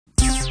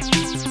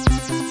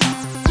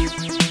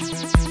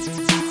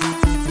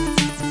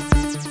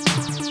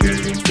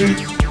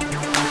Greetings,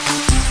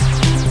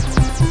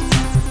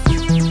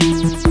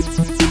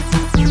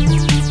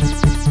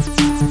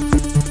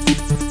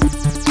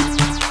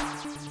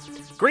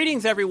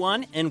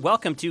 everyone, and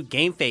welcome to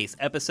GameFace,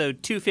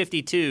 episode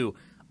 252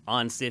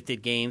 on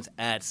Sifted Games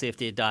at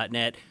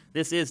Sifted.net.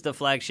 This is the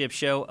flagship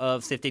show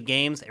of Sifted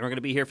Games, and we're going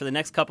to be here for the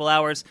next couple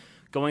hours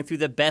going through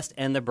the best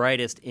and the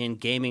brightest in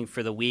gaming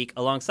for the week.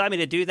 Alongside me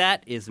to do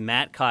that is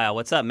Matt Kyle.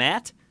 What's up,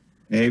 Matt?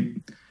 Hey,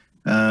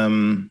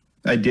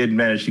 I did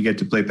manage to get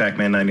to play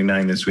Pac-Man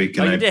 99 this week,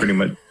 and I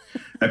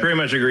pretty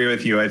much agree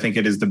with you. I think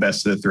it is the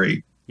best of the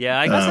three. Yeah,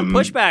 I got some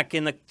pushback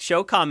in the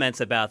show comments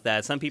about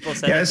that. Some people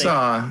said I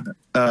saw.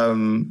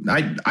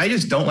 I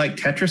just don't like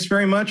Tetris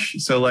very much,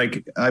 so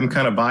like I'm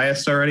kind of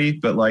biased already.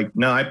 But like,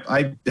 no,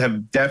 I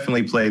have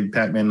definitely played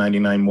Pac-Man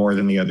 99 more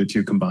than the other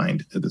two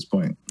combined at this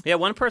point. Yeah,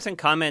 one person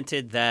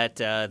commented that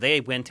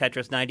they win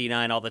Tetris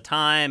 99 all the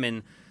time,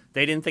 and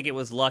they didn't think it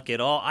was luck at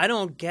all. I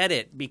don't get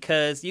it,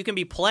 because you can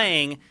be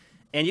playing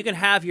and you can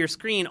have your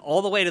screen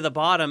all the way to the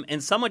bottom,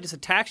 and someone just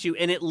attacks you,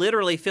 and it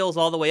literally fills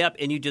all the way up,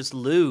 and you just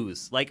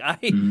lose. Like,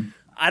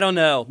 I don't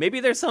know.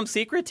 Maybe there's some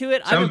secret to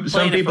it.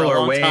 Some people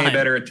are way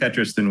better at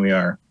Tetris than we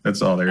are.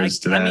 That's all there is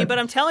to that. I mean, but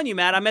I'm telling you,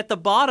 Matt, I'm at the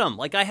bottom.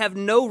 Like, I have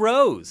no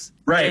rows.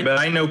 Right, but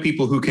I know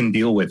people who can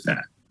deal with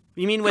that.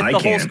 You mean with the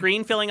whole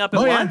screen filling up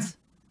at once?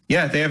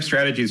 Yeah, they have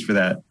strategies for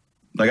that.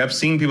 Like, I've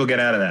seen people get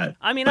out of that.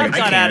 I mean, I've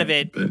got out of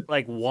it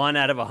like 1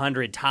 out of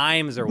 100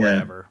 times or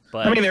whatever.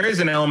 But I mean, there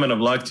is an element of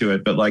luck to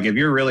it. But like, if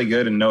you're really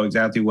good and know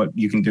exactly what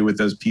you can do with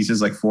those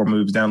pieces, like 4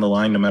 moves down the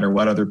line, no matter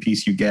what other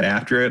piece you get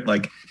after it,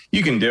 like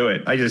you can do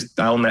it. I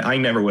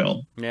never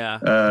will. Yeah.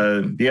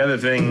 The other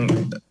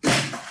thing,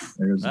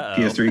 there's a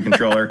PS3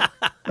 controller.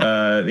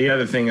 The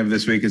other thing of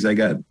this week is I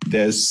got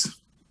this,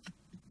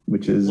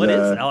 which is what is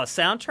a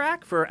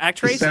soundtrack for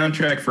ActRaiser?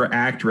 Soundtrack for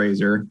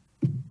ActRaiser.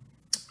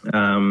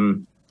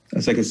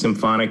 It's like a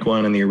symphonic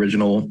one and the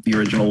original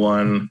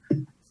one.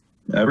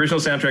 Original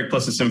soundtrack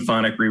plus a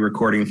symphonic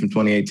re-recording from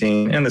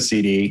 2018 and the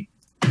CD.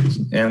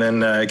 And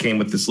then it came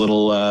with this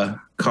little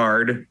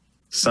card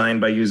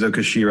signed by Yuzo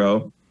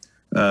Koshiro,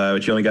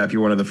 which you only got if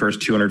you're one of the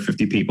first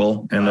 250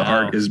 people. And the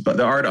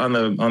art on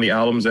the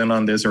albums and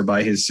on this are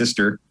by his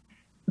sister,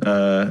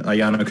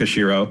 Ayano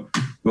Koshiro,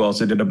 who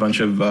also did a bunch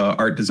of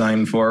art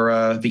design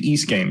for the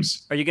East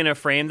games. Are you going to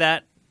frame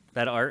that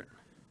art?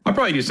 I'll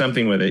probably do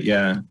something with it,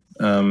 yeah.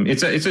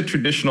 It's a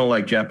traditional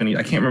like Japanese.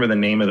 I can't remember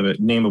the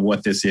name of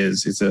what this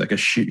is. It's like a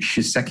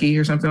shiseki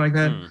or something like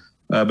that.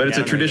 But it's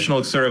a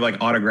traditional sort of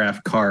like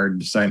autograph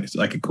card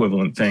like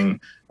equivalent thing.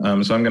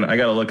 So I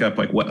got to look up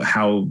like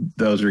how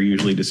those are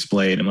usually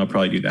displayed, and I'll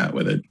probably do that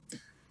with it.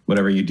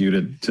 Whatever you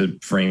do to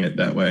frame it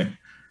that way.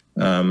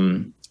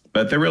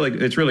 But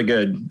it's really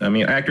good. I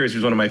mean, ActRaiser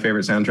is one of my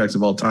favorite soundtracks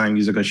of all time.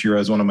 Yuzo Koshiro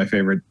is one of my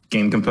favorite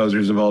game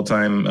composers of all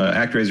time.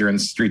 ActRaiser and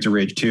Streets of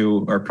Rage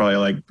 2 are probably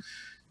like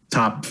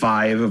top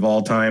 5 of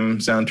all time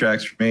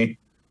soundtracks for me.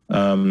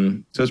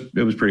 So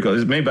it was pretty cool. It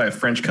was made by a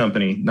French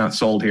company, not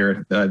sold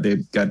here.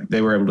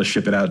 They were able to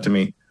ship it out to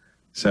me.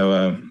 So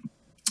I'm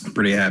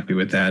pretty happy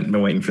with that. I've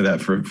been waiting for that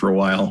for a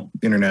while.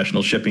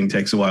 International shipping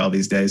takes a while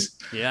these days.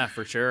 Yeah,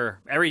 for sure.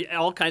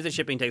 All kinds of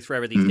shipping takes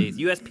forever these days.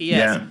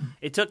 USPS,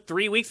 It took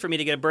 3 weeks for me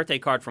to get a birthday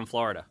card from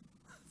Florida.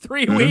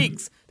 3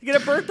 weeks to get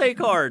a birthday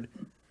card.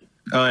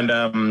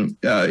 And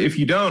if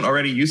you don't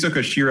already, Yuzo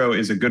Koshiro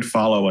is a good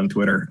follow on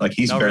Twitter. Like,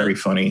 he's very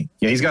funny.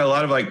 Yeah, he's got a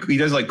lot of he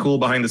does like cool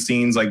behind the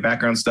scenes, like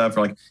background stuff.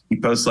 Or like he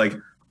posts like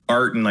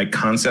art and like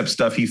concept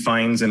stuff he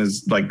finds in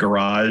his like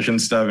garage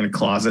and stuff, in a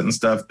closet and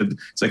stuff. But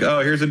it's like, oh,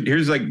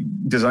 here's like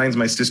designs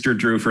my sister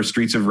drew for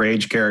Streets of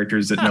Rage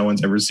characters that no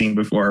one's ever seen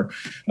before.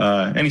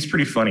 And he's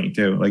pretty funny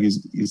too. Like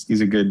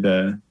he's a good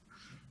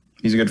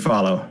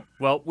follow.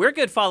 Well, we're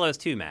good follows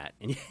too, Matt.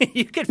 And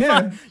you can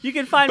find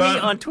me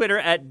on Twitter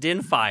at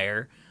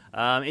Dinfire,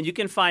 and you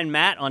can find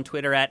Matt on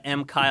Twitter at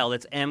mkeil.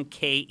 That's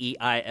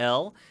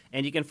MKEIL.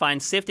 And you can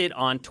find Sifted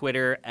on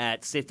Twitter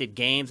at Sifted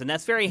Games, and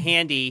that's very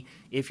handy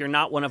if you're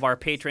not one of our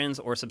patrons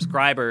or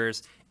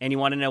subscribers and you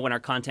want to know when our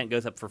content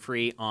goes up for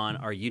free on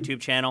our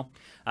YouTube channel.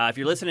 If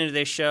you're listening to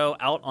this show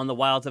out on the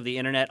wilds of the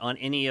internet on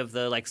any of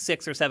the like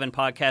 6 or 7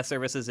 podcast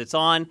services it's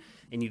on,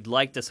 and you'd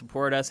like to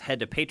support us,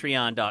 head to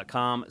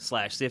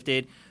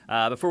patreon.com/sifted.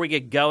 Before we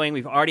get going,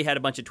 we've already had a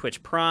bunch of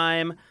Twitch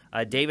Prime.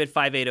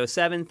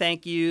 David5807,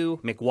 thank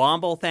you.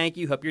 McWomble, thank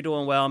you. Hope you're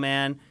doing well,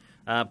 man.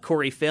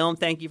 Corey Film,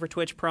 thank you for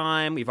Twitch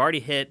Prime. We've already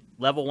hit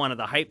level 1 of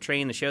the hype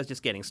train. The show's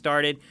just getting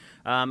started.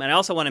 And I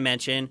also want to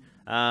mention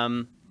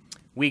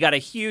we got a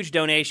huge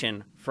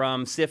donation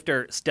from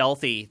Sifter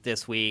Stealthy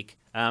this week.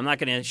 I'm not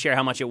going to share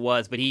how much it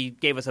was, but he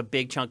gave us a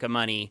big chunk of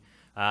money.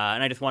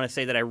 And I just want to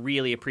say that I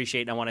really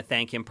appreciate and I want to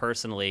thank him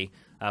personally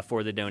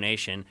for the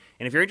donation.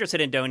 And if you're interested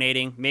in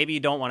donating, maybe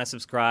you don't want to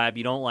subscribe.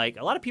 A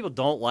lot of people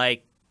don't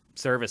like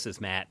services,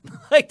 Matt.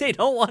 Like, they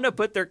don't want to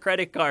put their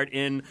credit card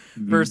in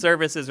for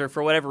services or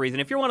for whatever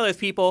reason. If you're one of those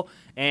people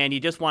and you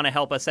just want to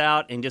help us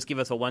out and just give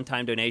us a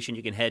one-time donation,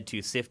 you can head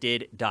to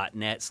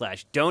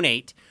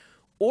sifted.net/donate.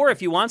 Or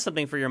if you want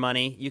something for your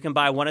money, you can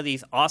buy one of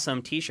these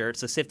awesome T-shirts,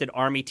 the Sifted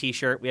Army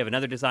T-shirt. We have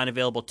another design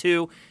available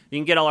too. You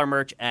can get all our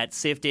merch at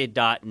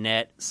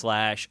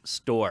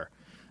sifted.net/store.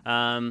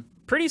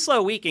 Pretty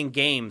slow week in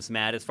games,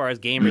 Matt, as far as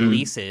game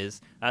releases.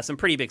 Some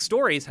pretty big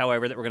stories,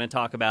 however, that we're going to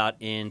talk about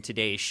in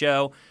today's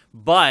show.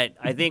 But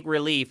I think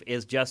relief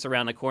is just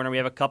around the corner. We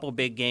have a couple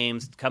big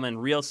games coming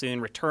real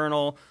soon.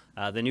 Returnal,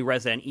 the new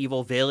Resident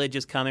Evil Village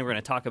is coming. We're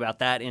going to talk about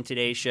that in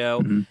today's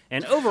show.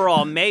 And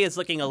overall, May is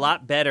looking a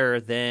lot better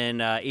than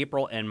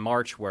April and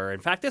March were. In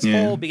fact, this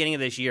whole beginning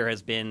of this year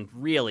has been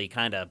really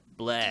kind of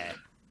bleh.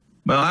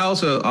 Well,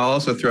 I'll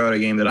also throw out a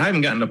game that I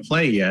haven't gotten to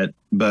play yet,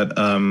 but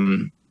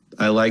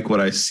I like what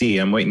I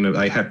see.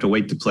 I have to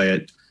wait to play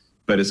it,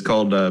 but it's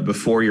called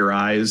Before Your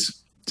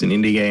Eyes. It's an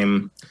indie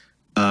game.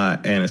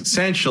 And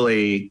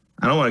essentially,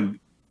 I don't want to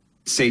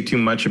say too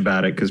much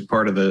about it because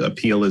part of the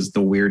appeal is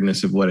the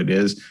weirdness of what it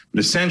is. But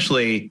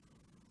essentially,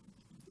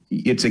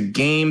 it's a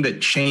game that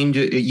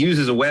it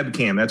uses a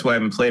webcam. That's why I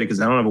haven't played it,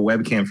 because I don't have a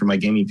webcam for my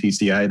gaming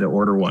PC. I had to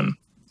order one.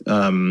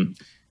 And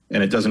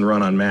it doesn't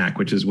run on Mac,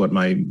 which is what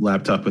my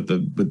laptop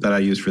that I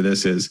use for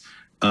this is.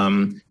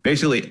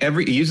 Basically,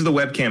 it uses the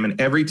webcam,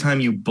 and every time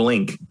you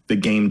blink, the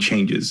game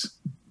changes.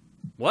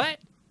 What?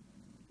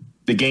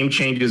 The game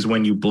changes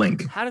when you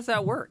blink. How does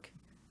that work?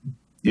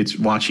 It's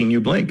watching you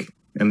blink.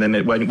 And then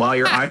while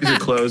your eyes are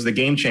closed, the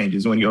game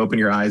changes. When you open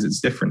your eyes, it's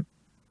different.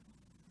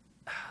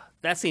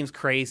 That seems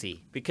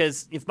crazy,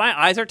 because if my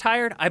eyes are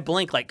tired, I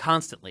blink like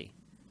constantly.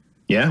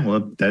 Yeah,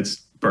 well, that's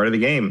part of the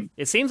game.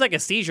 It seems like a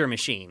seizure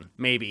machine,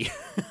 maybe.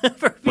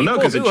 Well, no,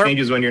 because it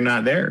changes when you're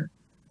not there.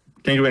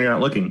 It changes when you're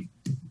not looking.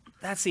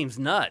 That seems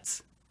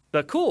nuts,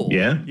 but cool.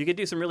 Yeah, you could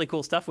do some really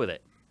cool stuff with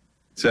it.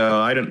 So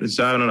I don't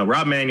know.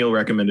 Rob Manuel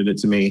recommended it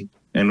to me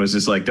and was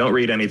just like, "Don't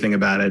read anything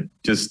about it.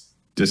 Just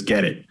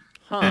get it."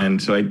 Huh. And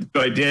so I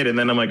did, and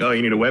then I'm like, "Oh,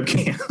 you need a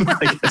webcam."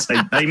 I guess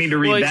I need to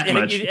read that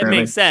much. It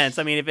makes sense.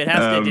 I mean, if it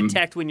has to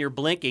detect when you're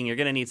blinking, you're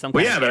going to need some.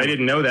 Well, yeah, but I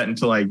didn't know that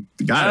until I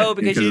got it. Oh,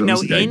 because you didn't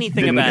know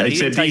anything about it.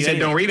 He said,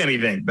 "Don't read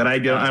anything," but I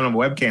don't have a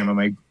webcam on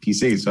my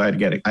PC, so I had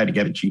to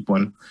get a cheap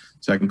one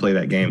so I can play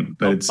that game.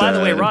 But it's by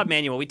the way, Rob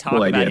Manuel, we talk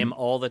about him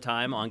all the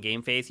time on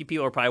GameFace. You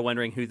people are probably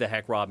wondering who the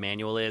heck Rob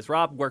Manuel is.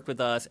 Rob worked with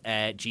us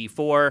at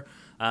G4,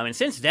 and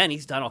since then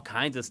he's done all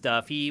kinds of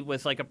stuff. He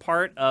was like a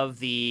part of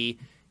the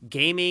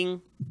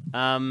gaming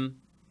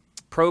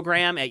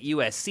program at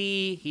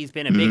USC. He's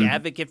been a big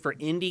advocate for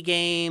indie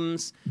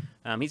games.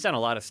 He's done a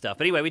lot of stuff.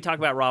 But anyway, we talk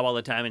about Rob all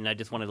the time, and I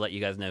just wanted to let you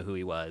guys know who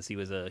he was.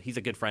 He's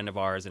a good friend of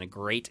ours and a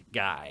great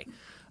guy.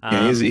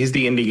 Yeah, he's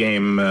the indie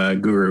game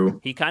guru.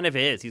 He kind of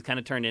is. He's kind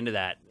of turned into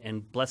that,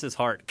 and bless his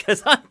heart,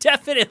 because I'm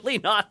definitely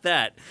not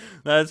that.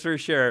 That's for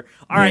sure.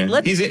 All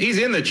right, he's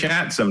in the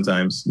chat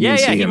sometimes. Yeah,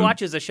 he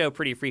watches the show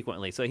pretty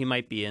frequently, so he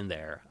might be in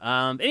there.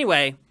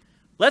 Anyway,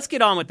 let's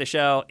get on with the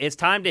show. It's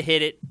time to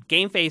hit it.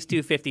 GameFace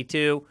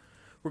 252.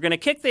 We're going to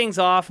kick things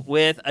off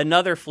with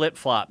another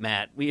flip-flop,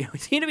 Matt. We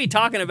seem to be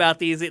talking about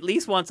these at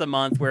least once a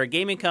month, where a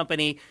gaming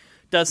company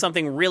does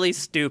something really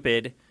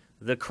stupid.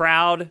 The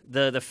crowd,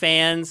 the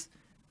fans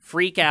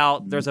freak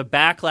out. There's a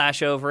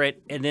backlash over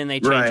it, and then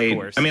they change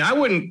course. I mean, I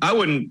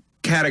wouldn't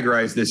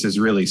categorize this as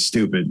really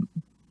stupid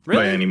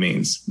by any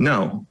means.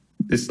 No,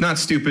 it's not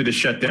stupid to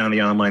shut down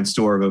the online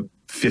store of a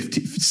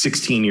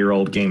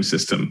 16-year-old game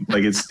system.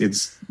 Like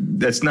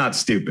that's not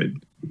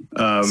stupid.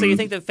 So you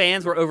think the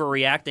fans were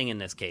overreacting in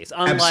this case,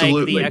 unlike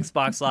the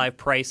Xbox Live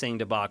pricing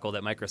debacle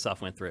that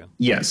Microsoft went through?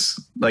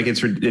 Yes, like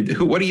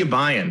what are you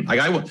buying? Like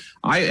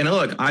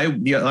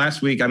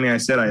last week, I mean, I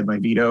said I had my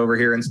Vita over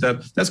here and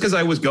stuff. That's because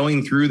I was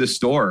going through the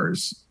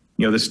stores,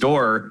 the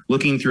store,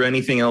 looking through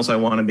anything else I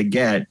wanted to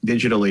get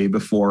digitally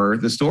before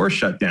the store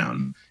shut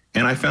down.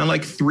 And I found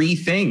like 3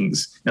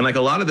 things. And like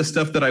a lot of the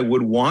stuff that I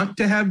would want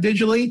to have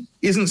digitally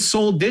isn't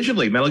sold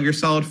digitally. Metal Gear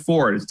Solid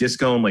 4 is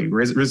disc only.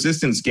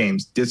 Resistance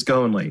games, disc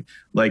only.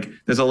 Like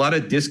there's a lot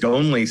of disc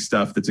only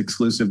stuff that's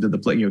exclusive to the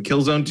play.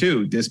 Killzone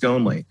 2, disc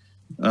only.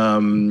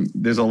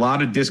 There's a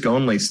lot of disc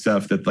only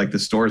stuff that like the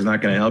store is not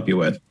going to help you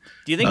with.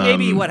 Do you think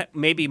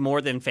maybe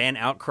more than fan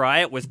outcry,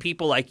 it was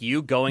people like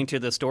you going to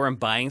the store and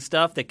buying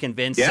stuff that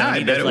convinced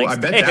Sony I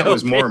bet that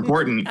was more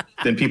important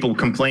than people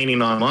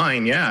complaining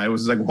online. Yeah, it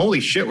was like, holy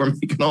shit, we're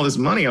making all this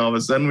money all of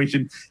a sudden. We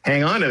should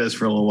hang on to this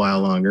for a little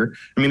while longer.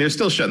 I mean, they're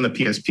still shutting the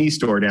PSP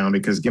store down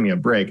because give me a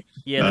break.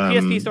 Yeah, the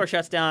PSP store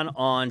shuts down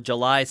on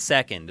July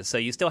 2nd, so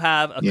you still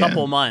have a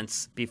couple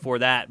months before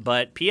that.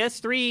 But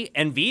PS3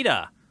 and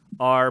Vita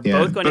are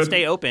both going to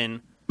stay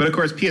open. But of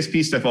course,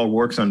 PSP stuff all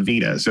works on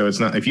Vita, so it's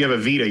not. If you have a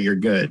Vita, you're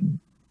good.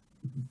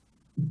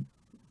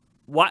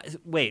 What?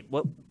 Wait,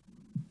 what?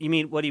 You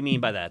mean? What do you mean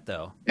by that,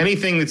 though?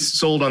 Anything that's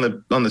sold on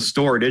the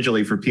store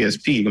digitally for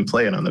PSP, you can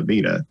play it on the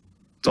Vita.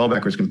 It's all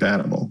backwards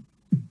compatible.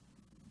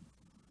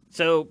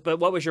 So, but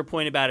what was your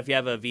point about if you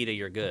have a Vita,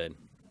 you're good?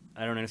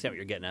 I don't understand what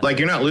you're getting at. Like,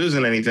 you're not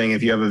losing anything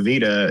if you have a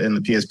Vita and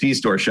the PSP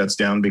store shuts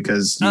down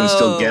because you can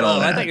still get all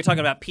that. I thought you were talking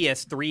about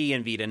PS3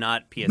 and Vita,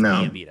 not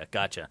PSP and Vita.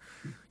 Gotcha.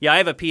 Yeah, I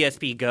have a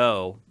PSP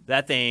Go.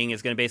 That thing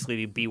is going to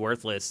basically be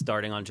worthless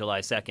starting on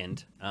July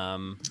 2nd.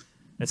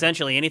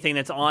 Essentially, anything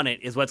that's on it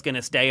is what's going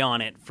to stay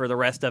on it for the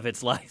rest of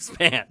its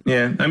lifespan.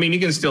 Yeah, I mean, you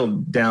can still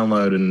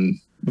download and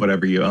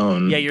whatever you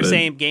own. Yeah, you're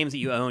saying games that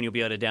you own, you'll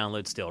be able to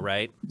download still,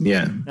 right?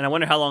 Yeah. And I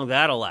wonder how long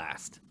that'll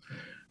last.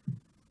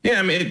 Yeah,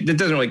 I mean, it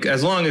doesn't really,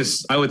 as long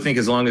as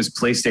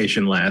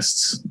PlayStation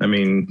lasts, I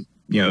mean,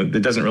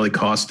 it doesn't really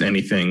cost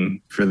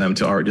anything for them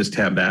to just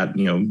have that,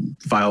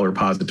 file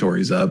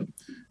repositories up.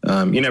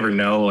 You never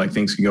know, like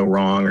things could go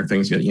wrong or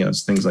things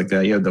like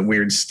that. You have the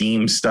weird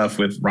Steam stuff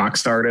with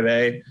Rockstar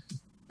today.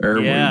 Or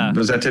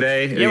was that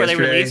today? Yeah, where they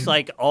released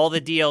like all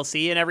the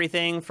DLC and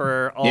everything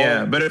for all.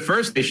 Yeah, but at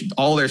first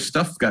all their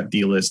stuff got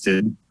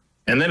delisted,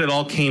 and then it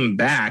all came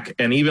back.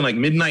 And even like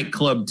Midnight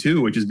Club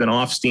 2, which has been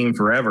off Steam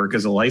forever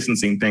because of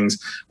licensing ththings,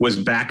 was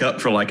back up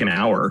for like an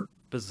hour.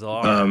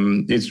 Bizarre.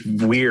 It's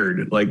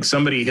weird. Like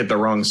somebody hit the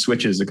wrong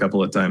switches a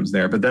couple of times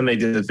there, but then they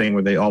did the thing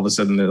where they all of a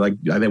sudden they're like,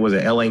 I think it was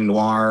LA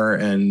Noire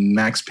and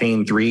Max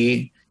Payne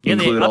 3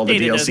 included all the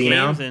DLC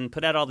now, and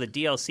put out all the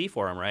DLC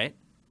for them, right?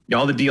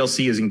 All the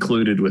DLC is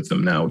included with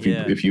them now.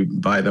 If you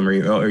buy them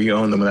or you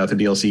own them without the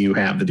DLC, you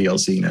have the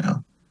DLC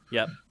now.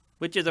 Yep,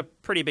 which is a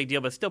pretty big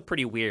deal, but still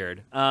pretty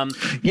weird.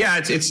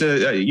 Yeah, it's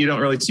you don't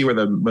really see where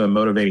the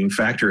motivating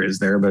factor is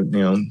there, but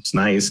it's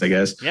nice, I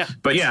guess. Yeah.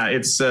 But yeah,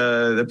 it's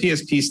the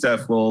PSP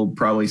stuff will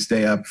probably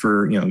stay up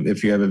for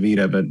if you have a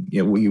Vita, but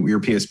your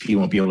PSP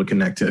won't be able to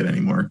connect to it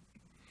anymore.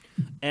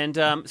 And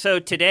so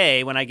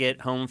today, when I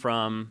get home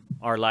from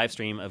our live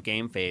stream of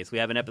GameFace, we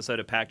have an episode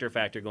of Pachter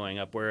Factor going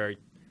up where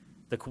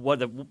the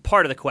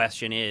part of the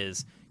question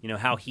is,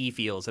 how he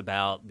feels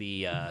about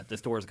the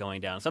stores going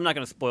down. So I'm not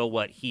going to spoil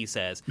what he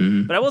says,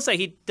 but I will say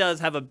he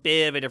does have a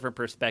bit of a different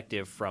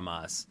perspective from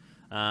us.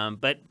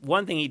 But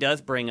one thing he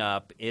does bring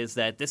up is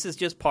that this is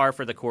just par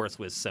for the course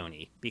with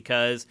Sony,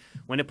 because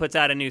when it puts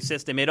out a new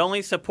system, it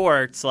only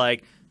supports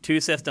like 2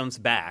 systems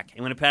back,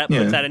 and when it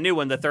puts out a new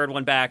one, the third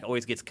one back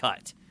always gets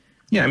cut.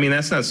 Yeah, I mean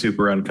that's not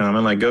super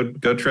uncommon. Like go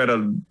try to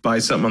buy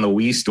something on the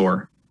Wii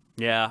store.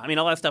 Yeah, I mean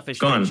all that stuff is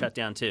shut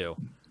down too.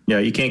 Yeah,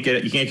 you can't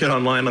get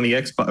online on the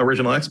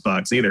original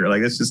Xbox either.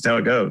 Like that's just how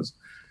it goes.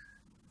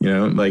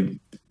 Like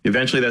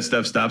eventually that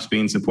stuff stops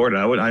being supported.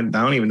 I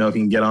don't even know if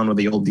you can get on with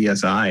the old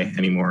DSi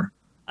anymore.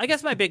 I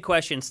guess my big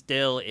question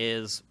still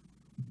is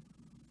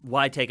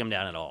why take them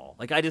down at all?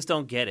 Like I just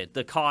don't get it.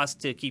 The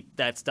cost to keep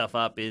that stuff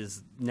up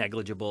is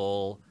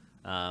negligible.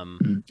 I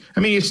mean,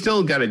 you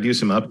still got to do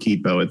some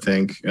upkeep, I would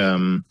think.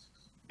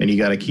 And you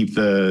got to keep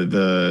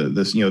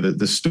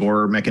the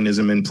store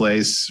mechanism in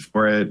place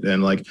for it.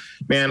 And like,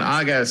 man,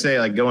 I gotta say,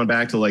 like going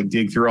back to like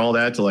dig through all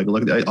that to like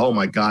look at, oh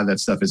my God, that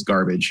stuff is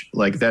garbage.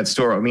 Like that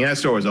store, I mean, that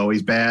store was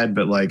always bad,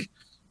 but like,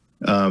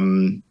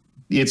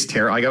 it's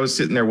terrible. Like I was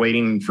sitting there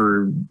waiting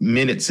for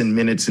minutes and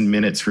minutes and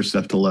minutes for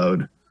stuff to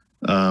load.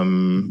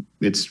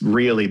 It's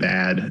really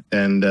bad.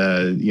 And,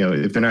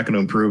 if they're not going to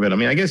improve it, I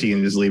mean, I guess you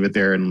can just leave it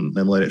there and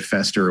let it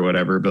fester or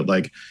whatever. But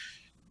like,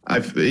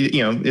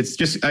 it's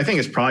just, I think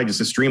it's probably just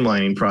a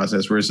streamlining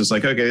process where it's just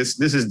like, okay, this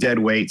is dead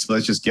weight. So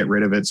let's just get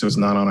rid of it. So it's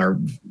not on our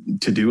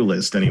to-do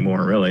list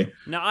anymore, really.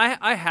 Now,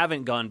 I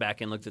haven't gone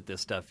back and looked at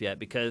this stuff yet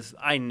because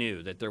I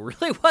knew that there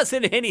really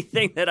wasn't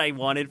anything that I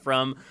wanted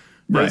from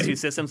those 2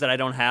 systems that I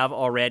don't have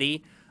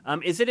already.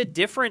 Is it a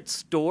different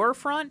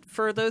storefront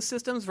for those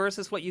systems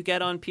versus what you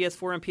get on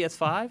PS4 and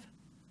PS5? Of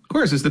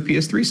course, it's the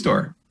PS3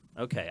 store.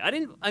 Okay.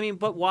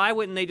 But why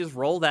wouldn't they just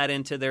roll that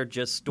into their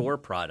just store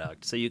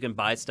product so you can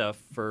buy stuff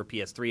for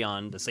PS3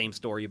 on the same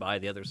store you buy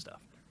the other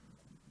stuff?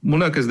 Well,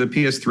 no, because the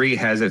PS3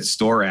 has its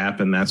store app,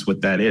 and that's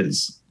what that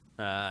is.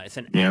 It's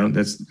an app.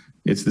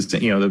 It's the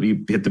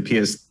you hit the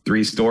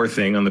PS3 store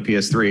thing on the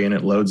PS3, and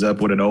it loads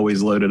up what it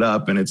always loaded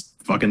up, and it's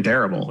fucking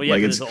terrible. Well, yeah,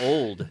 like it's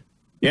old.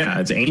 Yeah,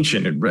 it's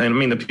ancient. I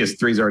mean, the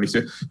PS3 is already,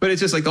 but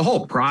it's just like the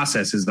whole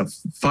process is the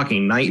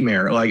fucking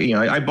nightmare. Like,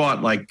 I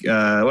bought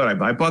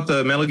I bought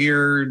the Metal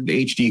Gear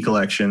HD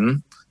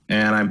collection,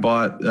 and I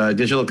bought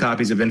digital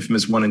copies of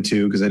Infamous 1 and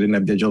 2 because I didn't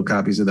have digital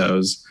copies of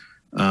those.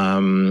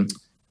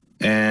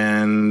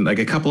 And like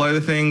a couple other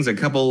things,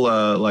 indie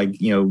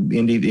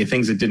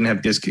things that didn't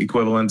have disc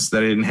equivalents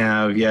that I didn't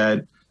have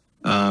yet.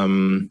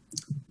 And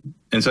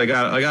so I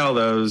got all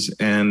those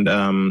and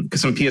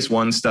some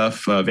PS1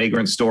 stuff,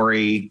 Vagrant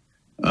Story,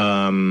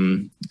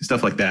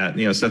 stuff like that,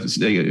 stuff. I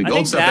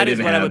think stuff that is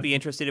what I would be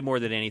interested in more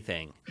than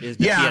anything.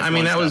 I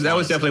mean, that was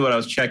definitely what I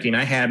was checking.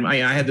 I had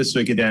the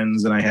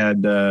Suikoden's, and I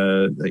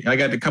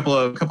got a couple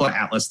of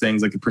Atlas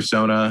things like the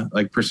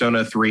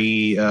Persona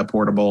 3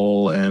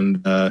 portable,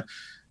 and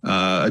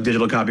a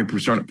digital copy of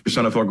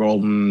Persona 4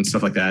 Golden,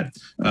 stuff like that.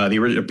 The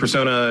original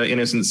Persona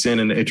Innocent Sin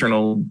and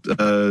Eternal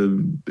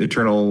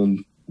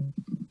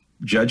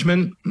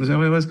Judgment, is that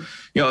what it was?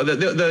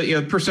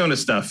 The Persona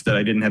stuff that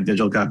I didn't have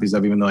digital copies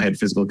of, even though I had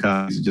physical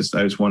copies.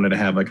 I just wanted to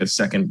have like a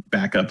second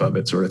backup of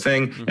it, sort of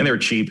thing. Mm-hmm. And they were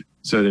cheap.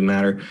 So it didn't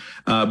matter.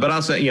 But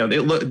also,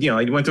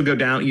 I went to go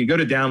down. You go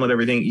to download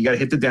everything. You got to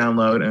hit the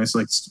download, and it's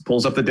like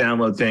pulls up the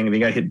download thing, and you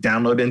got to hit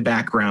download in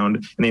background,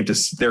 and you have to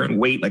sit there and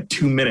wait like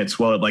 2 minutes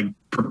while it like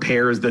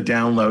prepares the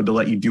download to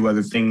let you do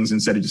other things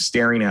instead of just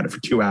staring at it for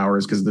 2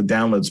 hours because the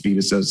download speed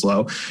is so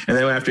slow. And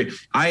then after to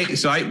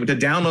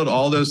download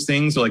all those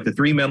things, so like the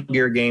 3 Metal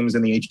Gear games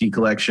in the HD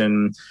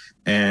collection,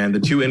 and the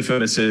 2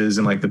 Infamouses,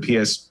 and like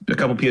a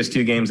couple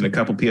PS2 games and a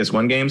couple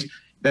PS1 games.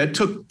 That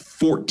took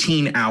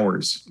 14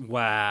 hours.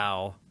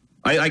 Wow.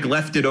 I like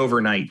left it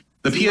overnight.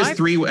 The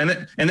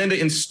PS3 and then to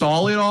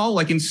install it all,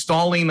 like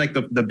installing like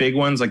the big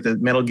ones, like the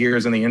Metal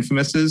Gears and the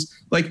Infamouses,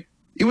 like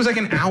it was like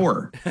an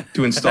hour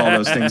to install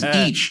those things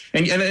each.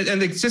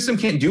 And the system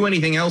can't do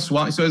anything else.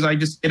 So as I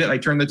just did it, I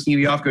turned the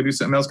TV off, go do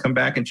something else, come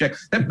back and check.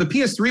 The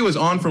PS3 was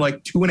on for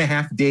like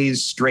 2.5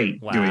 days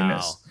straight doing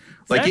this.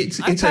 Like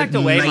I packed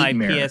away my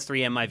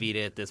PS3 and my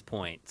Vita at this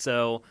point.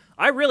 So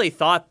I really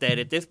thought that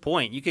at this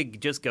point you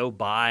could just go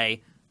buy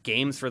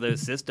games for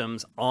those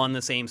systems on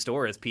the same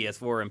store as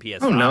PS4 and PS5.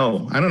 Oh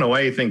no, I don't know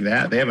why you think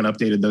that. They haven't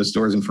updated those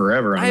stores in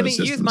forever. I haven't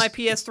used my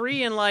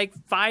PS3 in like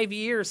 5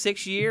 years,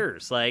 6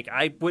 years. Like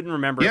I wouldn't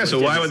remember. Yeah, so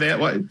why would that?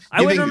 What?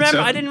 I wouldn't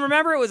remember. I didn't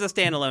remember it was a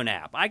standalone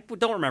app. I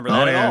don't remember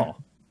that at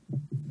all.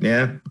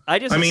 Yeah, I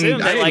just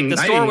assumed that like the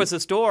store was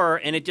a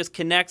store and it just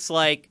connects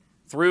like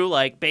through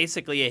like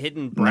basically a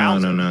hidden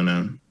browser.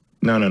 No.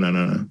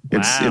 Wow.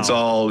 It's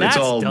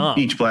all dumb.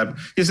 each platform.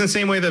 It's the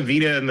same way the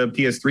Vita and the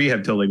PS3 have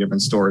totally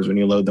different stores when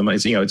you load them.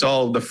 It's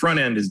all the front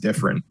end is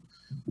different.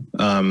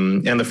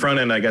 And the front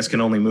end, I guess,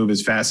 can only move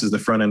as fast as the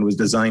front end was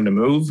designed to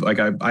move. Like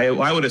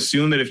I would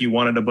assume that if you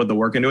wanted to put the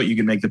work into it, you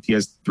could make the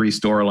PS3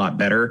 store a lot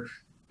better.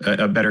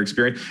 A better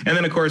experience. And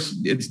then, of course,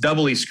 it's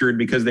doubly screwed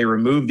because they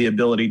removed the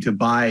ability to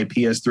buy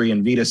PS3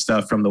 and Vita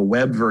stuff from the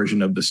web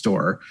version of the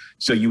store.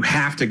 So you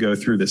have to go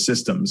through the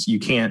systems. You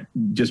can't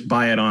just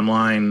buy it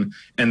online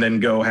and then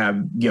go to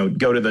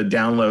the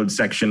download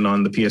section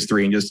on the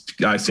PS3 and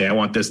just say, I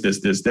want this.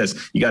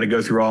 You got to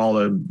go through all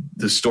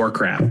the store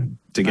crap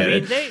to get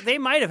it. They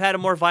might have had a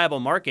more viable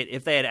market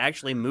if they had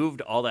actually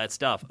moved all that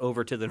stuff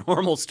over to the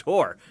normal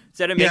store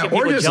instead of making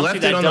people jump through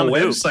that dumb hoop.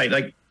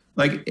 Website.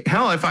 Like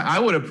hell, if I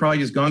would have probably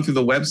just gone through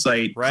the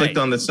website, clicked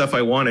on the stuff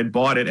I wanted,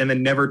 bought it, and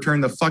then never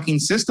turned the fucking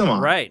system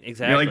on. Right,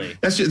 exactly.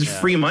 Like that's just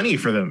free money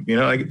for them.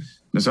 Like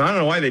so I don't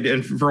know why they did.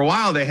 And for a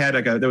while they had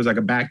there was a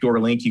backdoor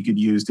link you could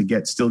use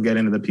to still get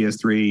into the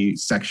PS3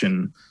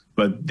 section,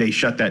 but they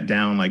shut that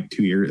down like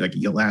 2 years, like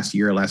last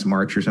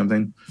March or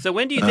something. So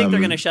when do you think they're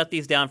going to shut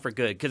these down for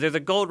good? Because there's a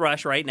gold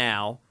rush right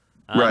now.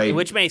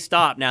 Which may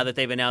stop now that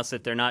they've announced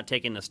that they're not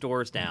taking the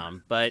stores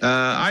down. But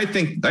I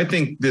think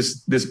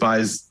this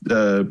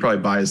probably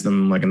buys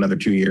them like another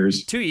 2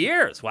 years. 2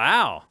 years,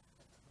 wow!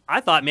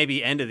 I thought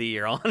maybe end of the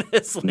year.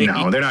 Honestly,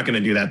 no, they're not going to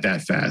do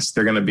that fast.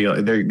 They're going to be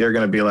they're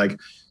going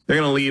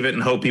to leave it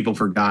and hope people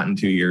forgot in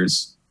 2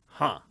 years.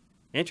 Huh?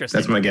 Interesting.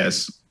 That's my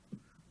guess.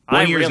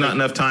 1 year is not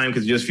enough time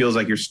because it just feels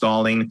like you're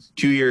stalling.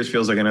 2 years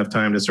feels like enough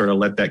time to sort of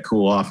let that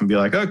cool off and be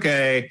like,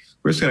 okay,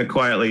 we're just going to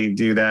quietly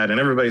do that. And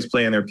everybody's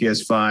playing their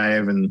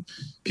PS5 and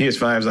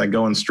PS5's like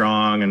going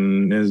strong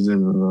and is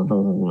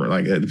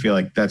like, I feel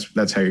like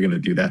that's how you're going to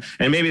do that.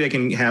 And maybe they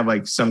can have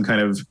like some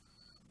kind of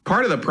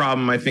part of the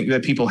problem I think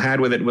that people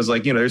had with it was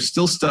like, there's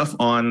still stuff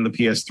on the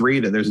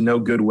PS3 that there's no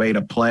good way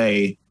to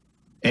play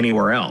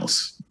anywhere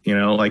else.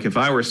 Like if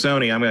I were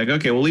Sony, I'm like,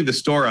 okay, we'll leave the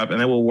store up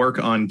and then we'll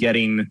work on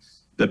getting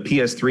the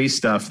PS3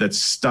 stuff that's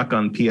stuck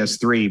on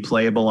PS3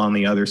 playable on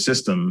the other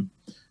system,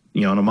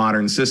 on a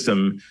modern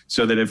system,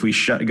 so that if we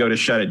go to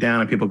shut it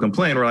down and people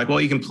complain, we're like,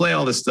 well, you can play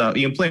all this stuff.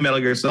 You can play Metal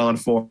Gear Solid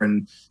 4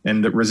 and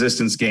the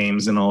Resistance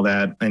games and all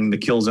that, and the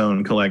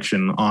Killzone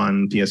collection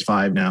on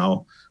PS5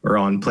 now, or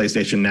on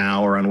PlayStation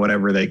Now, or on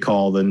whatever they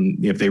call them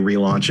if they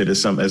relaunch it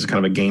as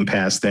kind of a Game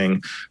Pass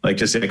thing. Like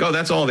just say, like, oh,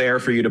 that's all there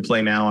for you to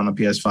play now on a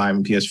PS5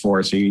 and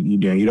PS4. So you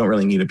don't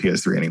really need a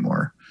PS3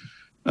 anymore.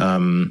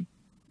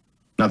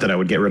 Not that I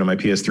would get rid of my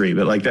PS3,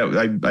 but like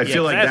that, I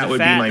feel like that would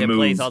be my move.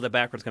 Plays all the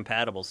backwards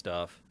compatible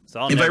stuff.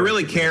 So if I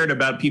really cared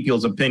about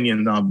people's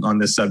opinion on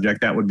this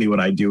subject, that would be what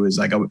I do. Is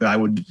like I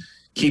would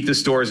keep the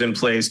stores in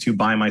place to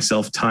buy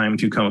myself time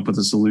to come up with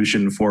a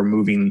solution for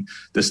moving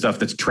the stuff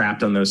that's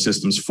trapped on those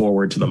systems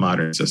forward to the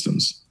modern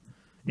systems.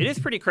 It is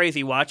pretty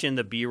crazy watching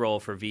the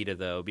B-roll for Vita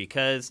though,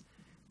 because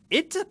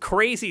it's a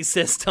crazy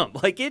system.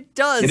 Like it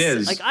does. It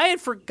is. Like I had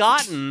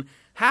forgotten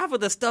half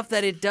of the stuff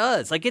that it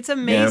does. Like, it's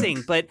amazing.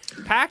 Yeah. But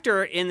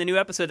Pactor, in the new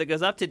episode that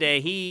goes up today,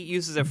 he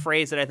uses a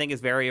phrase that I think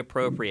is very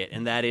appropriate,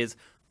 and that is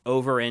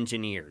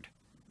over-engineered.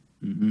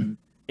 Mm-hmm.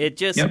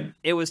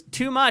 It was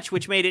too much,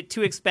 which made it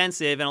too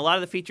expensive, and a lot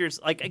of the features,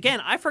 like, again,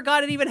 I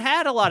forgot it even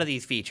had a lot of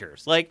these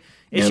features. Like,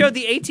 It showed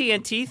the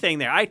AT&T thing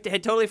there. I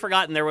had totally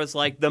forgotten there was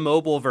like the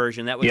mobile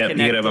version that would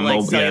connect to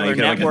like cellular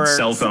networks. Like a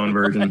cell phone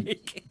version.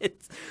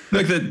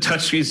 Like the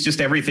touch screen is just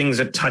everything's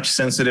a touch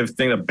sensitive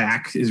thing. The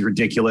back is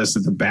ridiculous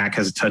that the back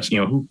has a touch.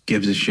 Who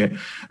gives a shit?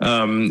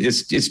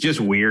 It's just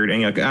weird.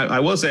 And I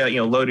will say,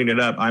 loading it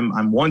up,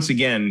 I'm once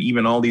again,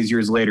 even all these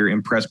years later,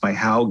 impressed by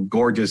how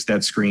gorgeous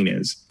that screen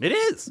is. It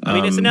is. I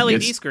mean, it's an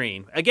LED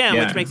screen again,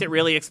 which makes it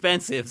really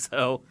expensive.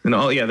 So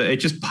it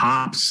just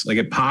pops. Like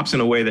it pops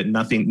in a way that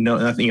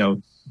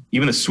nothing.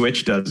 Even the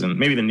Switch doesn't.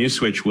 Maybe the new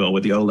Switch will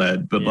with the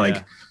OLED, but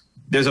like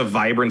there's a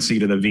vibrancy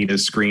to the Vita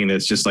screen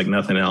that's just like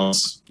nothing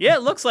else. Yeah,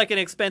 it looks like an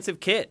expensive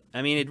kit.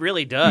 I mean, it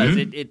really does.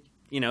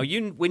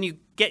 When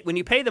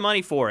you pay the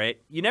money for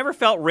it, you never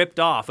felt ripped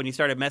off when you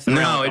started messing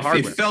around with the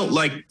hardware. It felt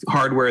like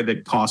hardware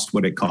that cost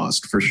what it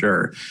cost for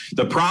sure.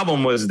 The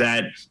problem was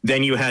that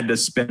then you had to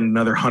spend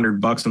another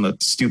 $100 on the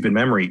stupid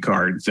memory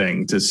card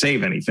thing to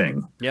save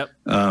anything. Yep.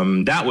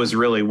 That was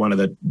really one of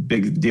the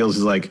big deals.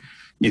 Is like,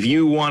 if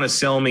you want to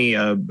sell me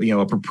a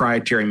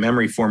proprietary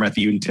memory format that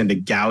you intend to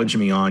gouge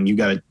me on, you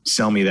got to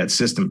sell me that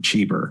system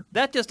cheaper.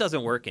 That just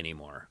doesn't work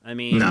anymore. I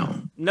mean,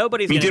 no,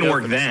 nobody's. It didn't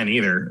work then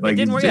either. Like, it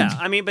didn't work. Yeah,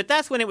 I mean, but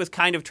that's when it was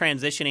kind of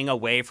transitioning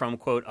away from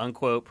quote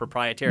unquote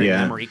proprietary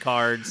memory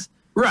cards.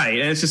 Right.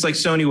 And it's just like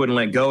Sony wouldn't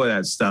let go of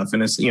that stuff.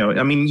 And it's, you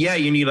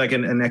need like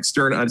an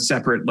external, a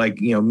separate, like,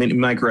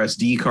 micro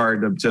SD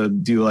card to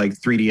do like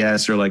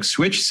 3DS or like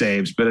Switch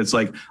saves. But it's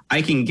like,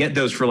 I can get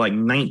those for like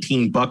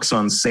 $19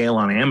 on sale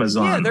on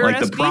Amazon. Yeah, they're like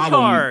SD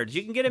cards.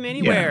 You can get them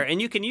anywhere.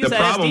 And you can use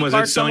that SD card somewhere else. The problem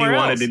was that Sony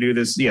wanted to do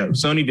this. Yeah,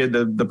 Sony did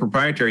the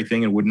proprietary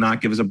thing and would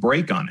not give us a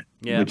break on it.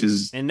 Yeah. Which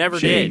is and never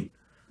shady. did.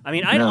 I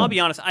mean, I'll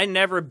be honest, I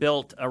never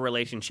built a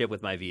relationship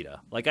with my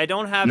Vita. Like, I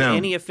don't have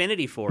any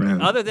affinity for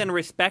it, other than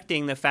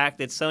respecting the fact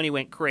that Sony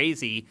went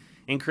crazy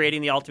in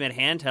creating the ultimate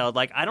handheld.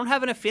 Like, I don't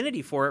have an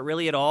affinity for it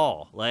really at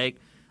all. Like,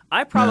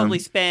 I probably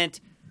spent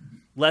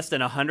less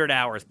than 100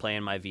 hours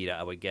playing my Vita,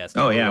 I would guess.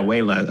 Oh, yeah,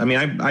 way less. I mean,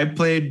 I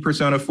played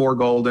Persona 4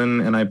 Golden,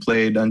 and I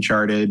played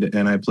Uncharted,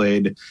 and I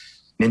played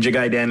Ninja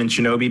Gaiden and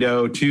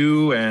Shinobi-Do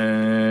 2,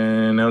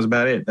 and that was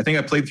about it. I think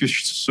I played through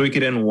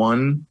Suikoden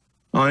 1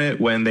 on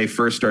it when they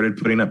first started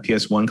putting up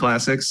PS1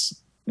 classics,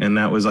 and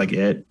that was like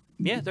it.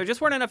 Yeah, there just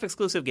weren't enough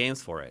exclusive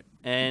games for it.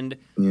 And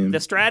the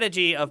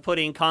strategy of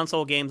putting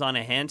console games on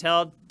a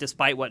handheld,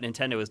 despite what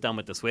Nintendo has done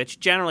with the Switch,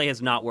 generally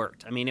has not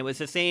worked. I mean, it was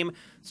the same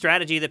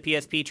strategy that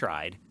PSP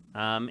tried,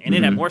 and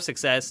it had more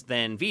success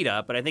than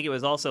Vita, but I think it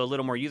was also a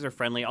little more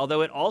user-friendly,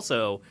 although it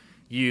also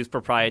used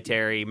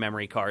proprietary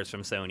memory cards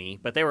from Sony,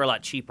 but they were a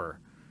lot cheaper.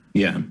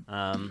 Yeah.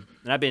 And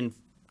I've been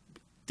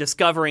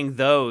discovering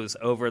those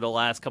over the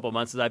last couple of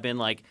months as I've been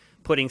like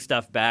putting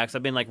stuff back. So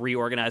I've been like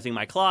reorganizing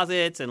my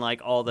closets and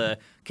like all the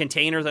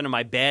containers under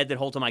my bed that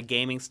hold to my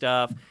gaming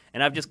stuff.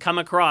 And I've just come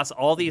across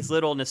all these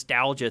little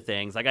nostalgia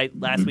things. Like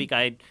last week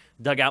I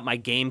dug out my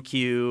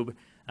GameCube,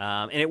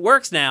 and it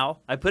works now.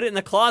 I put it in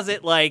the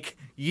closet like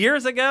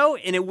years ago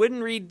and it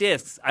wouldn't read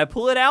discs. I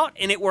pull it out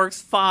and it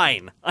works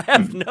fine. I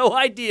have no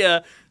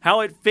idea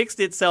how it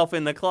fixed itself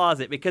in the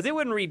closet because it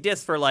wouldn't read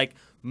discs for like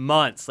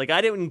months. Like,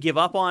 I didn't give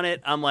up on it.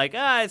 I'm like,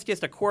 it's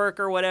just a quirk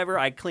or whatever.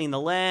 I clean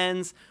the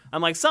lens.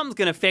 I'm like, something's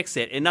going to fix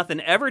it. And nothing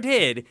ever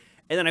did.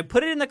 And then I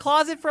put it in the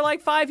closet for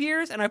like 5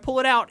 years and I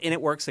pull it out and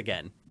it works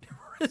again.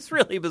 It's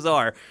really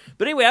bizarre.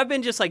 But anyway, I've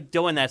been just like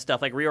doing that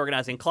stuff, like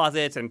reorganizing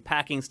closets and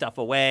packing stuff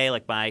away,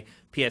 like my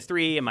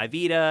PS3 and my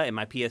Vita and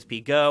my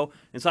PSP Go.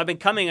 And so I've been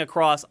coming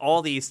across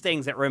all these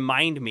things that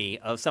remind me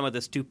of some of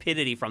the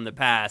stupidity from the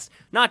past,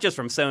 not just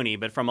from Sony,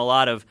 but from a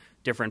lot of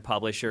different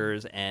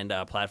publishers and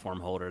platform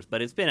holders.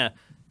 But it's been a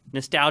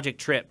nostalgic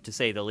trip, to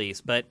say the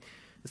least. But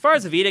as far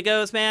as the Vita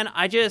goes, man,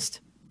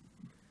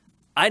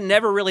 I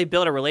never really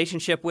built a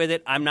relationship with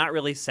it. I'm not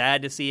really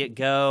sad to see it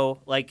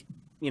go. Like,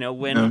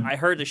 when I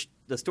heard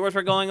the stores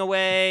were going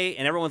away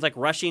and everyone's like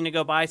rushing to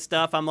go buy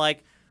stuff, I'm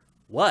like,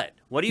 what?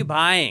 What are you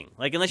buying?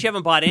 Like, unless you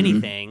haven't bought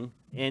anything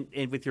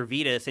in with your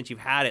Vita since you've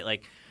had it,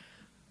 like,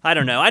 I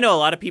don't know. I know a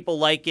lot of people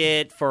like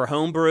it for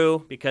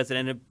homebrew because it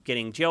ended up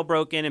getting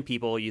jailbroken and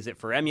people use it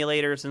for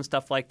emulators and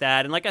stuff like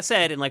that. And like I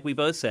said, and like we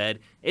both said,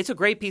 it's a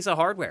great piece of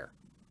hardware.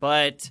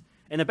 And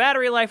the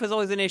battery life was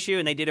always an issue,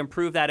 and they did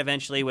improve that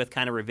eventually with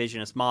kind of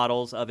revisionist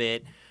models of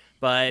it.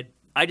 But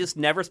I just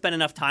never spent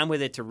enough time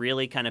with it to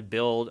really kind of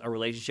build a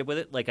relationship with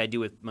it like I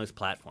do with most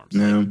platforms.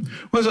 No.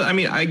 Well, I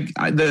mean, I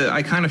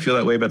kind of feel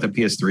that way about the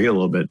PS3 a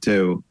little bit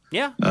too.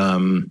 Yeah.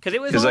 Because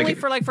it was only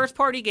for like first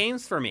party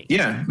games for me.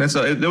 Yeah.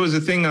 There was a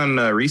thing on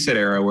Reset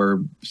Era where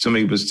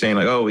somebody was saying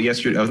like, oh,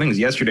 yesterday, I think it was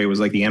yesterday was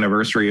like the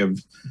anniversary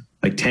of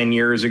like 10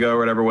 years ago or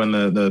whatever when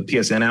the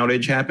PSN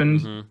outage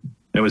happened. Mm-hmm.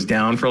 It was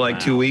down for like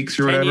 2 weeks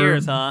or 10 whatever. 10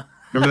 years, huh?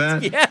 Remember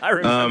that? Yeah, I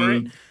remember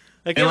it.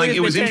 And like it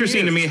was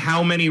interesting to me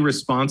how many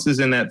responses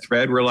in that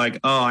thread were like,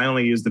 oh, I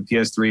only use the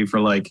PS3 for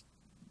like,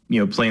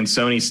 playing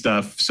Sony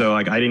stuff. So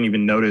like I didn't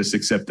even notice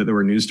except that there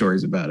were news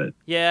stories about it.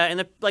 Yeah,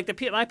 and my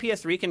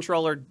PS3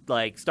 controller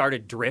like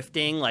started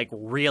drifting like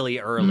really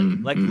early.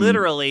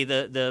 Literally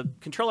the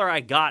controller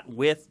I got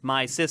with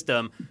my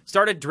system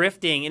started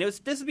drifting, and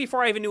this is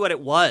before I even knew what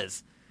it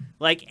was.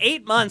 like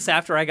 8 months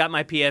after I got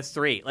my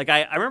PS3. Like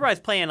I remember I was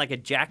playing like a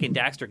Jack and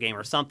Daxter game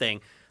or something,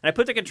 and I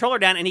put the controller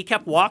down, and he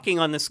kept walking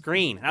on the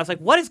screen. And I was like,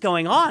 what is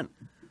going on?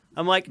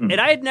 I'm like, and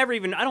I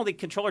don't think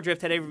controller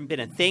drift had even been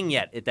a thing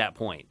yet at that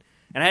point.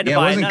 And I had to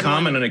buy it wasn't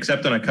common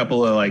except on a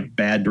couple of like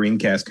bad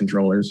Dreamcast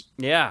controllers.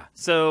 Yeah,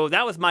 so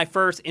that was my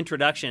first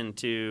introduction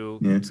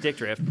to stick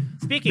drift.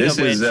 Speaking of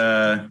which,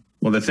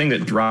 the thing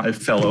that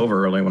fell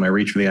over early when I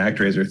reached for the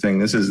ActRaiser thing.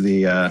 This is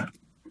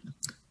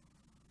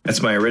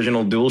that's my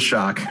original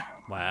DualShock.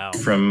 Wow.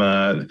 From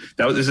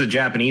this is a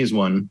Japanese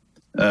one.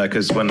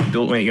 Because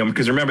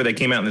remember they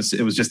came out and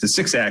it was just a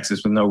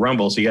 6-axis with no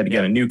rumble, so you had to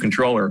get a new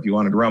controller if you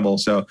wanted to rumble.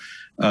 So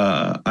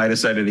I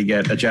decided to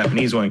get a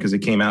Japanese one because it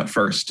came out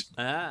first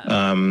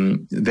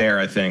there,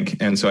 I think,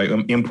 and so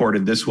I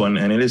imported this one,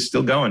 and it is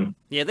still going.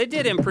 Yeah, they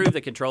did improve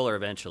the controller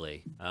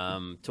eventually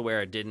to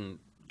where it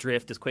didn't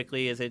drift as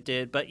quickly as it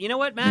did. But you know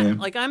what, Matt?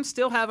 Like I'm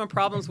still having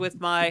problems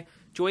with my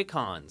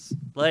Joy-Cons.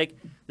 Like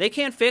they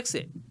can't fix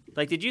it.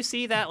 Like, did you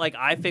see that, like,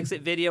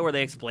 iFixit video where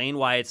they explain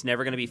why it's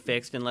never going to be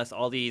fixed unless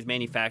all these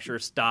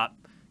manufacturers stop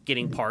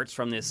getting parts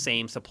from this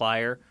same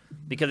supplier?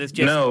 Because it's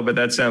just... No, but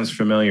that sounds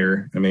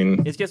familiar. I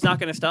mean... It's just not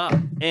going to stop.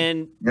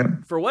 And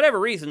for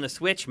whatever reason, the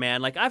Switch,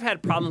 man, like, I've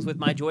had problems with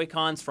my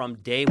Joy-Cons from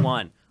day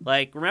one.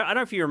 Like, I don't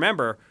know if you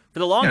remember, for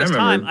the longest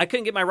time, I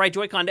couldn't get my right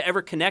Joy-Con to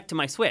ever connect to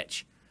my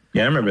Switch.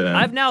 Yeah, I remember that.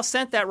 I've now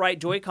sent that right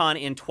Joy-Con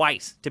in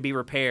twice to be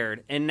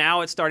repaired, and now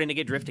it's starting to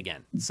get drift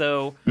again.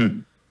 So...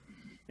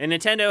 And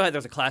Nintendo,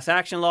 there's a class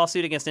action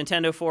lawsuit against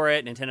Nintendo for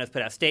it. Nintendo's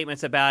put out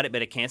statements about it,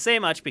 but it can't say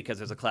much because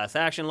there's a class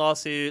action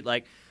lawsuit.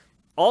 Like,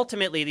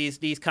 ultimately,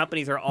 these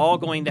companies are all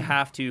going to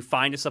have to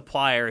find a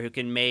supplier who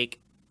can make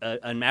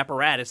an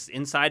apparatus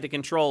inside the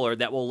controller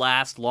that will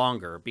last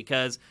longer,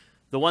 because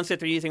the ones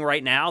that they're using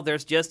right now,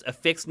 there's just a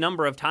fixed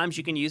number of times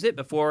you can use it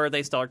before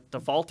they start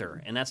to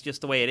falter, and that's just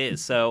the way it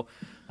is. So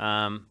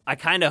I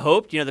kind of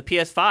hoped, the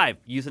PS5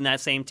 using that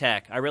same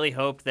tech. I really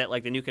hoped that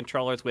like the new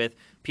controllers with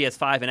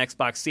PS5 and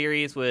Xbox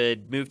Series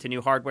would move to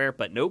new hardware,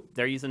 but nope,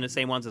 they're using the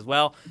same ones as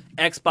well.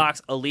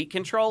 Xbox Elite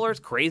controllers,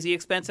 crazy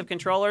expensive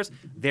controllers,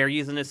 they're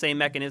using the same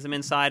mechanism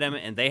inside them,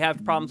 and they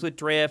have problems with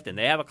drift, and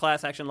they have a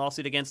class action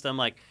lawsuit against them.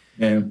 Like,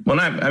 yeah, well,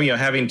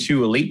 having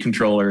two Elite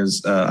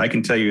controllers, I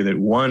can tell you that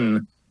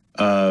one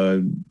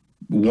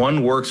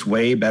works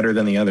way better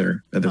than the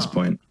other at this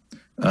point.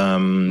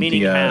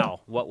 Meaning how?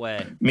 What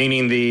way?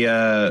 Meaning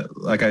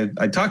like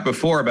I talked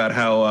before about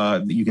how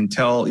you can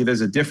tell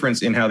there's a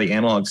difference in how the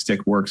analog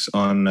stick works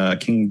on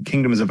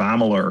Kingdoms of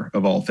Amalur,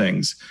 of all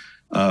things.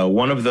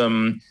 One of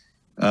them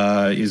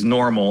is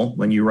normal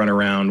when you run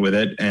around with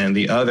it, and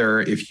the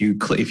other, if you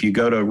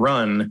go to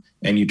run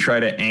and you try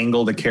to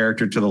angle the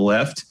character to the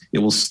left, it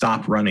will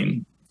stop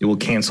running. It will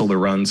cancel the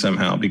run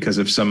somehow because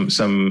of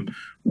some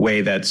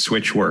way that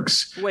switch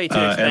works. Way too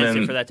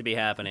expensive for that to be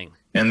happening.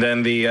 And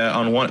then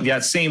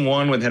that same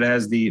one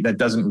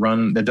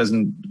that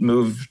doesn't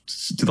move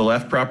to the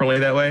left properly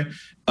that way.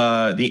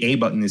 The A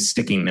button is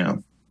sticking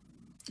now.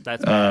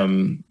 That's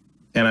bad.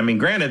 And I mean,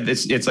 granted,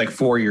 it's like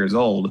 4 years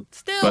old.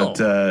 Still, but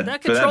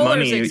that controller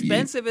is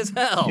expensive as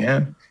hell.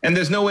 Yeah, and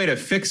there's no way to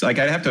fix. Like,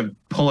 I'd have to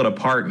pull it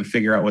apart and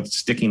figure out what's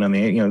sticking on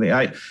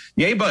the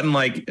A button.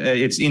 Like,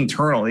 it's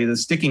internal. The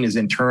sticking is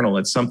internal.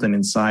 It's something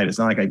inside. It's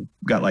not like I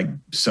got like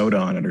soda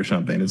on it or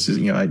something. It's just,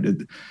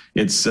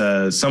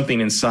 it's something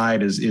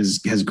inside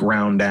has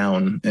ground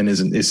down and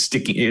is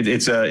sticking.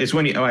 It's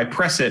when I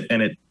press it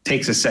and it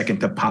takes a second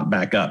to pop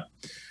back up.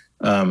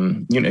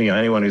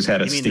 Anyone who's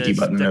had a sticky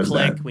button knows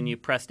click that. When you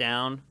press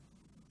down.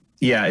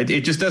 Yeah,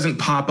 it just doesn't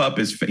pop up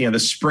as the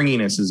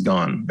springiness is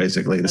gone.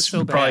 Basically,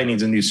 probably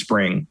needs a new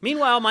spring.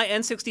 Meanwhile, my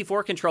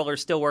N64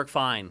 controllers still work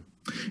fine.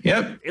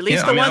 Yep. At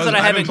least the ones that I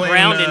haven't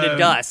ground into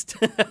dust.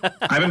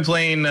 I've been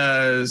playing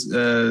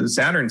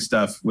Saturn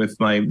stuff with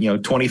my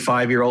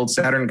 25-year-old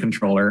Saturn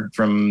controller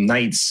from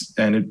Knights,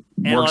 and it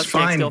works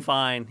fine. Still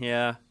fine.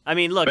 Yeah. I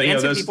mean, look,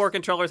 N64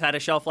 controllers had a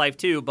shelf life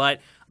too,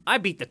 but I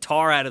beat the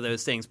tar out of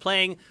those things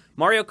playing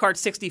Mario Kart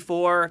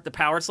 64. The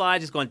power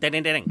slide just going ding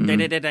ding ding ding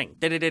ding ding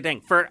ding ding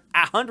ding for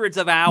hundreds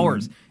of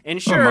hours. And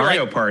sure,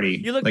 Mario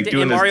Party. You look like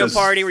doing Mario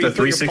Party where you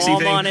put your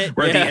palm on it.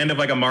 Where at the end of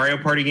like a Mario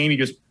Party game, you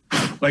just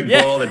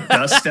blow all the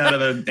dust out of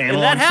the analog.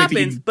 And that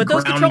happens, but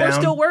those controllers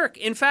still work.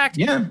 In fact,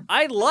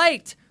 I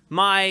liked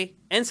my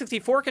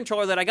N64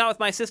 controller that I got with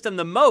my system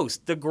the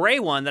most, the gray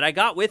one that I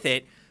got with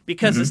it.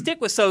 Because the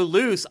stick was so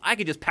loose, I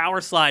could just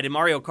power slide in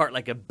Mario Kart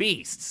like a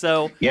beast.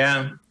 So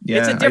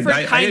it's a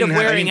different kind of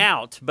wearing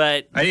out.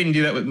 But I didn't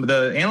do that with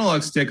the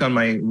analog stick on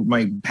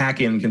my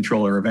pack-in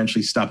controller.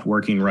 Eventually stopped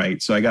working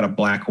right, so I got a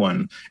black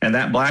one, and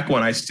that black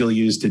one I still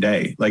use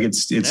today. Like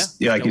it's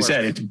like you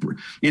said,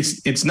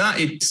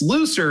 it's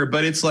looser,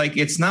 but it's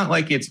not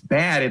like it's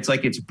bad. It's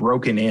like it's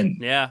broken in.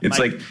 Yeah, it's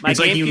my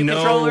GameCube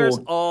controllers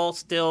all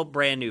still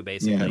brand new,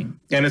 basically.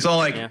 Yeah. And it's all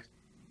like. Yeah.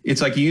 it's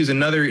like you use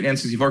another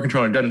N64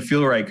 controller. It doesn't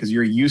feel right because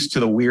you're used to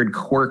the weird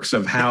quirks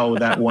of how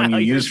that one you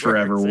used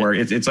forever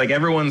works. It's like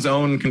everyone's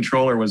own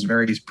controller was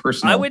very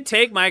personal. I would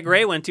take my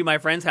gray one to my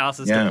friends'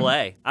 houses to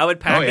play. I would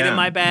pack it in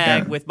my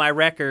bag with my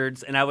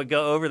records, and I would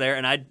go over there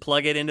and I'd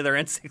plug it into their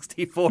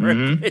N64.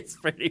 Mm-hmm. It's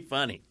pretty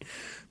funny.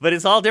 But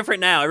it's all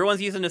different now.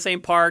 Everyone's using the same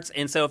parts,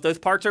 and so if those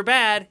parts are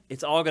bad,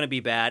 it's all going to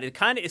be bad.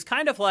 It's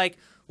kind of like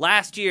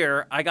last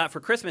year, I got for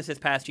Christmas this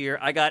past year,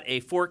 I got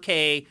a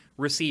 4K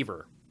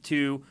receiver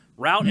to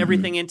route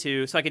everything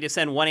into, so I could just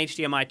send one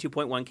HDMI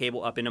 2.1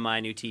 cable up into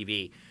my new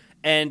TV.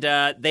 And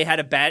it had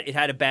a bad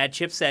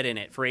chipset in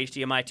it for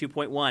HDMI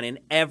 2.1, and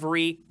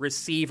every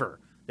receiver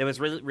that was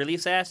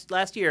released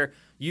last year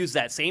used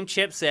that same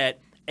chipset,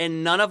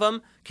 and none of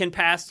them can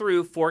pass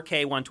through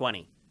 4K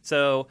 120.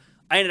 So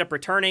I ended up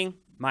returning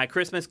my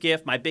Christmas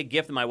gift, my big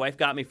gift that my wife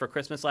got me for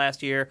Christmas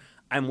last year.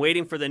 I'm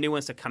waiting for the new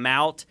ones to come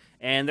out,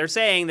 and they're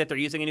saying that they're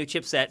using a new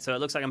chipset, so it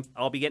looks like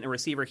I'll be getting a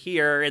receiver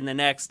here in the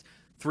next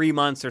 3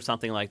 months or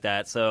something like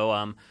that.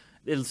 So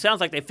it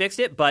sounds like they fixed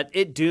it, but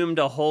it doomed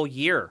a whole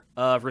year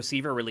of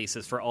receiver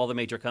releases for all the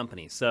major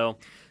companies. So,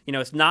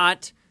 it's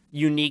not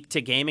unique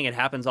to gaming. It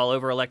happens all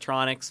over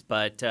electronics,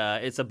 but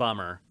it's a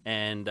bummer.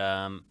 And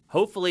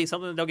hopefully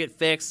something they'll get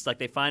fixed, like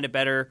they find a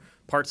better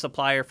part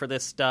supplier for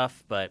this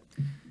stuff, but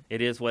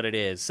it is what it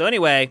is. So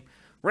anyway,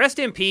 rest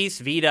in peace,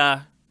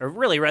 Vita, or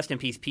really rest in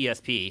peace,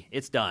 PSP.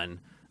 It's done.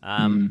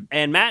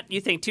 And Matt,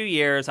 you think 2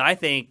 years, I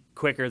think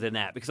quicker than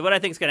that, because what I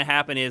think is going to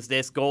happen is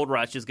this gold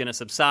rush is going to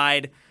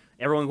subside.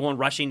 Everyone going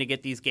rushing to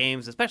get these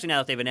games, especially now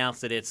that they've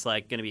announced that it's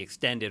like going to be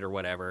extended or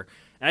whatever.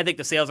 And I think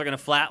the sales are going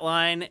to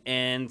flatline,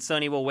 and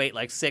Sony will wait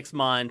like 6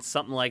 months,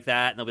 something like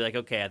that, and they'll be like,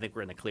 okay, I think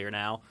we're in the clear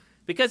now.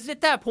 Because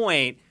at that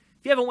point,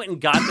 if you haven't went and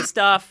got the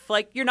stuff,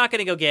 like you're not going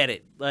to go get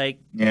it. Like,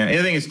 yeah,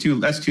 I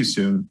think that's too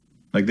soon.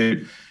 Like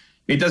it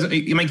doesn't.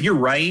 You're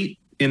right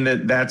in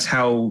that's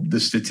how the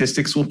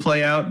statistics will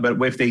play out.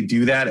 But if they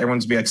do that,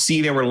 everyone's be like,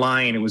 see, they were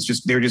lying.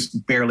 They're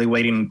just barely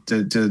waiting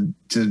to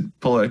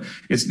pull it.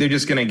 They're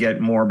just going to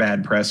get more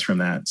bad press from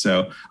that.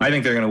 So I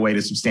think they're going to wait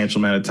a substantial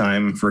amount of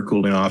time for a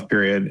cooling off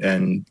period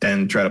and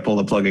then try to pull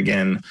the plug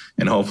again.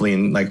 And hopefully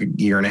in like a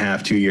year and a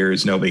half, 2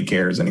 years, nobody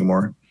cares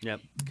anymore. Yep,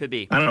 could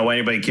be. I don't know why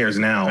anybody cares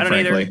now, I don't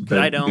frankly. Either,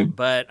 I don't,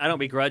 but I don't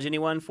begrudge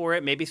anyone for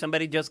it. Maybe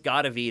somebody just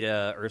got a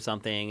Vita or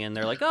something, and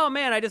they're like, oh,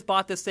 man, I just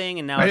bought this thing,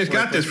 and now I just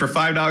got this for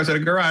 $5 at a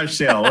garage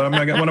sale. What am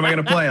I going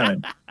to play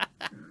on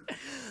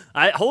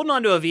it? Holding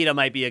on to a Vita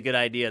might be a good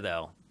idea,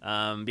 though,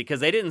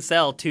 because they didn't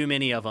sell too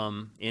many of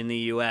them in the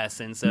U.S.,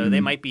 and so they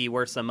might be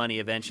worth some money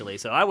eventually.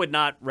 So I would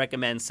not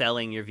recommend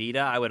selling your Vita.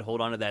 I would hold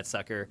on to that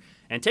sucker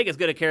and take as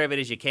good a care of it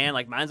as you can.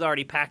 Like, mine's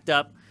already packed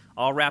up,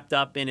 all wrapped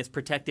up in its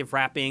protective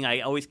wrapping. I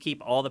always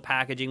keep all the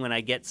packaging when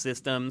I get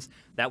systems.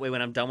 That way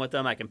when I'm done with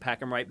them, I can pack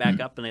them right back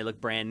up and they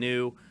look brand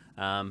new.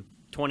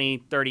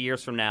 20, 30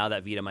 years from now,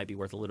 that Vita might be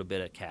worth a little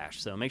bit of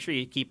cash. So make sure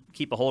you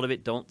keep a hold of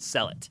it. Don't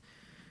sell it.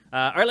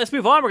 All right, let's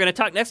move on. We're going to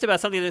talk next about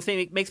something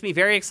that makes me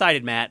very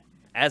excited, Matt,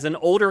 as an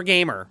older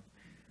gamer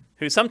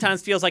who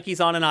sometimes feels like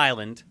he's on an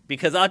island.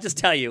 Because I'll just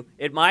tell you,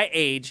 at my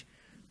age,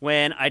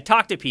 when I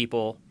talk to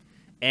people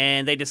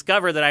and they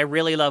discover that I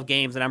really love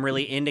games and I'm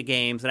really into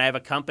games, and I have a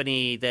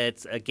company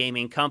that's a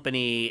gaming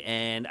company,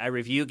 and I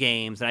review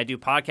games and I do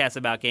podcasts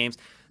about games,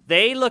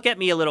 they look at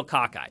me a little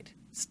cockeyed.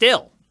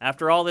 Still,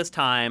 after all this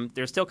time,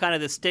 there's still kind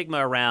of this stigma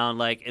around,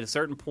 like, at a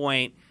certain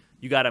point,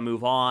 you got to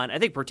move on. I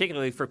think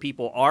particularly for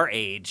people our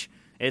age,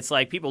 it's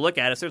like people look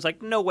at us, there's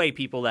like no way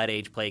people that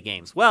age play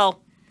games.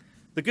 Well,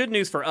 the good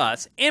news for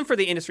us, and for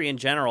the industry in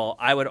general,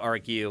 I would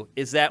argue,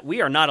 is that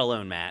we are not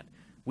alone, Matt.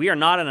 We are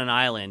not on an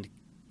island.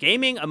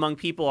 Gaming among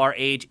people our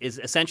age is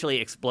essentially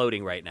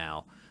exploding right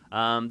now.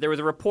 There was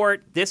a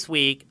report this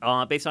week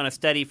based on a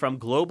study from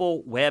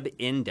Global Web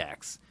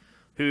Index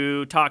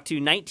who talked to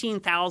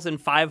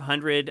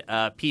 19,500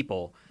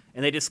 people,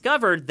 and they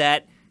discovered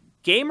that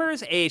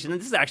gamers aged, and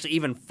this is actually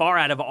even far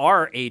out of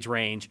our age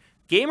range,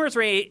 gamers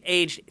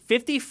aged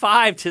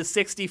 55 to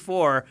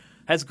 64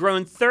 has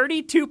grown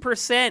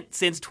 32%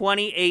 since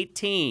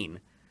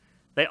 2018.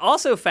 They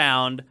also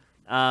found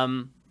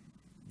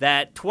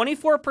that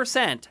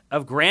 24%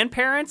 of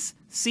grandparents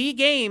see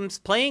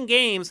playing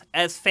games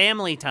as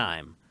family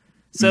time.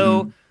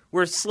 So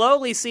we're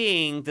slowly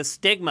seeing the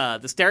stigma,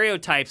 the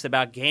stereotypes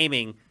about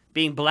gaming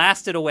being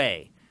blasted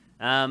away.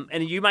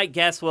 And you might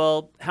guess,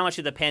 well, how much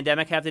did the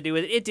pandemic have to do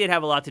with it? It did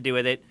have a lot to do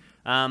with it.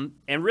 And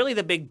really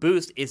the big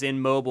boost is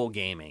in mobile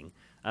gaming.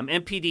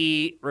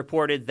 MPD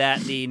reported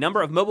that the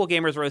number of mobile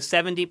gamers rose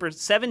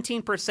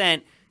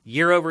 17%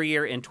 year over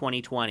year in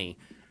 2020.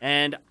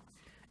 And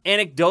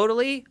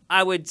anecdotally,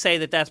 I would say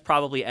that that's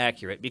probably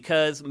accurate,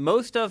 because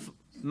most of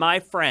my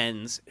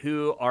friends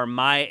who are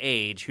my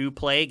age who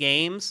play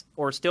games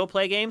or still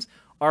play games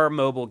are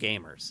mobile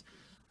gamers.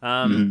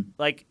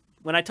 Like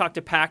when I talk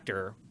to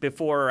Pactor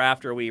before or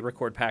after we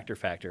record Pactor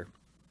Factor,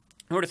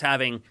 we're just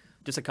having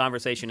just a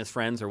conversation as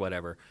friends or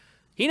whatever.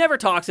 He never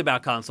talks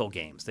about console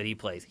games that he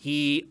plays.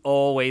 He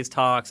always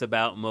talks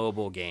about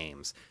mobile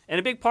games. And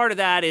a big part of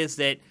that is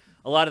that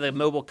a lot of the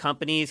mobile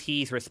companies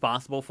he's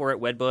responsible for at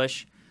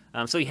Wedbush,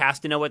 So he has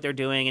to know what they're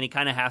doing, and he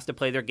kind of has to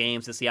play their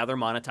games to see how they're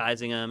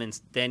monetizing them. And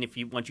then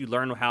once you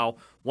learn how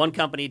one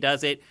company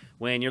does it,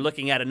 when you're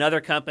looking at another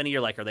company,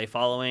 you're like, are they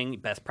following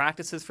best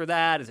practices for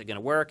that? Is it going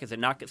to work? Is it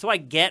not? So I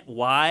get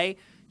why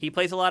he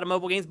plays a lot of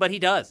mobile games, but he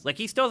does. Like,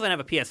 he still doesn't have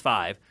a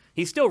PS5.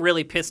 He's still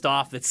really pissed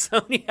off that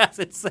Sony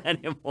hasn't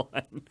sent him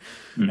one.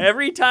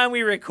 Every time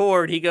we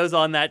record, he goes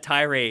on that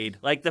tirade.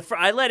 Like,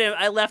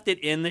 I left it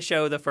in the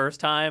show the first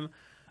time.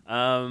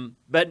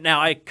 But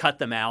now I cut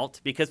them out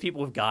because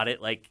people have got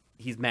it. Like,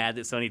 he's mad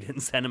that Sony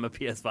didn't send him a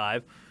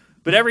PS5.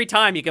 But every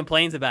time he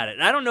complains about it.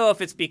 And I don't know if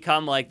it's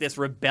become like this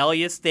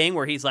rebellious thing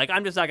where he's like,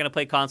 I'm just not going to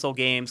play console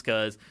games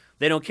because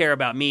they don't care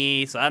about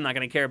me, so I'm not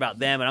going to care about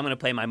them, and I'm going to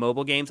play my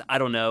mobile games. I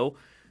don't know.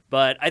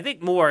 But I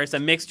think more it's a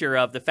mixture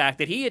of the fact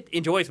that he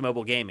enjoys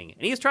mobile gaming.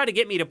 And he's tried to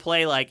get me to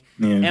play like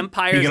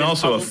Empires. He can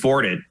also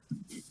afford it.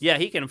 Yeah,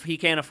 he can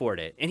afford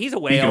it. And he's a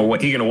whale.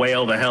 He can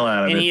whale the hell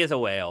out of it. And he is a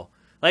whale.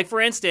 Like, for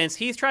instance,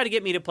 he's tried to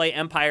get me to play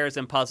Empires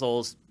and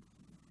Puzzles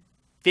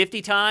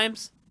 50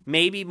 times,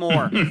 maybe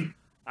more.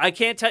 I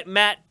can't tell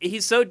Matt,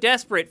 he's so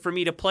desperate for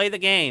me to play the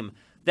game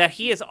that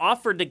he has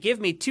offered to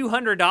give me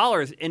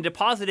 $200 and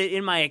deposit it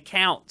in my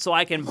account so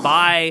I can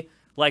buy,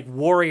 like,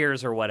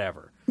 Warriors or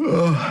whatever.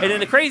 And then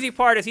the crazy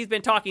part is he's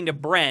been talking to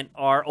Brent,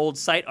 our old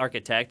site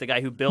architect, the guy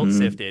who built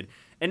Sifted.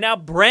 And now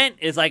Brent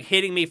is like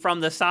hitting me from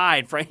the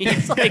side.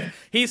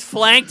 He's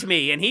flanked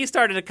me, and he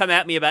started to come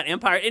at me about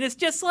Empire. And it's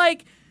just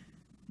like,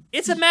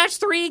 it's a match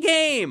 3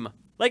 game.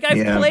 Like,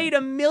 I've played a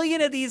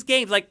million of these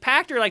games. Like,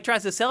 Pactor like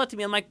tries to sell it to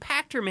me. I'm like,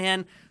 Pactor,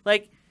 man,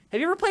 like, have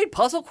you ever played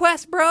Puzzle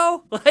Quest,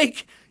 bro?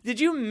 Like, did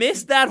you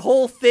miss that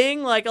whole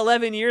thing like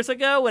 11 years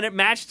ago when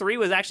match 3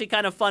 was actually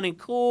kind of fun and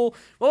cool?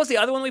 What was the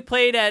other one we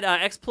played at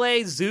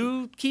X-Play?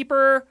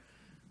 Zookeeper?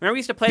 Remember we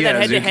used to play that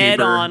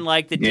head-to-head on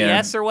like the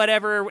DS or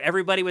whatever?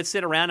 Everybody would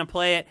sit around and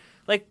play it.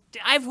 Like,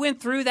 I've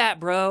went through that,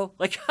 bro.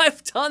 Like,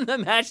 I've done the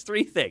match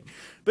 3 thing.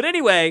 But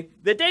anyway,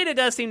 the data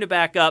does seem to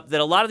back up that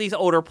a lot of these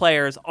older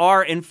players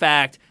are, in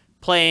fact,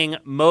 playing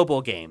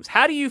mobile games.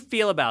 How do you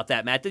feel about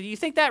that, Matt? Do you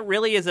think that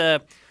really is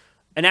an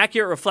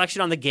accurate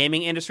reflection on the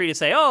gaming industry to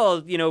say,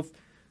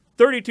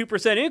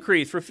 32%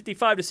 increase for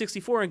 55 to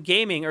 64 in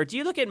gaming? Or do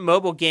you look at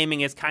mobile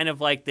gaming as kind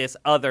of like this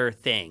other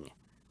thing?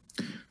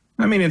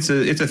 I mean, it's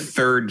a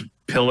third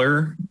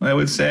pillar, I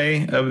would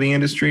say, of the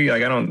industry.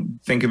 Like, I don't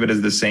think of it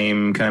as the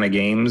same kind of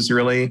games,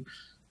 really,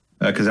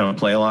 because I don't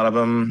play a lot of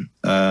them.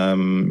 I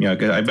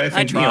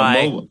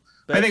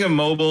think of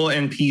mobile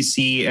and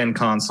PC and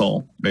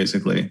console,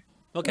 basically.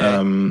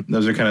 Okay.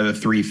 Those are kind of the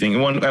 3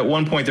 things. At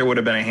one point, there would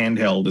have been a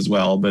handheld as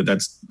well, but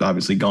that's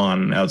obviously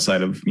gone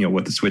outside of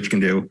what the Switch can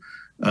do.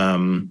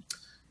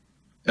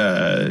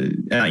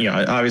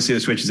 Obviously the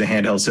Switch is a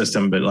handheld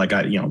system, but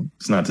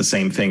it's not the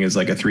same thing as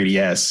like a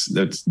 3DS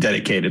that's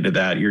dedicated to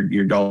that.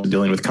 You're all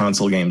dealing with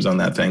console games on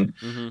that thing.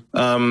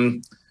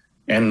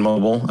 And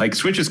mobile. Like,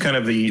 Switch is kind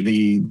of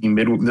the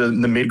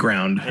mid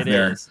ground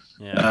there. Is.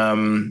 Yeah.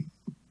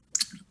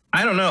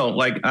 I don't know.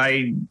 Like,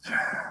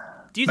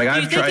 do you think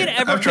it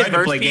ever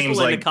converts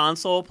people into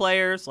console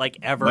players? Like,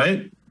 ever?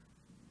 What?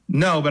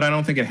 No, but I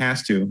don't think it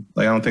has to.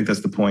 Like, I don't think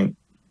that's the point.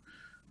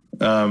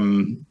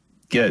 The mobile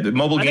games are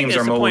mobile games. I think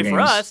that's the point for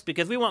us,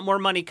 because we want more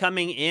money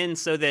coming in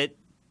so that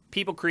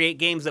people create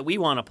games that we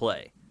want to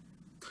play.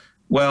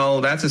 Well,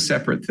 that's a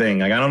separate thing.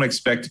 Like, I don't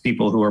expect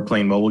people who are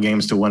playing mobile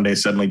games to one day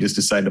suddenly just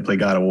decide to play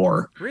God of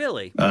War.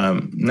 Really?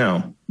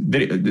 No. So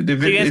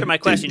you answer my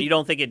question. You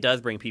don't think it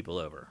does bring people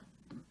over?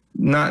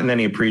 Not in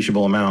any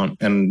appreciable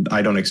amount, and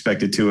I don't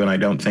expect it to, and I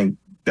don't think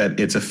that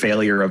it's a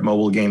failure of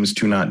mobile games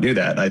to not do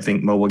that. I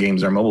think mobile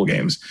games are mobile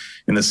games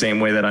in the same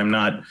way that I'm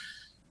not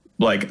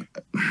like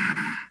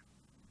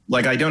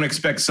I don't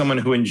expect someone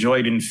who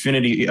enjoyed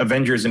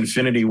Avengers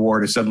Infinity War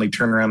to suddenly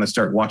turn around and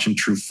start watching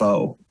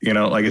Truffaut.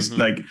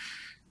 It's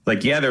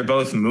like, yeah, they're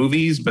both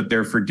movies, but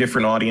they're for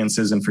different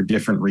audiences and for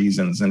different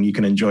reasons. And you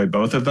can enjoy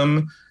both of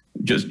them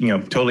just,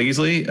 totally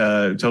easily,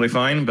 totally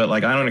fine. But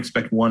like, I don't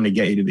expect one to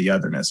get you to the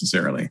other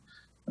necessarily.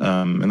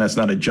 And that's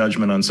not a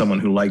judgment on someone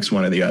who likes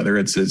one or the other.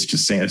 It's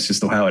just saying it's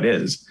just how it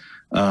is.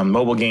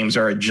 Mobile games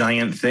are a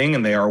giant thing,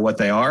 and they are what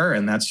they are.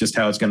 And that's just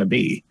how it's going to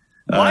be.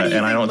 Why do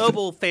you think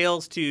mobile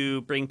fails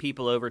to bring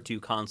people over to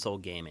console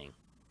gaming?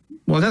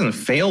 Well, it doesn't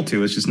fail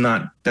to. It's just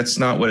not. That's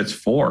not what it's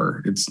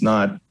for. It's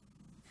not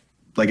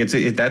like it's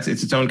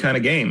its own kind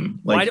of game.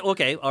 Like, I'll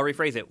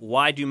rephrase it.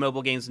 Why do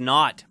mobile games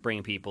not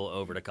bring people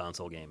over to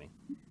console gaming?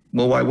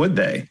 Well, why would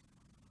they?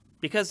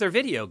 Because they're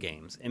video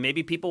games, and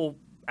maybe people,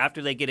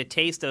 after they get a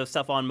taste of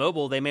stuff on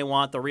mobile, they may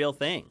want the real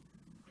thing.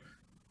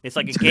 It's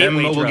like a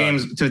gateway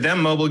drug. To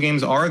them, mobile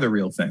games are the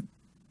real thing.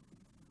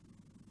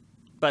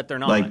 But they're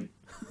not.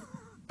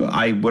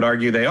 I would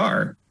argue they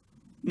are.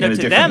 No,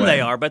 to them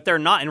they are, but they're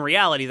not. In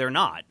reality, they're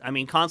not. I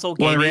mean, console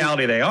gaming... Well, in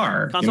reality, they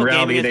are. Console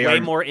gaming is way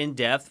more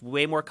in-depth,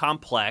 way more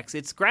complex.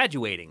 It's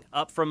graduating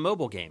up from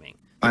mobile gaming.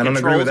 I don't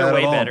agree with that at all.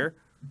 Controls are way better.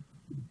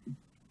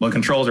 Well,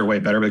 controls are way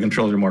better, but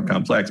controls are more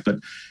complex. But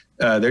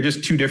they're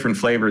just two different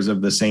flavors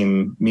of the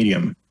same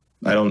medium.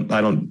 I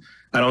don't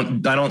I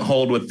don't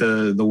hold with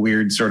the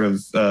weird sort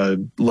of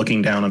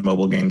looking down on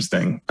mobile games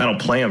thing. I don't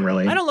play them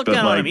really. I don't look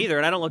down on them either,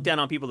 and I don't look down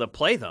on people that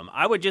play them.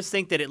 I would just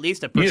think that at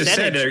least a percentage. You just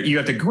said you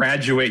have to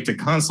graduate to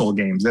console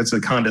games. That's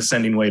a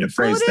condescending way to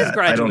phrase that. It is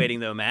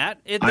graduating though,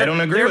 Matt. I don't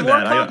agree with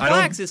that. They're more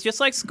complex. It's just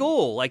like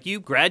school. Like you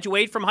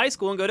graduate from high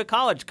school and go to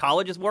college.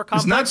 College is more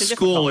complex. It's not and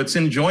school. difficult. It's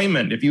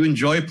enjoyment. If you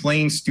enjoy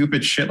playing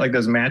stupid shit like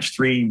those match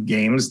 3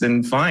 games,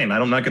 then fine.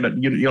 I'm not gonna.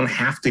 You don't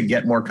have to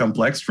get more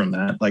complex from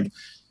that. Like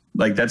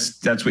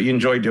that's what you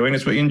enjoy doing.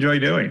 It's what you enjoy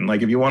doing.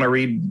 Like if you want to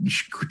read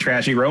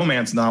trashy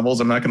romance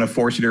novels, I'm not going to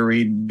force you to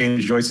read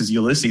James Joyce's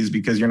Ulysses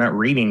because you're not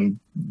reading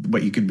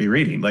what you could be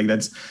reading. Like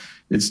it's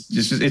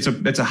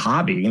a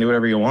hobby. You can do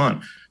whatever you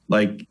want.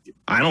 Like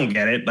I don't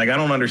get it. Like I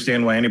don't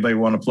understand why anybody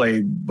would want to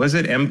play. Was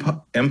it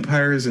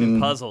Empires and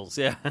Puzzles?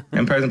 Yeah,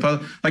 Empires and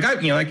Puzzles. Like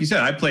like you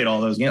said, I played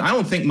all those games. I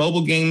don't think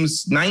mobile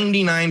games.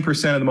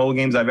 99% of the mobile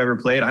games I've ever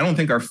played, I don't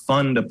think are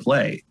fun to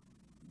play.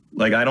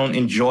 Like I don't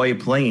enjoy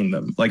playing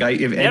them. Like I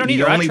don't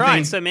either. I've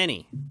tried so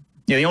many.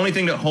 Yeah, the only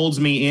thing that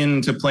holds me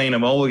into playing a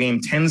mobile game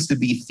tends to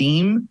be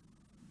theme.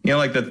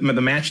 Like the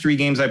match 3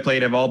 games I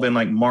played have all been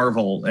like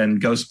Marvel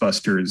and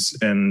Ghostbusters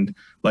and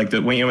like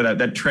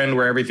that trend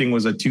where everything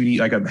was a 2D,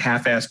 like a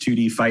half-assed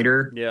 2D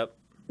fighter. Yep.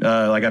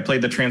 Like I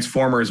played the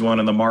Transformers one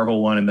and the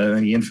Marvel one and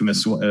the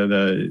infamous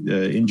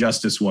the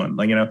Injustice one.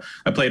 Like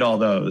I played all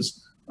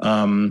those.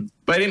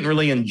 But I didn't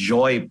really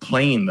enjoy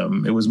playing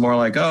them. It was more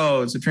like,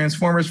 oh, it's a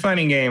Transformers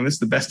fighting game. This is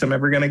the best I'm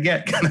ever going to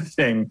get kind of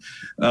thing.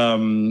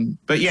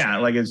 But yeah,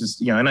 like it's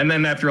just, and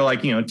then after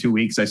like, 2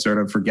 weeks, I sort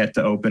of forget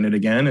to open it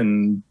again.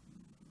 And,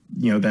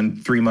 then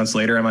 3 months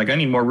later, I'm like, I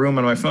need more room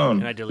on my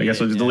phone. I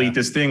guess I'll just delete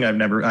this thing I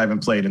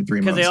haven't played in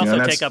 3 months. Because they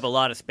also take up a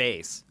lot of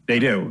space. They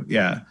do.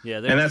 Yeah. Yeah.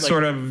 And that's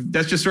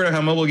that's just sort of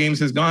how mobile games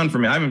has gone for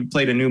me. I haven't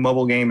played a new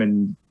mobile game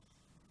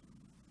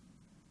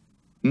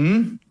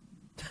in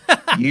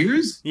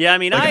years. Yeah, I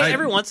mean,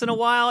 every once in a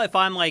while, if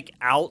I'm like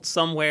out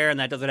somewhere, and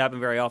that doesn't happen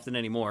very often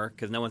anymore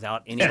because no one's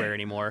out anywhere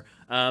anymore.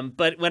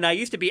 But when I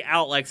used to be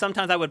out, like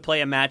sometimes I would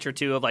play a match or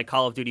two of like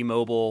Call of Duty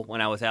Mobile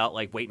when I was out,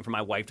 like waiting for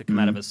my wife to come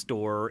out of a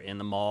store in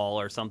the mall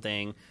or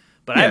something.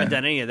 But I haven't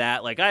done any of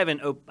that. Like I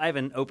haven't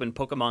opened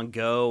Pokemon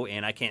Go,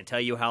 and I can't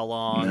tell you how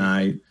long.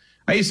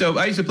 I used to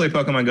play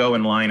Pokemon Go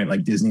in line at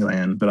like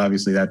Disneyland, but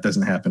obviously that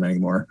doesn't happen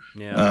anymore.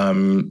 Yeah.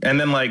 And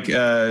then like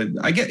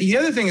I get the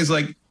other thing is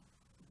like.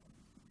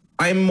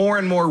 I'm more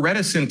and more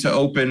reticent to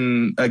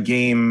open a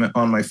game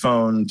on my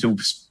phone to,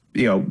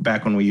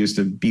 back when we used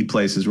to be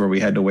places where we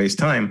had to waste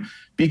time,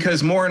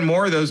 because more and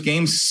more of those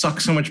games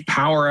suck so much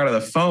power out of the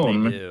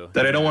phone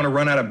that I don't want to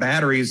run out of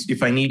batteries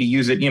if I need to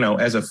use it,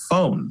 as a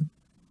phone.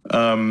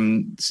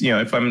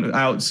 If I'm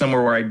out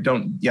somewhere where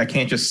I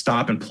can't just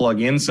stop and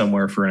plug in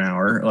somewhere for an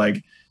hour,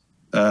 like,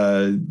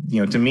 to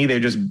me, they're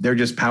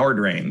just power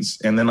drains.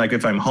 And then like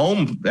if I'm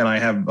home and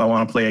I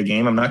want to play a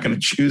game, I'm not going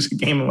to choose a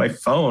game on my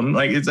phone.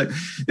 Like there's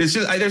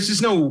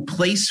just no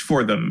place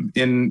for them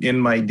in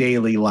my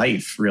daily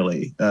life,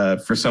 really,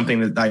 for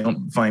something that I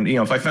don't find,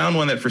 if I found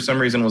one that for some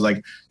reason was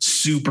like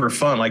super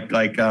fun, like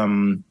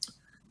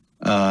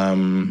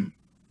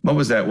what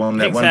was that one?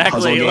 That one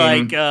puzzle game?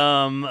 Like,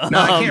 no,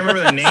 I can't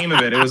remember the name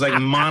of it. It was like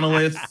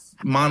Monolith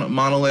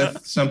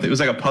something. It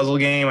was like a puzzle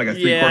game, like a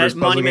 3/4 puzzle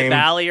Monument game.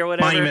 Valley or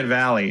whatever. Monument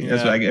Valley.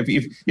 That's like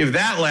if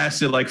that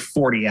lasted like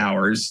 40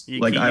 hours,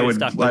 I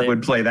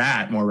would play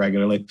that more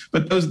regularly.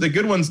 But the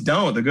good ones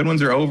don't. The good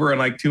ones are over in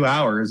like 2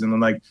 hours, and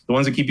then like the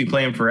ones that keep you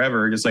playing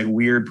forever are just like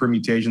weird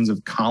permutations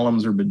of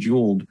Columns or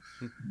Bejeweled.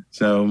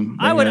 So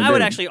I would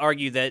actually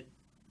argue that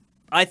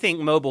I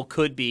think mobile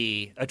could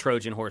be a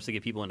Trojan horse to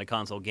get people into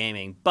console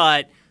gaming,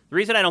 but the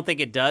reason I don't think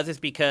it does is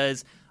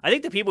because I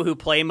think the people who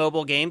play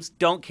mobile games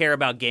don't care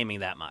about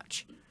gaming that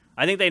much.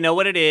 I think they know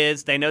what it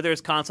is. They know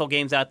there's console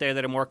games out there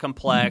that are more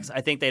complex.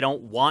 I think they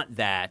don't want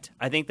that.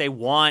 I think they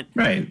want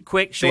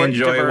quick, short diversions.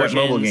 They enjoy diversions.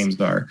 what mobile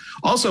games are.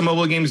 Also,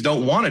 mobile games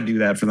don't want to do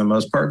that for the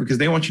most part because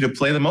they want you to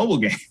play the mobile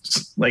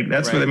games. Like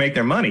that's where they make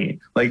their money.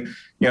 Like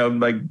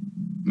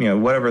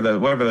whatever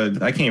the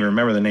I can't even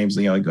remember the names.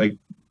 Like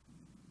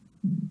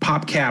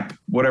PopCap,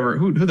 whatever.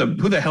 Who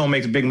the hell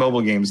makes big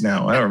mobile games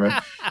now? I don't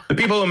remember. The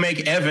people who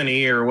make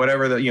Ebony or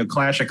whatever,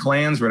 Clash of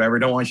Clans, or whatever,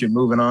 don't want you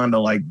moving on to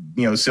like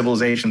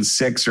Civilization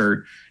 6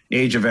 or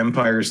Age of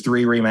Empires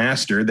 3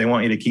 remastered. They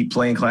want you to keep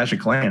playing Clash of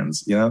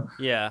Clans.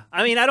 Yeah,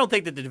 I mean, I don't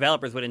think that the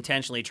developers would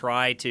intentionally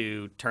try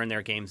to turn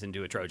their games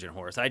into a Trojan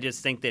horse. I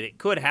just think that it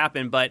could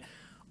happen, but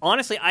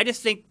honestly, I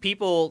just think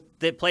people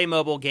that play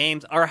mobile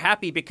games are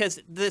happy because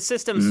the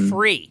system's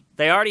free.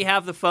 They already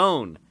have the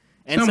phone.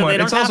 And so they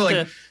don't have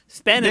to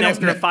spend an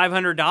extra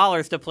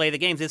 $500 to play the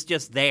games. It's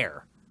just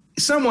there.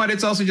 Somewhat.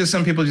 It's also just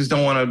some people just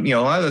don't want to, a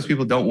lot of those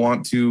people don't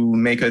want to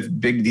make a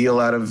big deal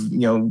out of,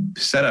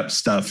 setup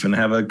stuff and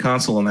have a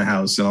console in the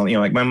house. And,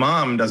 like my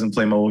mom doesn't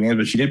play mobile games,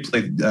 but she did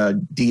play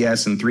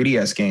DS and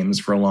 3DS games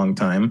for a long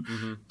time.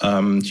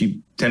 Mm-hmm. She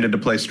tended to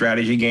play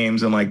strategy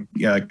games and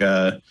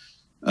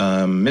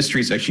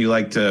mysteries. Like she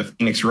liked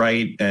Phoenix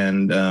Wright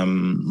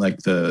and like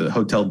the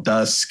Hotel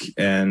Dusk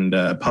and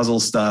puzzle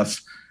stuff.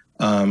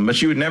 But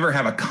she would never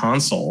have a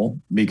console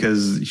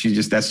because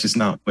that's just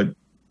not what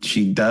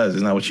she does.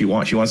 Is not what she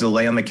wants. She wants to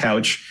lay on the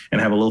couch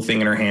and have a little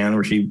thing in her hand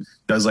where she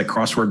does like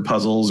crossword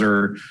puzzles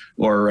or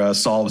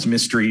solves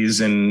mysteries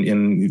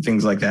and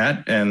things like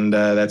that. And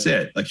that's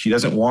it. Like she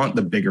doesn't want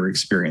the bigger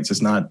experience.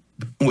 It's not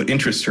what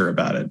interests her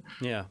about it.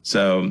 Yeah.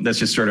 So that's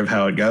just sort of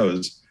how it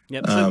goes.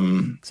 Yep.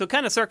 So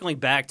kind of circling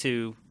back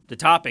to the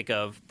topic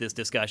of this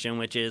discussion,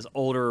 which is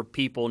older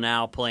people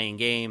now playing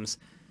games.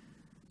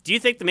 Do you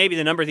think that maybe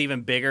the number is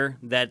even bigger,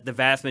 that the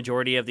vast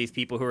majority of these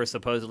people who are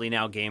supposedly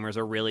now gamers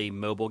are really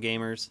mobile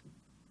gamers?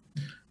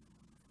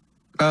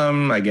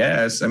 I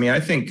guess. I mean, I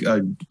think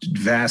a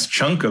vast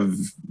chunk of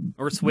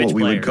or Switch what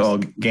we players would call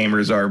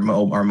gamers are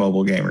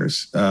mobile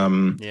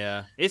gamers.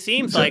 Yeah. It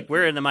seems like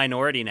we're in the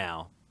minority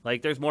now.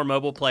 Like there's more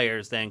mobile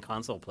players than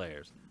console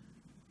players.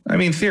 I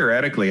mean,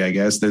 theoretically, I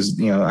guess there's,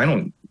 I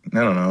don't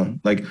know.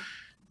 Like,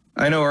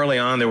 I know early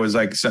on there was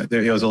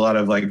a lot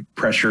of like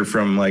pressure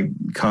from like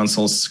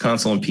console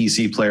and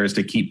PC players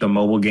to keep the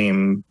mobile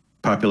game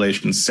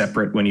population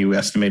separate when you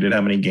estimated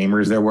how many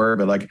gamers there were.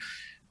 But like,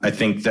 I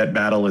think that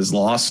battle is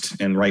lost,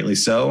 and rightly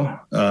so.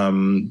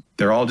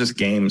 They're all just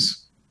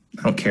games.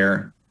 I don't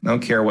care. I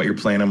don't care what you're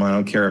playing them on. I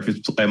don't care if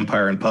it's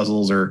Empire and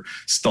Puzzles or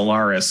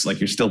Stellaris. Like,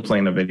 you're still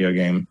playing a video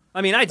game.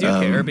 I mean, I do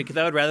care because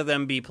I would rather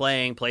them be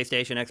playing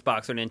PlayStation,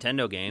 Xbox, or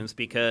Nintendo games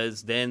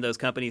because then those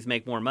companies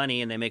make more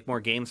money and they make more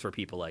games for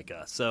people like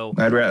us. So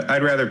I'd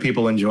rather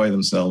people enjoy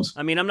themselves.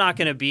 I mean, I'm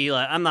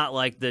not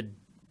like the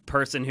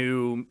person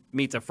who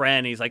meets a friend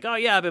and he's like, oh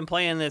yeah, I've been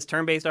playing this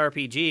turn-based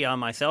RPG on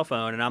my cell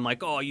phone, and I'm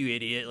like, oh, you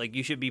idiot, like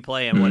you should be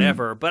playing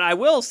whatever. But I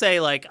will say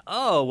like,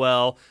 oh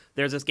well,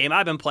 there's this game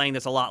I've been playing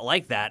that's a lot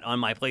like that on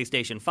my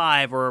PlayStation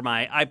 5 or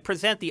I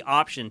present the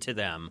option to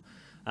them.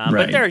 Right.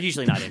 But they're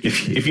usually not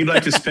interested. If you'd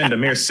like to spend a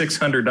mere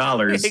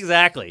 $600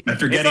 exactly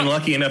after getting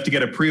lucky enough to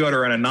get a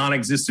pre-order on a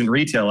non-existent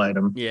retail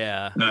item,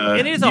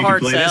 it is a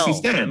hard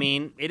sell. I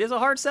mean, it is a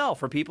hard sell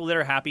for people that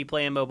are happy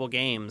playing mobile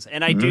games,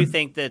 and I do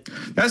think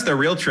that's the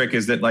real trick,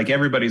 is that like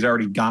everybody's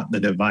already got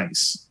the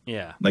device.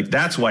 Yeah, like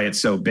that's why it's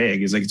so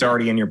big. Is like it's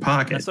already in your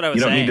pocket. That's what I was saying.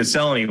 You don't saying. need to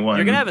sell anyone.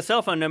 You're gonna have a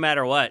cell phone no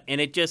matter what,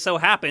 and it just so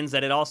happens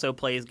that it also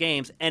plays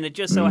games, and it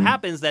just so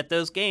happens that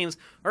those games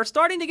are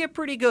starting to get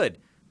pretty good.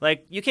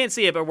 Like, you can't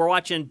see it, but we're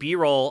watching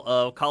B-roll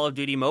of Call of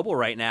Duty Mobile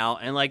right now.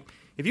 And, like,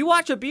 if you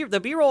watch the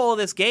B-roll of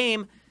this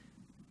game,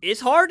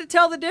 it's hard to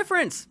tell the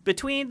difference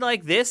between,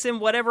 like, this and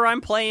whatever I'm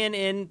playing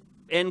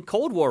in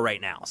Cold War right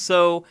now.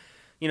 So,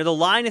 the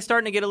line is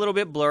starting to get a little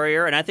bit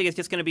blurrier, and I think it's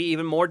just going to be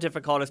even more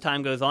difficult as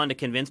time goes on to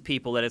convince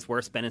people that it's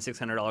worth spending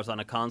 $600 on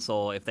a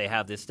console if they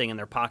have this thing in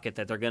their pocket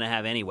that they're going to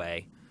have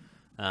anyway.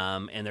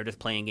 And they're just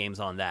playing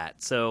games on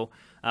that. So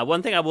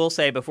one thing I will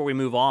say before we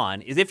move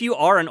on is if you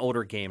are an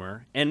older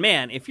gamer, and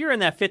man, if you're in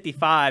that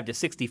 55 to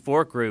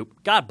 64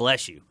 group, God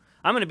bless you.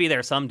 I'm going to be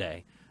there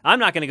someday. I'm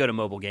not going to go to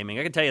mobile gaming.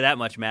 I can tell you that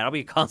much, Matt. I'll be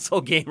a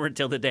console gamer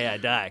until the day I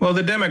die. Well,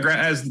 the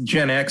as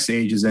Gen X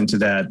ages into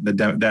that,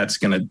 that's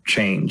going to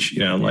change.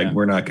 Like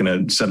we're not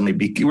going to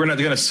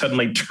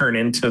suddenly turn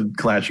into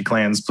Clash of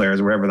Clans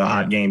players, wherever the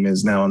hot game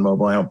is now on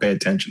mobile. I don't pay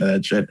attention to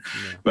that shit.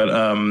 Yeah. But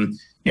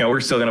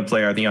we're still going to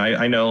play our thing.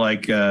 I know,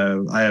 like,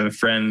 I have a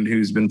friend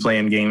who's been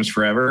playing games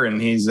forever,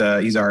 and he's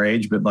our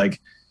age, but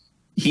like,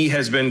 he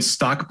has been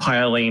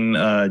stockpiling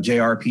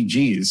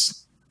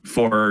JRPGs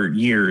for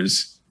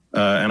years.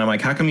 And I'm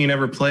like, how come you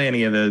never play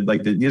any of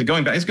he's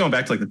going back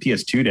to like the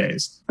PS2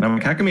 days. And I'm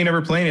like, how come you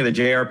never play any of the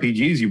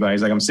JRPGs you buy?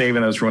 He's like, I'm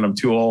saving those for when I'm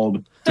too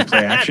old to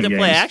play action games.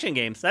 Play action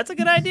games. That's a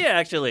good idea,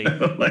 actually.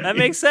 That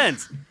makes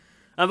sense.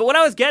 But what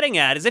I was getting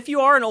at is if you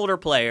are an older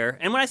player,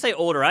 and when I say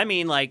older, I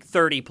mean like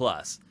 30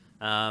 plus.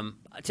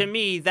 To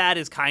me, that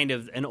is kind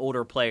of an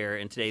older player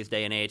in today's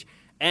day and age.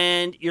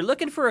 And you're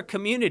looking for a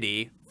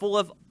community full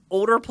of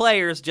older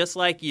players just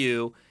like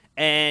you,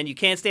 and you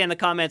can't stand the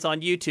comments on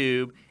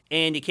YouTube,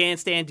 and you can't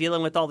stand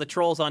dealing with all the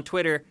trolls on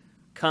Twitter,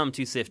 come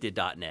to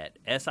sifted.net,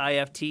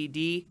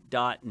 SIFTD.net.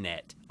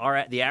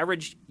 The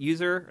average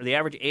user, or the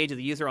average age of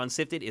the user on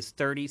Sifted is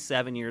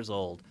 37 years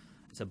old.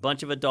 It's a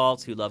bunch of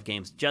adults who love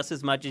games just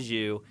as much as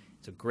you.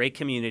 It's a great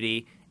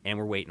community, and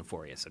we're waiting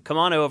for you. So come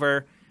on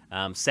over.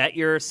 Set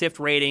your SIFT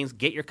ratings,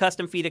 get your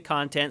custom feed of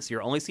content so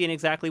you're only seeing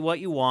exactly what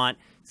you want,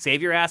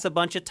 save your ass a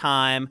bunch of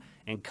time,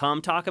 and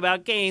come talk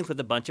about games with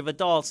a bunch of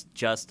adults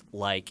just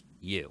like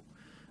you.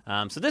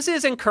 So this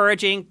is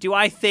encouraging. Do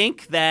I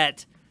think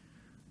that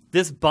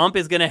this bump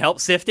is going to help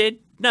Sifted?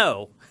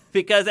 No,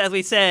 because as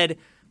we said,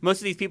 most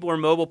of these people are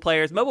mobile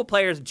players. Mobile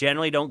players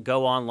generally don't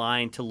go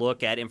online to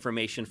look at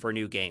information for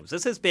new games.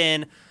 This has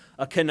been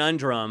a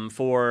conundrum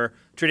for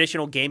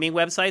traditional gaming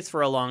websites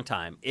for a long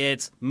time.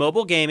 It's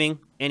mobile gaming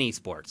and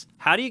esports.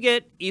 How do you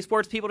get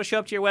esports people to show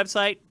up to your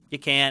website? You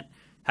can't.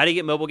 How do you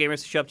get mobile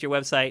gamers to show up to your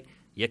website?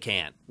 You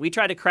can't. We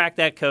tried to crack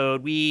that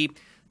code.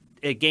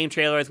 At Game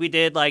Trailers, we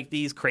did like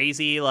these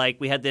crazy, like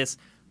we had this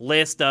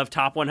list of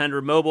top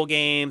 100 mobile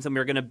games, and we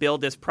were going to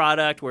build this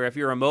product where if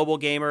you're a mobile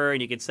gamer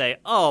and you could say,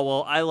 oh,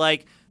 well, I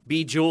like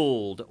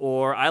Bejeweled,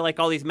 or I like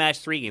all these match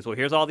 3 games. Well,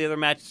 here's all the other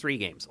match 3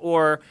 games.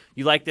 Or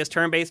you like this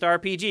turn-based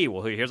RPG.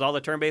 Well, here's all the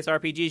turn-based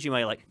RPGs you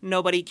might like.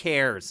 Nobody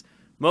cares.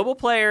 Mobile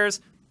players,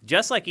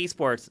 just like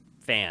esports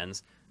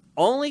fans,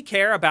 only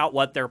care about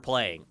what they're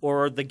playing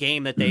or the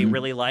game that they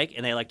really like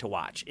and they like to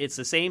watch. It's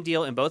the same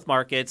deal in both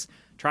markets.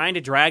 Trying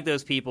to drag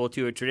those people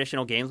to a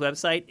traditional games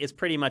website is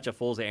pretty much a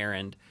fool's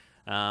errand.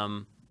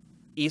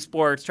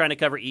 Esports, trying to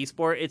cover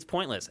esport, it's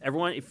pointless.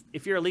 Everyone,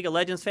 if you're a League of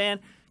Legends fan,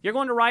 you're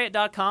going to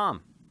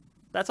riot.com.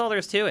 That's all there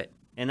is to it.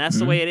 And that's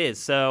the way it is.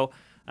 So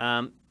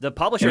the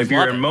publishers and if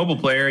you're a mobile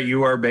player,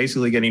 you are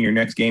basically getting your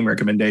next game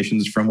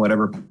recommendations from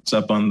whatever pops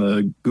up on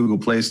the Google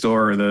Play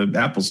Store or the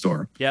Apple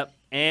Store. Yep.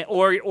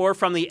 Or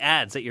from the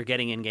ads that you're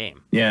getting in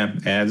game. Yeah,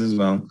 ads as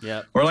well.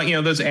 Yep. Or like,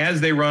 those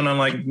ads they run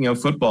on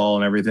football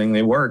and everything,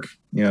 they work.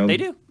 They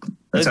do.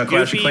 That's how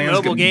Clash of Clans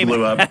mobile game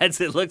blew up.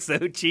 Ads, it looks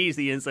so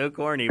cheesy and so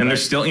corny. And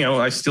there's still,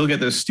 I still get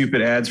those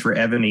stupid ads for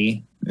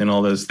Ebony and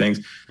all those things.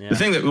 Yeah.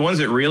 The ones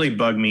that really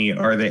bug me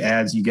are the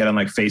ads you get on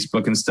like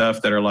Facebook and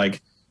stuff that are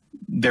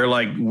they're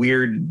like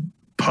weird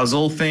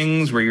puzzle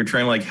things where you're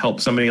trying to like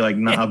help somebody like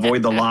not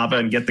avoid the lava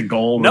and get the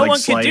gold. No or, like,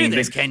 one can do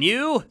this, can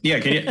you? Yeah,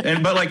 can you?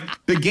 But like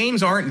the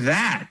games aren't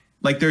that.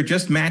 Like they're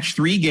just match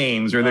 3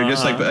 games, or they're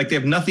just like they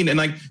have nothing. And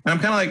I'm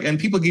kind of like, and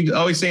people keep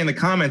always saying in the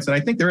comments, and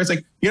I think there is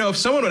like, if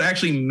someone would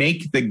actually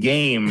make the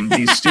game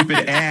these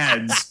stupid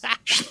ads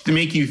to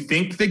make you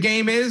think the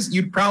game is,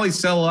 you'd probably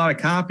sell a lot of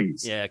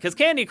copies. Yeah, because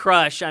Candy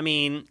Crush, I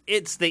mean,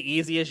 it's the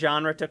easiest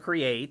genre to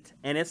create,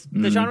 and it's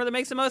the genre that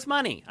makes the most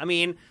money. I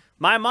mean,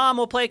 my mom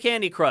will play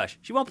Candy Crush.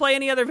 She won't play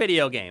any other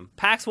video game.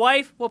 Pac's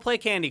wife will play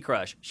Candy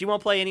Crush. She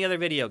won't play any other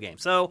video game.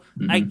 So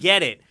I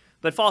get it.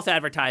 But false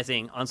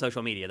advertising on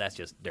social media, that's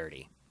just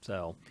dirty.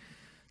 So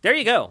there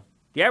you go.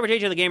 The average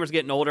age of the gamer is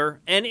getting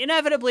older. And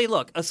inevitably,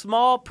 look, a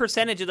small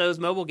percentage of those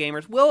mobile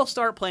gamers will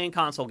start playing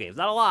console games.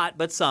 Not a lot,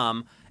 but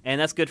some.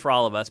 And that's good for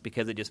all of us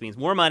because it just means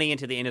more money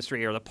into the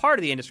industry, or the part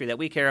of the industry that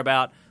we care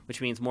about, which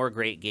means more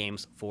great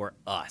games for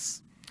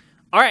us.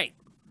 All right,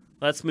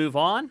 let's move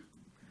on.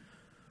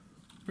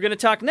 We're going to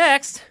talk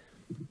next,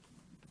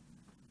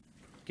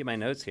 get my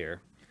notes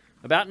here,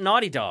 about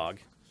Naughty Dog.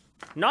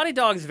 Naughty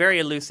Dog's very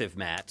elusive,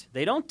 Matt.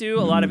 They don't do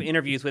a lot of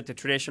interviews with the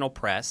traditional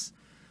press.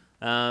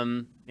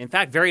 In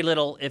fact, very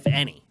little, if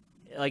any.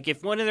 Like,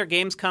 if one of their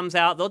games comes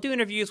out, they'll do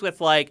interviews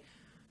with, like,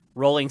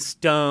 Rolling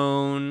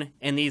Stone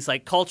and these,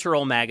 like,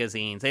 cultural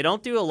magazines. They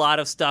don't do a lot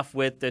of stuff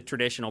with the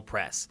traditional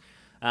press.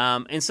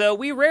 And so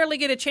we rarely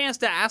get a chance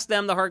to ask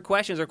them the hard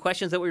questions, or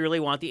questions that we really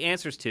want the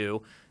answers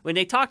to. When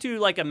they talk to,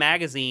 like, a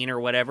magazine or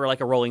whatever, like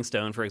a Rolling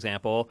Stone, for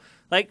example,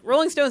 like,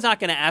 Rolling Stone's not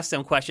going to ask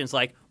them questions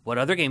like, what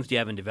other games do you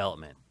have in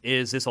development?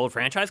 Is this old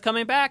franchise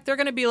coming back? They're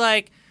going to be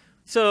like,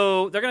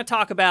 so they're going to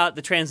talk about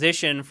the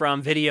transition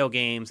from video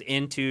games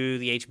into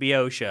the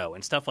HBO show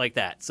and stuff like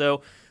that.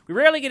 So we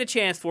rarely get a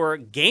chance for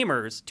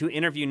gamers to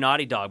interview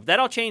Naughty Dog. But that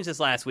all changed this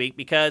last week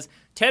because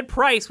Ted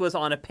Price was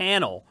on a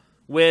panel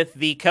with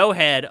the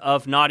co-head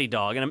of Naughty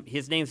Dog, and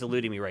his name's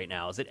eluding me right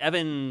now. Is it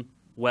Evan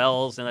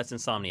Wells? And that's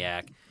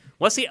Insomniac.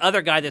 What's the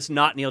other guy that's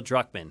not Neil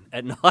Druckmann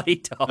at Naughty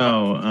Dog?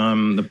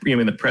 Oh, you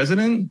mean the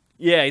president?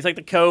 Yeah, he's like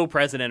the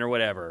co-president or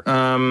whatever.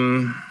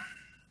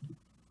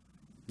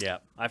 Yeah,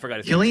 I forgot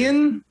his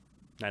Killian? name.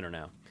 I don't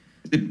know.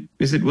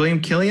 Is it William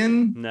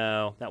Killian?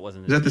 No, that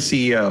wasn't his name. Is that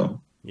the CEO?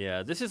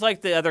 Yeah, this is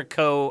like the other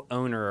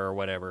co-owner or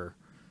whatever.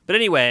 But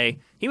anyway,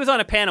 he was on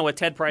a panel with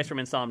Ted Price from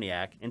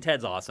Insomniac, and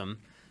Ted's awesome.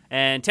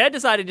 And Ted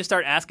decided to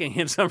start asking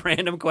him some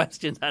random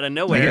questions out of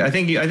nowhere. Yeah, I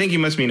think you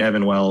must mean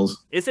Evan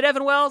Wells. Is it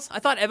Evan Wells? I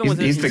thought Evan was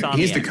Insomniac.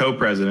 He's the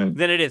co-president.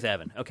 Then it is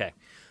Evan. Okay.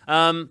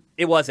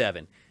 It was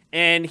Evan.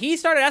 And he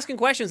started asking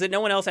questions that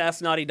no one else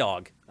asked Naughty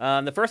Dog.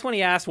 The first one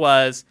he asked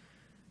was,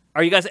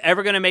 are you guys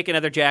ever going to make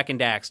another Jak and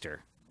Daxter?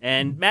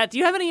 And Matt, do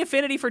you have any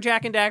affinity for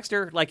Jak and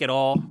Daxter, like at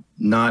all?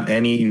 Not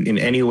in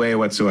any way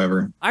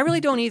whatsoever. I really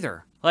don't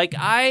either. Like,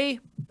 I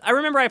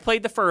remember I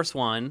played the first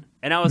one,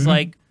 and I was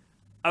like,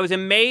 I was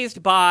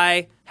amazed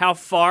by how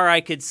far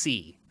I could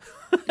see.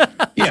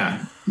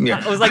 Yeah.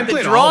 It was like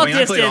the draw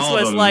distance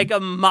was like a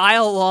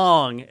mile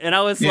long, and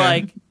I was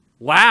like,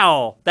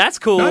 wow, that's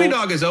cool. Naughty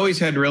Dog has always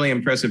had really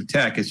impressive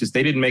tech. It's just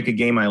they didn't make a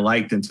game I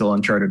liked until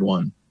Uncharted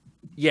 1.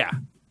 Yeah,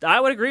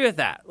 I would agree with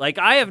that. Like,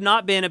 I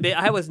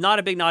was not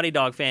a big Naughty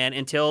Dog fan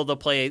until the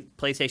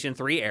PlayStation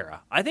 3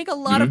 era. I think a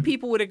lot of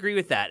people would agree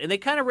with that. And they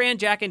kind of ran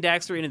Jak and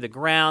Daxter into the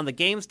ground. The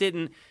games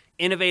didn't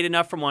innovate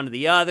enough from one to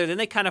the other. Then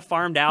they kind of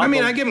farmed out. I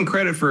mean, I give them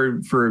credit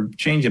for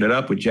changing it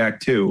up with Jak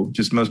 2.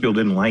 Just most people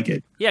didn't like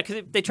it. Yeah,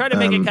 because they tried to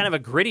make it kind of a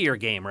grittier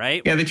game,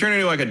 right? Yeah, they turned it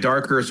into like a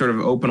darker sort of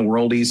open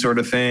worldy sort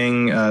of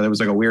thing. There was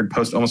like a weird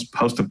almost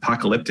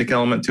post-apocalyptic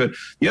element to it.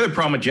 The other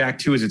problem with Jak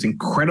 2 is it's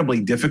incredibly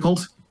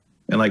difficult,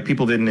 and like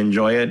people didn't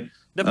enjoy it.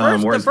 The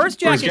first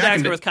Jak and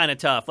Daxter was kind of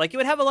tough. Like, it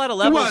would have a lot of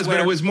levels. But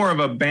it was more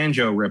of a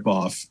Banjo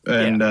ripoff,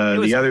 and it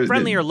was the other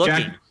friendlier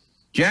looking.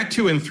 Jak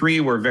 2 and 3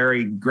 were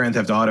very Grand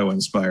Theft Auto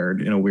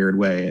inspired in a weird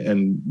way.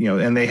 And,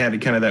 and they had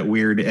kind of that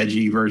weird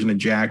edgy version of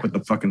Jak with the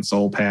fucking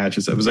soul patch.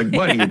 It was like,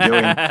 what are you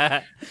doing?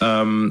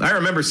 I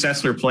remember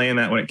Sessler playing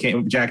that when it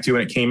came, Jak 2,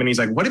 when it came in. He's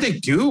like, what did they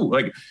do?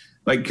 Like,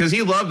 like, because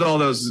he loved all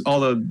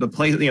the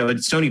play, the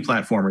Sony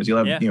platformers. He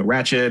loved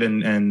Ratchet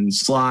and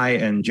Sly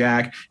and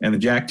Jack, and the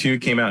Jack 2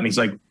 came out, and he's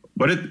like,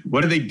 what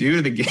did they do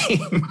to the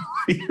game?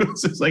 It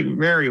was just like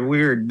very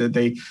weird that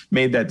they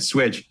made that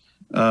switch.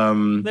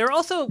 They're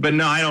also, but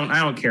no, I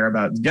don't care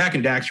about Jack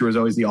and Daxter. Was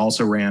always the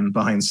also ran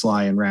behind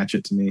Sly and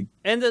Ratchet to me.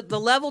 And the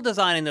level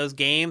design in those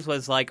games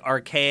was like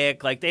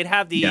archaic. Like they'd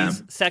have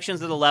these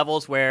sections of the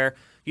levels where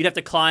you'd have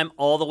to climb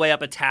all the way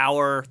up a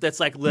tower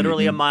that's like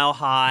literally a mile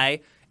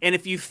high. And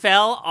if you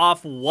fell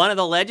off one of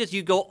the ledges,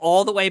 you'd go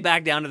all the way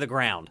back down to the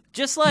ground.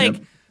 Just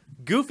like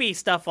goofy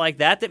stuff like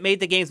that made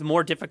the games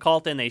more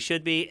difficult than they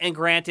should be. And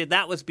granted,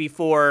 that was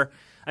before.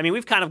 I mean,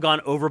 we've kind of gone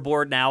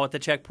overboard now with the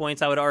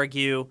checkpoints, I would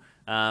argue.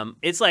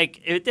 It's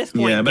like at this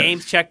point,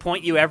 games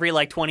checkpoint you every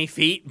like 20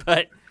 feet.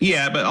 But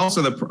but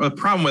also the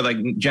problem with like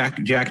Jack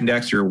and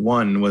Daxter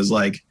 1 was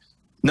like,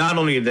 not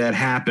only did that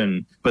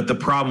happen, but the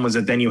problem was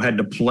that then you had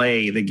to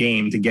play the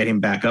game to get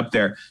him back up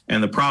there.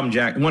 And the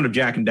problem, one of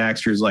Jack and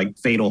Daxter's like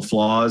fatal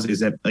flaws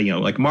is that,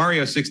 like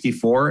Mario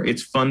 64,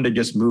 it's fun to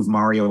just move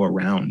Mario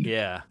around.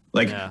 Yeah.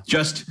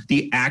 Just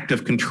the act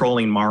of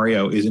controlling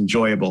Mario is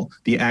enjoyable.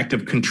 The act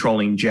of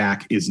controlling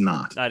Jack is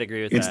not. I'd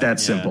agree with that. It's that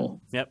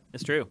simple. Yep,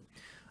 it's true.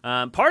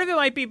 Part of it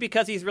might be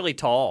because he's really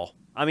tall.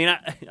 I mean,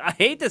 I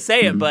hate to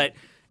say it, but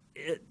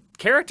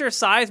character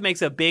size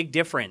makes a big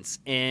difference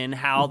in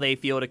how they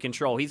feel to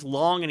control. He's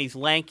long and he's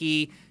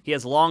lanky. He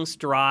has long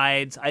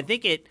strides. I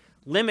think it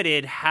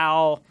limited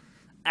how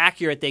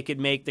accurate they could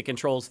make the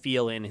controls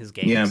feel in his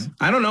games. Yeah,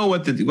 I don't know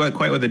what the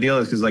deal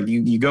is, because like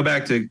you go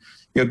back to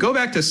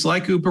Sly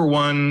Cooper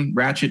 1,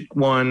 Ratchet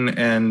 1,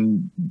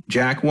 and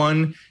Jack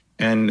 1.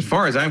 And as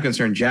far as I'm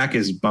concerned, Jack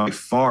is by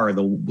far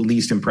the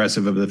least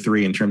impressive of the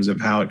three in terms of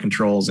how it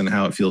controls and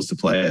how it feels to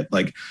play it.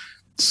 Like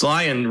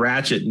Sly and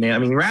Ratchet,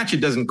 Ratchet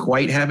doesn't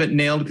quite have it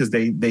nailed because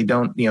they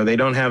haven't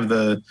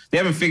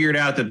figured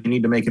out that they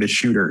need to make it a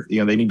shooter.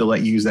 They need to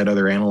let you use that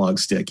other analog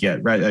stick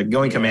yet. Right?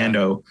 Going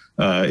Commando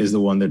is the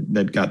one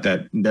that got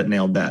that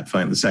nailed that.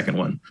 Fine, the second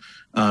one.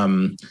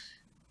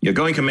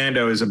 Going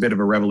Commando is a bit of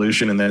a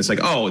revolution, and then it's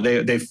like, oh,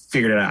 they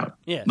figured it out.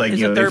 Yeah, like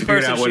it's a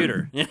third-person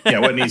shooter.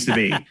 What it needs to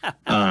be.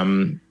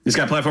 It's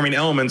got platforming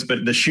elements,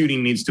 but the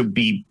shooting needs to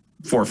be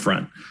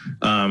forefront.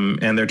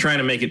 And they're trying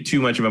to make it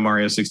too much of a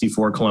Mario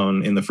 64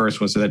 clone in the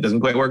first one, so that doesn't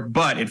quite work.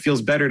 But it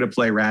feels better to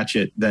play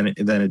Ratchet than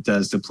it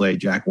does to play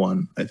Jack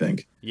 1, I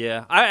think.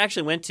 Yeah, I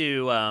actually went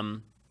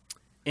to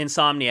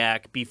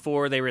Insomniac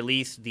before they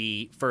released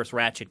the first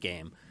Ratchet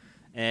game.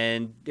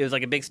 And it was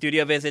like a big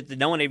studio visit that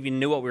no one even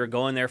knew what we were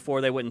going there for.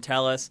 They wouldn't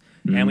tell us.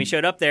 And we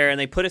showed up there, and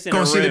they put us in a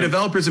room. Go see the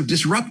developers of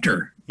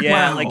Disruptor.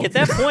 Yeah, wow. Like at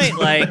that point,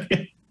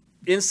 like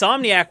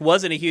Insomniac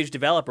wasn't a huge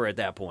developer at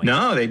that point.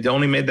 No, they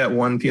only made that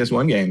one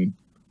PS1 game.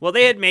 Well,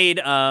 they had made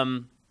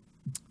Spyro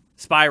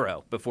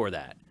before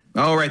that.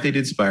 Oh, right, they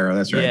did Spyro.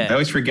 That's right. Yeah. I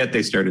always forget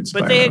they started Spyro.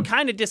 But they had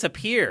kind of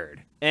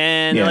disappeared.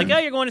 And they're like, oh,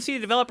 you're going to see the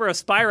developer of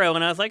Spyro.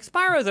 And I was like,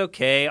 Spyro's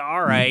okay,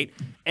 all right.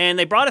 And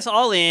they brought us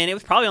all in. It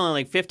was probably only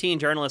like 15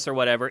 journalists or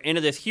whatever,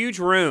 into this huge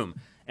room.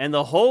 And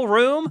the whole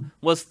room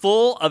was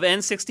full of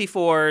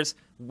N64s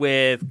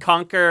with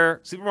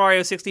Conker, Super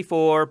Mario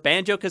 64,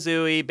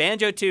 Banjo-Kazooie,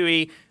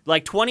 Banjo-Tooie,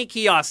 like 20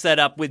 kiosks set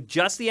up with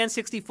just the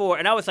N64.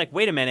 And I was like,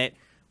 wait a minute.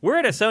 We're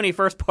at a Sony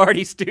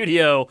first-party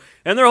studio,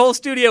 and their whole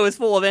studio is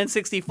full of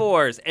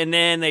N64s. And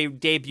then they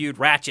debuted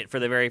Ratchet for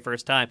the very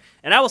first time.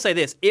 And I will say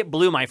this, it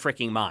blew my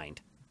freaking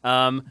mind.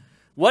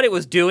 What it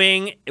was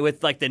doing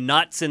with, like, the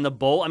nuts in the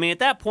bowl. I mean, at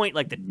that point,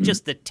 like,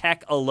 just the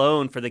tech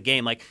alone for the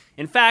game. Like,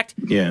 in fact,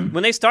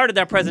 when they started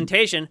that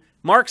presentation,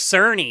 Mark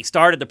Cerny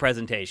started the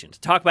presentation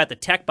to talk about the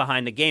tech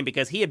behind the game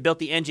because he had built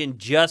the engine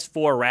just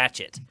for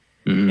Ratchet.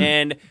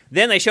 And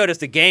then they showed us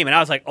the game, and I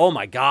was like, oh,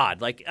 my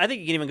God. Like, I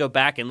think you can even go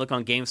back and look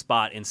on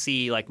GameSpot and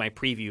see, like, my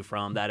preview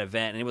from that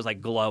event, and it was,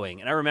 like,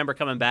 glowing. And I remember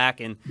coming back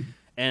and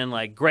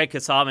like, Greg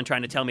Kasavin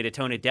trying to tell me to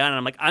tone it down, and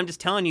I'm like, I'm just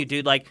telling you,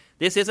 dude, like,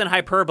 this isn't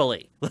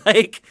hyperbole.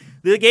 Like,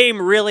 the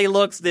game really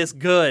looks this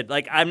good.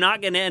 Like, I'm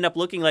not going to end up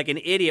looking like an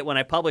idiot when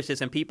I publish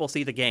this and people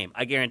see the game.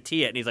 I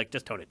guarantee it. And he's like,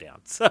 just tone it down.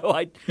 So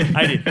I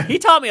did. He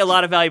taught me a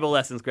lot of valuable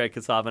lessons, Greg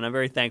Kasavin. I'm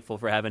very thankful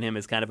for having him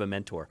as kind of a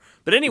mentor.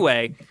 But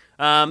anyway,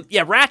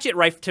 Ratchet,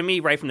 right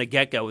from the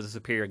get-go, was a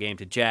superior game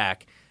to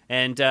Jack.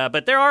 And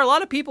but there are a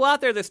lot of people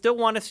out there that still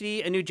want to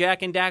see a new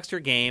Jak and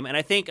Daxter game, and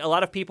I think a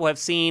lot of people have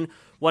seen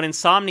what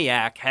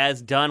Insomniac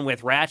has done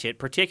with Ratchet,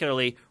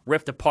 particularly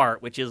Rift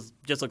Apart, which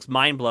just looks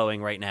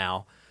mind-blowing right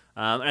now.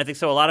 And I think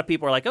so a lot of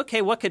people are like,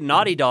 okay, what could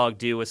Naughty Dog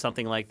do with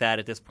something like that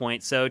at this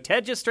point? So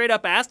Ted just straight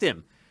up asked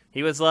him.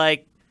 He was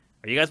like,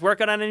 are you guys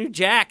working on a new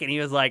Jak? And he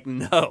was like,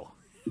 no.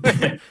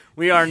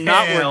 We are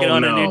not working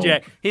on a new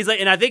Jak. He's like,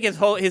 and I think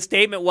his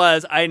statement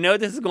was, I know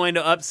this is going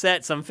to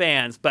upset some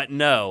fans, but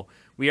no.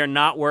 We are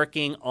not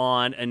working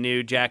on a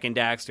new Jak and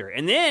Daxter.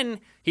 And then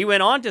he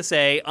went on to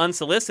say,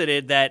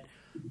 unsolicited, that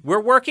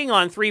we're working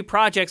on 3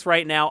 projects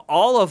right now,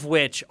 all of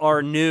which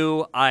are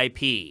new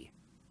IP.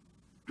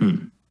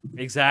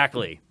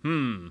 Exactly.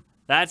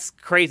 That's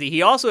crazy.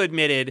 He also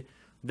admitted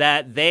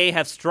that they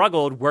have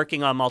struggled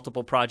working on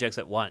multiple projects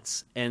at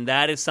once. And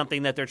that is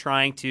something that they're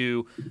trying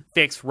to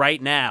fix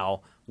right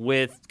now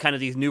with kind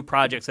of these new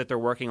projects that they're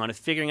working on, is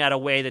figuring out a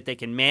way that they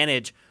can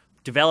manage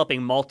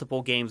developing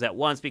multiple games at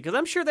once, because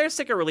I'm sure they're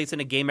sick of releasing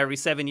a game every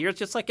 7 years,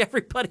 just like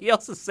everybody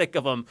else is sick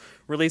of them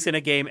releasing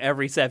a game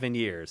every 7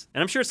 years.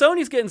 And I'm sure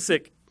Sony's getting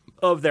sick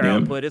of their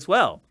output as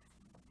well.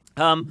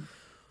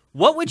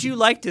 What would you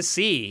like to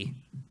see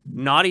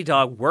Naughty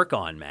Dog work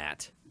on,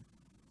 Matt?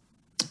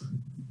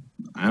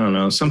 I don't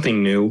know,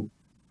 something new.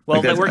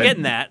 Well, we're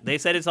getting that. They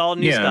said it's all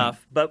new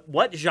stuff. But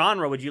what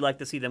genre would you like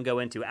to see them go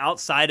into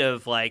outside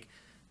of like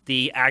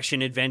the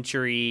action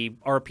adventure-y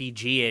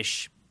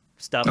RPG-ish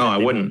stuff? Oh, I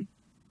wouldn't.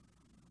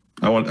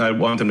 I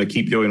want them to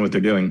keep doing what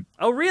they're doing.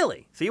 Oh,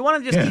 really? So you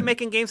want to just keep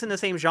making games in the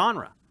same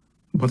genre?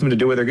 I want them to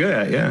do what they're good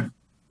at, yeah.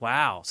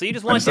 Wow. So you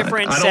just want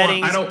different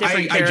settings, different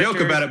characters? I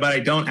joke about it, but I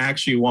don't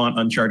actually want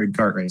Uncharted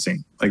kart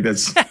racing. Like,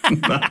 that's...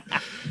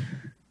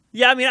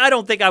 Yeah, I mean, I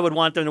don't think I would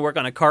want them to work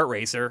on a kart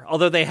racer,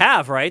 although they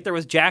have, right? There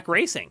was Jack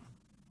Racing.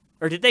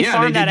 Or did they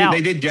farm that out? They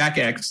did Jack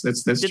X.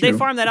 That's Did true. they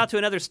farm that out to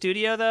another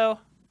studio, though?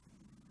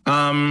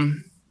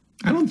 I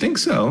don't think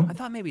so. I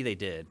thought maybe they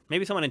did.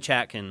 Maybe someone in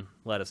chat can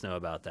let us know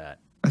about that.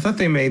 I thought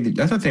they made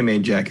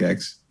Jack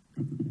X.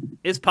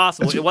 It's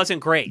possible. It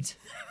wasn't great.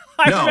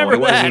 I remember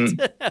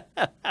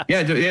that.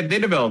 Yeah, they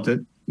developed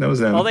it. That was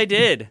them. Oh, they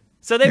did.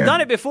 So they've done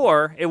it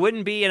before. It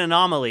wouldn't be an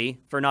anomaly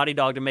for Naughty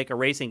Dog to make a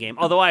racing game.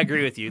 Although I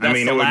agree with you. That's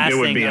it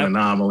would be an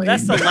anomaly.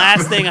 That's the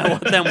last thing I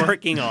want them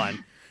working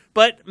on.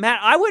 But,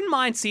 Matt, I wouldn't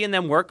mind seeing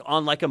them work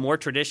on like a more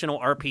traditional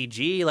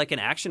RPG, like an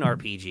action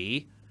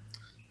RPG.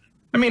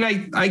 I mean,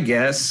 I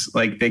guess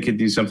like they could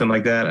do something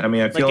like that. I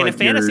mean, I feel like like in a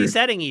fantasy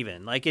setting,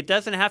 even like it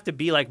doesn't have to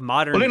be like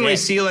modern. Well, didn't we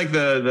see like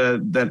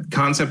that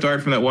concept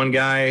art from that one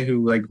guy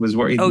who like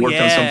worked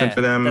on something for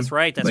them? That's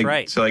right. That's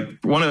right. So like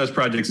one of those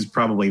projects is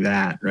probably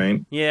that,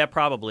 right? Yeah,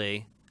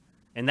 probably.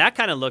 And that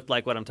kind of looked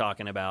like what I'm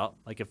talking about,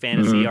 like a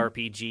fantasy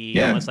RPG,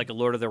 almost like a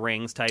Lord of the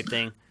Rings type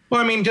thing. Well,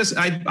 I mean, just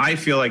I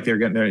feel like they're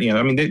getting,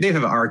 I mean, they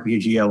have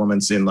RPG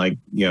elements in like,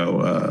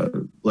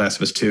 Last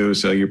of Us 2.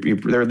 So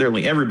they're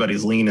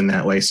everybody's leaning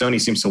that way. Sony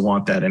seems to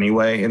want that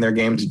anyway in their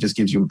games. It just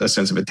gives you a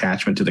sense of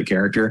attachment to the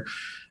character.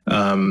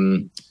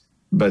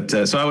 But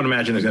so I would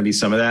imagine there's going to be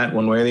some of that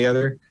one way or the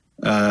other.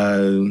 I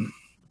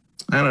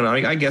don't know.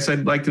 I guess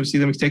I'd like to see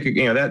them take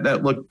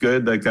that looked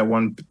good. Like that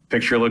one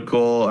picture looked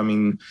cool. I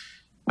mean,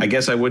 I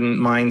guess I wouldn't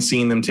mind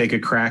seeing them take a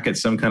crack at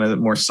some kind of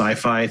more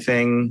sci-fi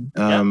thing.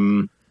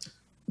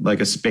 Like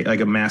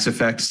a Mass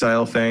Effect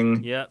style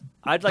thing. Yeah,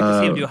 I'd like to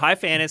see him do high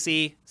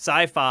fantasy,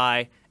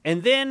 sci-fi,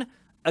 and then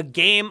a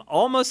game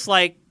almost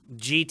like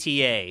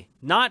GTA.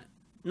 Not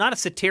a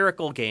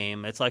satirical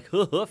game. It's like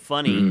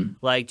funny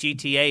like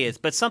GTA is,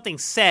 but something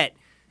set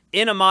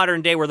in a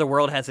modern day where the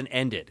world hasn't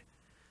ended.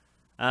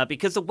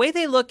 Because the way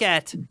they look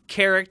at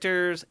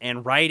characters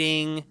and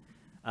writing,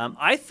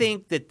 I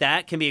think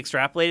that can be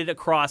extrapolated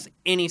across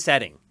any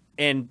setting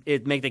and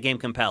it make the game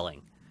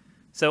compelling.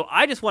 So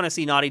I just want to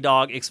see Naughty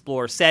Dog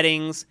explore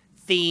settings,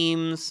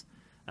 themes,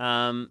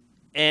 and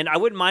I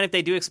wouldn't mind if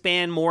they do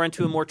expand more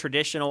into a more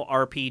traditional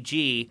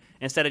RPG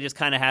instead of just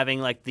kind of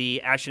having like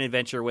the action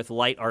adventure with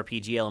light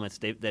RPG elements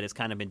that has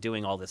kind of been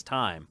doing all this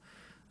time.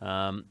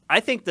 I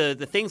think the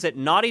things that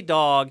Naughty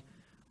Dog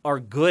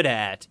are good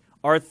at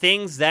are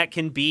things that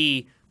can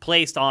be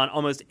placed on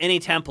almost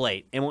any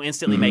template and will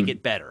instantly make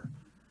it better.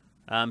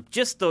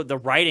 Just the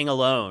writing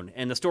alone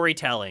and the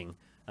storytelling,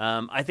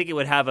 I think it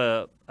would have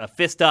a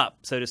fist up,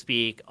 so to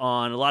speak,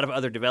 on a lot of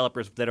other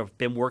developers that have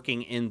been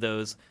working in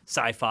those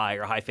sci-fi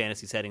or high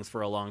fantasy settings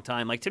for a long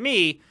time. Like, to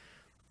me,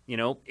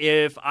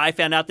 if I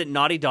found out that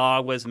Naughty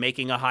Dog was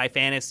making a high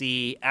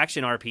fantasy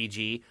action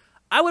RPG,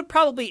 I would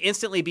probably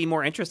instantly be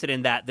more interested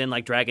in that than,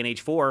 like, Dragon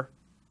Age 4.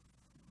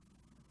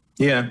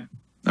 Yeah.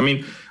 I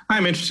mean,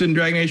 I'm interested in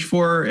Dragon Age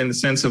 4 in the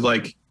sense of,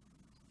 like,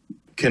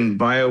 can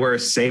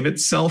BioWare save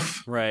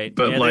itself? Right.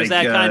 But there's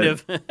that kind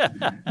of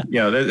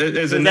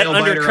there's a nail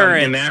biter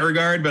in that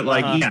regard. But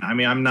like, I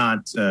mean, I'm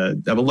not.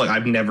 But look,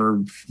 I've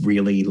never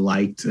really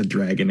liked a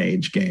Dragon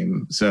Age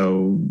game,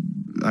 so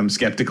I'm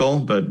skeptical.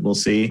 But we'll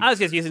see. I was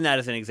just using that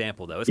as an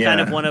example, though. It's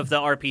kind of one of the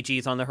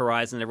RPGs on the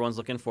horizon everyone's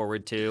looking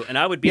forward to, and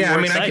I would be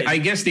more excited. I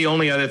guess the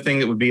only other thing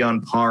that would be on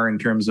par in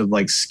terms of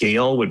like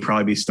scale would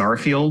probably be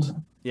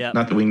Starfield. Yeah.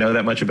 Not that we know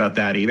that much about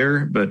that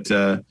either, but.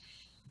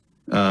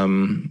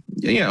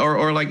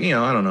 Or like,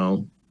 I don't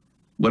know,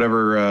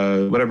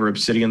 whatever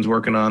Obsidian's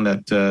working on,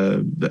 that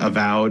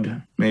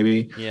Avowed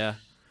maybe. Yeah.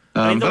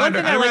 But I'd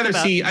rather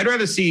see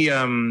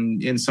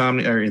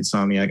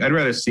Insomniac. I'd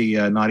rather see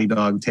Naughty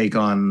Dog take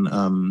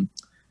on.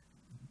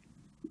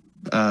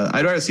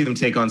 I'd rather see them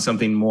take on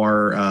something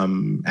more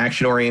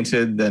action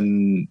oriented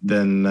than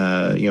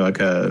Skyrim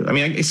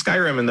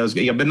and those,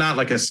 but not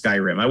like a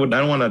Skyrim. I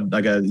don't want a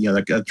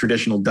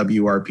traditional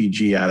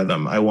WRPG out of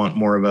them. I want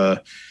more of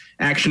a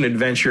action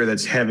adventure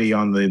that's heavy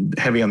on the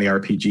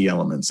RPG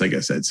elements, I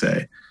guess I'd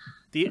say.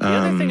 The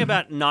other thing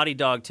about Naughty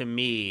Dog to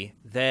me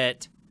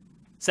that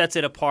sets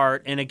it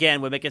apart, and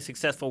again would make it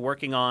successful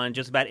working on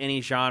just about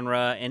any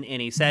genre and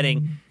any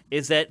setting,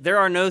 is that there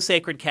are no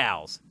sacred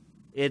cows.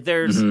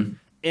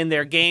 In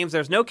their games,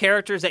 there's no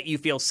characters that you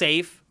feel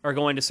safe are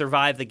going to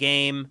survive the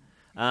game.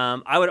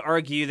 I would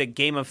argue that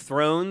Game of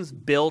Thrones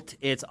built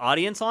its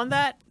audience on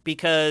that,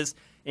 because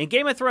in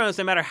Game of Thrones,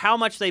 no matter how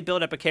much they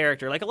build up a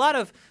character, like a lot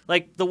of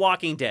like The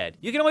Walking Dead,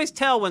 you can always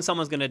tell when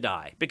someone's going to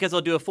die because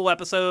they'll do a full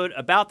episode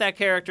about that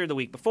character the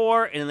week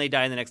before, and then they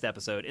die in the next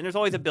episode. And there's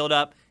always a build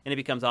up, and it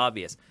becomes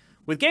obvious.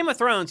 With Game of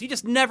Thrones, you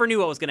just never knew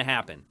what was going to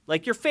happen.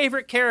 Like your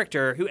favorite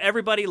character, who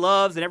everybody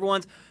loves and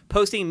everyone's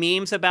posting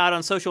memes about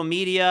on social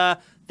media,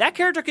 that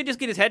character could just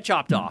get his head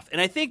chopped off.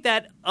 And I think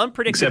that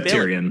unpredictability... Except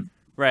Tyrion.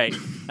 Right.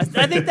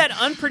 I think that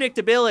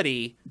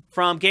unpredictability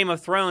from Game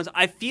of Thrones,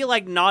 I feel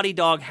like Naughty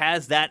Dog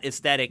has that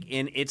aesthetic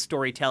in its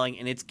storytelling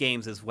and its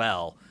games as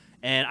well.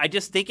 And I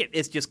just think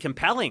it's just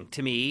compelling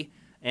to me.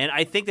 And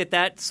I think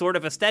that sort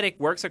of aesthetic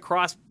works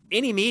across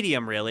any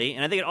medium, really.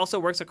 And I think it also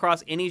works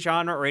across any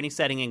genre or any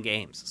setting in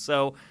games.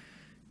 So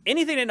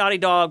anything that Naughty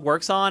Dog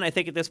works on, I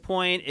think at this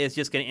point, is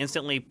just going to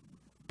instantly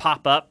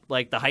pop up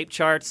like the hype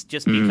charts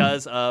just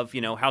because of,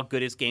 how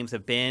good its games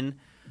have been.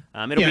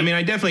 I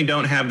definitely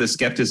don't have the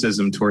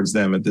skepticism towards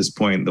them at this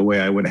point the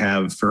way I would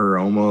have for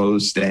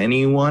almost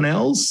anyone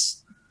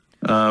else.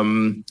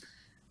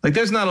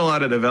 There's not a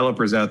lot of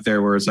developers out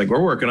there where it's like,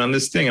 we're working on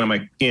this thing, and I'm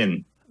like,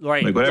 in.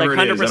 Right. Like, whatever it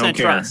is, I don't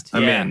care. Trust.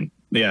 I'm in.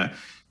 Yeah.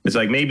 It's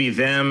like maybe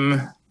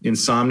them,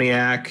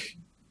 Insomniac,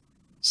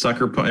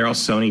 Sucker Punch. They're all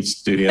Sony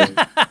studios.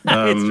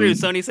 It's true.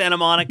 Sony Santa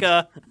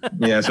Monica.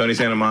 Yeah, Sony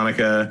Santa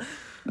Monica.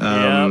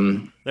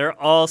 They're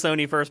all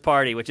Sony first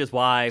party, which is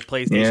why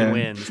PlayStation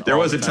wins. There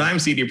was a time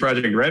CD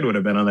Projekt RED would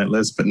have been on that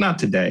list, but not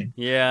today.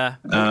 Yeah.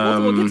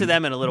 We'll get to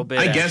them in a little bit.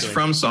 I guess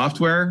From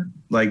Software,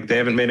 like they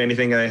haven't made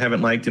anything I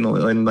haven't liked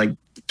in like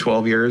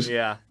 12 years.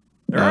 Yeah.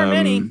 There aren't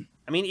many.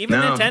 I mean, even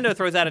Nintendo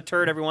throws out a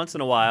turd every once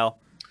in a while.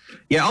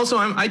 Yeah. Also,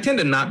 I tend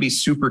to not be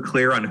super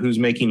clear on who's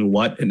making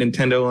what at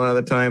Nintendo a lot of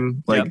the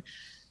time. Like,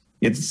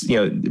 it's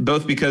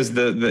both because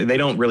they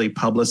don't really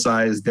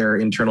publicize their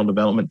internal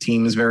development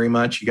teams very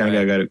much. You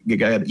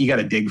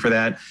gotta dig for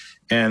that,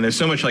 and there's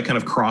so much like kind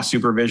of cross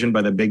supervision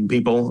by the big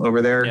people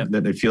over there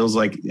that it feels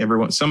like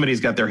somebody's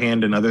got their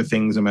hand in other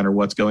things no matter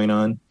what's going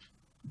on.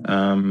 We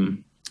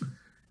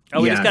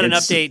just got an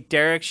update.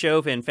 Derek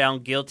Chauvin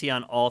found guilty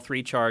on all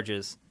 3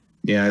 charges.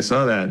 Yeah, I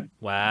saw that.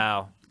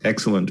 Wow.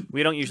 Excellent.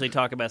 We don't usually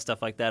talk about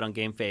stuff like that on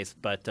GameFace,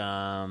 but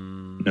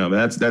no,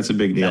 but that's a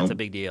big deal. That's a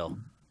big deal.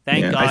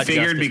 Thank God. I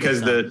figured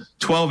because the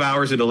 12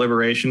 hours of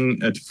deliberation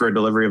for a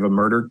delivery of a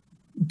murder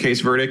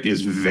case verdict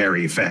is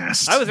very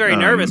fast. I was very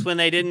nervous when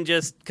they didn't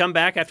just come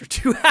back after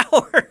 2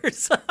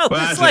 hours.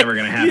 That's never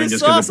going to happen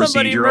just because of procedural.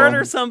 Somebody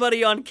murder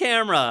somebody on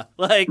camera.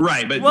 Like,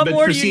 right, but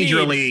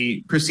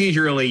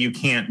procedurally, you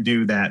can't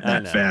do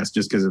that fast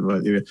just because of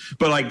what.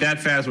 But like that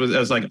fast I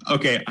was like,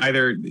 okay,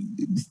 either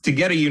to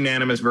get a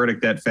unanimous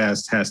verdict that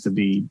fast has to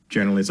be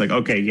generally. It's like,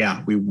 okay,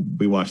 yeah, we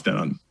watched that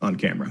on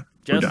camera.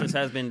 Justice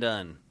has been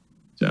done.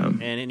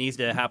 And it needs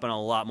to happen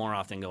a lot more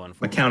often going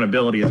forward.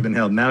 Accountability has been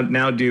held.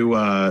 Now do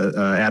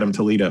Adam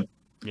Toledo.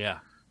 Yeah,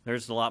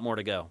 there's a lot more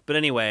to go. But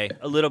anyway,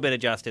 a little bit of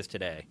justice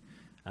today,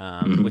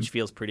 which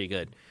feels pretty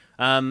good.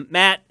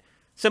 Matt,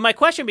 so my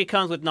question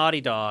becomes with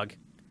Naughty Dog,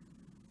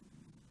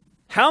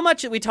 how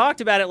much, we talked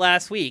about it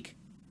last week,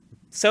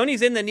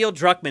 Sony's in the Neil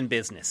Druckmann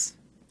business.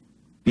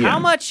 Yeah. How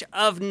much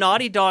of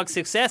Naughty Dog's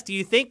success do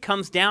you think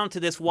comes down to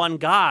this one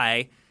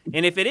guy?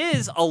 And if it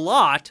is a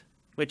lot,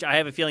 which I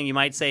have a feeling you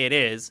might say it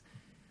is,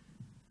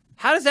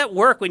 how does that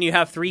work when you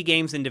have 3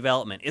 games in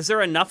development? Is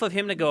there enough of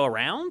him to go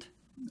around?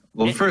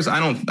 Well, first, I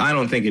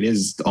don't think it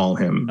is all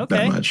him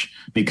that much,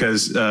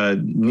 because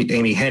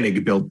Amy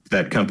Hennig built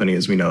that company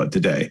as we know it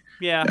today.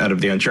 Yeah. Out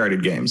of the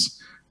Uncharted games.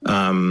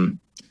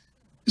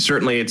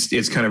 Certainly,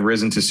 it's kind of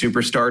risen to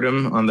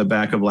superstardom on the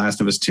back of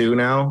Last of Us 2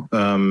 now.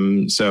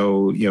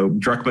 So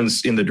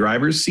Druckmann's in the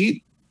driver's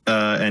seat,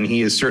 and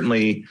he is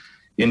certainly,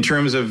 in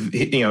terms of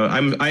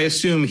I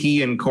assume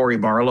he and Cory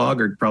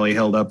Barlog are probably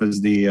held up as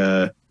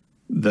the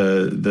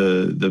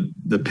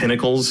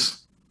pinnacles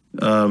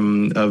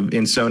in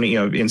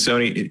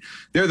Sony.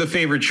 They're the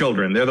favorite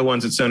children. They're the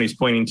ones that Sony's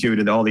pointing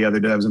to all the other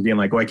devs and being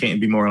like, why can't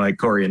it be more like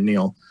Cory and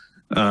Neil?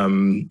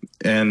 I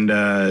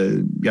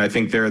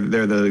think they're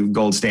the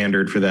gold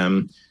standard for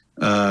them.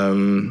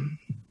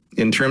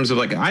 In terms of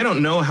I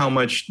don't know how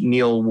much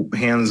Neil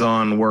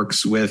hands-on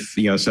works with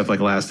stuff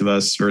like Last of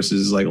Us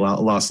versus like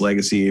Lost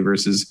Legacy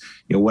versus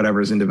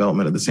whatever's in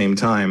development at the same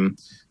time.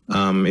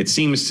 It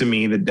seems to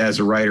me that as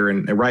a writer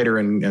and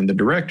the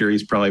director,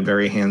 he's probably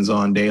very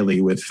hands-on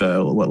daily with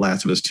what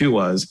Last of Us 2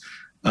 was.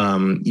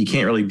 You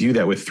can't really do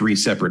that with 3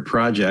 separate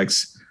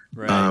projects.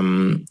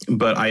 Right.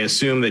 But I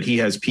assume that he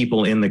has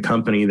people in the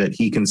company that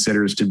he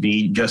considers to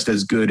be just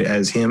as good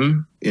as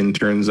him in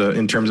terms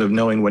of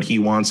knowing what he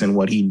wants and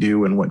what he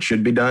do and what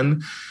should be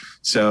done.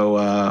 So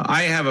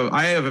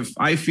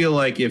I feel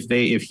like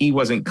if he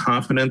wasn't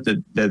confident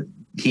that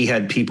he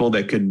had people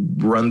that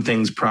could run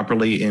things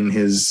properly in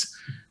his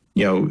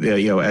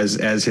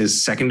as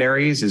his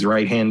secondaries, his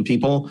right-hand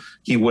people,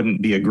 he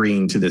wouldn't be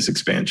agreeing to this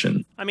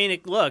expansion. I mean,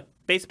 look,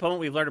 based upon what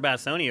we've learned about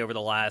Sony over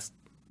the last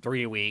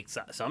 3 weeks.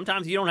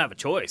 Sometimes you don't have a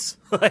choice.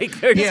 Like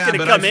they're just going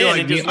to come in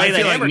and just lay the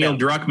hammer down.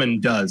 Neil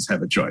Druckmann does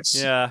have a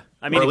choice. Yeah,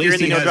 I mean, or at least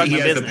he has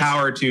the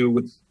power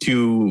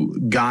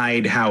to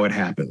guide how it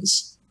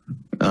happens.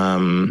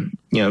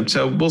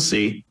 So we'll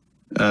see.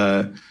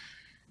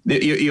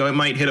 It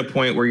might hit a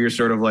point where you're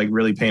sort of like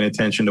really paying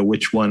attention to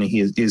which one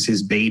is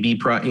his baby.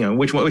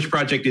 Which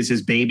project is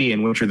his baby,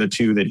 and which are the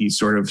two that he's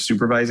sort of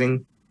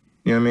supervising.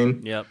 You know what I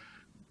mean? Yep.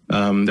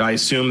 I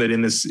assume that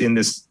in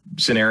this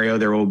scenario,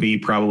 there will be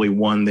probably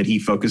one that he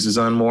focuses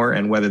on more,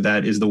 and whether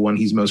that is the one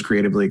he's most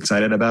creatively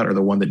excited about or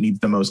the one that needs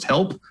the most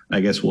help, I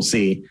guess we'll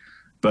see.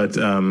 But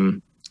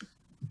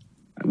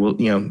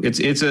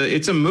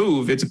it's a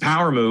move, it's a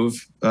power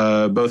move,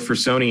 both for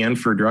Sony and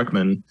for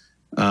Druckmann.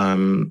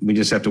 We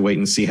just have to wait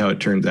and see how it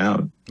turns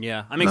out.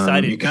 Yeah, I'm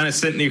excited. You're kind of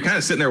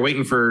sitting there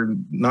waiting for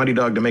Naughty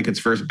Dog to make its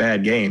first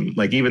bad game.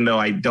 Like, even though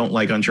I don't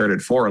like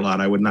Uncharted 4 a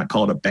lot, I would not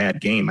call it a bad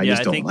game. I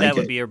just don't like it. I think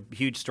that would be a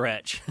huge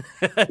stretch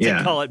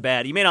to call it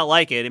bad. You may not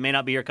like it. It may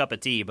not be your cup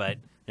of tea, but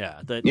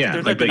but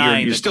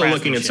you're still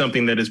looking at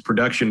something that is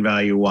production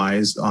value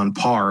wise on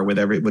par with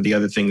the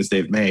other things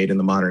they've made in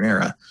the modern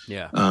era.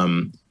 Yeah.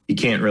 You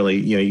can't really,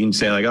 you can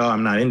say like, oh,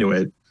 I'm not into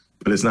it.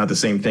 But it's not the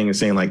same thing as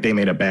saying like they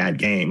made a bad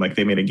game. Like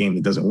they made a game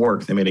that doesn't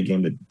work. They made a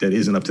game that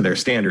isn't up to their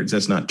standards.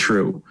 That's not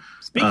true.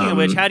 Speaking of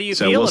which, how do you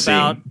feel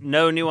about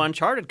no new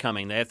Uncharted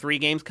coming? They have 3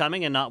 games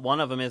coming and not one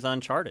of them is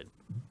Uncharted.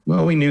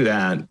 Well, we knew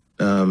that.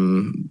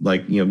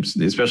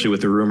 Especially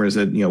with the rumors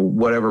that,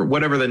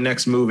 whatever the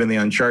next move in the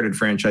Uncharted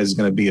franchise is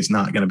going to be, it's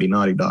not going to be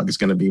Naughty Dog. It's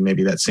going to be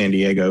maybe that San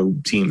Diego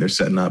team they're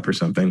setting up or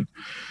something.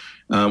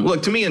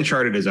 Look, to me,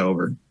 Uncharted is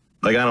over.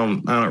 Like I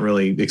don't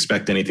really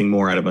expect anything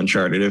more out of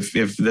Uncharted. If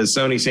the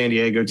Sony San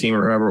Diego team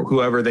or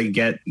whoever they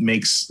get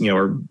makes,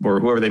 or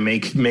whoever they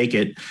make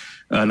it,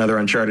 another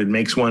Uncharted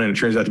makes one and it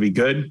turns out to be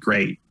good,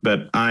 great.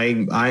 But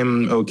I'm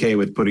okay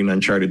with putting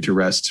Uncharted to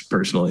rest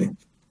personally.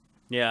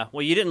 Yeah.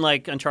 Well, you didn't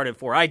like Uncharted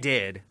 4. I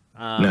did.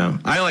 No,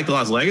 I like The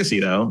Lost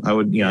Legacy though. I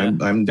would,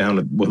 I'm down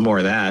with more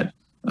of that.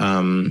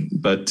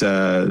 But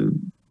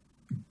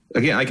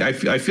again,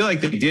 I feel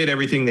like they did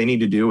everything they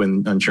need to do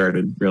in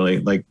Uncharted. Really,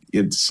 like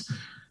it's.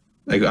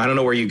 Like, I don't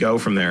know where you go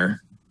from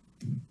there.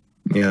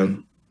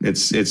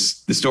 It's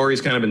the story's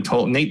kind of been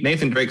told.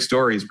 Nathan Drake's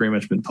story has pretty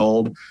much been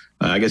told.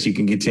 I guess you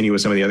can continue with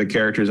some of the other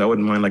characters. I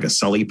wouldn't mind like a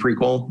Sully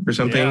prequel or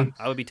something.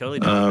 Yeah, I would be totally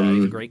down with that.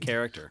 He's a great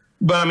character.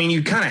 But I mean,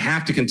 you kind of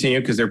have to continue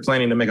because they're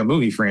planning to make a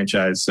movie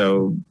franchise.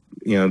 So,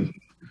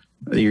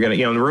 you're gonna,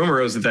 the rumor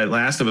is that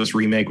Last of Us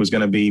remake was going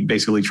to be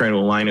basically trying to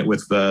align it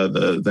with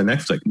the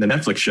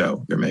Netflix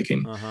show they're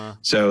making. Uh-huh.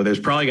 So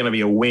there's probably going to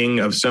be a wing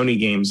of Sony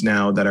games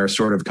now that are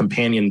sort of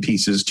companion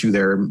pieces to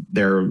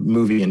their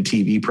movie and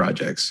TV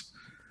projects.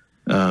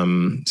 So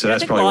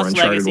that's probably where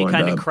Uncharted will end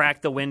up. Kind of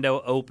cracked the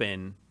window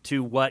open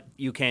to what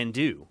you can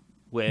do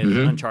with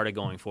Uncharted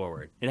going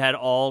forward. It had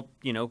all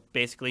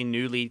basically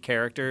new lead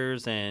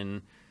characters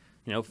and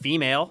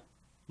female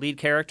lead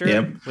character.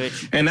 Yep.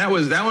 And that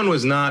one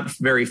was not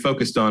very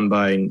focused on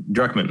by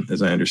Druckmann,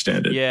 as I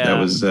understand it. Yeah. That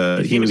was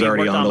he was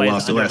already on The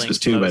Last of Us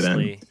 2 by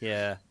then.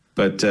 Yeah.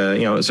 But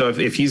so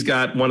if he's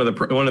got one of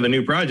the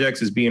new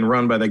projects is being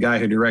run by the guy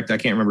who I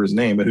can't remember his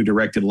name, but who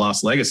directed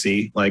Lost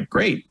Legacy, like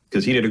great,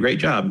 because he did a great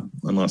job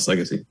on Lost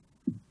Legacy.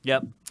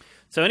 Yep.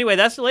 So anyway,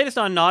 that's the latest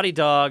on Naughty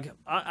Dog.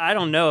 I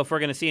don't know if we're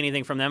going to see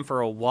anything from them for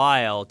a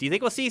while. Do you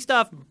think we'll see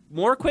stuff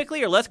more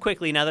quickly or less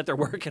quickly now that they're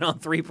working on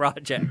 3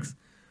 projects?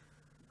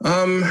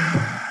 I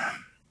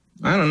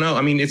don't know.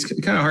 I mean, it's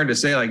kind of hard to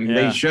say. Like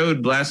they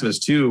showed Last of Us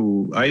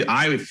 2.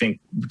 I would think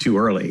too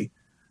early.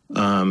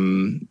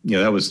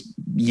 That was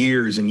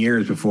years and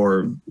years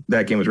before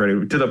that game was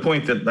ready. To the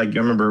point that, like, I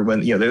remember when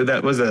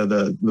that was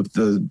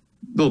the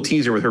little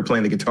teaser with her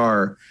playing the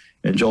guitar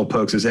and Joel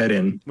pokes his head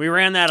in. We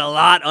ran that a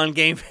lot on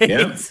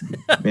GameFace.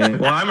 Yeah.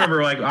 Well, I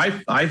remember like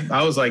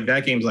I was like,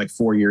 that game's like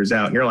 4 years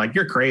out, and you're like,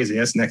 you're crazy.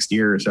 That's next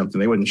year or something.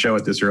 They wouldn't show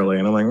it this early,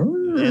 and I'm like,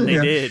 and they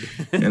did,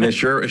 and they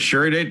sure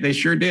did. They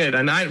sure did.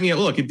 And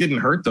look, it didn't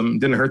hurt them,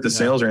 didn't hurt the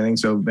sales or anything.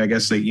 So I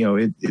guess it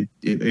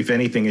if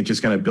anything, it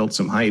just kind of built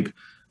some hype.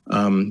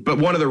 But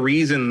one of the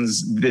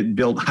reasons that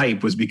built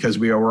hype was because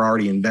we were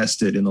already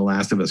invested in the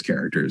Last of Us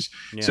characters.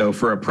 Yeah. So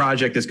for a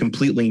project that's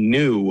completely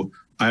new,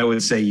 I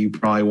would say you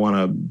probably want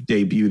to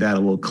debut that a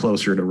little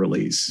closer to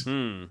release.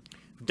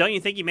 Don't you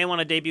think you may want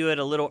to debut it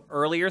a little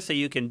earlier so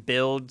you can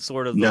build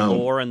sort of the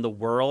lore and the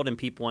world and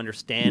people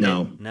understand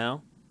it?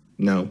 No.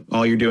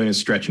 All you're doing is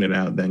stretching it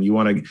out. Then you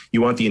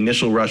want the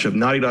initial rush of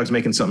Naughty Dog's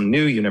making something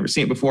new. You've never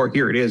seen it before.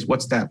 Here it is.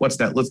 What's that? Let's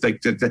we're going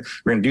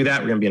to do that.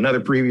 We're going to be another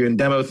preview and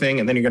demo thing.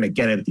 And then you're going to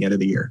get it at the end of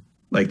the year.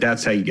 Like,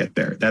 that's how you get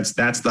there. That's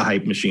the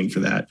hype machine for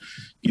that.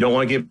 You don't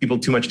want to give people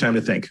too much time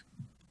to think.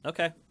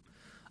 Okay.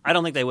 I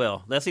don't think they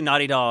will. They'll see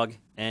Naughty Dog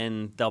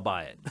and they'll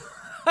buy it.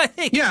 I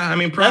think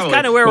probably. That's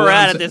kind of where we're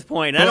at this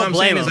point. I don't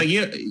blame them. Like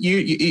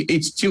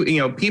it's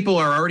too, people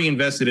are already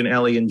invested in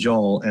Ellie and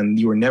Joel, and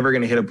you are never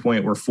going to hit a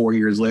point where 4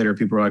 years later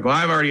people are like, well,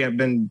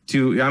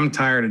 I'm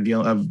tired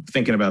of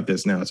thinking about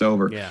this now. It's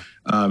over. Yeah.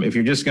 If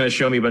you're just going to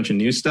show me a bunch of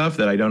new stuff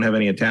that I don't have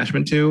any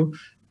attachment to,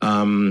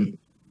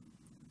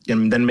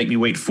 and then make me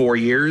wait 4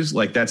 years,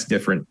 like that's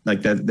different.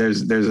 Like that,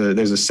 there's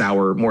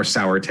a more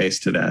sour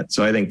taste to that.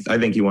 So I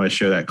think you want to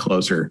show that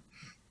closer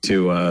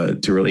to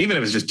really, even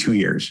if it's just 2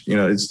 years. You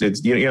know, it's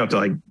you don't have to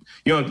like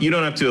you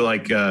don't have to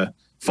like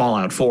fall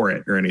out for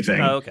it or anything.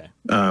 Oh, okay.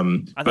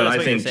 But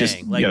I think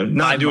just like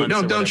not do it.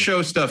 Don't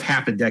show stuff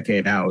half a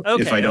decade out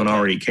if I don't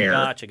already care.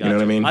 Gotcha. You know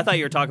what I mean? I thought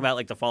you were talking about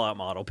like the Fallout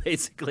model,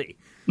 basically.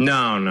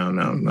 No.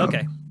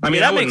 Okay. I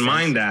mean, I wouldn't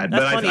mind that,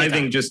 but I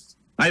think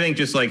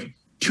just like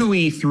 2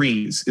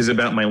 E3s is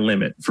about my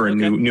limit for a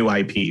new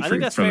IP. I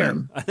think that's from fair.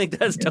 them. I think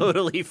that's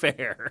totally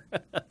fair.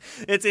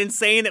 It's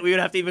insane that we would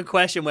have to even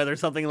question whether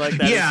something like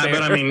that is fair.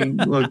 But I mean,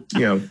 look,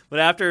 But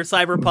after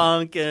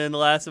Cyberpunk and The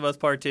Last of Us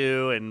Part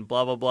 2 and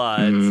blah, blah, blah,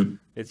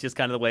 it's just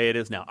kind of the way it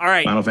is now. All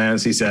right. Final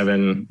Fantasy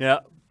 7.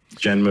 Yep.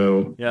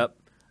 Shenmue. Yep.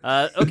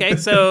 Okay,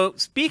 so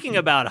speaking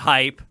about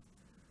hype,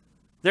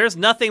 there's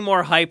nothing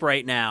more hype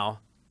right now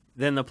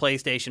than the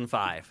PlayStation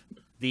 5.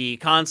 The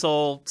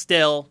console,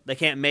 still, they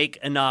can't make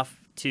enough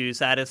to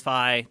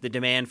satisfy the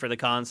demand for the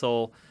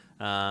console.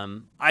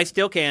 I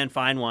still can't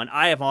find one.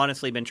 I have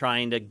honestly been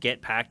trying to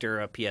get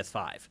Pachter a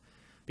PS5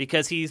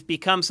 because he's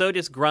become so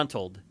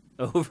disgruntled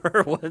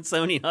over what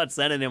Sony not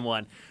sending him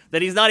one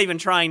that he's not even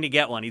trying to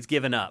get one. He's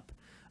given up.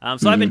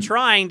 So I've been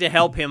trying to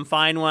help him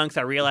find one because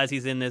I realize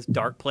he's in this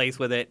dark place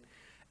with it.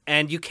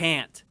 And you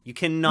can't. You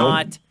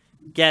cannot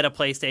get a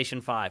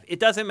PlayStation 5. It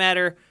doesn't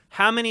matter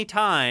how many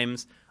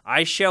times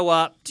I show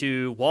up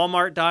to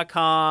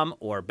Walmart.com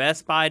or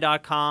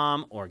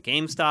BestBuy.com or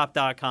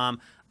GameStop.com.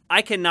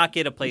 I cannot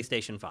get a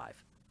PlayStation 5.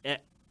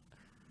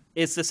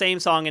 It's the same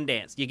song and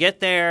dance. You get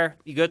there,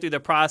 you go through the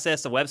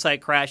process, the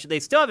website crashes. They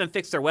still haven't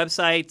fixed their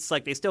websites.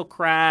 Like, they still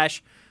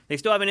crash. They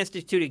still haven't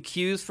instituted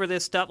queues for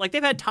this stuff. Like,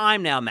 they've had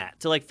time now, Matt,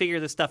 to, like, figure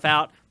this stuff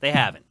out. They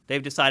haven't.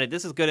 They've decided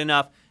this is good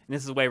enough, and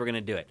this is the way we're going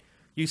to do it.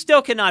 You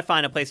still cannot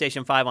find a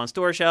PlayStation 5 on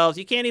store shelves.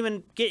 You can't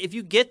even get, if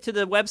you get to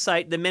the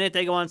website the minute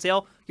they go on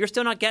sale, you're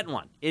still not getting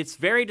one. It's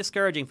very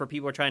discouraging for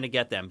people who are trying to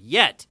get them.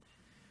 Yet,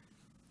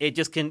 it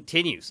just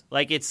continues.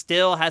 Like, it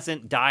still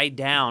hasn't died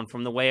down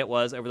from the way it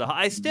was over the...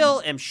 I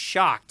still am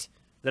shocked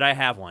that I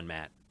have one,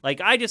 Matt. Like,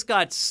 I just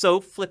got so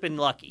flippin'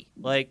 lucky.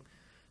 Like,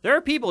 there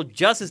are people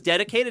just as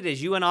dedicated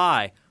as you and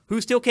I who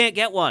still can't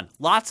get one.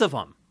 Lots of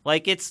them.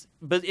 Like, it's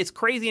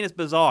crazy and it's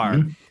bizarre.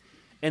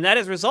 And that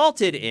has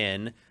resulted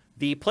in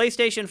the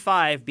PlayStation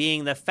 5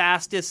 being the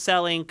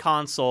fastest-selling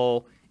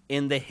console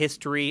in the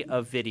history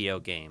of video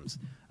games.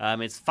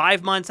 It's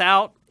 5 months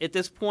out at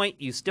this point.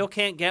 You still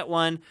can't get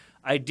one.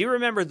 I do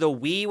remember the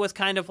Wii was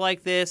kind of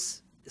like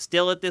this,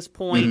 still at this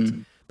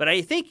point. But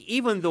I think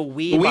even the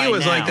Wii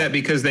was like that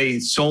because they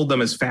sold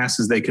them as fast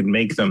as they could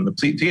make them. The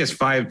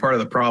PS5, part of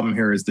the problem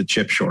here is the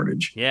chip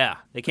shortage. Yeah,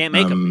 they can't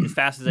make them as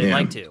fast as they'd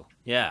like to.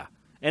 Yeah.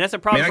 And that's a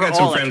problem. I got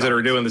some friends that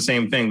are doing the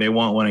same thing. They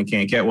want one and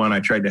can't get one. I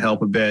tried to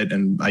help a bit,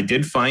 and I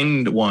did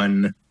find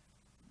one.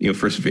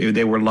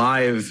 They were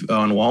live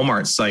on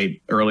Walmart's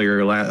site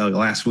earlier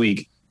last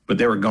week, but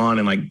they were gone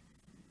in like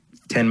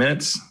 10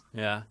 minutes.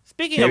 Yeah.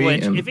 Speaking of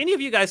which, if any of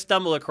you guys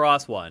stumble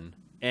across one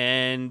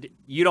and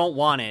you don't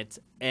want it,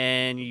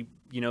 and you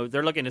know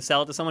they're looking to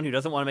sell it to someone who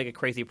doesn't want to make a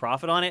crazy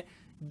profit on it,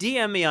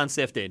 DM me on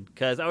Sifted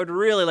because I would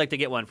really like to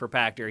get one for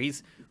Pachter.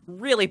 He's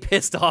really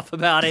pissed off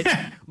about it.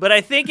 But I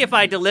think if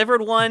I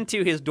delivered one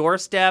to his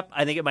doorstep,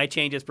 I think it might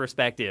change his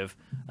perspective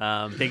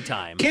big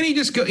time. Can he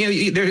just go?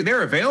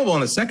 They're available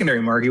on the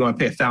secondary market. You want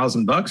to pay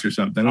 $1,000 or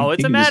something? Oh,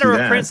 it's a matter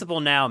of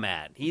principle now,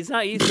 Matt. He's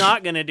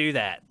not going to do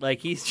that.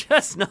 Like, he's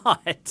just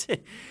not.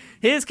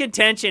 His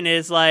contention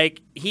is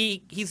like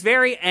he's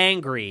very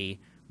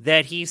angry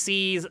that he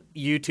sees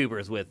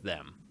YouTubers with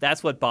them.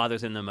 That's what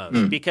bothers him the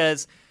most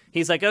because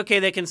he's like, okay,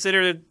 they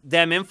consider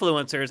them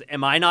influencers.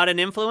 Am I not an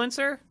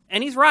influencer?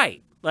 And he's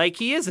right. Like,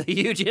 he is a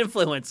huge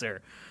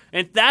influencer.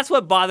 And that's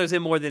what bothers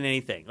him more than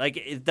anything.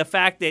 Like, the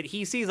fact that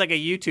he sees, like, a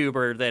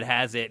YouTuber that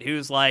has it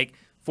who's, like,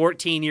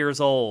 14 years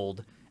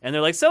old. And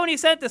they're like, Sony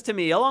sent this to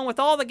me along with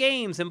all the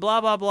games and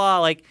blah, blah, blah.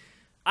 Like,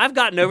 I've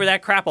gotten over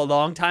that crap a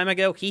long time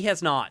ago. He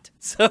has not.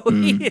 So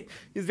he's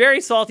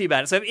very salty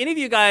about it. So if any of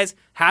you guys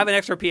have an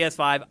extra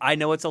PS5, I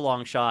know it's a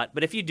long shot.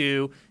 But if you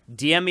do,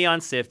 DM me on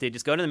Sifted.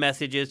 Just go to the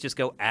messages. Just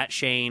go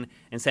 @Shane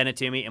and send it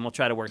to me, and we'll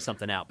try to work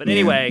something out. But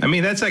anyway. I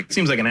mean, that's like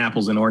seems like an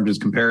apples and oranges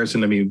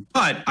comparison to me.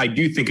 But I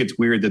do think it's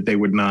weird that they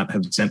would not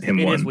have sent him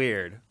one. It is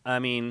weird. I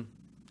mean...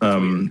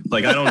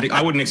 like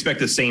I wouldn't expect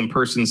the same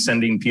person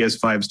sending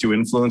PS5s to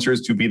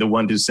influencers to be the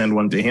one to send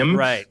one to him.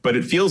 Right. But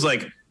it feels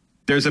like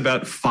there's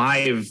about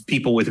 5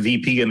 people with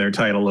VP in their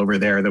title over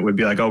there that would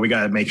be like, oh, we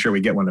got to make sure we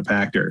get one to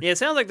Pachter. Yeah, it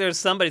sounds like there's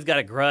somebody's got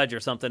a grudge or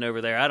something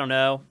over there. I don't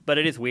know, but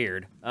it is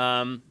weird.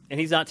 And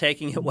he's not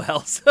taking it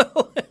well.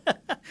 So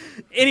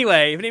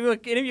anyway, if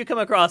any of you come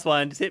across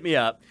one, just hit me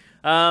up.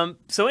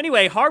 So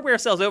anyway, hardware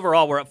sales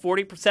overall were up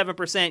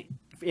 47%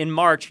 in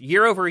March,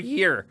 year over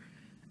year.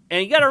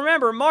 And you got to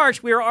remember,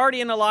 March, we were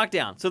already in a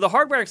lockdown. So the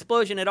hardware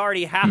explosion had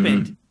already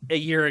happened a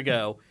year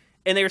ago.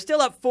 And they were still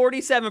up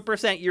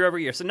 47% year over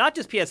year. So not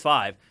just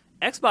PS5.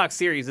 Xbox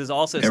Series is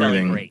also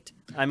selling great.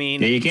 I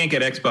mean, yeah, you can't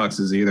get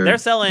Xboxes either. They're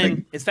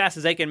selling as fast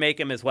as they can make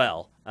them as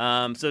well.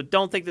 So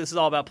don't think this is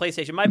all about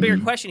PlayStation. My bigger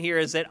question here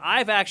is that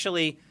I've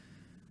actually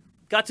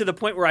got to the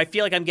point where I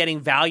feel like I'm getting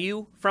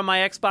value from my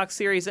Xbox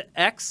Series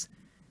X,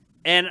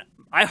 and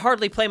I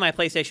hardly play my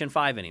PlayStation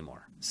 5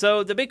 anymore.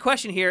 So the big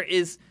question here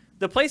is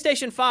the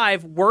PlayStation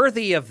 5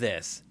 worthy of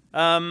this?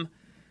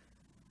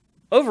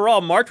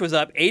 Overall, March was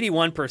up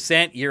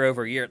 81% year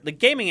over year. The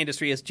gaming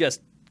industry is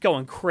just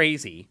going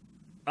crazy.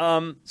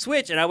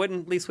 Switch, and I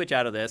wouldn't leave Switch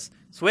out of this,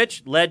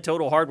 Switch led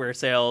total hardware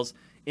sales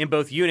in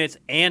both units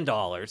and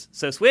dollars.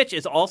 So Switch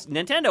is also,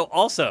 Nintendo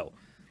also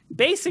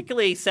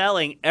basically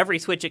selling every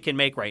Switch it can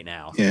make right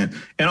now. Yeah,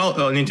 and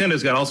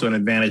Nintendo's got also an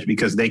advantage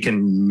because they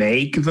can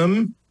make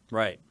them.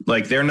 Right.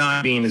 Like they're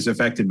not being as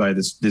affected by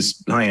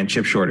this high-end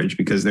chip shortage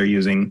because they're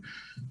using,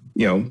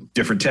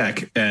 different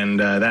tech. And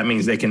that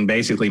means they can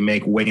basically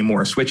make way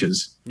more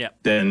Switches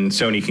than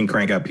Sony can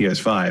crank out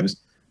PS5s.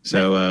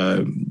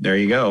 So there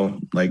you go.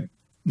 Like,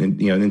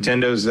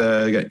 Nintendo's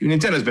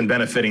been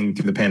benefiting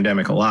through the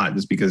pandemic a lot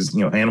just because,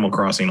 Animal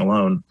Crossing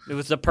alone. It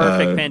was the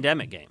perfect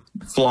pandemic game.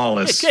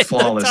 Flawless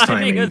the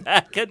timing. Of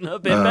that couldn't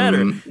have been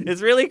better.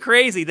 It's really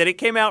crazy that it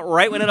came out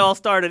right when it all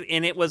started,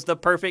 and it was the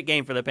perfect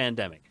game for the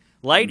pandemic.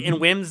 Light and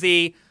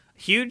whimsy,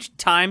 huge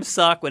time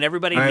suck when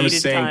everybody needed time. I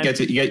was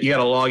saying, you got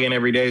to log in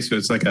every day, so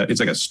it's like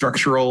a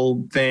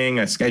structural thing,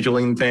 a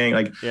scheduling thing,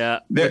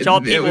 which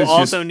all people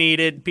also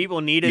needed.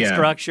 People needed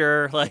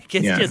structure. Like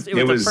it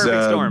was a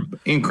perfect storm.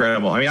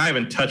 Incredible. I mean, I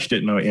haven't touched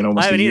it in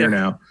almost a year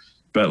now.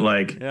 But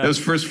those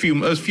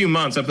few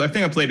months, I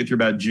think I played it through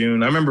about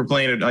June. I remember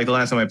playing it the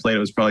last time I played it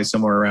was probably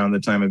somewhere around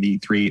the time of the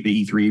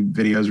E3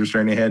 videos were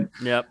starting to hit.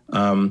 Yep.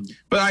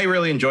 But I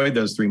really enjoyed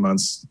those 3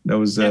 months. That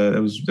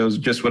was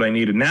just what I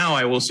needed. Now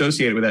I will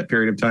associate it with that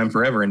period of time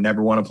forever and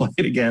never want to play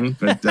it again.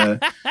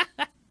 But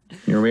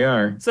here we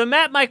are. So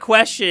Matt, my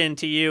question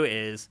to you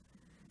is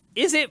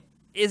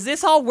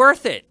this all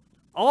worth it?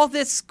 All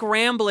this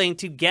scrambling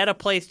to get a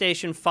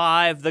PlayStation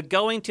 5, the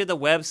going to the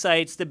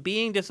websites, the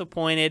being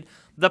disappointed,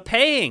 the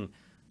paying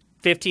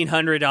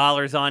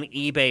 $1,500 on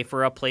eBay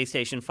for a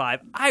PlayStation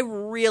 5. I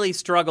really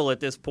struggle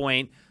at this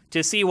point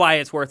to see why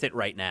it's worth it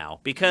right now.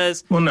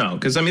 Because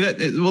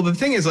the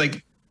thing is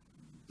like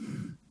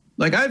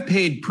I've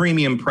paid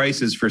premium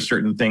prices for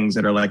certain things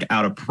that are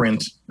out of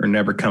print or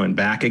never coming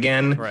back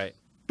again. Right.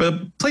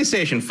 But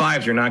PlayStation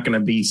 5s are not going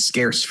to be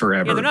scarce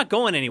forever. Yeah, they're not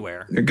going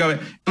anywhere. They're going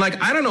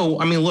I don't know.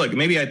 I mean, look,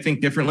 maybe I'd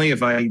think differently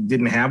if I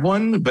didn't have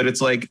one, but it's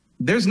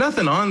there's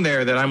nothing on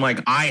there that I'm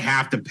I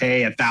have to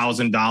pay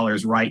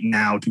 $1,000 right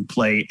now to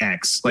play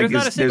X. There's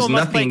not a single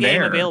must-play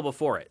game available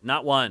for it.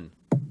 Not one.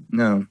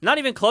 No. Not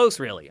even close,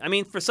 really. I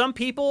mean, for some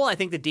people, I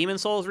think the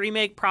Demon's Souls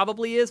remake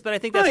probably is, but I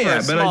think that's for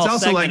a small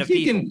segment of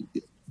people.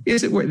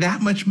 Is it worth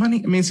that much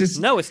money? I mean,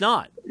 no, it's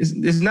not.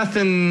 There's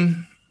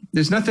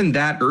nothing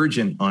that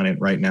urgent on it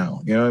right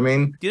now. You know what I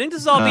mean? Do you think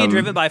this is all being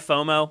driven by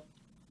FOMO?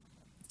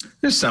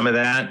 There's some of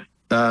that.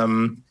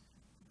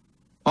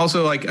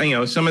 Also,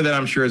 some of that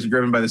I'm sure is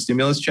driven by the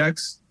stimulus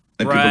checks.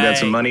 That people got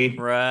some money.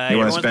 Right. They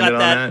want to spend it on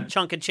that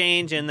chunk of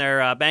change in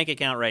their bank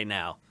account right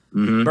now.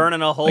 Mm-hmm.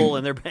 Burning a hole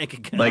in their bank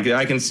account.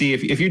 I can see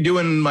if you're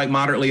doing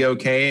moderately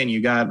okay and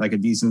you got a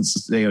decent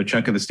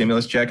chunk of the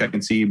stimulus check, I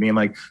can see you being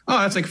oh,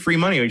 that's free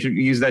money. We should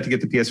use that to get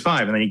the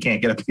PS5, and then you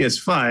can't get a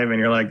PS5, and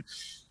you're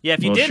yeah.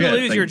 If you didn't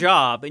lose your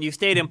job and you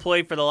stayed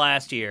employed for the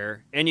last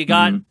year, and you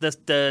got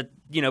the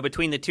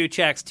between the two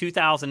checks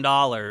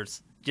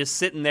 $2,000 just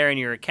sitting there in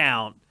your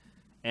account,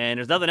 and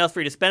there's nothing else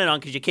for you to spend it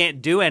on because you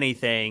can't do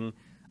anything,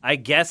 I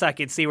guess I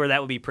could see where that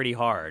would be pretty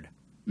hard.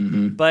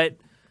 Mm-hmm. But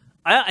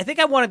I think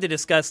I wanted to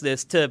discuss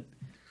this to.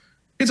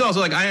 It's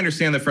also I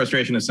understand the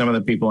frustration of some of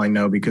the people I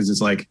know because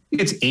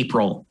it's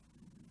April.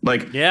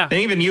 And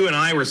even you and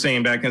I were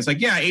saying back then, it's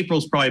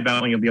April's probably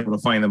about when you'll be able to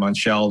find them on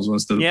shelves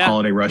once the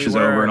holiday rush is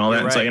over and all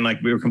that. Right. And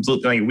we were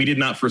completely, we did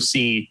not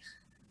foresee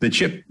the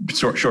chip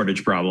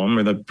shortage problem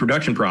or the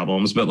production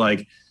problems. But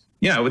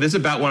this is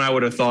about when I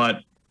would have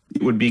thought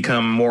it would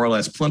become more or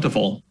less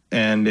plentiful.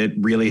 And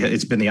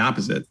it's been the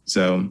opposite.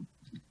 So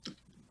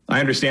I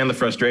understand the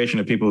frustration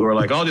of people who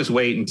are I'll just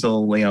wait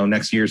until,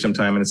 next year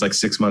sometime. And it's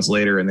 6 months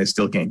later and they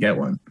still can't get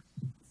one.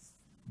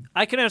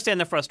 I can understand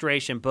the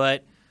frustration,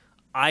 but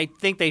I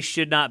think they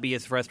should not be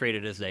as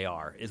frustrated as they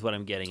are, is what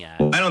I'm getting at.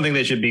 Well, I don't think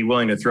they should be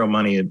willing to throw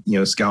money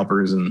at,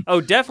 scalpers and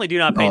definitely do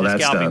not pay the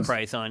scalping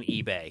price on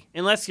eBay.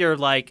 Unless you're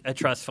a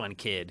trust fund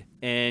kid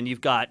and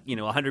you've got,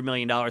 $100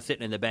 million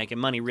sitting in the bank and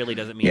money really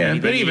doesn't mean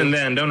anything. But even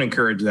then, don't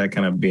encourage that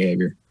kind of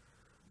behavior.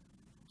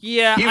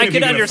 Yeah, I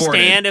could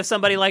understand if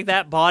somebody like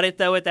that bought it,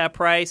 though, at that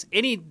price.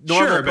 Any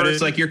normal but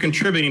it's you're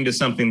contributing to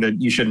something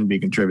that you shouldn't be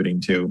contributing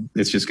to.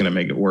 It's just going to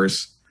make it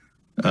worse.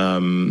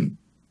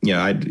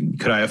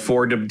 Could I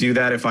afford to do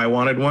that if I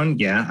wanted one?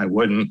 Yeah, I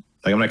wouldn't.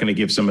 I'm not going to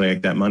give somebody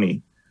that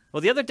money.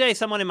 Well, the other day,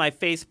 someone in my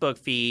Facebook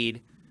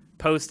feed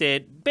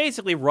posted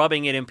basically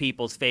rubbing it in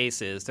people's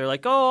faces. They're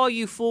oh,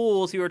 you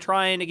fools who are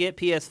trying to get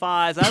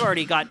PS5s. I've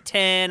already got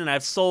 10 and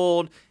I've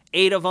sold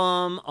 8 of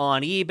them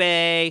on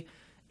eBay.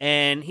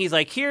 And he's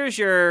here's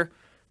your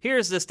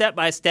here's the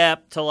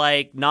step-by-step to,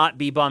 like, not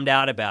be bummed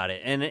out about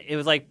it. And it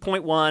was, like,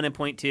 point 1 and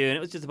point 2, and it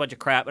was just a bunch of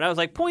crap. But I was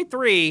like, point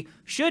 3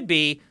 should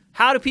be,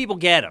 how do people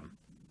get them?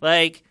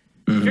 Like,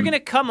 if you're going to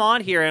come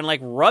on here and, like,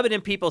 rub it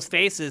in people's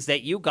faces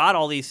that you got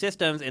all these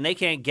systems and they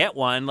can't get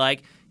one,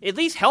 like, at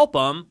least help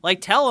them.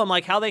 Like, tell them,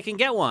 like, how they can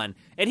get one.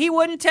 And he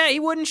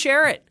wouldn't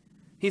share it.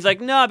 He's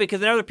like, no, because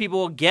then other people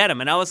will get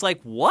them. And I was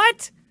like,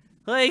 what?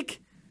 Like...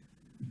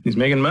 He's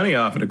making money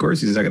off it. Of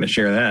course, he's not going to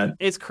share that.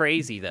 It's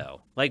crazy,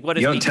 though. Like, what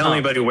is? You don't tell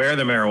anybody where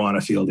the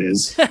marijuana field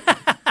is.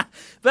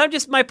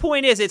 But my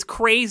point is, it's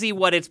crazy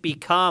what it's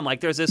become. Like,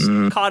 there's this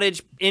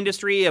cottage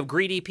industry of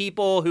greedy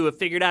people who have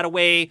figured out a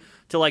way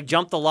to, like,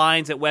 jump the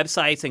lines at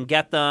websites and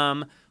get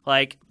them.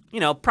 Like, you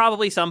know,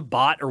 probably some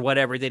bot or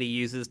whatever that he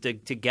uses to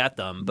get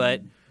them,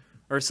 but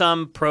or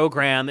some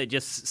program that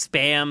just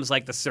spams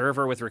like the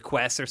server with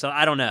requests or something.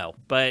 I don't know,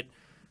 but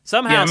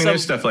somehow, yeah, I mean,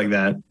 there's stuff like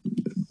that.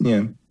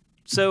 Yeah.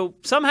 So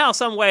somehow,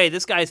 some way,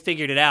 this guy's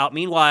figured it out.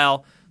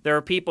 Meanwhile, there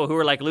are people who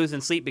are like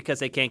losing sleep because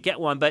they can't get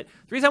one. But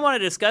the reason I wanted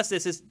to discuss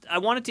this is I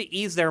wanted to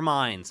ease their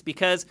minds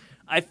because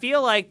I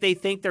feel like they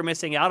think they're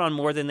missing out on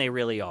more than they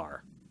really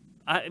are.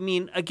 I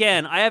mean,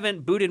 again, I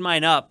haven't booted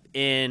mine up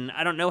in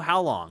I don't know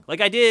how long. Like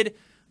I did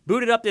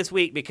boot it up this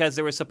week because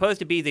there was supposed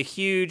to be the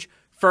huge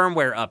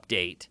firmware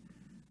update.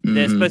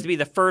 That's supposed to be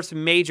the first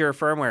major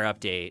firmware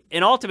update.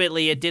 And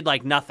ultimately, it did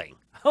like nothing.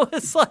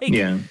 It's like,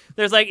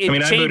 there's like, it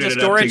changed the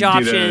storage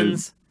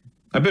options.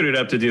 I booted it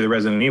up to do the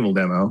Resident Evil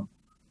demo.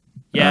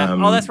 Yeah.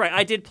 Oh, that's right.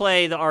 I did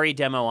play the RE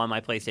demo on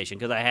my PlayStation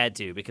because I had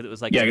to because it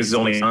was like, yeah, because it's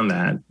only on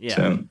that. Yeah.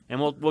 So.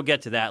 And we'll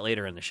get to that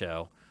later in the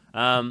show.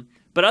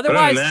 But other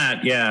otherwise, than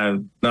that, yeah,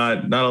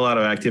 not a lot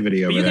of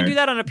activity over there. You can do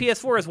that on a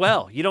PS4 as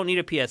well. You don't need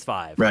a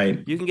PS5.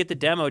 Right. You can get the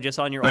demo just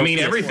on your own. I mean,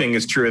 PS4. everything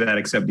is true of that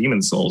except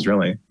Demon's Souls,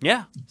 really.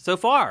 Yeah, so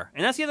far.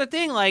 And that's the other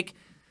thing, like,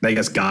 I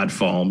guess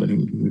Godfall, but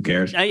who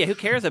cares? Yeah, who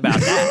cares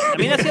about that? I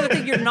mean, that's the other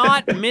thing. You're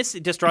not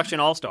missing Destruction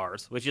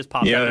All-Stars, which just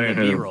popped up in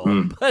the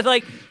B-roll. But,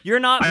 like, you're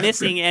not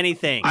missing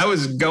anything. I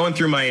was going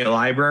through my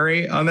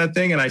library on that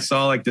thing, and I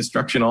saw, like,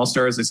 Destruction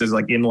All-Stars. It says,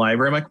 like, in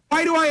library. I'm like,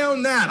 why do I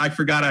own that? I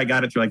forgot I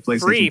got it through, like,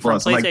 PlayStation Free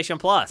Plus. From PlayStation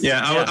Plus.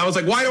 Yeah, I was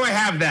like, why do I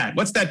have that?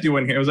 What's that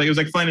doing here? It was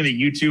like finding a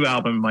U2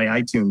 album in my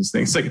iTunes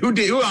thing. It's like, who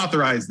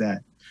authorized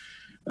that?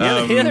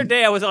 The other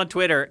day I was on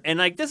Twitter, and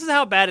like this is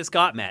how bad it's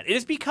got, Matt. It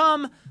has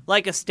become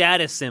like a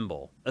status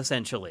symbol,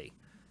 essentially.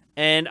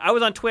 And I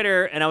was on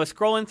Twitter, and I was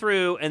scrolling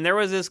through, and there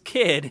was this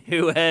kid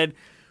who had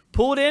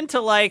pulled into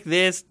like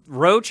this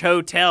Roach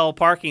Hotel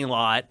parking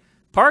lot,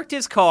 parked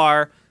his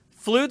car,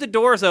 flew the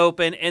doors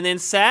open, and then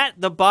sat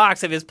the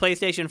box of his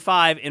PlayStation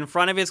 5 in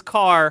front of his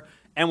car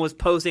and was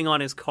posing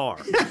on his car.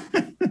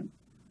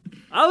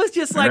 I was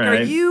just like,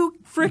 Are you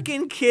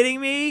freaking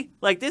kidding me?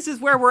 Like, this is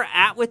where we're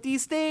at with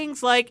these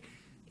things? Like,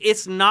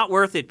 it's not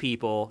worth it,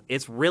 people.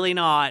 It's really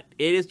not.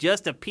 It is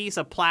just a piece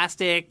of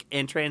plastic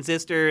and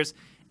transistors,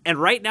 and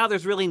right now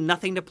there's really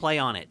nothing to play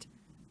on it.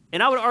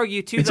 And I would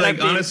argue, too, it's that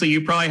like, honestly,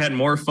 you probably had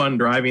more fun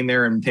driving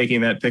there and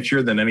taking that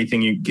picture than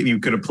anything you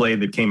could have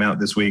played that came out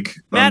this week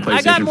on PlayStation 5.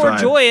 I got more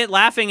joy at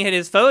laughing at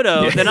his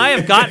photo than I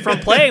have got from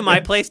playing my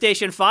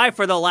PlayStation 5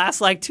 for the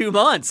last, like, 2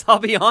 months. I'll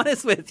be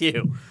honest with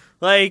you.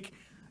 Like,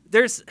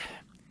 there's...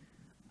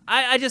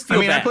 I just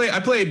feel bad.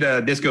 I played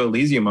Disco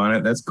Elysium on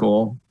it. That's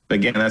cool. But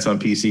again, that's on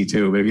PC,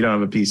 too. But if you don't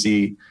have a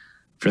PC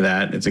for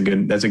that, that's a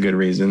good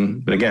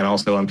reason. But again,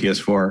 also on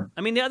PS4.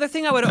 I mean, the other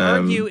thing I would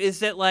argue is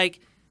that, like,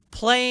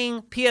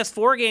 playing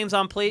PS4 games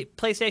on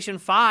PlayStation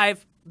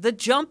 5, the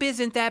jump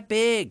isn't that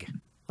big.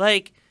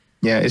 Like,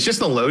 yeah, it's just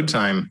the load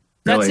time.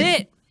 Really.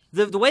 That's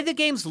it. The way the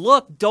games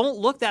don't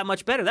look that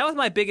much better. That was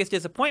my biggest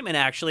disappointment,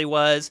 actually,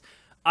 was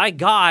I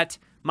got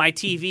my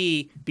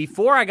TV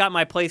before I got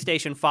my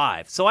PlayStation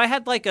 5. So I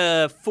had like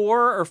a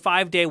 4 or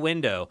 5 day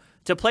window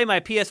to play my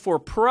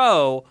PS4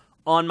 Pro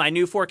on my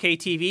new 4K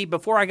TV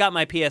before I got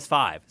my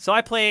PS5. So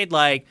I played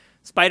like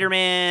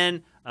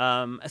Spider-Man,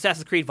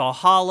 Assassin's Creed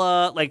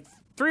Valhalla, like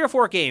 3 or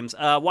 4 games,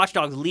 Watch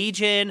Dogs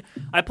Legion.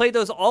 I played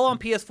those all on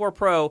PS4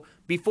 Pro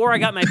before I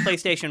got my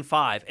PlayStation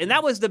 5. And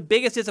that was the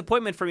biggest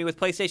disappointment for me with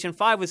PlayStation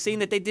 5, was seeing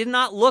that they did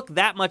not look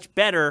that much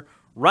better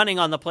running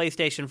on the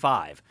PlayStation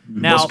 5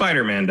 Now, well,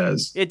 Spider-Man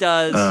does. It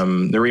does.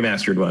 The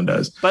remastered one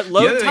does. But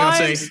load times,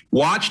 I'll say,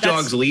 Watch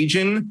Dogs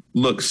Legion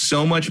looks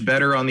so much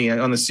better on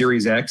the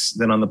Series X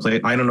than on the Play.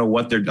 I don't know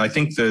what they're. I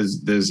think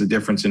there's a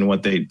difference in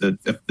what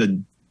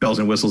the bells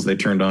and whistles they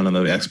turned on the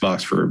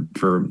Xbox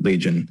for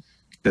Legion,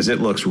 because it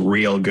looks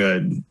real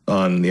good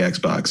on the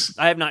Xbox.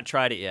 I have not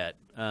tried it yet.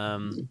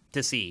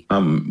 To see.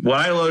 When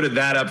I loaded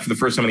that up for the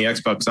first time on the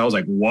Xbox, I was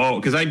like,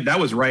 whoa, because that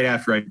was right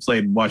after I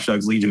played Watch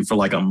Dogs Legion for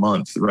like a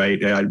month,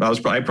 right? I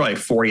was probably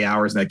 40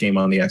 hours in that game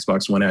on the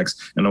Xbox One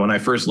X. And when I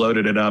first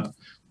loaded it up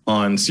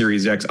on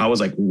Series X, I was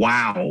like,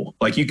 wow,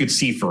 like you could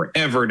see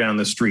forever down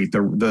the street.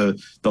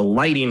 The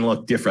lighting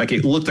looked different. Like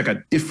it looked like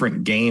a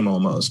different game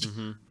almost.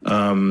 Mm-hmm.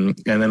 And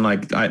then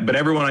but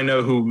everyone I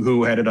know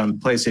who had it on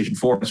PlayStation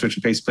 4 and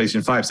switched to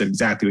PlayStation 5 said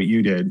exactly what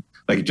you did.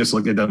 Like it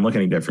doesn't look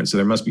any different. So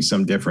there must be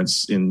some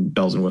difference in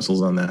bells and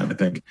whistles on that, I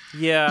think.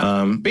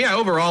 Yeah. But yeah,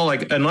 overall,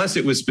 like unless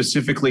it was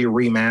specifically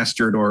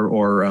remastered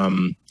or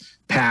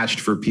patched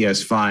for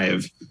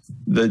PS5,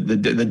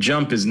 the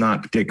jump is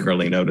not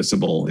particularly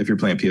noticeable if you're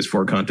playing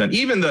PS4 content.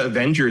 Even the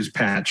Avengers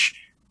patch,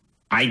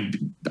 I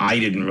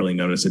didn't really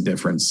notice a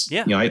difference.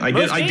 Yeah.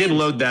 I did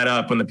load that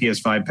up when the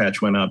PS5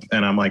 patch went up,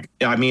 and I'm like,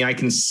 I mean, I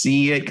can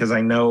see it because I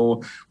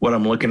know what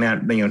I'm looking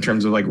at, in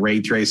terms of like ray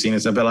tracing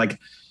and stuff, but like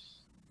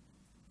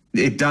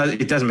it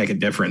doesn't make a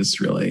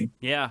difference really.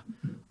 Yeah.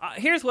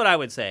 Here's what I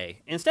would say.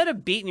 Instead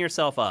of beating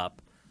yourself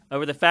up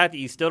over the fact that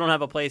you still don't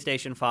have a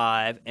PlayStation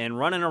 5 and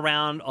running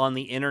around on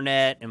the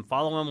internet and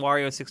following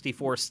Wario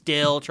 64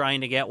 still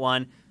trying to get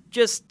one,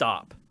 just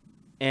stop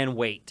and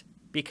wait.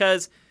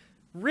 Because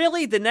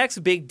really, the next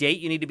big date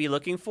you need to be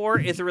looking for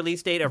is the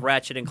release date of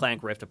Ratchet &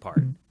 Clank Rift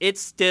Apart.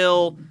 It's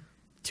still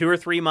 2 or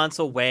 3 months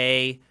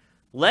away.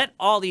 Let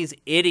all these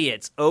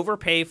idiots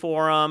overpay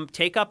for them,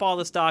 take up all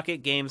the stock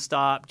at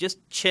GameStop, just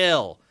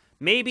chill.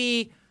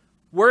 Maybe,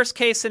 worst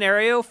case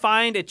scenario,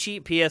 find a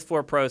cheap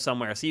PS4 Pro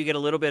somewhere so you get a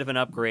little bit of an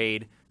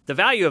upgrade. The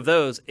value of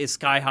those is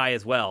sky high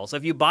as well. So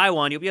if you buy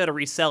one, you'll be able to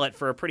resell it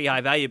for a pretty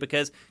high value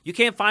because you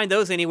can't find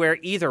those anywhere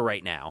either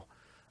right now.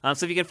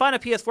 So if you can find a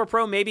PS4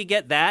 Pro, maybe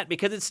get that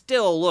because it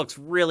still looks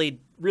really,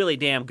 really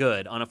damn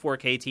good on a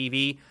 4K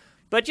TV.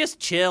 But just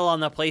chill on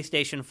the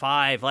PlayStation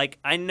 5. Like,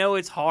 I know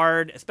it's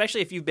hard,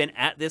 especially if you've been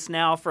at this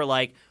now for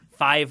like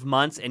 5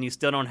 months and you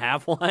still don't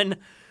have one.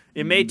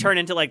 It may turn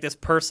into like this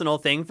personal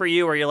thing for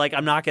you where you're like,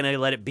 I'm not going to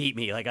let it beat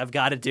me. Like, I've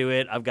got to do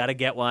it. I've got to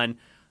get one.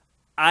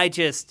 I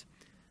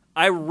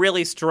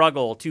really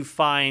struggle to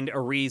find a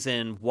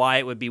reason why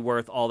it would be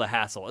worth all the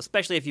hassle,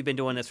 especially if you've been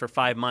doing this for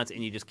 5 months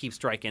and you just keep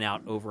striking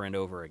out over and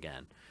over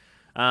again.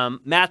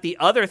 Matt, the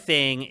other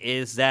thing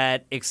is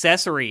that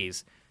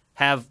accessories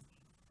have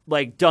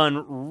like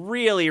done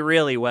really,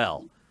 really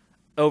well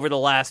over the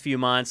last few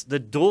months. The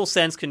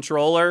DualSense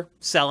controller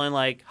selling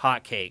like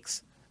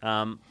hotcakes.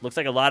 Looks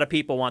like a lot of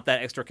people want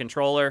that extra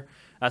controller.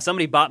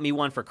 Somebody bought me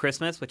one for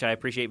Christmas, which I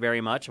appreciate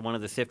very much. One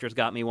of the sifters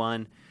got me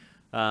one.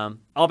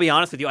 I'll be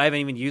honest with you, I haven't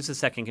even used the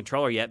second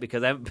controller yet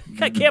because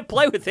I can't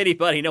play with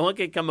anybody. No one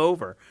can come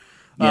over.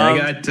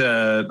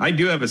 Yeah, I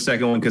do have a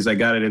second one because I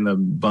got it in the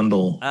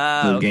bundle,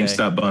 the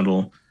GameStop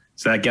bundle.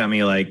 So that got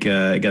me like,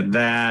 I got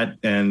that,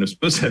 and I was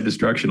supposed to have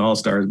Destruction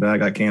All-Stars, but that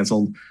got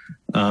canceled.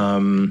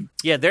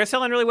 Yeah, they're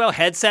selling really well.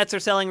 Headsets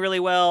are selling really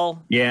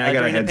well. Yeah, I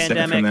got a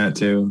headset from that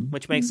too.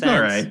 Which makes sense.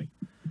 All right.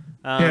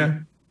 Yeah.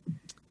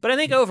 But I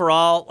think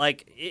overall,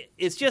 like,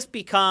 it's just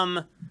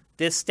become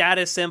this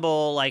status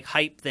symbol, like,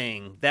 hype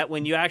thing that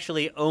when you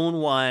actually own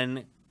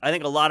one, I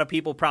think a lot of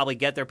people probably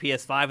get their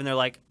PS5 and they're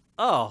like,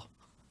 oh,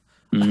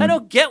 I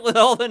don't get what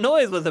all the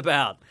noise was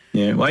about.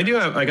 Yeah, well, I do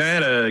have, like, I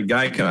had a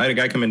guy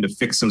come in to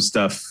fix some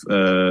stuff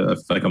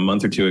like a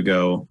month or two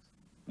ago.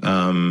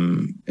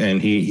 And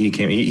he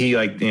came, he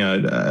like,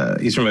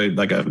 he's from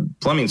a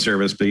plumbing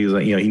service, but he's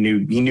like, he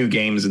knew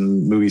games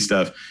and movie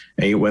stuff.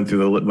 And he went through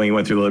the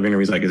living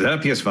room. He's like, is that a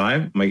PS5?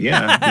 I'm like,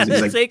 yeah.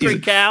 He's like,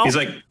 Sacred cow.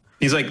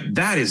 He's like,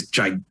 that is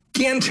gigantic.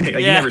 Like,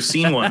 you've never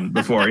seen one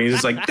before. And he's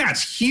just like,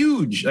 that's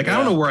huge. Like, I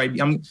don't know where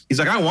I'm. He's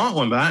like, I want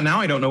one, but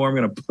now I don't know where I'm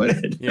going to put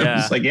it. Yeah. I'm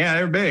just like, yeah,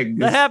 they're big.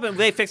 That happened.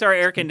 They fixed our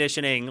air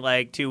conditioning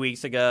like 2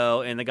 weeks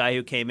ago, and the guy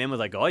who came in was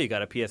like, oh, you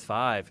got a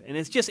PS5. And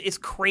it's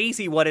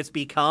crazy what it's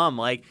become.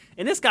 Like,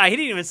 and this guy, he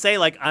didn't even say,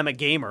 like, I'm a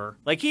gamer.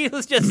 Like, he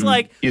was just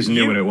like. He just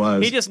knew what it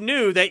was. He just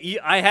knew that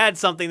I had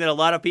something that a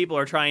lot of people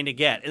are trying to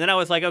get. And then I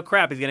was like, oh,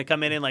 crap, he's going to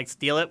come in and, like,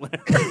 steal it.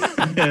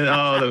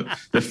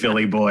 The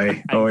Philly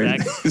boy.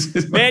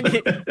 Exactly. Man,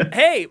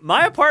 hey,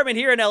 my apartment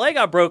here in LA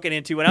got broken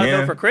into when I was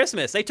there for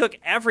Christmas. They took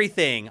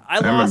everything. I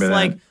lost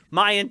like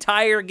my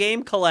entire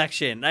game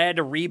collection. I had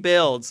to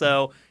rebuild.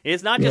 So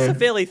it's not just a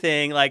Philly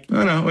thing. Like,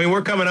 no. I mean,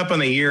 we're coming up on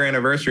the year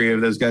anniversary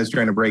of those guys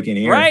trying to break in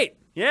here. Right.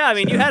 Yeah. I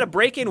mean, you had a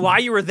break in while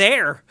you were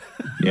there.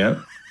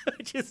 Yeah.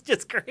 Which is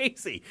just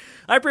crazy.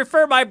 I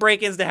prefer my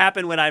break-ins to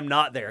happen when I'm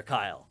not there,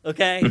 Kyle.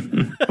 Okay?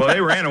 Well,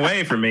 they ran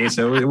away from me,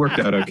 so it worked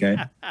out okay.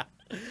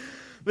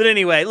 But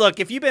anyway, look,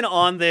 if you've been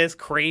on this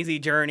crazy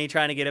journey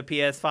trying to get a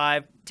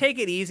PS5, take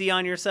it easy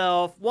on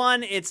yourself.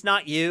 One, it's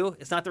not you.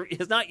 It's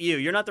not you.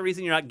 You're not the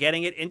reason you're not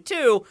getting it. And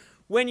two,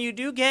 when you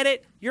do get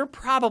it, you're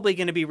probably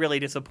going to be really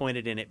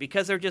disappointed in it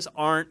because there just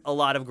aren't a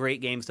lot of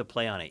great games to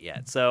play on it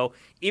yet. So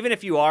even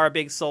if you are a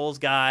big Souls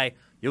guy,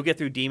 you'll get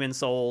through Demon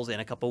Souls in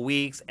a couple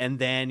weeks, and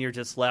then you're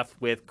just left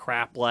with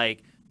crap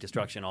like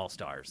Destruction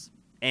All-Stars.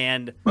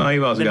 And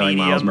you've also got like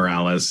Miles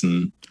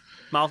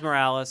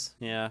Morales,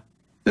 yeah.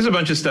 There's a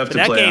bunch of stuff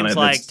to play on it. That game's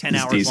like 10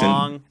 hours decent.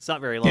 Long. It's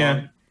not very long.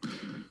 Yeah.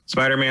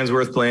 Spider-Man's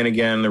worth playing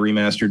again, the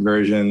remastered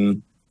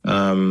version.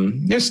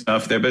 There's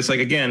stuff there, but it's like,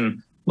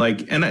 again,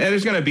 like, and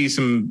there's going to be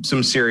some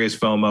serious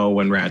FOMO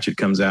when Ratchet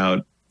comes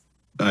out.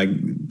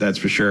 That's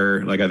for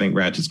sure. Like, I think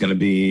Ratchet's going to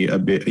be a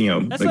bit,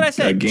 that's what I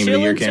said. A game of the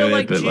year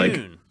candidate, but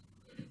June.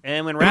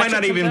 And when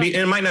Ratchet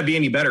it might not be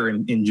any better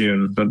in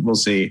June, but we'll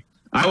see.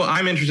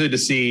 I'm interested to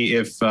see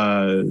if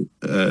so.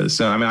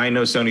 I mean, I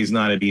know Sony's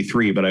not at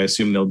E3, but I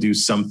assume they'll do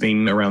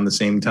something around the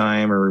same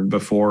time or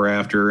before or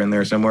after in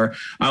there somewhere.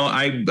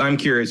 I'm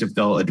curious if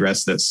they'll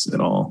address this at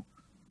all,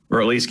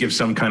 or at least give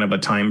some kind of a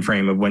time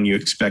frame of when you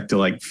expect to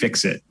like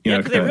fix it.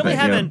 Because they really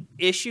haven't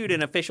issued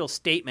an official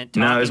statement.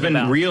 No, there's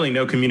been really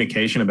no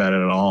communication about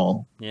it at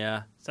all.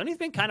 Yeah. Sony's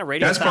been kind of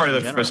radio. That's part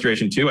of the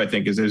frustration too, I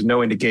think, is there's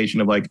no indication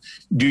of like,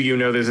 do you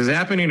know this is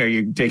happening? Are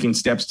you taking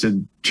steps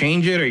to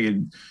change it? Are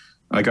you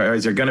like,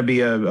 is there going to be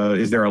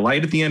is there a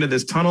light at the end of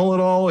this tunnel at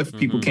all if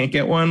people can't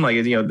get one? Like,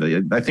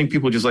 I think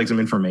people just like some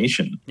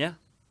information. Yeah.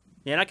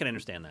 Yeah, and I can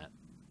understand that.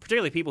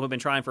 Particularly people who've been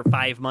trying for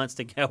 5 months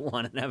to get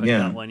one and haven't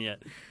got one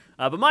yet.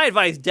 But my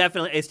advice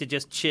definitely is to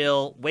just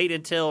chill, wait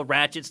until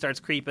Ratchet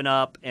starts creeping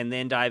up, and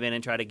then dive in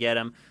and try to get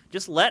them.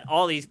 Just let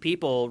all these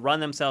people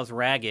run themselves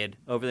ragged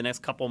over the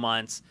next couple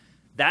months.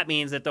 That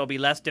means that there'll be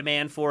less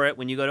demand for it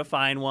when you go to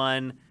find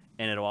one,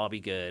 and it'll all be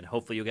good.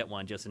 Hopefully you'll get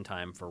one just in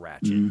time for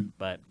Ratchet.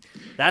 But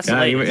that's the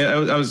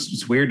latest.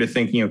 It's weird to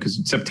think,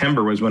 because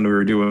September was when we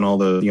were doing all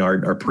the,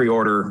 our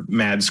pre-order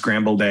mad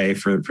scramble day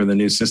for the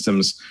new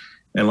systems.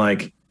 And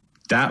like,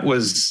 that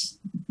was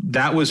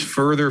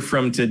further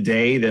from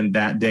today than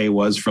that day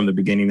was from the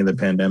beginning of the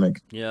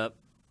pandemic. Yep.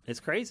 It's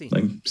crazy.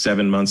 Like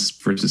 7 months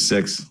versus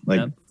 6.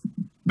 Like,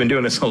 been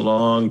doing this a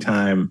long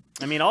time.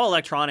 I mean, all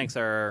electronics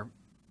are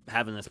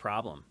having this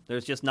problem.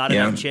 There's just not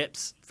enough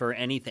chips for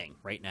anything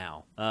right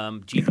now.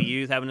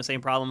 GPUs having the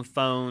same problem.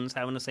 Phones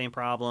having the same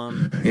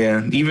problem.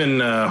 Yeah,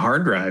 even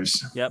hard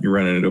drives. Yep. You're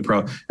running into a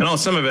problem. And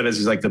some of it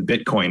is like the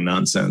Bitcoin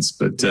nonsense.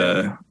 But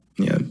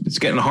it's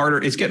getting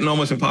harder. It's getting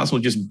almost impossible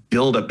to just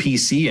build a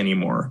PC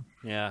anymore.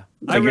 Yeah,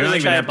 like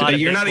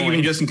you're not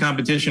even just in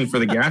competition for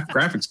the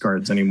graphics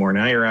cards anymore.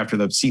 Now you're after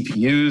the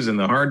CPUs and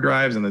the hard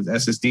drives and the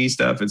SSD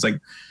stuff. It's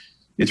like,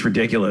 it's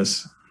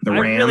ridiculous. The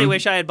RAM. Really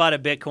wish I had bought a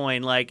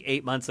Bitcoin like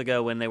 8 months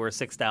ago when they were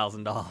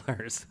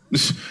 $6,000.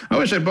 I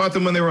wish I bought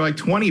them when they were like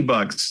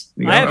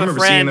 $20. I have a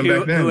friend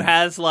who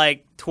has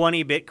like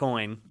 20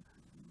 Bitcoin.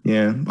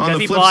 Yeah, because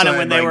he bought them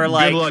when they were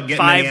like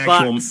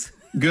 $5.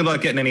 Good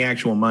luck getting any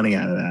actual money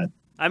out of that.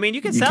 I mean,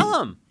 you can sell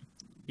them.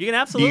 You can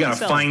absolutely. You got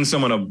to find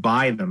someone to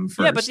buy them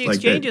first. Yeah, but the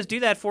exchanges do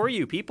that for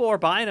you. People are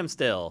buying them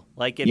still.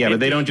 But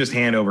they don't just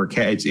hand over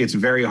cash. It's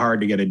very hard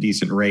to get a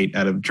decent rate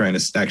out of trying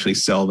to actually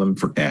sell them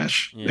for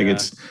cash. Yeah.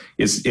 Like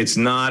it's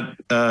not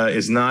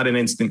an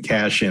instant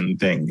cash in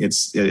thing.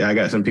 I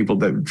got some people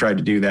that tried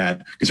to do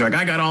that because they're like,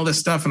 I got all this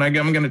stuff and I'm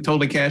going to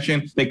totally cash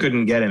in. They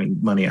couldn't get any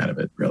money out of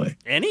it, really.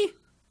 Any?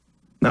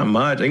 Not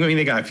much. I mean,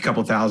 they got a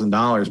couple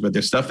 $1,000s, but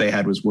their stuff they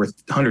had was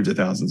worth hundreds of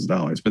thousands of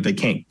dollars. But they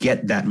can't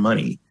get that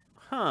money.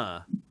 Huh.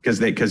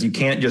 Because you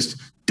can't just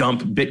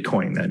dump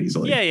Bitcoin that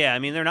easily. Yeah. I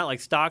mean, they're not like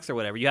stocks or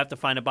whatever. You have to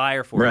find a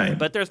buyer for it.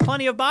 But there's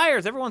plenty of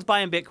buyers. Everyone's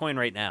buying Bitcoin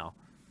right now.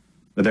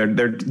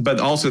 But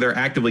also they're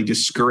actively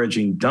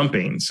discouraging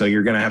dumping. So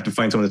you're going to have to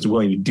find someone that's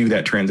willing to do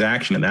that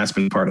transaction, and that's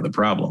been part of the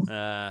problem.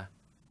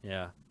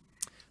 Yeah.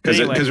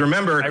 Because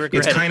remember,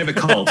 it's kind of a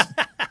cult.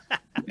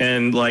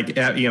 And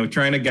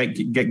trying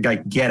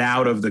to get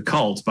out of the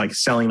cult by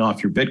selling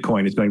off your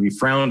Bitcoin is going to be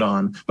frowned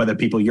on by the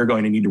people you're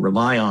going to need to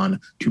rely on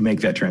to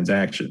make that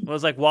transaction. Well, it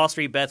was like Wall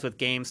Street bets with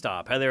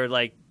GameStop. How they were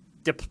like,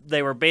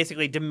 they were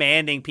basically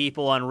demanding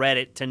people on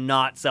Reddit to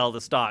not sell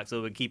the stock so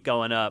it would keep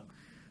going up.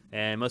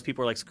 And most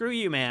people were like, screw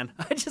you, man.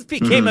 I just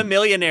became a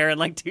millionaire in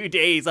like 2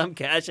 days. I'm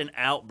cashing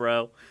out,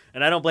 bro.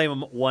 And I don't blame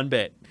them one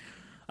bit.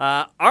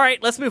 All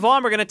right, let's move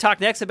on. We're going to talk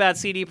next about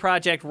CD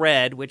Projekt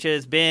RED, which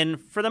has been,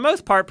 for the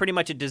most part, pretty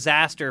much a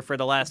disaster for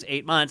the last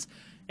 8 months,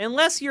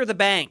 unless you're the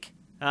bank.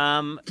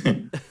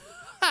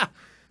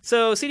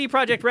 So CD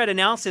Projekt RED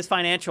announced its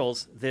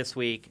financials this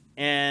week,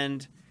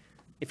 and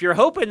if you're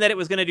hoping that it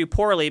was going to do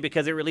poorly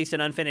because it released an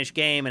unfinished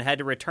game and had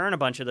to return a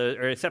bunch of those,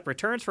 or accept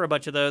returns for a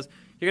bunch of those,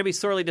 you're going to be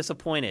sorely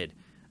disappointed.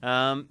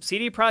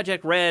 CD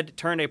Projekt RED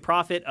turned a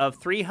profit of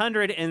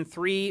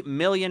 $303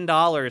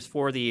 million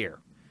for the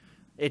year.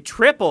 It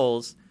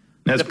triples.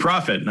 That's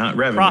profit, not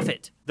revenue.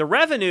 Profit. The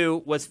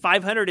revenue was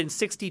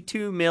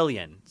 $562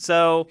 million.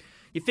 So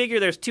you figure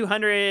there's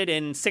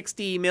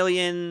 $260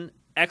 million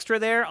extra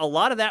there. A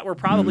lot of that were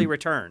probably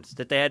returns,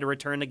 that they had to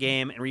return the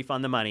game and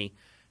refund the money.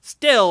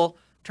 Still,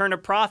 turned a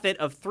profit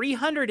of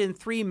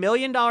 $303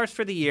 million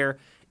for the year.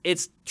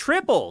 It's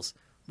triples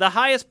the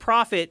highest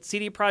profit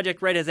CD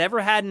Projekt RED has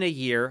ever had in a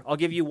year. I'll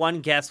give you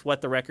one guess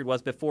what the record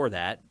was before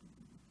that.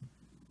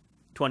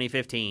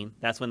 2015.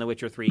 That's when The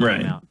Witcher 3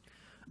 came out.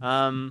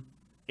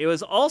 It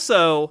was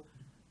also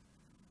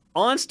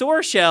on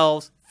store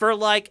shelves for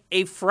like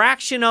a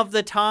fraction of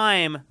the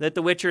time that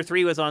The Witcher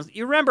 3 was on.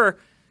 You remember,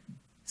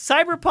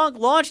 Cyberpunk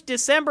launched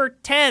December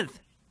 10th.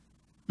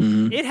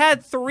 Mm-hmm. It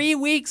had 3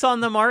 weeks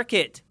on the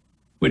market.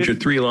 Witcher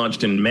 3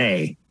 launched in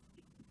May.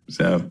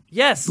 So,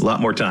 yes, a lot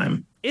more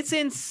time. It's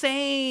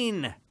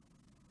insane.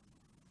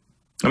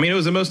 I mean, it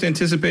was the most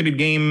anticipated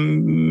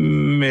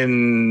game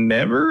in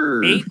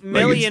ever. 8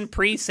 million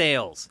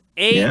pre-sales.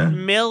 8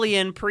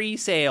 million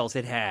pre-sales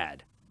it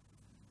had.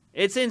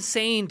 It's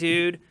insane,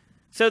 dude.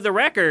 So the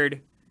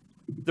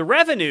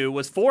revenue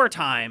was 4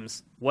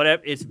 times what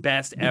its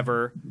best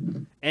ever.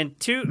 and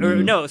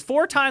it's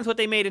 4 times what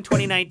they made in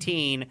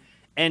 2019,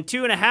 and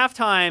 2.5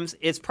 times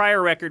its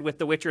prior record with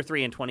The Witcher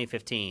 3 in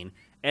 2015.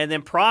 And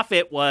then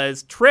profit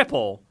was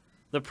triple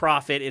the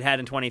profit it had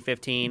in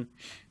 2015.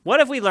 What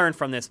have we learned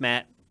from this,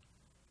 Matt?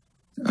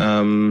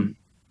 You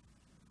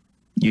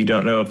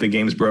don't know if the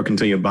game's broken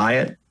until you buy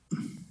it.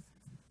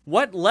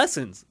 What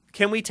lessons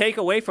can we take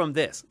away from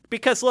this?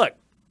 Because look,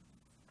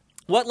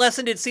 what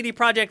lesson did CD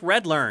Projekt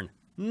RED learn?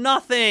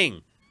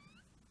 Nothing.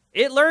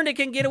 It learned it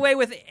can get away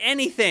with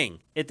anything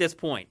at this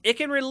point. It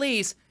can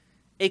release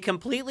a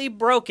completely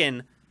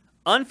broken,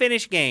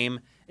 unfinished game,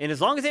 and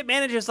as long as it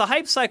manages the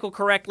hype cycle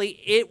correctly,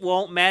 it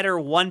won't matter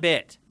one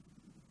bit.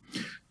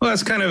 Well,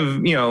 that's kind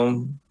of,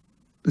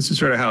 this is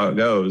sort of how it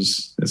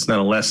goes. It's not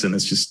a lesson.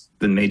 It's just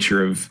the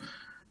nature of,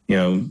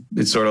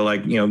 it's sort of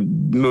like,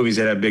 movies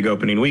that have big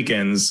opening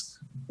weekends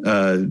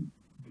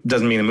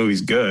doesn't mean the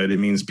movie's good. It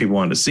means people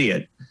want to see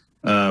it.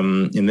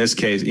 In this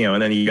case,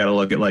 and then you got to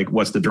look at like,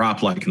 what's the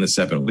drop like in the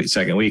second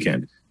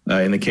weekend?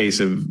 In the case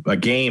of a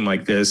game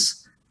like this,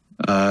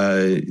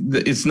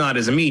 it's not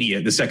as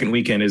immediate. The second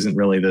weekend isn't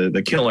really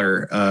the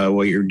killer.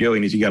 What you're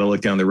doing is you got to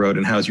look down the road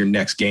and how's your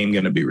next game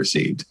going to be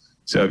received?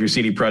 So if you're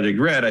CD Projekt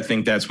RED, I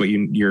think that's what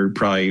you're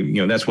probably,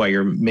 that's why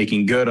you're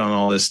making good on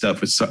all this stuff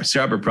with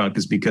Cyberpunk,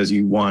 is because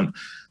you want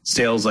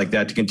sales like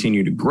that to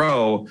continue to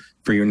grow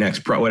for your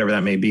next whatever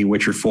that may be,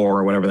 Witcher 4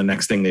 or whatever the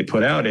next thing they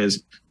put out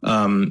is,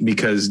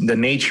 because the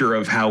nature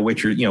of how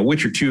Witcher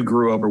 2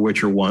 grew over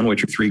Witcher 1,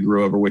 Witcher 3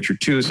 grew over Witcher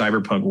 2,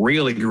 Cyberpunk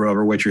really grew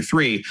over Witcher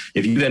 3.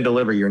 If you then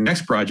deliver your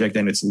next project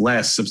and it's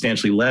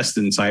substantially less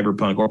than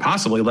Cyberpunk or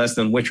possibly less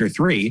than Witcher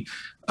 3,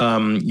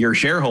 your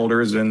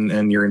shareholders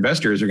and your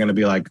investors are going to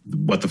be like,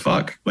 what the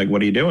fuck? Like,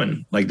 what are you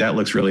doing? Like, that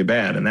looks really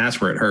bad. And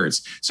that's where it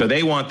hurts. So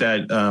they want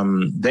that,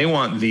 they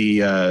want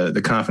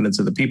the confidence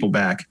of the people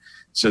back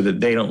so that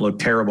they don't look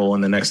terrible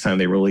in the next time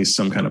they release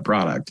some kind of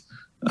product.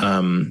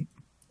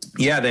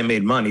 Yeah, they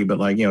made money, but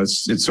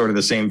it's sort of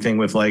the same thing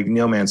with like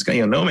No Man's Sky.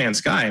 No Man's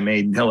Sky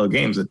made Hello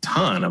Games a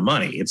ton of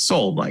money. It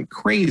sold like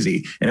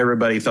crazy, and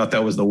everybody thought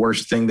that was the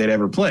worst thing they'd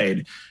ever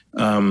played.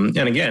 And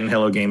again,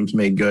 Hello Games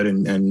made good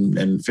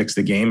and fixed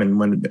the game and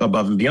went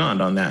above and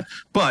beyond on that.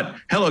 But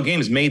Hello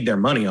Games made their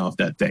money off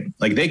that thing.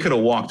 Like, they could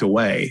have walked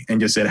away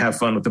and just said, "Have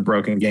fun with the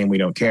broken game. We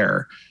don't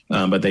care."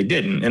 But they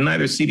didn't. And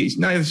neither CD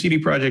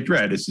Projekt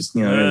RED. It's just,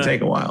 it didn't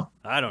take a while.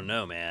 I don't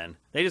know, man.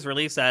 They just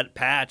released that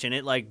patch and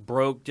it like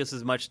broke just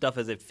as much stuff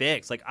as it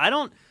fixed. Like, I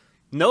don't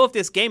know if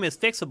this game is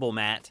fixable,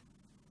 Matt.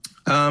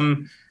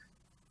 I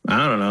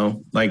don't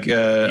know. Like,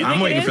 I'm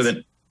waiting for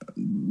the.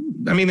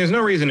 I mean, there's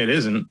no reason it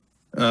isn't.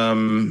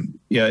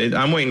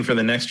 I'm waiting for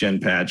the next gen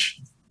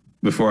patch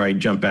before I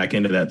jump back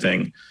into that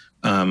thing.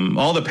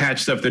 All the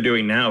patch stuff they're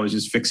doing now is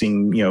just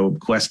fixing,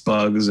 quest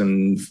bugs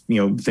and,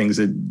 things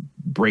that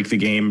break the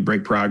game,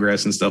 break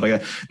progress and stuff like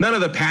that. None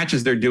of the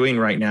patches they're doing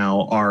right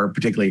now are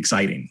particularly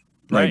exciting.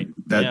 Right.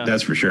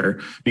 That's for sure,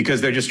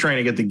 because they're just trying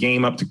to get the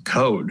game up to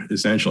code,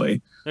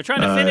 essentially. They're trying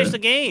to finish the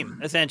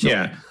game, essentially.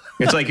 Yeah.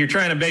 It's like you're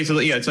trying to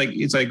basically, it's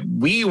like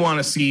we want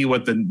to see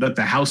what the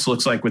house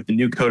looks like with the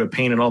new coat of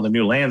paint and all the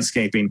new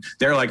landscaping.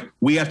 They're like,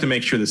 we have to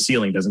make sure the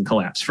ceiling doesn't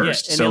collapse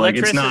first. Yeah, so like,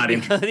 it's not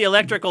the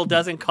electrical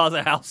doesn't cause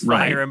a house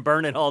fire and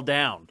burn it all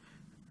down.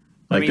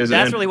 Like,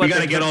 that's really what we got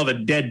to get all the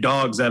dead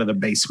dogs out of the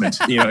basement.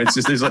 It's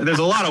just there's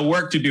a lot of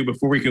work to do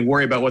before we can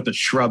worry about what the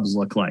shrubs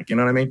look like. You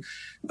know what I mean?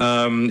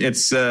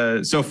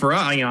 So for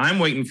us, I'm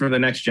waiting for the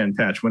next gen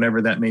patch, whenever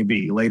that may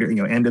be, later,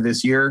 end of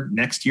this year,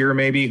 next year,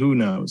 maybe, who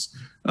knows?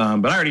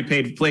 But I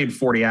already played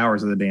 40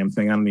 hours of the damn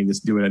thing. I don't need to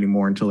do it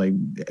anymore until they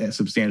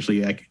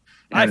substantially.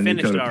 I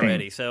finished it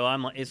already, so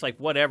it's like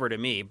whatever to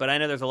me. But I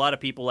know there's a lot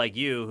of people like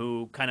you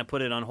who kind of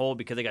put it on hold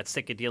because they got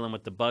sick of dealing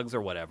with the bugs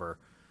or whatever.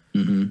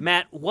 Mm-hmm.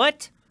 Matt,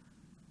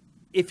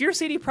 if you're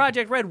CD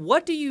Projekt RED,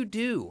 what do you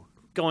do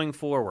going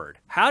forward?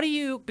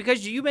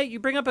 Because you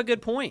bring up a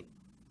good point.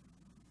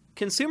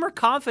 Consumer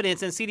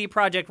confidence in CD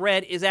Projekt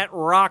RED is at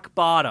rock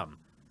bottom.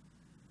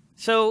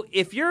 So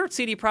if you're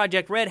CD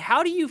Projekt RED,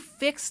 how do you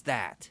fix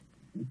that?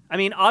 I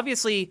mean,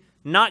 obviously,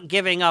 not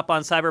giving up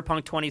on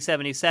Cyberpunk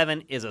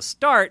 2077 is a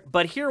start,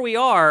 but here we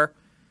are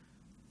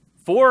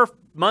 4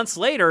 months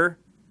later,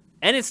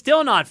 and it's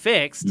still not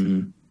fixed.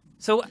 Mm-hmm.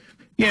 So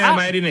yeah,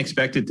 I didn't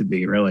expect it to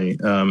be, really.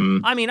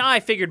 I mean, I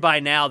figured by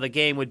now the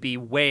game would be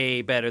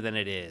way better than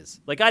it is.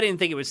 Like, I didn't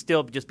think it would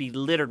still just be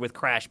littered with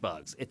crash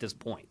bugs at this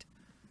point.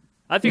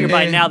 I figured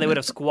by now they would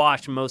have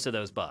squashed most of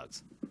those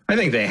bugs. I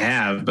think they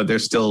have, but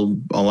there's still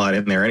a lot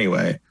in there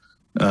anyway.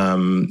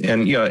 And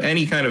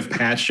any kind of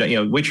patch,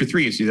 Witcher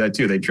 3 used to do that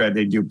too. They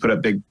put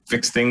up big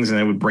fixed things and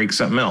it would break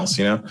something else.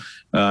 I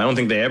don't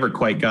think they ever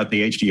quite got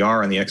the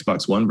HDR on the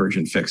Xbox One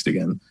version fixed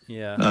again.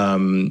 Yeah.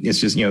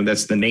 It's just,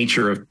 that's the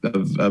nature of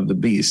the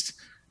beast.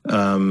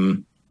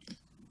 I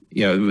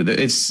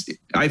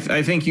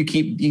think you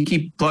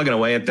keep plugging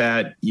away at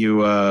that. I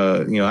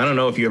don't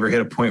know if you ever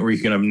hit a point where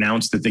you can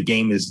announce that the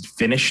game is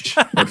finished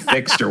or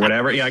fixed or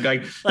whatever. Yeah,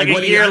 like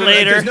a year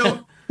later.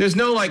 There's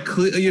no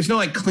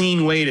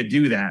clean way to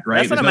do that, right?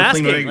 That's what I'm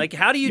asking. Like,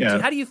 how do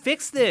you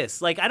fix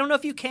this? Like, I don't know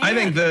if you can. I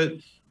think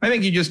I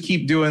think you just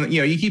keep doing,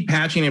 you keep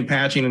patching and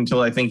patching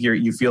until I think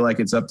you feel like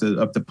it's up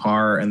to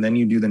par, and then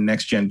you do the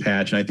next gen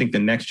patch. And I think the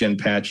next gen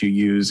patch you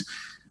use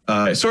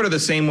sort of the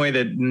same way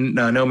that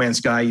No Man's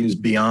Sky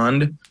used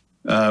Beyond,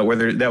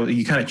 where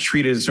you kind of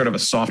treat it as sort of a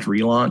soft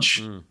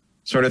relaunch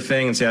sort of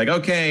thing, and say like,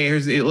 okay,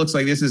 it looks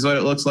like this is what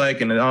it looks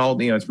like, and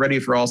it's ready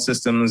for all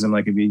systems, and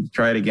like if you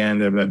try it again,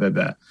 blah, blah, blah,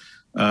 blah.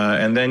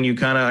 And then you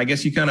kind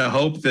of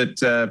hope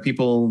that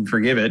people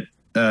forgive it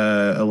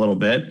a little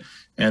bit.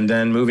 And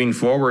then moving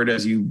forward,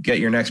 as you get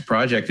your next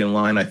project in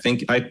line, I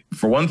think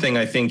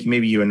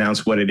maybe you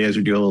announce what it is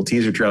or do a little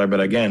teaser trailer. But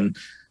again,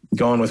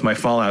 going with my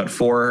Fallout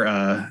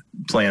 4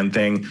 plan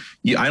thing,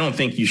 I don't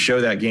think you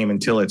show that game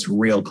until it's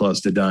real close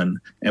to done.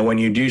 And when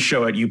you do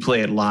show it, you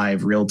play it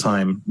live, real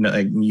time.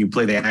 You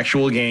play the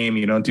actual game.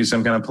 You don't do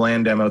some kind of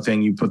planned demo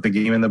thing. You put the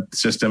game in the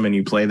system and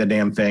you play the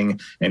damn thing,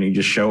 and you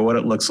just show what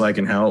it looks like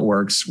and how it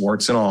works,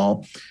 warts and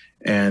all.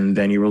 And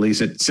then you release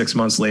it 6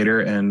 months later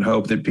and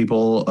hope that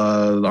people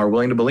are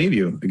willing to believe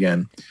you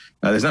again.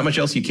 There's not much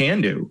else you can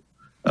do.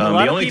 The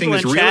only thing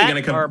that's really going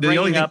to come are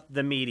bringing up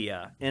the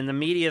media and the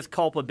media's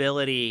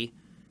culpability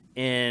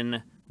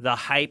in the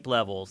hype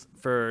levels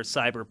for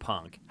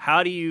Cyberpunk.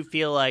 How do you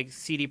feel like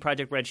CD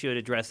Projekt RED should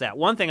address that?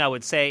 One thing I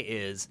would say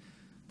is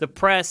the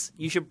press.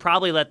 You should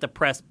probably let the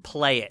press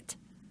play it.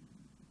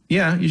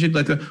 Yeah, you should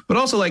but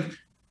also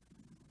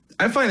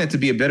I find that to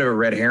be a bit of a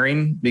red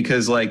herring,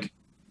 because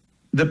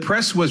the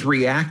press was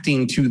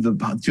reacting to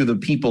the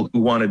people who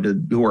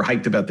were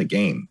hyped about the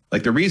game.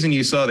 Like, the reason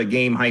you saw the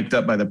game hyped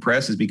up by the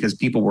press is because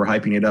people were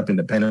hyping it up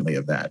independently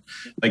of that.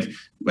 Like,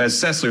 as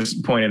Sessler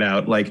pointed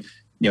out,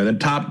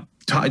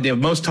 the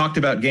most talked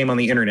about game on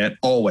the internet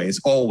always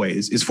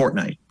is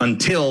Fortnite,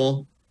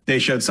 until they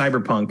showed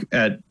Cyberpunk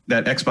at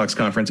that Xbox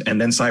conference.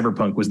 And then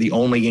Cyberpunk was the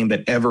only game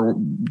that ever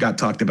got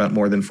talked about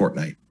more than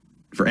Fortnite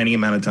for any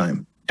amount of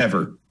time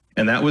ever.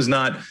 And that was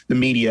not the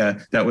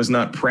media. That was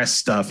not press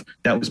stuff.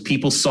 That was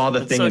people saw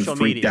the thing and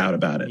freaked out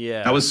about it.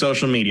 Yeah. That was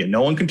social media.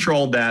 No one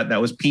controlled that.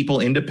 That was people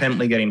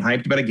independently getting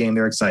hyped about a game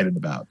they're excited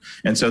about.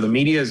 And so the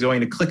media is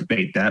going to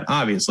clickbait that,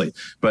 obviously.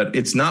 But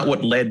it's not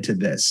what led to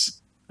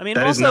this. I mean,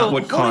 that also, is not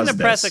what caused holding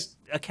the press this.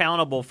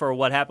 Accountable for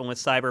what happened with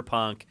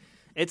Cyberpunk,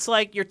 it's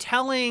like you're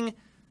telling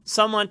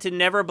someone to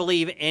never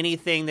believe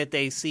anything that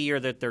they see or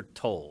that they're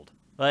told.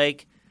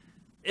 Like,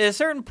 at a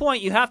certain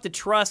point, you have to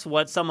trust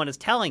what someone is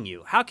telling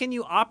you. How can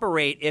you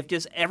operate if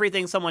just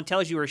everything someone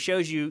tells you or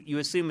shows you, you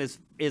assume is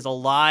a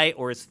lie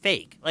or is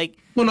fake? Well,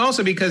 and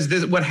also because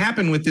what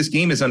happened with this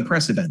game is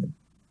unprecedented.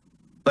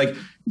 Like,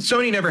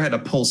 Sony never had to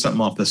pull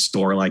something off the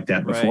store like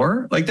that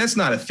before. Right. That's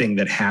not a thing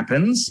that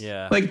happens.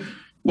 Yeah.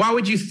 Why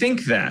would you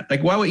think that?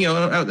 Why would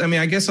I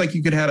mean, I guess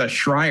you could have a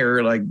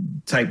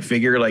Schreier type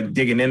figure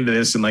digging into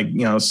this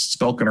and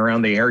skulking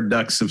around the air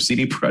ducts of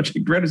CD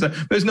Projekt RED.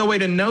 There's no way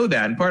to know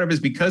that, and part of it is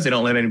because they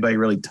don't let anybody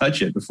really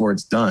touch it before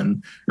it's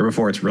done or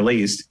before it's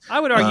released. I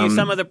would argue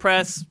some of the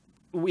press,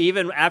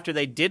 even after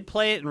they did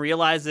play it and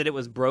realized that it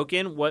was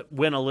broken,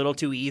 went a little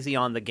too easy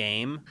on the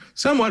game.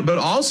 Somewhat, but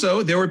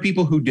also there were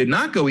people who did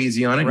not go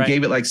easy on it and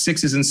gave it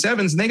 6s and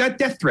 7s, and they got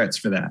death threats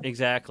for that.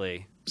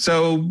 Exactly.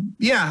 So,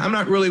 yeah, I'm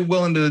not really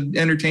willing to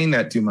entertain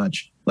that too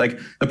much.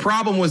 The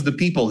problem was the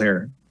people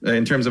here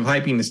in terms of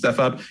hyping the stuff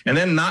up and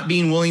then not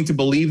being willing to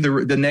believe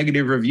the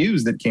negative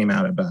reviews that came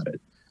out about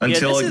it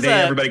until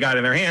everybody got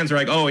in their hands. They're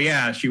like, oh,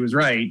 yeah, she was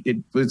right.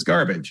 It's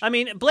garbage. I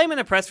mean, blaming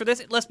the press for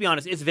this, let's be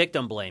honest, it's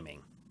victim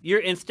blaming.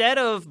 Instead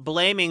of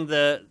blaming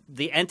the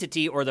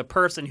entity or the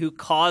person who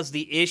caused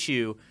the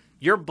issue,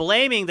 you're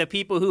blaming the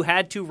people who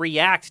had to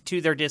react to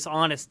their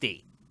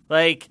dishonesty.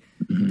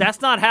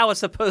 That's not how it's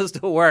supposed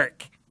to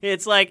work.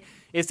 It's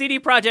if CD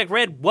Projekt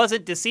RED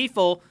wasn't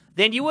deceitful,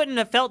 then you wouldn't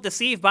have felt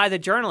deceived by the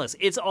journalists.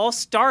 It's all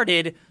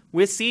started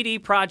with CD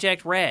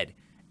Projekt RED.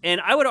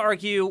 And I would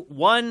argue,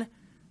 one,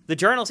 the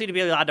journalists need to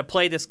be allowed to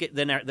play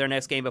their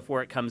next game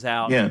before it comes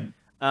out. Yeah.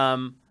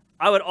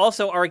 I would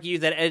also argue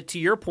that, to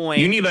your point,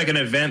 you need an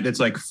event that's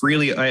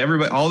freely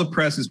everybody, all the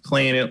press is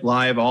playing it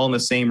live, all in the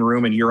same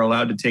room, and you're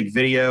allowed to take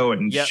video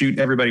and shoot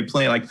everybody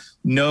playing.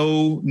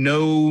 No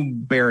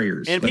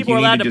barriers, and people are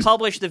allowed to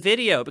publish the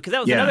video, because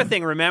that was another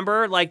thing.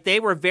 Remember, they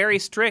were very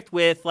strict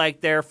with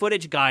their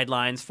footage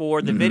guidelines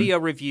for the video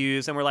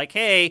reviews, and we're like,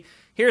 hey,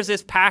 here's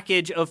this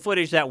package of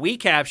footage that we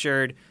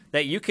captured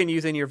that you can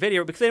use in your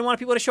video, because they didn't want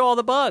people to show all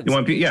the bugs.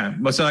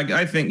 Well, so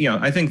I think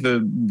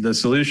the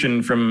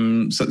solution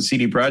from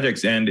CD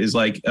Projekt's end is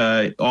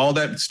all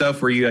that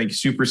stuff where you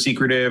super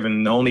secretive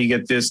and only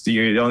get this,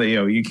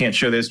 you can't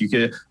show this,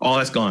 all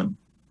that's gone.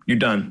 You're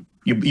done.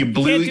 You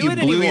blew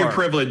your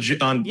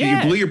privilege on.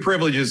 You blew your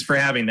privileges for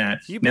having that.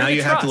 Now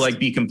you have to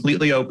be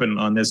completely open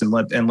on this and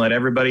let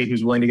everybody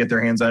who's willing to get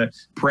their hands on it,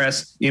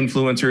 press,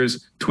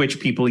 influencers, Twitch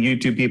people,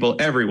 YouTube people,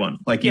 everyone.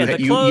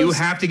 You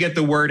have to get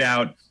the word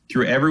out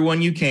through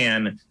everyone you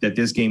can that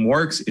this game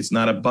works. It's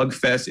not a bug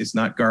fest. It's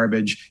not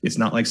garbage. It's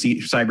not like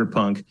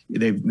Cyberpunk.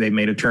 They've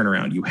made a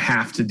turnaround. You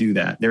have to do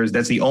that.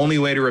 That's the only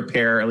way to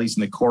repair, at least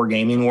in the core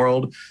gaming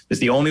world. It's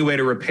the only way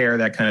to repair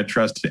that kind of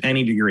trust to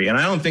any degree. And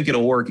I don't think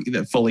it'll work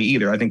fully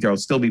either. I think there will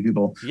still be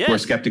people who are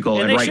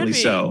skeptical, and rightly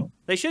so.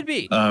 They should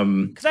be. Because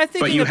I'm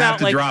thinking but you about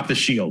have to drop the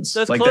shields.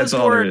 Those closed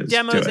door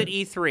demos at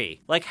E3.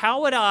 Like,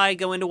 how would I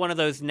go into one of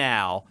those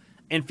now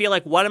and feel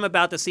like what I'm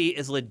about to see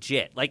is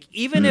legit? Like,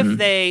 even if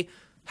they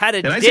had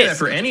a disc. And I say that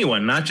for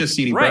anyone, not just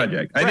CD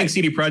Projekt. I think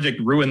CD Projekt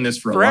ruined this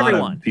for a lot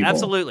everyone. Of people.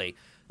 Absolutely.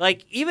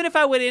 Like, even if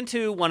I went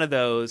into one of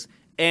those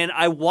and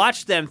I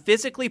watched them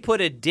physically put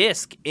a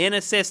disc in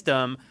a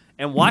system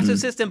and watch the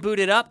system boot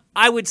it up,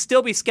 I would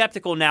still be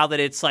skeptical now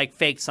that it's, like,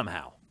 faked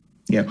somehow.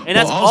 Yeah. And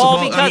that's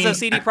all because of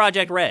CD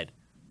Projekt RED.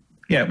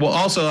 Yeah, well,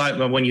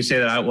 also, when you say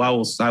that, I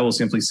will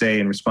simply say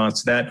in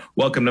response to that,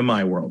 welcome to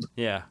my world.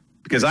 Yeah.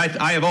 Because I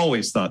have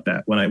always thought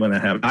that when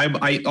that happened.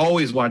 I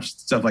always watch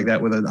stuff like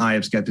that with an eye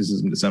of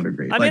skepticism to some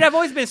degree. I mean, I've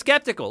always been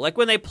skeptical. Like,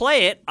 when they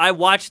play it, I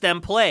watch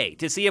them play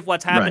to see if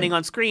what's happening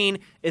on screen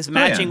is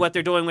matching what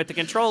they're doing with the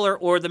controller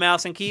or the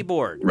mouse and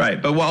keyboard.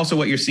 Right, but also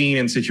what you're seeing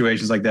in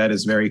situations like that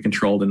is very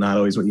controlled and not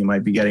always what you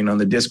might be getting on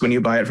the disc when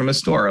you buy it from a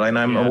store. And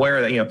I'm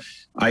aware that,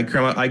 I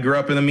grew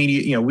up in the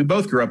media, we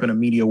both grew up in a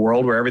media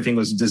world where everything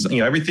was,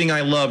 everything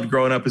I loved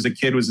growing up as a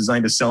kid was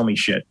designed to sell me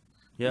shit.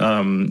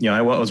 Yeah.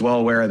 I was well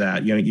aware of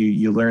that.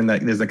 You learn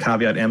that there's a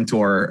caveat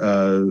emptor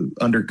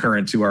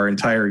undercurrent to our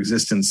entire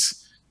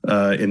existence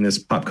in this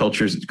pop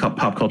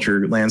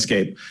culture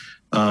landscape.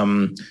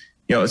 Sort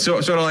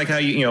of like how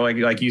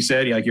like you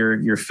said, like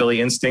your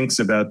Philly instincts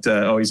about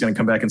he's going to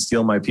come back and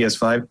steal my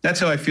PS5. That's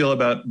how I feel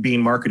about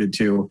being marketed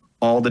to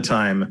all the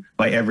time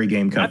by every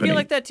game company. I feel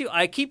like that too.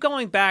 I keep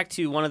going back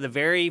to one of the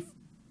very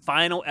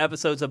final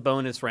episodes of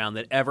Bonus Round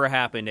that ever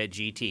happened at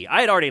GT.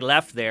 I had already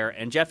left there,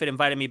 and Jeff had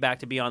invited me back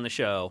to be on the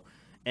show.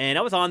 And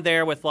I was on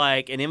there with,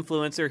 like, an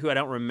influencer who I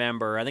don't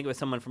remember. I think it was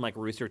someone from, like,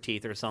 Rooster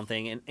Teeth or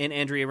something, and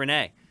Andrea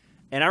Renee.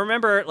 And I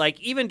remember, like,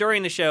 even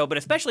during the show, but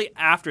especially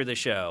after the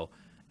show,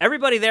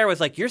 everybody there was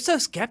like, "You're so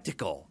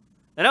skeptical."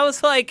 And I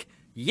was like,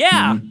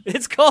 yeah,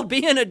 it's called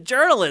being a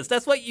journalist.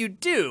 That's what you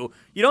do.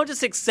 You don't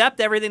just accept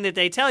everything that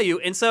they tell you.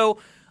 And so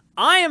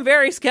I am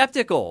very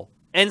skeptical,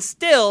 and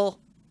still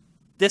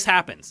this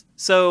happens.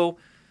 So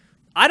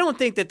I don't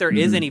think that there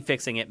is any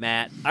fixing it,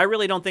 Matt. I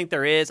really don't think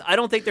there is. I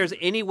don't think there's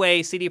any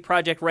way CD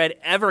Projekt RED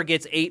ever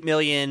gets 8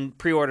 million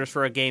pre-orders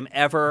for a game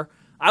ever.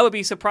 I would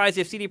be surprised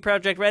if CD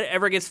Projekt RED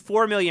ever gets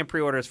 4 million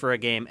pre-orders for a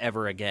game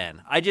ever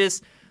again.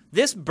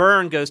 This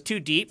burn goes too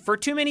deep for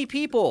too many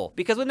people,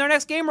 because when their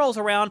next game rolls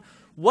around,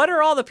 what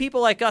are all the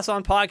people like us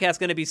on podcasts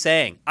going to be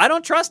saying? I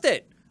don't trust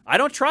it. I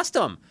don't trust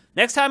them.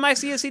 Next time I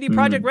see a CD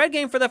Projekt RED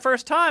game for the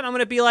first time, I'm going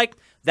to be like,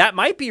 that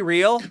might be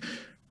real.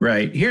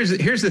 Right. Here's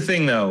the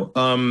thing, though.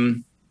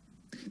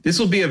 This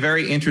will be a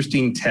very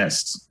interesting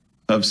test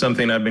of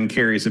something I've been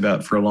curious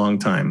about for a long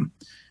time.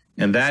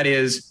 And that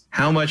is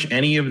how much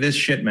any of this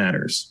shit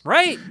matters.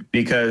 Right.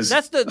 Because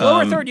that's the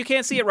lower third. You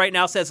can't see it right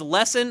now. Says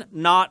lesson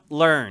not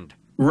learned.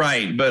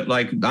 Right. But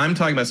like, I'm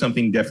talking about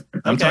something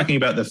different. I'm talking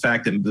about the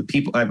fact that the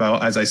people,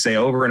 as I say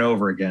over and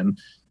over again,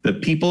 the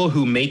people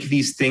who make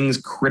these things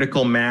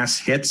critical mass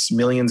hits,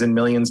 millions and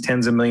millions,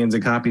 tens of millions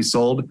of copies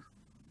sold,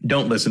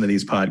 don't listen to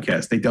these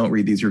podcasts. They don't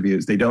read these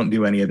reviews. They don't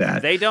do any of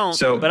that. They don't.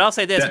 So, but I'll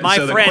say this. My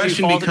friend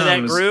who falls into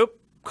that group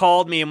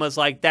called me and was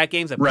like, that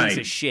game's a piece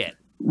of shit.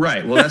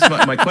 Right. Well,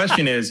 that's my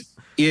question is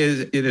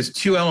there's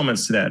two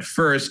elements to that.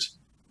 First,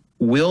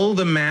 will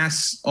the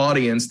mass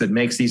audience that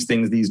makes these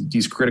things,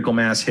 these critical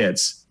mass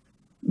hits,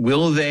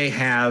 will they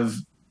have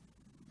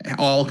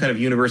all kind of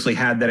universally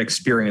had that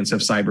experience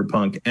of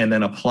Cyberpunk and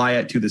then apply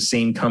it to the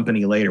same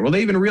company later? Will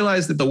they even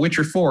realize that The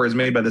Witcher 4 is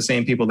made by the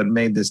same people that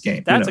made this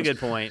game? That's a good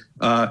point.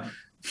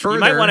 Further, you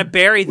might want to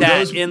bury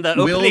that in the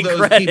opening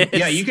credits.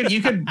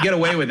 You could get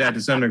away with that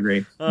to some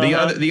degree.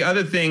 The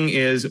other thing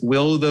is,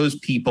 will those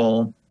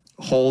people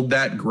hold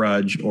that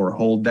grudge or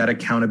hold that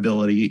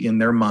accountability in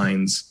their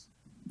minds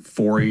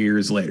 4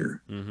 years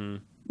later?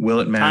 Will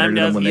it matter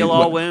to them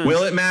when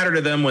will it matter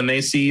to them when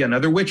they see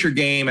another Witcher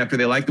game after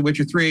they like The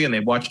Witcher 3 and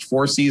they've watched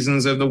 4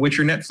 seasons of the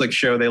Witcher Netflix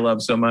show they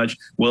love so much?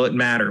 Will it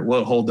matter?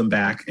 Will it hold them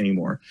back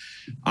anymore?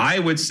 I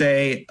would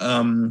say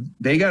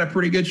they got a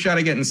pretty good shot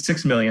at getting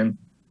 6 million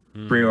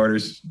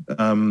pre-orders.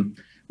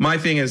 My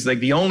thing is, like,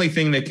 the only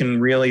thing that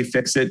can really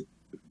fix it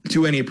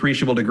to any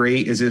appreciable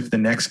degree is if the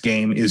next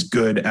game is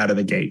good out of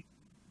the gate.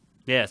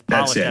 Yes,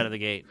 polished out of the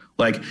gate.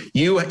 Like,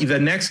 the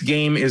next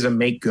game is a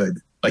make good.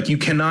 Like, you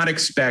cannot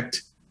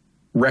expect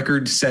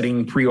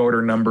record-setting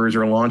pre-order numbers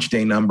or launch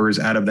day numbers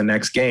out of the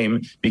next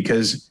game,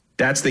 because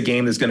that's the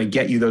game that's going to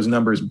get you those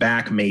numbers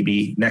back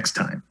maybe next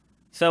time.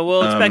 So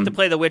we'll expect to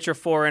play The Witcher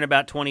 4 in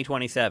about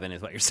 2027,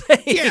 is what you're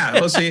saying. Yeah,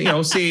 we'll see.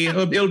 We'll see.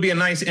 It'll be a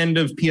nice end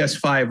of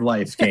PS5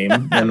 life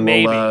game, and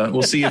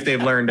we'll see if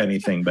they've learned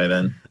anything by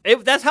then.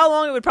 That's how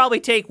long it would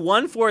probably take,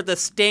 one, for the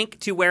stink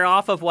to wear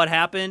off of what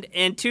happened,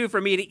 and two, for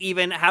me to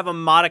even have a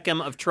modicum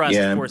of trust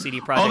for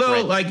CD Projekt Although,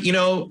 RED. like,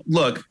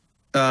 look,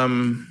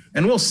 and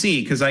we'll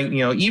see, because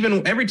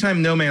even every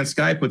time No Man's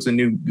Sky puts a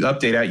new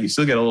update out, you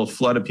still get a little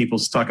flood of people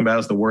talking about it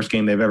as the worst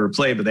game they've ever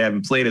played, but they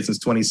haven't played it since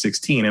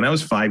 2016, and that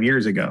was 5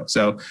 years ago.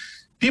 So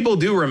people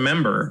do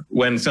remember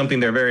when something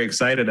they're very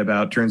excited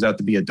about turns out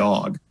to be a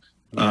dog.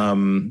 Yeah.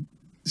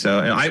 So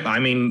I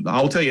mean,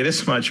 I'll tell you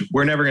this much: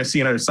 we're never going to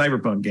see another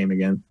Cyberpunk game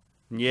again.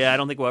 Yeah, I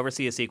don't think we'll ever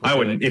see a sequel. I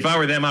wouldn't. If I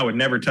were them, I would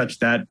never touch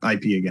that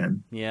IP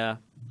again. Yeah.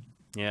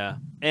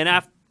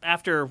 And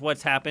after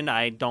what's happened,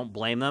 I don't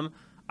blame them.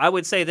 I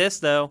would say this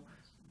though: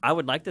 I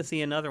would like to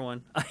see another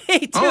one. I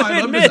hate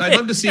to admit it. I'd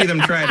love to see them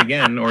try it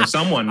again, or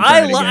someone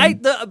try it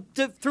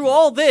again. Through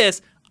all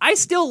this, I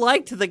still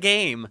liked the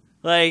game.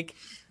 Like,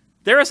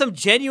 there are some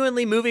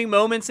genuinely moving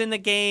moments in the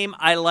game.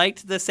 I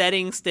liked the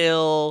setting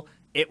still.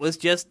 It was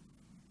just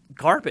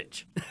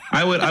garbage.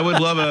 I would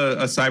love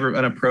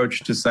an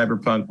approach to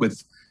Cyberpunk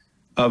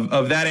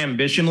of that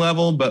ambition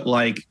level, but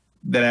like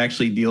that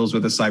actually deals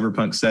with a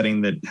Cyberpunk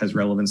setting that has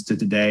relevance to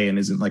today and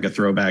isn't like a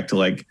throwback to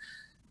like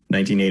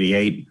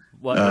 1988.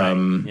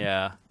 Right.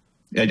 Yeah.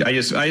 I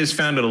just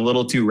found it a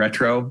little too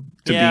retro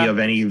to be of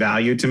any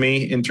value to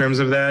me in terms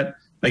of that.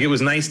 Like, it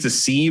was nice to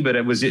see, but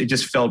it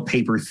just felt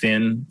paper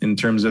thin in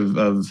terms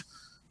of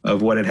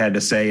what it had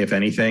to say, if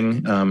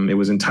anything. It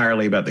was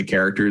entirely about the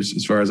characters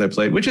as far as I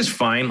played, which is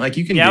fine. Like,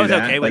 you can do that. Yeah, I was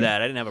okay with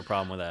that. I didn't have a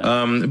problem with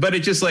that. But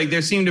it just, like,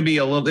 there seemed to be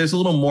there's a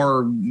little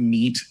more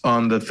meat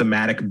on the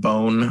thematic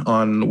bone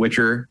on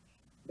Witcher.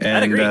 And,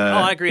 I'd agree.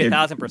 I agree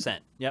 1,000%.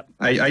 Yep.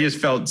 I just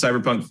felt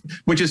Cyberpunk,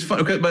 which is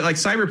fun, but like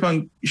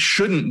Cyberpunk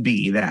shouldn't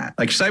be that.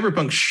 Like,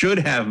 Cyberpunk should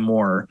have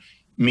more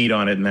meat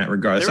on it in that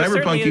regard. There was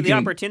certainly the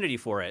opportunity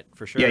for it,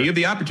 for sure. Yeah, you have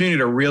the opportunity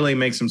to really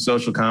make some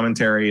social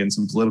commentary and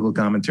some political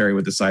commentary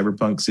with the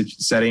Cyberpunk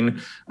setting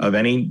of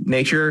any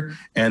nature,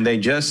 and they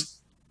just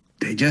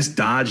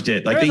dodged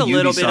it. Like, they Ubisoft a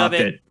little bit of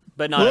it,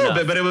 but not a little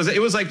enough. bit. But it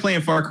was like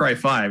playing Far Cry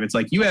 5. It's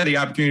like you had the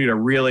opportunity to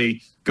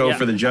really go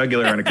for the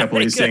jugular on a couple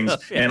of these things,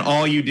 and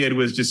all you did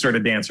was just sort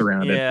of dance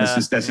around it.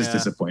 That's just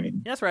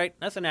disappointing. That's right.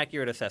 That's an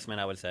accurate assessment,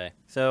 I would say.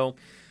 So,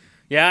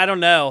 yeah, I don't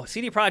know.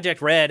 CD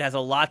Projekt RED has a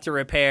lot to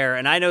repair,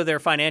 and I know their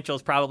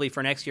financials probably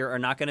for next year are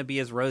not going to be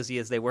as rosy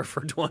as they were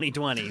for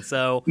 2020.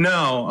 So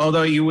no,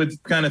 although you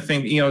would kind of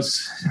think,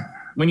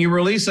 when you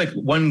release like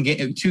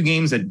two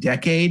games a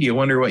decade, you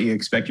wonder what you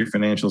expect your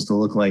financials to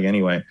look like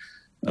anyway.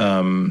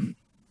 And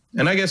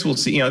I guess we'll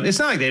see. It's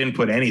not like they didn't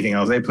put anything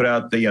else. They put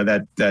out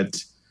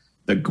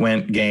the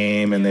Gwent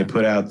game, and they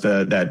put out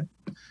that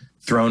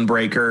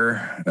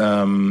Thronebreaker.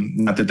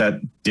 Not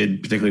that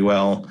did particularly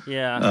well.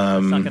 Yeah,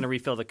 it's not going to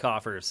refill the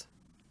coffers.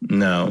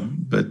 No,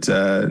 but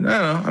I don't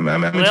know.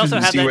 I'm interested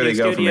to see where they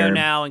go from there.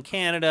 Now in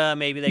Canada,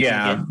 maybe they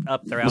can get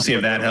up their. We'll see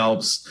if that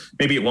helps.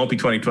 Maybe it won't be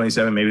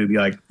 2027. Maybe it'll be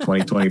like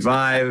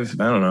 2025.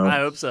 I don't know. I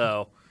hope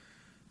so.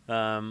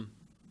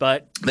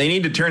 But they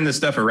need to turn this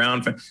stuff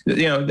around.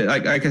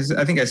 I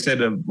think I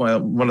said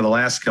one of the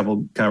last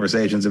couple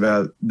conversations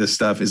about this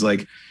stuff is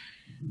like,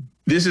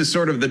 this is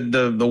sort of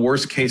the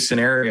worst case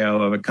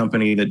scenario of a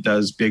company that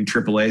does big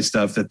AAA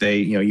stuff that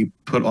they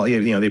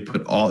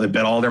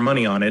bet all their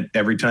money on it.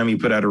 Every time you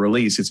put out a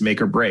release, it's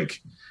make or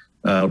break.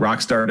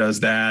 Rockstar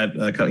does that,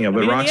 but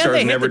Rockstar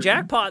they never hit the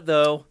jackpot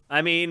though.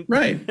 I mean,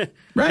 right.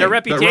 Their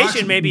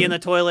reputation may be in the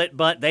toilet,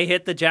 but they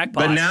hit the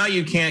jackpot. But now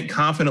you can't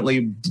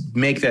confidently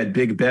make that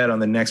big bet on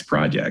the next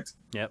project.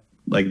 Yep.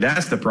 Like,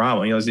 that's the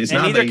problem. It's and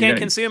not neither can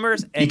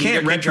consumers. And you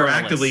can't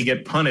retroactively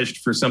get punished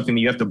for something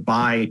that you have to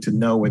buy to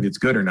know whether it's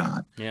good or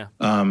not. Yeah.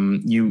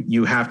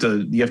 You have to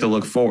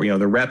look forward.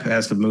 The rep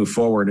has to move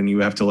forward, and you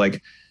have to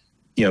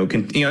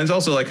it's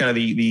also like kind of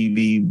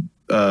the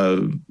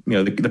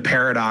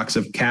paradox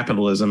of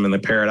capitalism and the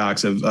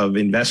paradox of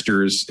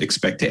investors'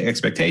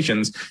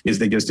 expectations is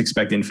they just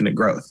expect infinite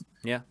growth.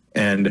 Yeah.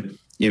 And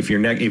if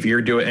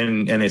you're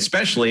doing, and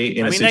especially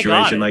in a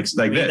situation like this,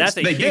 that's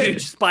a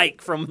huge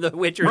spike from The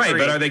Witcher 3. Right,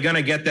 but are they going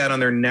to get that on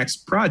their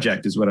next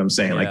project? Is what I'm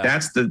saying. Yeah. Like,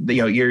 that's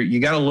you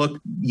got to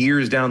look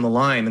years down the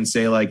line and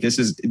say, like, this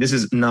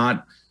is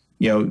not,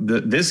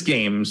 this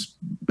game's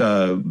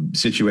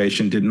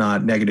situation did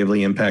not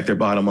negatively impact their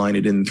bottom line.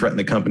 It didn't threaten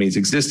the company's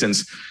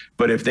existence.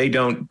 But if they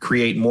don't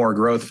create more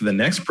growth for the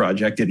next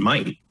project, it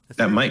might.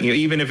 That might,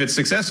 even if it's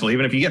successful,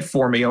 even if you get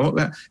 4 million,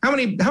 how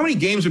many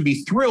games would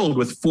be thrilled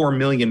with 4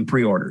 million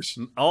pre-orders?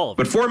 All of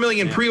them. But 4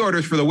 million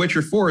pre-orders for The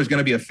Witcher 4 is going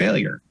to be a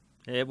failure.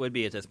 It would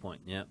be at this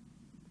point, yeah.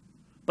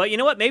 But you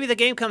know what? Maybe the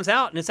game comes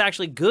out and it's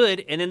actually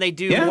good, and then they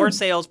do more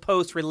sales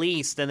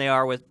post-release than they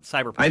are with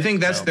Cyberpunk. I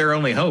think that's their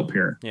only hope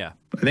here. Yeah.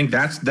 I think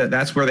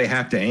that's where they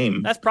have to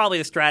aim. That's probably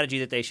the strategy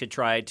that they should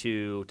try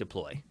to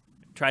deploy.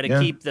 Try to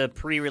keep the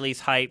pre-release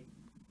hype.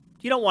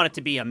 You don't want it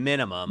to be a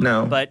minimum,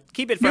 but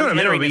keep it from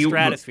entering the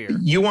stratosphere.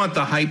 You want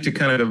the hype to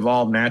kind of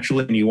evolve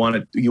naturally, and you want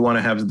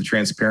to have the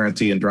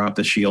transparency and drop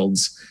the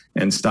shields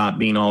and stop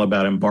being all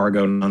about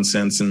embargo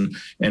nonsense and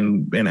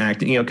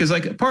acting. Because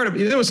like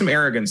there was some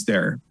arrogance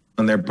there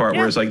on their part,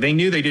 where it's like they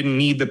knew they didn't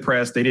need the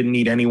press, they didn't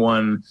need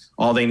anyone.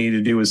 All they needed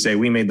to do was say,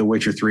 "We made The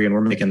Witcher 3, and we're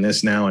making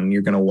this now, and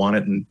you're going to want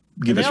it, and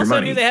give us your money." They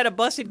also knew they had a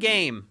busted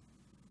game.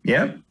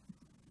 Yeah.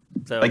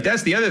 So like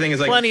that's the other thing is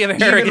like plenty of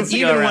arrogance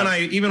even when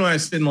I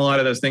sit in a lot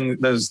of those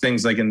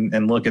things like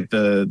and look at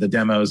the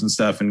demos and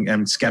stuff and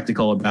I'm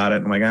skeptical about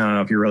it. I'm like, I don't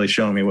know if you're really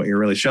showing me what you're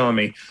really showing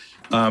me.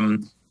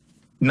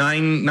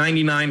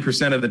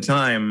 99% of the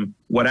time,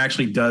 what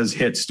actually does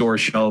hit store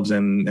shelves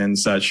and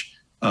such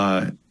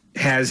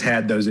has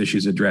had those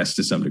issues addressed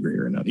to some degree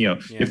or another.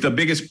 If the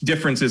biggest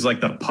difference is like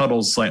the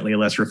puddles slightly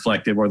less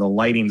reflective or the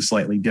lighting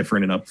slightly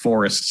different in a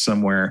forest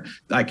somewhere,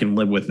 I can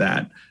live with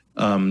that.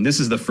 This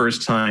is the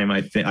first time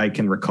I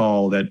can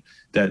recall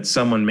that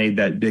someone made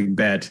that big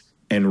bet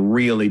and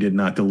really did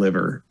not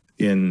deliver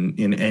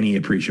in any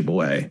appreciable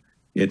way.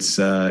 It's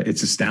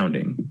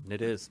astounding.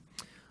 It is.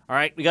 All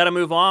right, we got to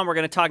move on. We're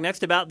going to talk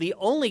next about the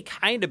only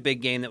kind of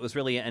big game that was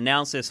really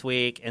announced this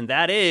week, and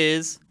that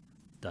is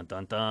dun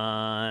dun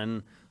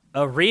dun.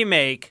 A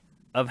remake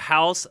of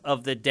House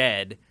of the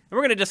Dead. And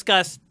we're going to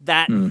discuss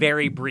that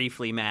very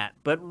briefly, Matt.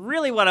 But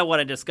really what I want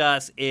to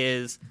discuss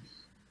is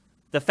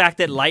the fact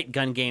that light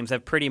gun games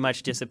have pretty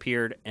much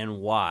disappeared and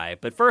why.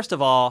 But first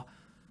of all,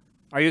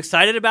 are you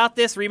excited about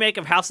this remake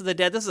of House of the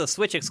Dead? This is a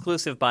Switch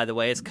exclusive, by the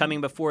way. It's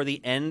coming before the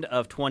end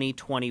of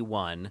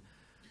 2021.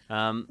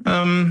 I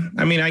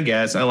mean, I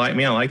guess I like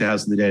the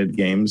House of the Dead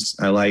games.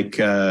 I like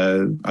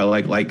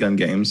light gun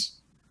games.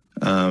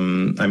 I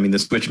mean, the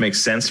Switch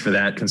makes sense for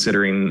that,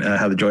 considering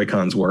how the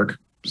Joy-Cons work.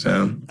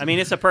 So, I mean,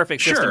 it's a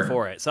perfect system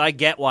for it. So I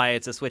get why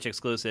it's a Switch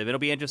exclusive. It'll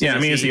be interesting. Yeah,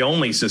 I mean, it's the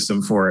only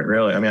system for it,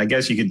 really. I mean, I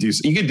guess you could do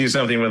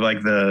something with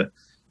like the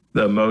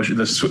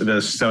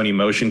Sony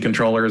motion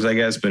controllers, I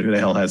guess. But who the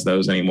hell has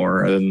those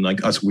anymore, other than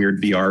like us weird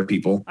VR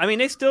people? I mean,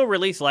 they still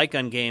release light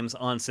gun games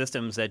on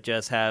systems that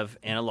just have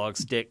analog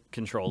stick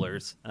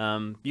controllers.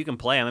 You can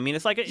play them. I mean,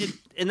 it's like,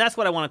 and that's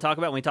what I want to talk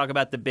about when we talk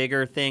about the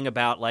bigger thing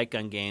about light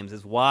gun games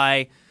is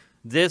why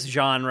this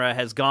genre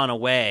has gone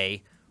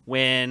away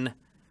when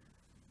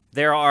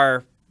there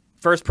are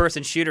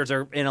first-person shooters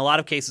are in a lot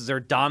of cases are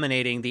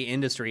dominating the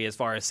industry as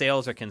far as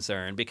sales are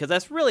concerned, because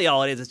that's really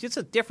all it is. It's just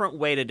a different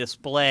way to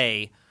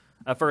display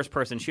a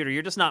first-person shooter.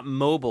 You're just not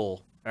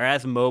mobile or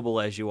as mobile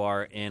as you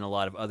are in a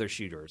lot of other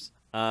shooters.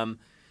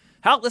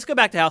 Let's go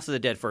back to House of the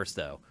Dead first,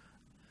 though.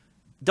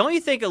 Don't you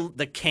think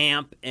the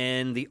camp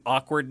and the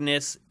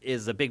awkwardness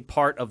is a big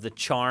part of the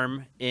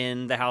charm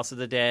in the House of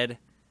the Dead?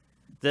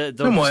 The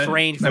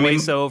strange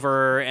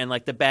voiceover and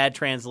like the bad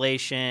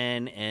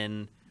translation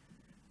and...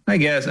 I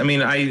guess. I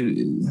mean,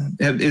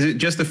 is it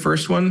just the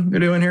first one they're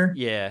doing here?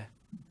 Yeah.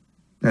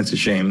 That's a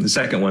shame. The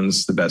second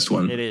one's the best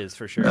one. It is,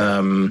 for sure.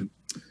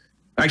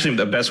 Actually,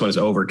 the best one is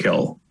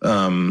Overkill,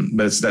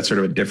 but that's sort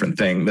of a different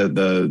thing.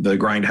 The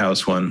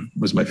Grindhouse one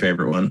was my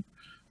favorite one.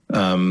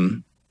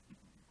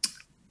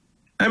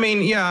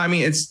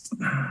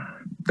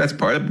 That's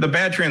part of the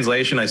bad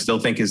translation. I still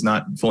think is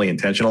not fully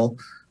intentional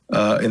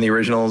in the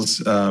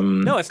originals.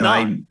 No, it's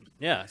not.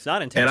 It's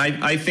not intentional.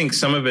 And I think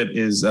some of it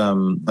is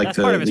like that's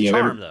part of its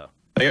charm, though.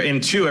 In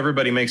 2,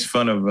 everybody makes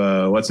fun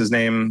of what's his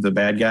name, the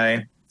bad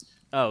guy.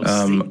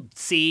 Oh,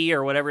 C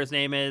or whatever his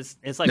name is.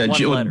 It's like one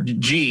letter.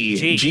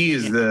 G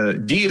is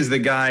the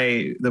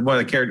guy, one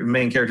of the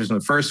main characters in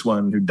the first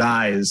one who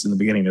dies in the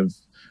beginning of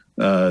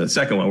the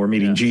second one. We're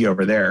meeting G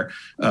over there.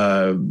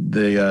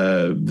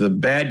 The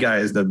bad guy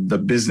is the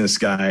business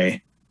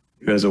guy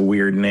who has a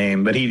weird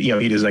name, but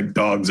he does like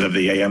Dogs of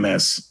the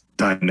AMS.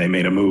 Time they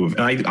made a move,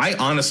 and I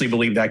honestly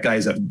believe that guy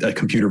is a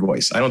computer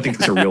voice. I don't think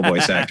it's a real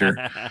voice actor.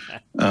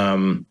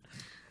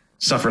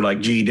 Suffer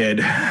like G did.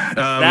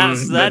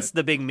 That's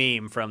the big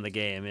meme from the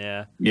game.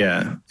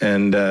 Yeah,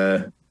 and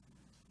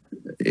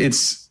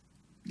it's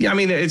a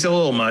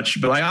little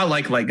much, but I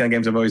like light gun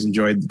games. I've always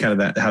enjoyed kind of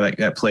that how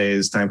that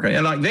plays time crunch,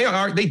 and like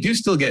they do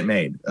still get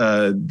made.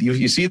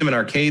 You see them in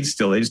arcades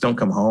still. They just don't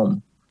come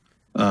home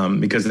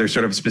because they're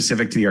sort of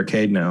specific to the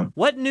arcade now.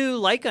 What new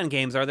light gun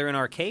games are there in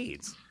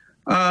arcades?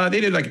 They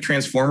did like a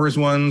Transformers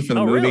one for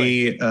the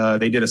movie. Really?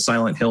 They did a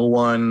Silent Hill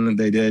one.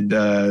 They did,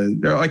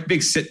 they're like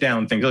big sit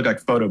down things. They look like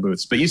photo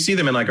booths, but you see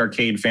them in like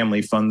arcade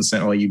family fun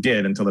center. Well, you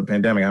did until the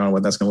pandemic. I don't know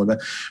what that's going to look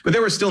like, but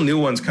there were still new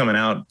ones coming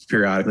out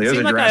periodically. There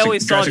was a like I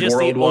always saw just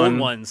World the old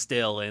ones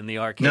still in the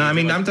arcade. No, I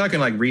mean, I'm talking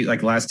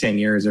like last 10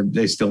 years,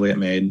 they still get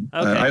made.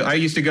 Okay. I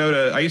used to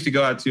go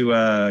out to,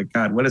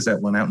 what is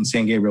that one out in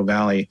San Gabriel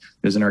Valley?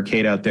 There's an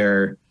arcade out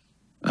there.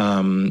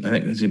 I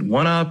think, is it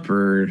 1UP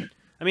or...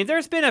 I mean,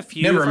 there's been a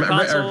few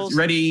consoles.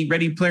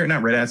 Ready Player,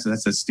 not Red Ass.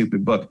 That's a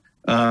stupid book.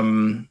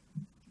 Player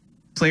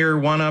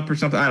 1UP or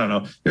something. I don't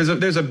know.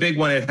 There's a big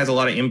one. It has a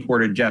lot of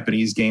imported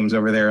Japanese games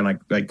over there and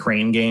like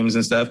crane games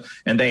and stuff.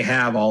 And they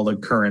have all the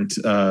current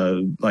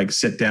like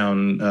sit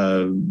down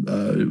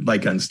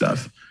light gun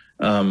stuff,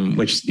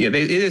 which it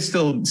is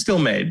still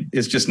made.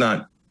 It's just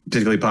not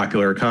particularly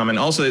popular or common.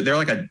 Also, they're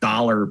like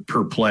 $1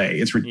 per play.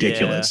 It's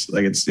ridiculous. Yeah.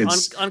 Like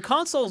it's on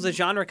consoles, the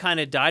genre kind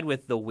of died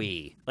with the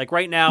Wii. Like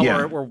right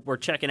now, we're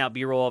checking out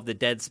B-roll of the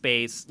Dead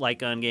Space light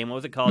gun game. What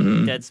was it called?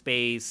 Mm-hmm. Dead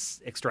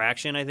Space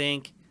Extraction, I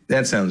think.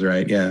 That sounds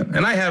right. Yeah,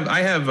 and I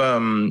have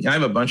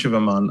a bunch of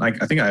them on. I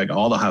think I had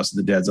all the House of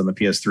the Deads on the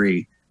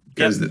PS3.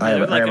 because I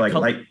have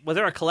like was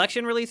there a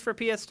collection release for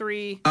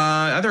PS3?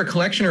 Either a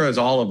collection or it was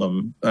all of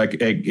them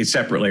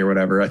separately or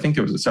whatever. I think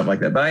there was something like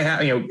that. But I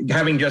have,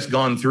 having just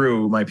gone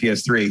through my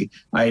PS3,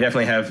 I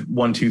definitely have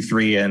 1, 2,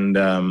 3 and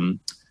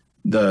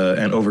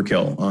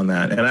Overkill on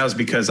that. And that was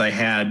because I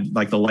had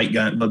like the light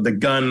gun, the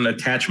gun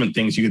attachment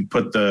things you could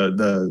put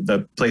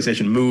the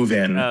PlayStation Move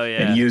in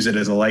and use it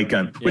as a light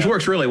gun, which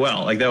works really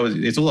well. Like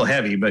it's a little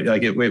heavy, but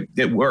like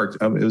it worked.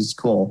 It was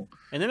cool.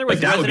 And then there was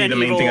that would be the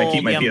main thing I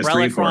keep my PS3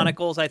 Umbrella for.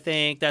 Chronicles, I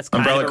think. That's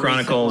kind Umbrella of a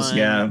Chronicles,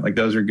 yeah, like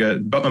those are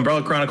good. But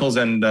Umbrella Chronicles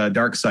and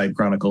Dark Side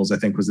Chronicles, I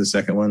think, was the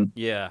second one.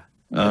 Yeah.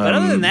 But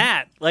other than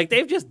that, like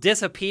they've just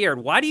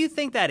disappeared. Why do you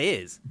think that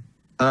is?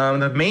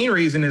 The main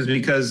reason is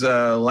because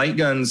light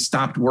guns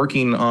stopped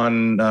working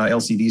on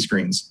LCD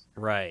screens.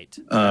 Right.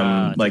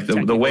 Like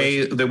the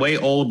way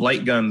old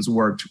light guns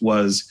worked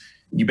was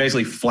you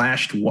basically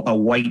flashed a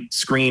white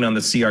screen on the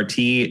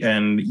CRT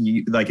and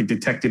it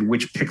detected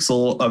which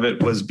pixel of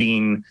it was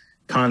being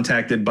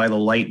contacted by the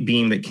light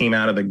beam that came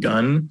out of the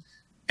gun.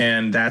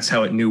 And that's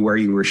how it knew where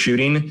you were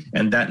shooting.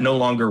 And that no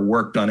longer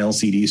worked on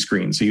LCD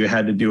screens. So you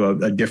had to do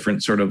a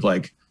different sort of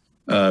like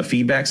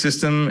feedback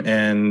system.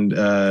 And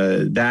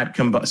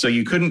so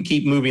you couldn't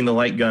keep moving the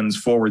light guns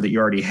forward that you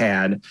already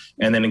had.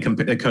 And then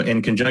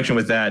in conjunction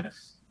with that,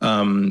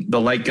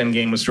 the light gun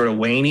game was sort of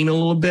waning a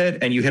little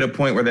bit, and you hit a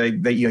point where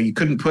you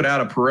couldn't put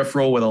out a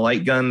peripheral with a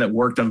light gun that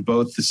worked on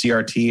both the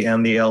CRT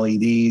and the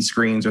LED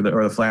screens or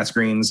the flat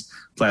screens,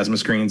 plasma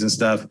screens and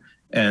stuff.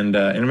 And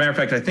as a matter of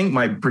fact, I think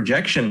my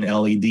projection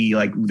LED,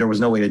 like there was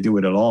no way to do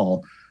it at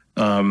all.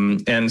 And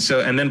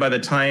then by the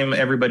time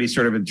everybody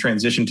sort of had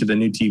transitioned to the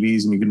new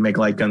TVs and you could make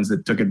light guns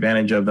that took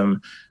advantage of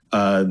them,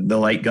 the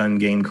light gun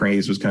game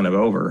craze was kind of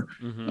over.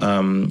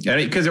 Mm-hmm.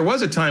 Because there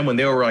was a time when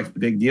they were like a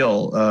big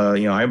deal.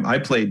 I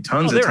played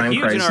tons of Time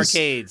Crisis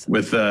arcades.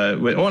 They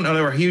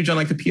were huge on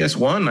like the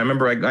PS1. I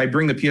remember I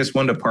bring the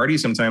PS1 to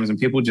parties sometimes and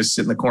people would just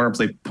sit in the corner and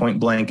play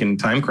Point Blank and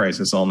Time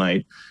Crisis all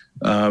night.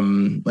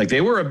 Like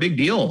they were a big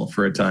deal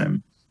for a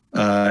time.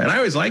 And I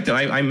always liked them.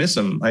 I miss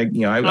them. I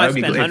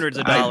spent hundreds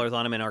of dollars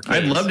on them in arcades.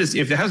 I'd love to see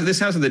if this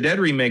House of the Dead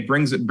remake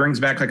brings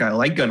back like a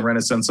light gun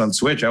renaissance on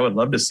Switch. I would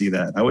love to see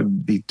that. I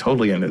would be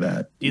totally into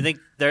that. Do you think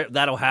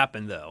that'll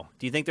happen though?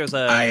 Do you think there's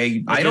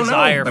a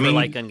desire for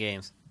light gun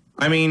games?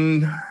 I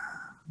mean,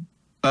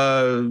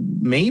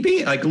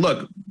 maybe. Like,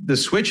 look, the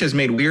Switch has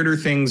made weirder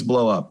things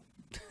blow up.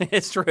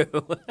 It's true.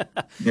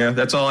 Yeah,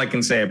 that's all I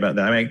can say about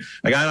that. I mean,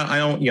 like I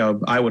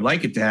don't, I would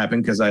like it to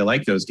happen because I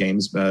like those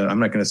games. But I'm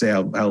not going to say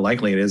how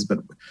likely it is. But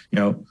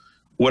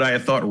would I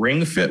have thought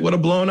Ring Fit would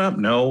have blown up?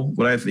 No.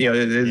 Would I?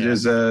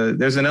 There's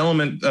an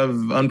element of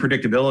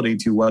unpredictability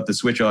to what the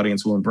Switch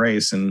audience will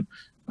embrace, and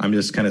I'm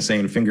just kind of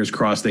saying, fingers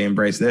crossed they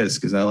embrace this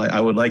because I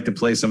would like to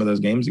play some of those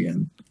games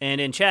again.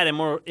 And in chat,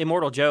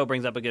 Immortal Joe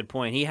brings up a good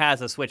point. He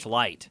has a Switch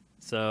Lite,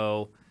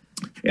 so.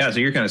 Yeah, so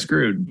you're kind of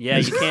screwed. Yeah,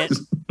 you can't.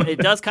 It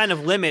does kind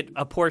of limit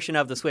a portion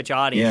of the Switch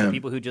audience to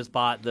people who just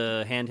bought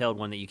the handheld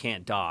one that you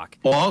can't dock.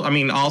 Well, I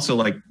mean, also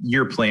like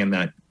you're playing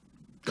that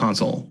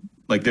console.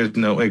 Like, there's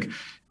no like.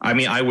 I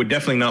mean, I would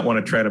definitely not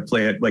want to try to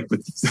play it like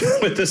with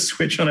the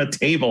Switch on a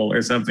table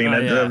or something.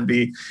 That would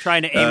be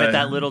trying to aim at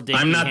that little.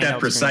 I'm not that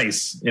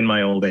precise in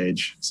my old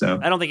age, so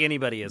I don't think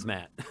anybody is,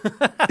 Matt.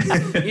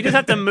 You just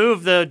have to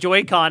move the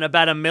Joy-Con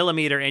about a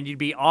millimeter, and you'd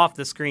be off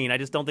the screen. I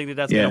just don't think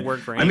that's going to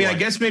work for anyone. I mean, I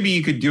guess maybe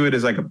you could do it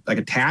as like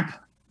a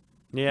tap.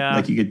 Yeah,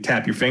 like you could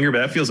tap your finger, but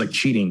that feels like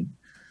cheating.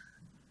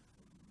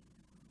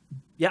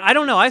 Yeah, I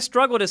don't know. I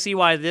struggle to see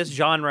why this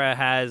genre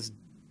has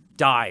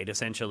died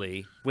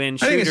essentially. When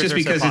I think it's just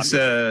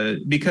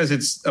because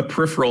it's a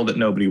peripheral that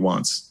nobody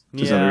wants.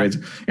 And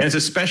it's a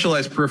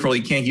specialized peripheral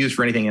you can't use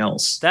for anything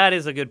else. That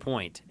is a good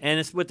point. And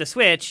it's with the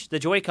Switch, the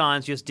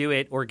Joy-Cons just do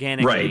it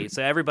organically. Right.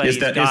 So everybody's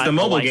got it's the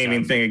mobile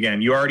gaming thing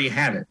again. You already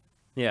have it.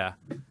 Yeah.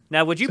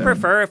 Now, would you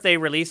prefer if they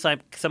released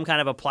some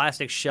kind of a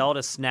plastic shell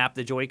to snap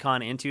the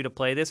Joy-Con into to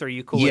play this, or are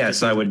you cool?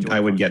 Yes, I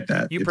would get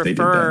that. You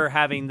prefer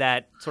having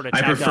that sort of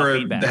tactile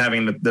feedback? I prefer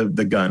having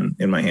the gun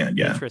in my hand.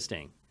 Yeah.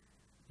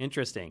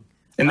 Interesting.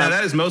 And now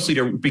that is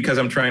mostly because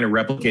I'm trying to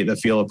replicate the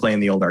feel of playing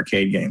the old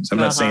arcade games. I'm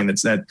not saying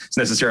that's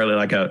necessarily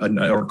like a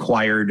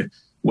required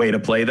way to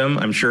play them.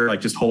 I'm sure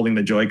like just holding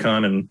the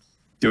Joy-Con and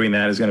doing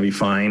that is going to be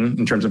fine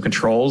in terms of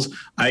controls.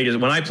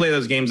 When I play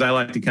those games, I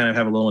like to kind of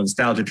have a little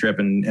nostalgia trip,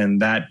 and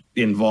that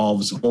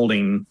involves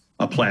holding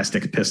a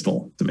plastic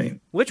pistol to me.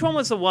 That one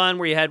was the one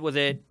where was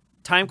it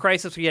Time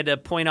Crisis where you had to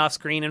point off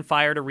screen and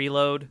fire to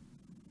reload?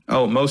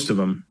 Oh, most of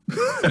them.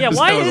 Yeah,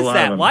 why is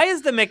that? Why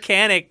is the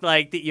mechanic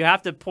like that you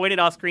have to point it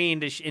off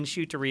screen and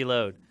shoot to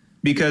reload?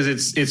 Because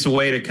it's a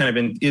way to kind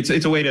of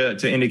it's a way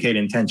to indicate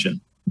intention.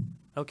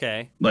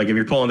 Okay. Like if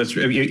you're pulling this,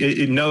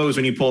 it knows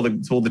when you pull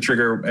the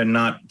trigger and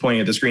not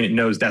pointing at the screen, it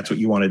knows that's what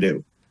you want to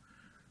do.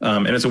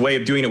 And it's a way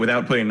of doing it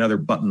without putting another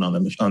button on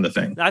the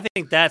thing. I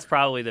think that's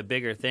probably the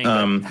bigger thing.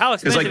 How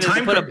expensive is it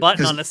to put a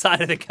button on the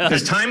side of the gun?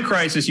 Because Time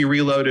Crisis, you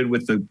reloaded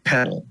with the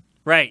pedal.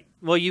 Right.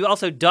 Well, you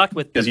also ducked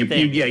with the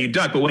thing. You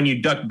ducked, but when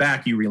you ducked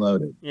back, you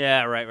reloaded.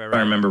 Yeah, right. If I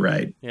remember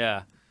right.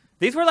 Yeah.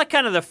 These were like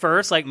kind of the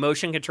first like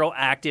motion control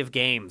active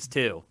games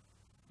too.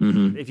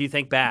 If you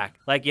think back,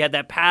 like you had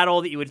that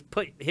paddle that you would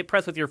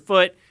press with your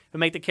foot to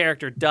make the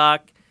character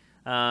duck.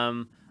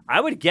 I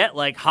would get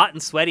like hot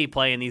and sweaty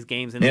playing these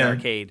games in the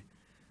arcade.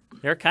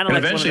 They're kind of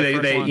like eventually one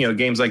of the first ones.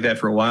 games like that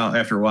after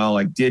a while,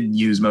 like did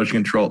use motion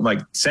control, like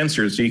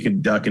sensors, so you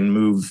could duck and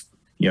move,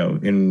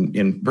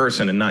 in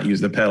person and not use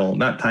the pedal.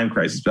 Not Time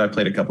Crisis, but I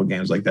played a couple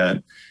games like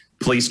that.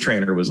 Police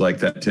Trainer was like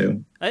that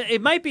too.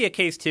 It might be a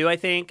case too, I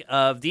think,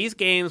 of these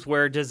games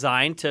were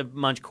designed to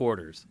munch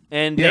quarters,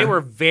 and they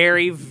were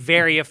very,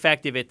 very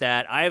effective at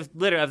that. I've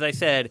literally, as I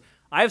said,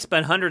 I've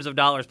spent hundreds of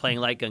dollars playing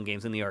light gun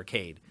games in the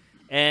arcade,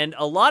 and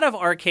a lot of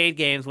arcade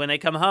games, when they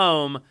come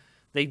home,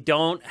 they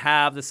don't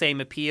have the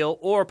same appeal.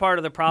 Or part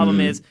of the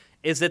problem is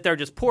that they're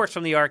just ports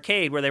from the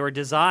arcade where they were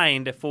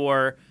designed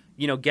for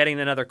getting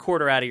another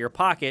quarter out of your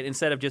pocket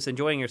instead of just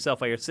enjoying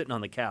yourself while you're sitting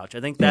on the couch.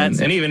 I think that's...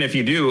 And even if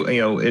you do,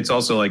 it's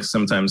also like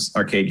sometimes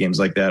arcade games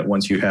like that,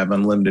 once you have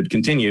unlimited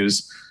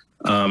continues,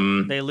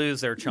 they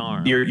lose their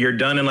charm. You're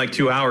done in like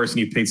 2 hours and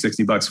you paid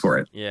 $60 for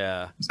it.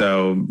 Yeah.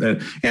 So,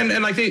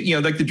 and I think,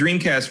 like the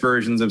Dreamcast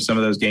versions of some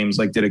of those games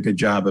like did a good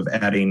job of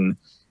adding,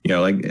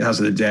 like House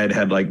of the Dead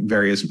had like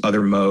various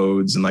other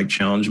modes and like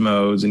challenge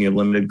modes, and you have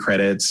limited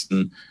credits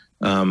and,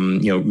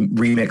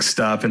 remix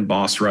stuff and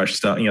boss rush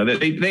stuff.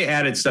 They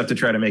added stuff to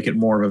try to make it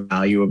more of a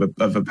value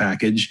of a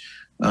package.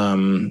 I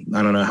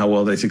don't know how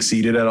well they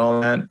succeeded at all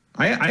that.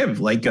 I have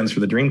light guns for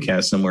the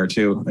Dreamcast somewhere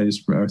too. I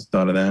just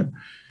thought of that.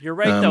 You're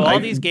right, though. All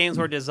these games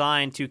were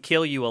designed to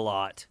kill you a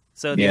lot.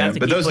 So you have to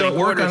but keep those putting don't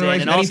work quarters on in.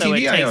 like And also,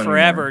 it TV takes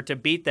forever to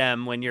beat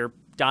them when you're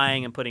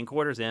dying and putting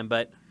quarters in.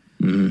 But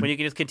when you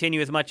can just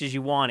continue as much as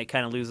you want, it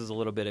kind of loses a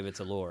little bit of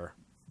its allure.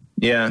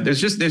 Yeah, there's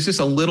just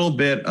a little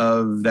bit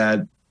of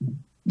that.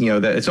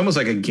 That it's almost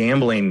like a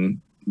gambling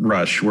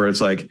rush where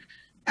it's like,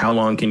 how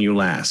long can you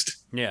last?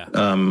 Yeah.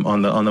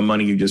 On the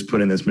money you just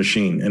put in this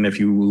machine, and if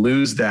you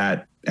lose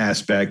that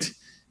aspect,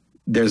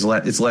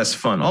 it's less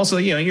fun. Also,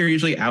 you're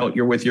usually out,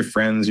 you're with your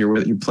friends,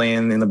 you're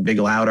playing in the big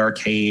loud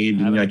arcade,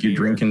 and like you're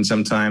drinking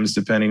sometimes,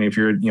 depending if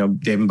you're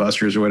Dave and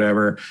Buster's or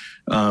whatever.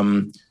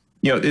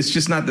 It's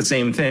just not the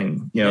same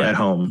thing. At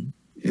home.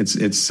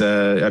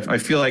 I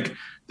feel like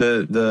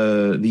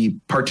the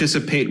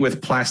participate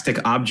with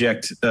plastic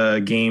object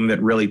game that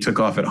really took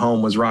off at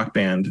home was Rock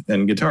Band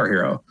and Guitar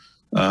Hero,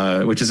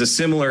 which is a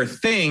similar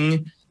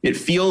thing. It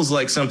feels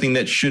like something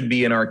that should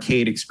be an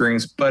arcade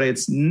experience, but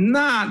it's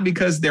not,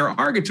 because there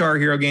are Guitar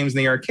Hero games in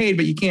the arcade,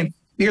 but you can't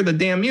hear the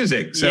damn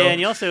music. So, and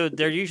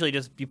they're usually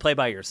just, you play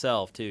by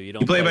yourself too. You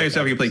play by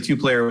yourself. You play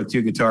 2-player with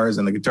 2 guitars,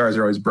 and the guitars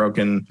are always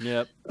broken.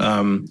 Yep.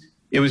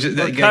 It was just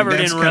covered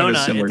that's in kind Rona of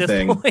a similar at this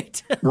thing.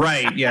 point.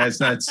 Right. Yeah.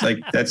 It's like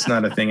that's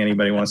not a thing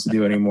anybody wants to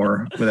do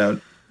anymore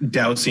without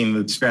dousing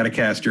the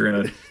Stratocaster in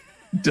a.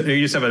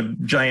 You just have a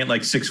giant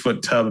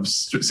 6-foot tub of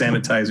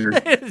sanitizer.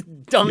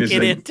 Dunk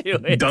it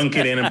into it. Dunk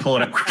it in and pull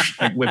it up,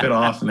 whip it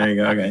off, and there you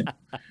go. Okay.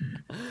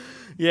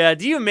 Yeah.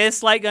 Do you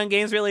miss light gun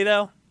games really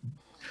though?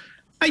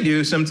 I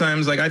do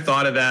sometimes. I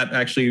thought of that.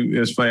 Actually, it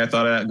was funny. I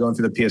thought of that going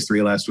through the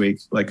PS3 last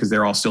week, because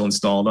they're all still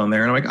installed on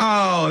there. And I'm like,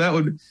 oh, that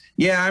would.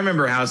 Yeah, I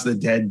remember House of the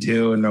Dead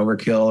 2 and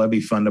Overkill. That'd be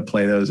fun to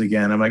play those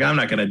again. I'm like, I'm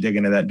not going to dig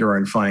into that drawer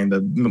and find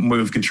the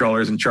Move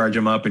controllers and charge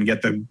them up and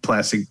get the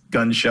plastic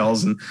gun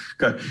shells, and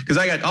because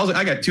I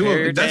got 2 of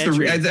them.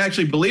 That's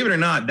actually, believe it or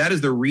not, that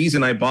is the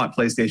reason I bought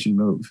PlayStation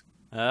Move.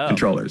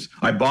 Controllers.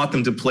 I bought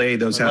them to play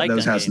those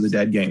House of the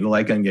Dead games, the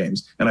light gun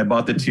games, and I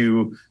bought the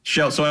 2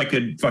 shells so I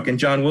could fucking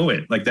John Woo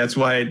it. That's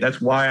why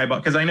I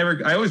bought, because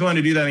I always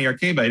wanted to do that in the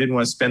arcade, but I didn't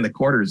want to spend the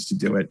quarters to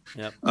do it.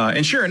 Yep.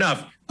 And sure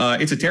enough,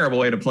 it's a terrible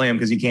way to play them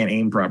because you can't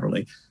aim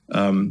properly.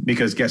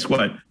 Because guess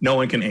what? No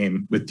one can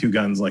aim with 2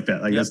 guns like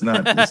that. That's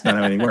not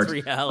how anything works.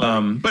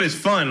 But it's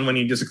fun when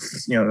you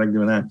just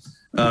doing that.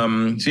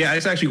 So yeah,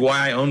 it's actually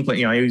why I own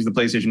I use the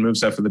PlayStation Move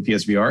stuff for the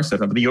PSVR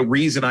stuff. But the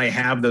reason I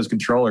have those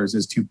controllers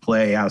is to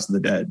play House of the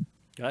Dead.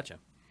 Gotcha.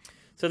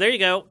 So there you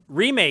go.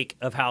 Remake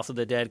of House of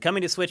the Dead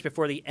coming to Switch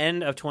before the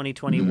end of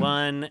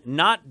 2021.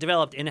 Not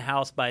developed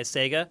in-house by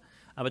Sega,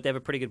 but they have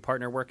a pretty good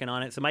partner working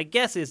on it. So my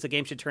guess is the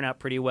game should turn out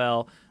pretty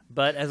well.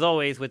 But as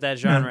always with that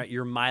genre,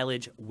 your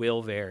mileage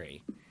will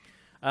vary.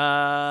 Next up.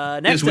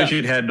 I wish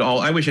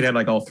it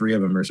had all 3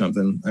 of them or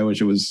something. I wish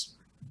it was.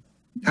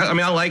 I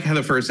like how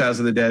the first House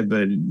of the Dead,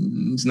 but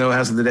it's no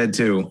House of the Dead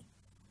 2.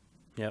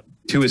 Yep.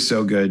 2 is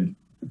so good.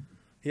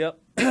 Yep.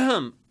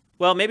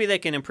 Well, maybe they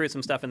can improve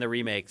some stuff in the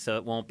remake, so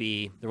there won't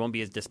be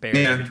as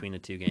disparity between the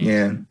 2 games.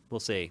 Yeah. We'll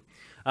see.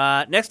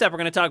 Next up, we're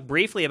going to talk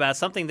briefly about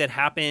something that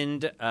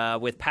happened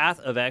with Path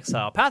of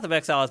Exile. Path of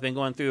Exile has been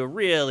going through a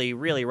really,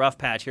 really rough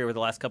patch here over the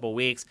last couple of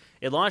weeks.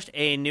 It launched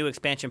a new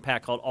expansion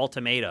pack called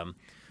Ultimatum.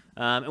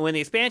 And when the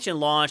expansion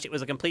launched, it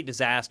was a complete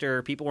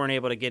disaster. People weren't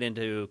able to get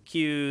into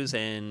queues,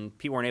 and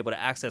people weren't able to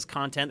access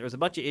content. There was a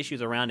bunch of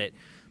issues around it.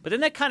 But then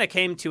that kind of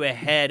came to a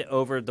head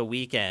over the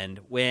weekend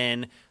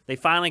when they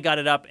finally got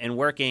it up and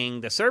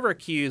working. The server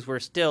queues were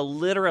still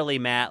literally,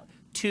 Matt,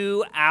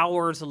 2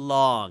 hours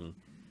long.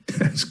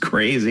 That's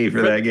crazy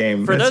for that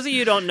game. For those of you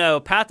who don't know,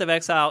 Path of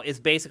Exile is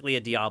basically a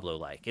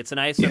Diablo-like. It's an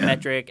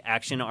isometric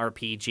action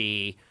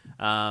RPG.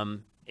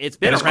 it's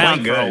been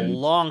around for a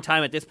long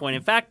time at this point.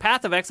 In fact,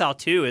 Path of Exile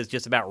 2 is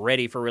just about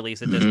ready for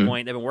release at this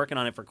point. They've been working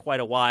on it for quite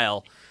a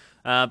while.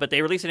 But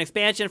they released an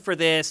expansion for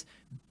this.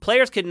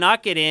 Players could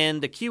not get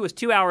in. The queue was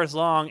 2 hours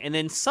long. And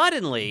then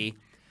suddenly,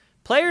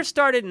 players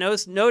started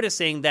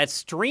noticing that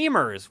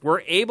streamers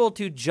were able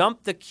to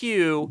jump the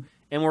queue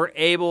and were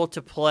able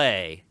to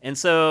play. And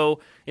so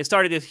it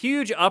started this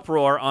huge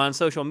uproar on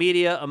social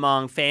media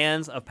among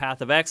fans of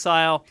Path of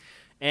Exile.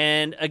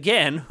 And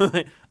again,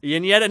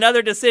 in yet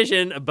another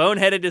decision, a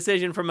boneheaded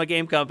decision from a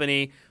game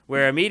company,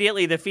 where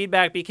immediately the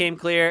feedback became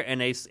clear and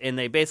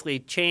they basically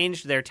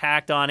changed their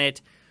tact on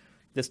it.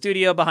 The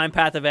studio behind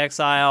Path of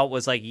Exile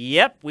was like,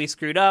 yep, we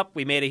screwed up.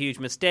 We made a huge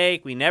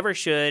mistake. We never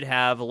should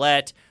have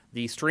let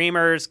the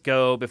streamers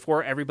go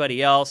before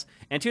everybody else.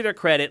 And to their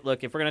credit,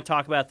 look, if we're going to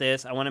talk about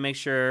this, I want to make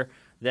sure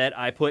that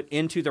I put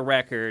into the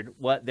record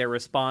what their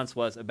response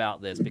was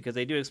about this, because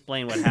they do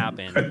explain what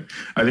happened.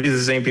 Are these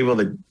the same people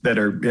that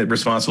are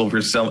responsible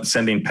for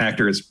sending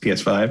Pactor's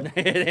PS5?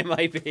 They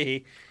might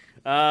be.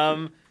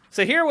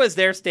 So here was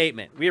their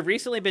statement. We have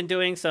recently been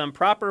doing some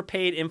proper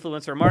paid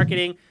influencer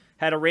marketing,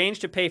 had arranged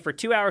to pay for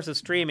 2 hours of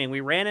streaming.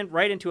 We ran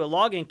right into a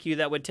login queue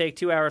that would take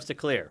 2 hours to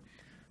clear.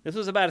 This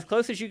was about as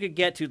close as you could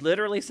get to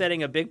literally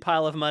setting a big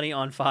pile of money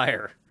on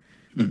fire.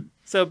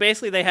 So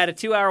basically they had a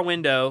 2 hour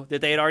window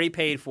that they had already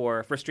paid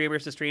for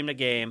streamers to stream the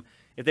game.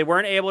 If they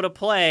weren't able to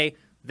play,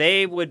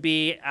 they would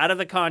be out of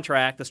the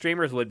contract. The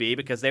streamers would be,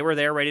 because they were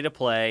there ready to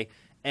play,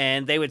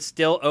 and they would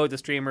still owe the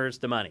streamers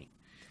the money.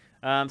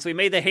 So we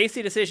made the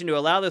hasty decision to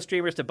allow those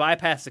streamers to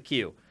bypass the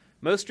queue.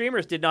 Most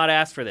streamers did not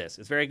ask for this.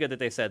 It's very good that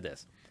they said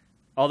this.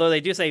 Although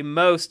they do say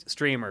most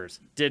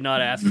streamers did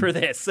not ask for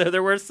this. So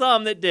there were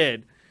some that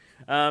did.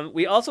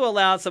 We also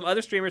allowed some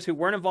other streamers who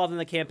weren't involved in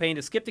the campaign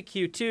to skip the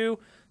queue too,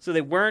 so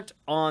they weren't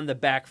on the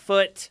back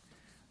foot.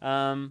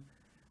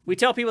 We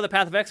tell people the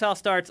Path of Exile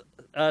starts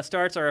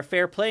are a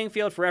fair playing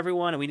field for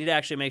everyone, and we need to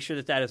actually make sure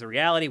that that is a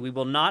reality. We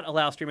will not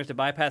allow streamers to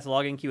bypass the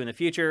login queue in the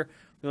future.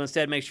 We will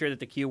instead make sure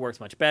that the queue works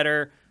much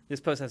better. This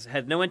post has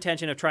had no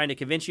intention of trying to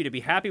convince you to be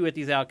happy with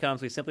these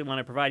outcomes. We simply want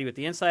to provide you with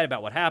the insight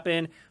about what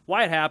happened,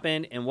 why it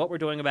happened, and what we're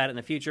doing about it in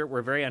the future.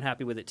 We're very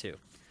unhappy with it too.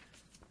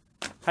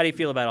 How do you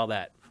feel about all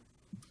that?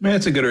 Man,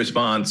 it's a good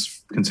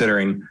response,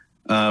 considering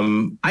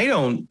I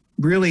don't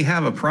really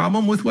have a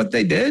problem with what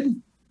they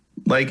did.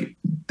 Like,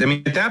 I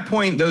mean, at that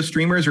point, those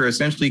streamers are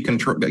essentially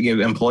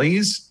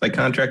employees, like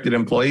contracted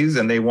employees,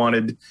 and they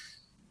wanted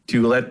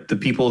to let the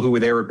people who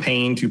they were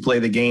paying to play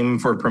the game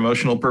for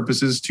promotional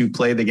purposes to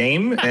play the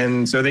game,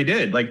 and so they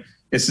did. Like,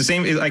 it's the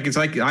same. It's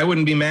like I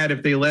wouldn't be mad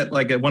if they let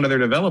like one of their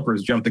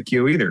developers jump the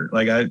queue either.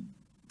 Like I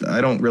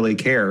don't really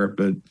care,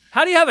 but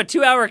how do you have a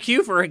 2 hour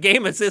queue for a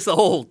game that's this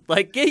old?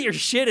 Like, get your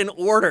shit in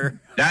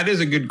order. That is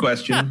a good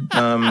question.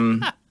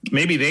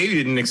 Maybe they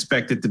didn't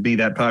expect it to be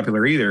that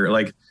popular either.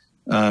 Like,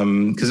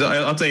 because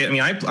I'll tell you, I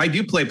mean, I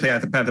do play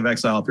Path of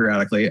Exile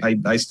periodically.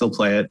 I still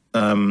play it.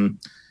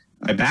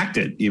 I backed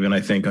it even,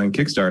 I think, on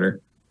Kickstarter.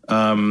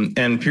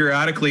 And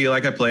periodically,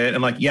 like, I play it,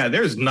 and like, yeah,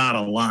 there's not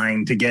a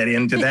line to get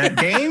into that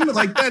game.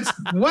 Like, that's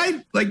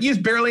what? Like, there's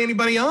barely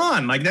anybody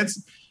on. Like,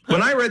 that's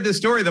when I read this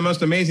story, the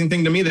most amazing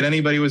thing to me that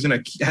anybody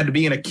had to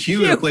be in a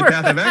queue to play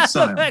Path of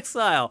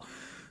Exile.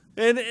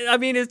 And I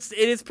mean, it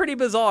is pretty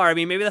bizarre. I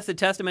mean, maybe that's a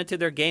testament to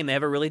their game. They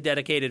have a really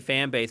dedicated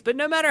fan base. But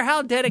no matter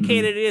how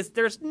dedicated it is,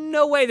 there's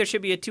no way there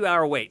should be a 2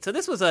 hour wait. So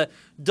this was a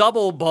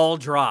double ball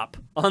drop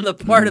on the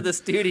part of the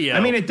studio. I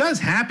mean, it does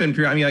happen.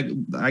 I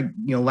mean,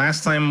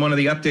 last time one of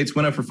the updates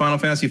went up for Final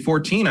Fantasy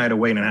 14, I had to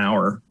wait an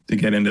hour to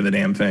get into the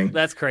damn thing.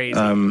 That's crazy.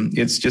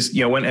 It's just,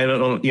 these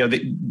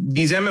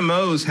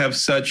MMOs have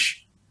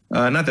such,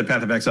 not that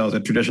Path of Exile is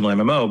a traditional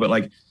MMO, but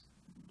like,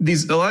 a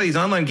lot of these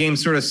online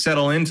games sort of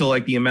settle into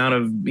like the amount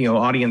of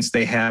audience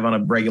they have on a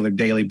regular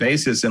daily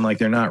basis, and like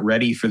they're not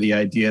ready for the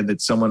idea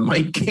that someone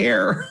might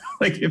care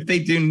like if they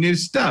do new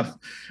stuff.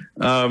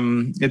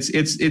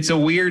 It's a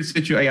weird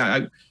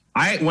situation.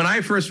 When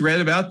I first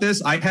read about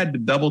this, I had to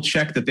double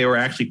check that they were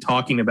actually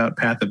talking about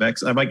Path of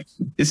Exile. I'm like,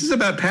 this is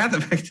about Path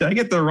of Exile. Did I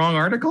get the wrong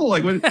article?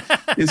 Like,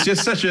 it's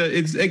just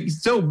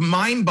it's so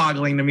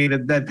mind-boggling to me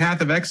that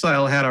Path of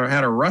Exile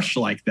had a rush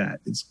like that.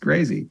 It's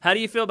crazy. How do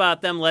you feel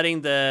about them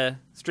letting the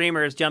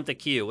streamers jump the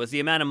queue? Was the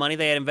amount of money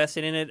they had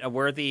invested in it a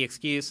worthy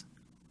excuse?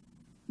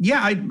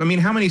 Yeah, I mean,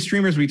 how many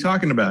streamers are we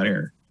talking about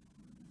here?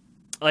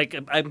 Like,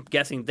 I'm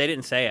guessing they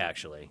didn't say,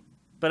 actually.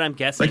 But I'm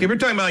guessing. Like, if you're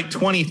talking about like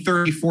 20,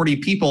 30, 40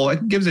 people,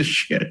 it gives a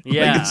shit.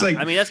 Yeah.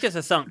 I mean, that's just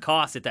a sunk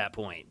cost at that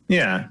point.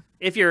 Yeah.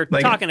 If you're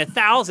talking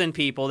 1,000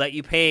 people that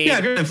you paid. Yeah,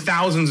 if you're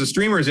thousands of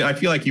streamers, I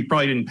feel like you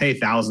probably didn't pay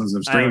thousands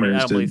of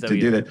streamers to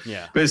do that.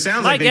 Yeah. But it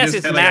sounds My like guess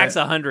is max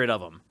 100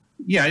 of them.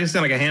 Yeah, I just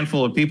sound like a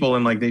handful of people,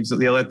 and like they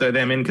let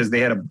them in because they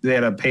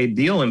had a paid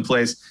deal in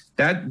place.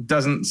 That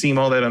doesn't seem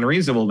all that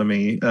unreasonable to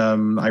me.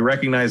 I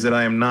recognize that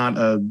I am not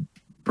a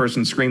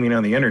person screaming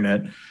on the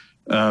internet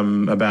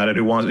about it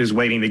who's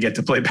waiting to get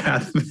to play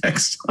Path of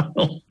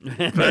Exile.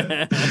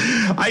 But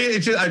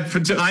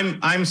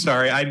I'm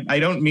sorry. I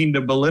don't mean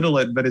to belittle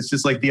it, but it's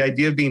just like the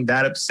idea of being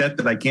that upset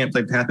that I can't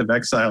play Path of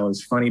Exile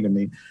is funny to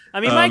me. I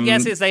mean, my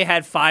guess is they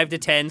had 5 to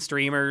 10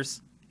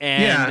 streamers,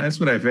 And, yeah, that's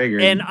what I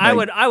figured. And I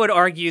would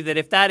argue that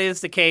if that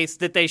is the case,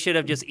 that they should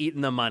have just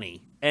eaten the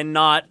money and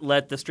not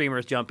let the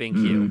streamers jump in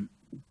queue. Mm-hmm.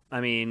 I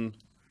mean,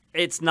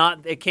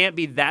 it can't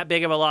be that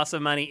big of a loss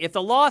of money. If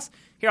the loss,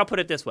 here, I'll put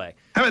it this way.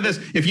 How about this?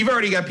 If you've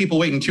already got people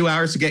waiting 2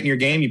 hours to get in your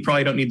game, you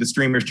probably don't need the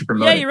streamers to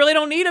promote it. Yeah, you really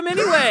don't need them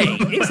anyway.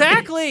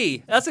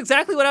 Exactly. That's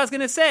exactly what I was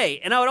going to say.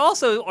 And I would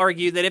also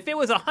argue that if it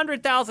was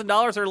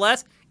 $100,000 or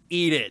less,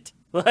 eat it.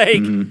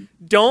 Like,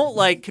 don't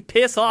like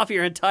piss off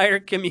your entire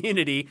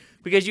community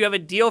because you have a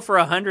deal for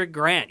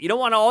 $100,000. You don't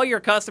want all your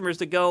customers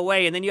to go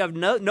away, and then you have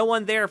no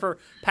one there for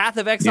Path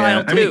of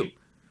Exile 2.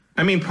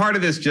 I mean, part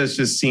of this just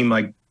seemed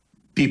like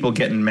people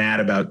getting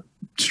mad about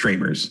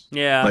streamers.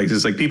 Yeah. Like,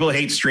 it's like people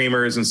hate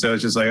streamers, and so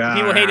it's just like,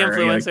 people hate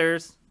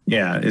influencers. Like,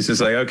 yeah, it's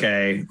just like,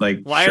 okay, like,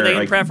 why are they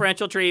in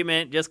preferential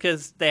treatment just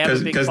because they have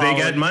a big following? Because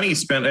they get money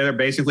spent. They're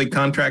basically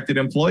contracted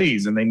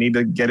employees, and they need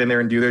to get in there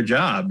and do their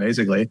job,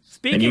 basically.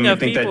 Speaking of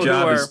think people that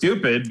job who are... is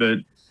stupid, but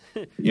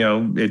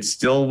it's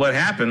still what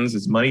happens.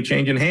 It's money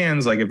changing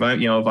hands. Like if I'm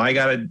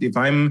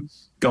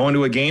going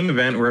to a game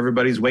event where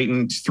everybody's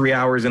waiting 3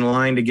 hours in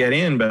line to get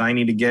in, but I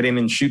need to get in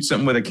and shoot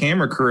something with a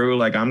camera crew,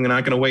 like I'm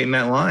not going to wait in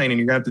that line, and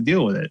you're going to have to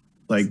deal with it.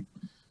 Like.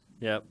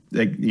 Yep.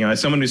 Like, as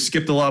someone who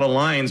skipped a lot of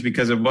lines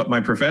because of what my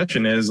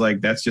profession is,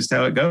 like, that's just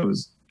how it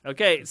goes.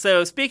 Okay,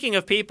 so speaking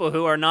of people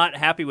who are not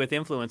happy with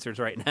influencers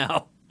right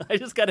now, I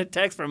just got a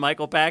text from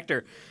Michael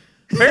Pachter.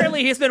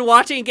 Apparently he's been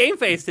watching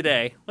GameFace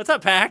today. What's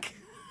up, Pac?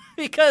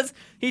 Because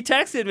he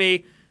texted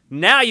me,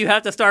 now you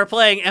have to start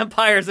playing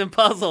Empires and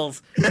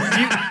Puzzles.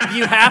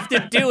 You have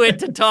to do it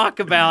to talk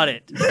about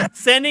it.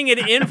 Sending an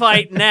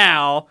invite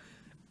now.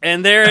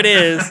 And there it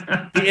is,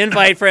 the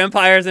invite for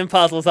Empires and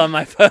Puzzles on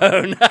my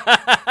phone.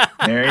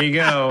 There you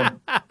go.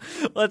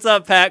 What's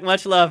up, Pac?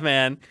 Much love,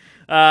 man.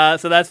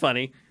 So that's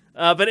funny.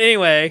 But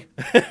anyway,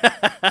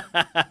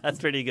 that's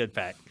pretty good,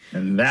 Pac.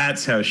 And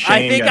that's how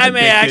Shane got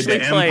addicted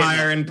to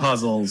Empire and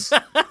Puzzles.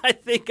 I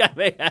think I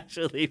may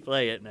actually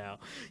play it now.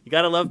 You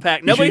gotta love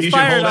Pac. You should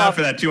hold out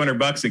for that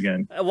 $200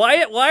 again.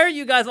 Why are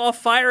you guys all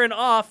firing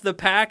off the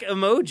Pac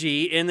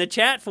emoji in the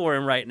chat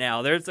forum right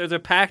now? There's a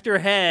Pacter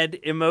head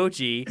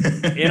emoji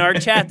in our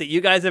chat that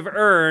you guys have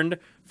earned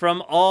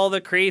from all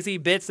the crazy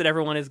bits that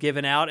everyone has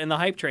given out and the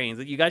hype trains.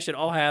 That you guys should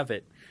all have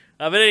it.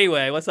 But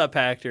anyway, what's up,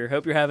 Pacter?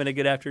 Hope you're having a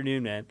good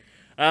afternoon, man.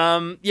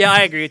 Yeah,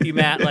 I agree with you,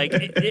 Matt. Like,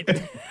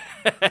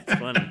 it's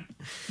funny.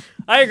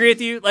 I agree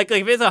with you. Like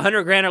if it's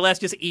 $100,000 or less,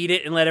 just eat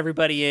it and let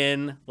everybody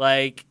in.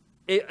 Like,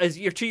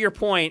 to your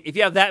point, if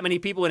you have that many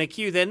people in a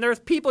queue, then there's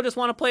people just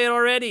want to play it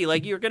already.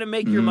 Like, you're going to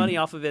make your money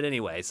off of it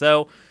anyway.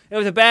 So it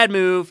was a bad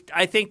move.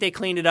 I think they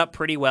cleaned it up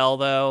pretty well,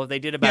 though. They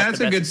did about the best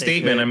that's a good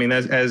statement. I mean,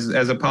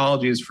 as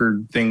apologies for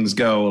things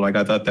go, like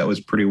I thought that was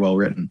pretty well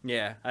written.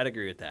 Yeah, I'd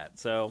agree with that.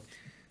 So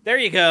there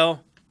you go.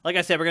 Like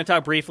I said, we're going to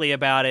talk briefly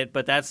about it,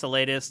 but that's the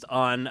latest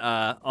on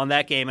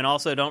that game. And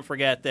also, don't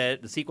forget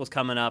that the sequel's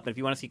coming up. And if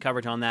you want to see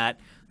coverage on that,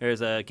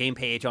 there's a game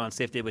page on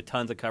Sifted with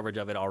tons of coverage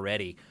of it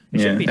already.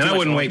 And I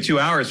wouldn't wait 2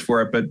 hours for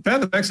it, but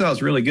Path of Exile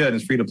is really good and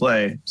it's free to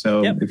play.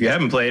 So if you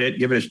haven't played it,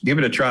 give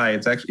it a try.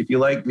 It's actually, if you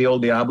like the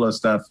old Diablo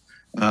stuff,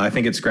 I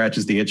think it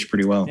scratches the itch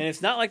pretty well. And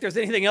it's not like there's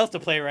anything else to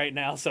play right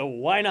now, so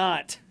why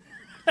not?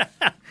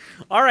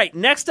 All right,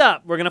 next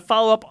up, we're going to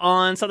follow up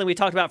on something we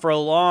talked about for a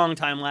long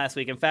time last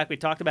week. In fact, we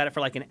talked about it for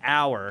like an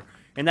hour,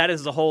 and that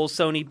is the whole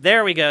Sony.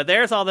 There we go.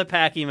 There's all the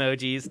Pac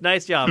emojis.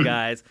 Nice job,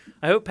 guys.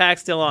 I hope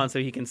Pac's still on so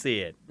he can see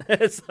it.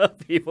 Some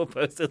people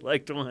posted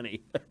like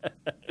 20.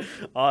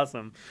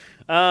 Awesome.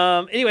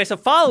 Anyway, so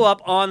follow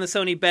up on the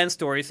Sony Bend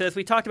story. So as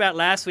we talked about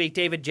last week,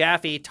 David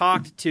Jaffe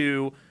talked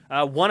to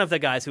one of the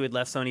guys who had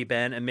left Sony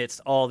Bend amidst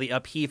all the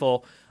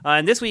upheaval.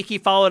 And this week he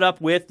followed up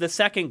with the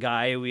second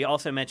guy who we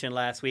also mentioned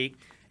last week,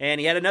 and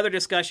he had another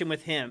discussion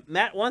with him.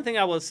 Matt, one thing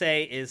I will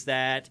say is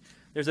that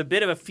there's a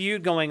bit of a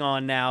feud going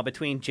on now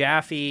between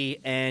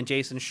Jaffe and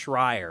Jason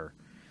Schreier.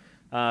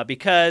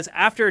 Because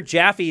after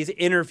Jaffe's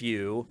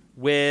interview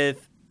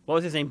with, what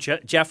was his name,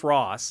 Jeff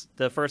Ross,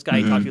 the first guy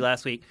he talked to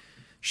last week,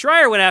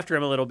 Schreier went after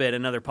him a little bit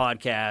in another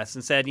podcast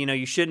and said,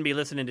 you shouldn't be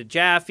listening to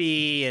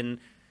Jaffe, and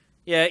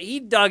yeah, he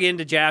dug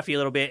into Jaffe a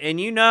little bit, and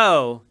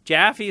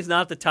Jaffe's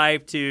not the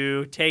type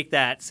to take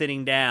that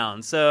sitting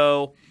down.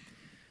 So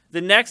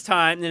the next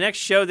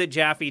show that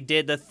Jaffe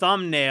did, the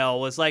thumbnail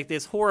was like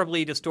this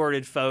horribly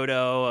distorted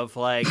photo of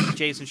like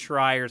Jason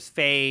Schreier's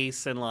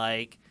face, and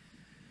like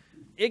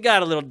it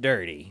got a little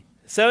dirty.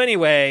 So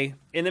anyway,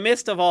 in the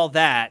midst of all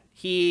that,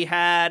 he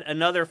had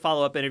another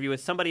follow-up interview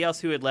with somebody else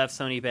who had left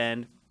Sony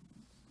Bend,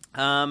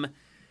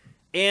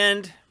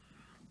 and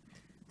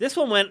This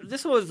one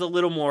was a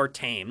little more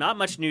tame. Not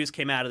much news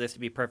came out of this, to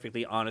be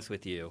perfectly honest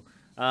with you.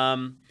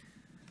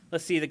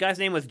 Let's see. The guy's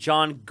name was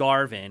John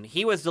Garvin.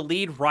 He was the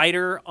lead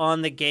writer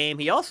on the game.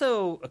 He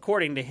also,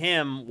 according to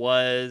him,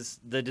 was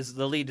the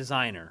lead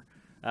designer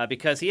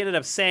because he ended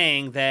up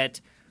saying that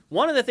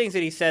one of the things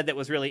that he said that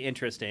was really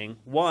interesting,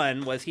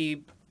 one was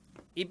he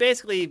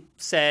basically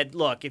said,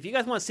 look, if you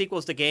guys want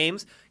sequels to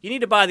games, you need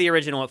to buy the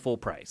original at full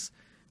price.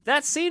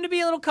 That seemed to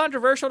be a little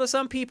controversial to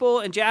some people,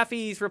 and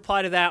Jaffe's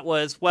reply to that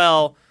was,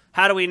 well,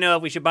 how do we know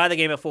if we should buy the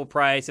game at full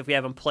price if we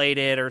haven't played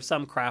it or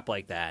some crap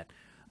like that.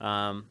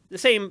 The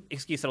same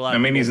excuse that a lot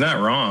of people. He's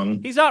not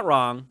wrong. He's not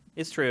wrong.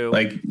 It's true.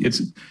 Like,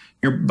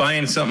 you're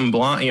buying something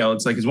blind.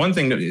 It's one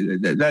thing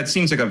that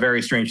seems like a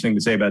very strange thing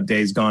to say about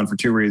Days Gone for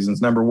two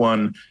reasons. Number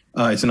one,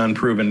 it's an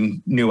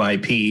unproven new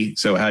IP.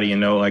 So how do you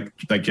know, like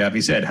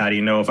Jaffe said, how do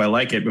you know if I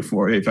like it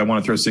if I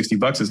want to throw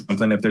 $60 at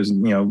something, if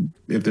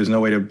there's no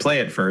way to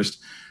play it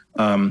first?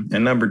 And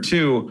number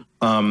two,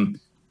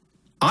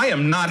 I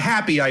am not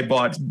happy I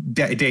bought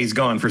Days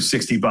Gone for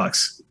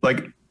 $60.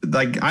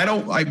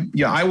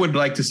 I would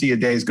like to see a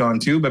Days Gone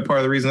 2, but part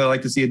of the reason I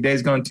like to see a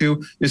Days Gone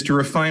 2 is to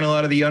refine a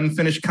lot of the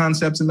unfinished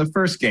concepts in the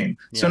first game.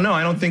 Yeah. So no,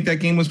 I don't think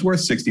that game was worth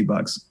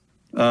 $60.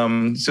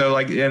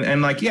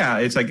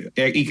 It's like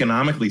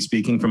economically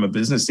speaking, from a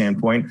business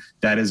standpoint,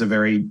 that is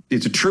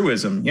it's a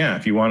truism. Yeah,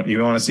 if you want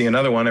to see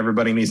another one,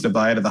 everybody needs to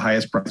buy it at the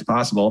highest price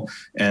possible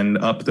and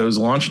up those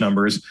launch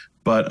numbers.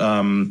 But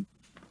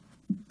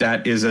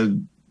that is a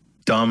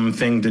dumb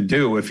thing to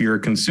do if you're a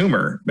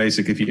consumer.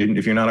 Basically,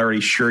 if you're not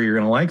already sure you're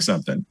going to like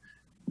something,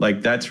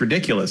 like, that's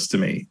ridiculous to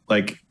me.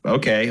 Like,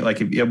 okay,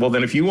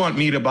 then if you want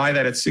me to buy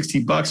that at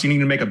 $60, you need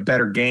to make a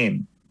better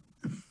game.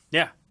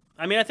 Yeah.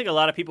 I mean, I think a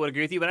lot of people would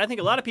agree with you, but I think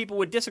a lot of people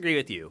would disagree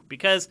with you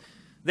because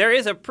there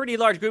is a pretty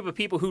large group of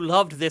people who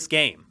loved this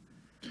game.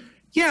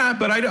 Yeah,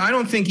 but I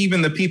don't think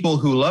even the people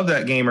who love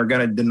that game are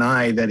going to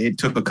deny that it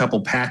took a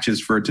couple patches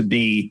for it to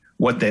be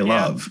what they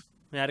love.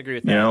 Yeah, I'd agree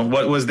with that.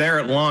 What was there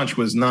at launch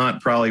was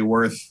not probably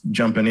worth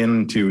jumping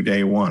into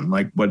day one.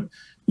 Like,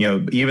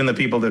 even the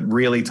people that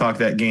really talk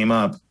that game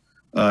up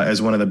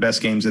as one of the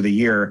best games of the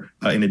year,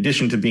 in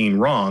addition to being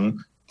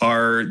wrong,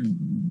 are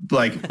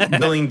like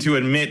willing to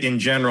admit in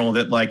general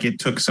that like it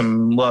took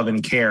some love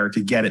and care to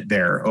get it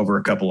there over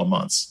a couple of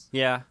months.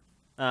 Yeah.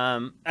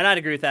 And I'd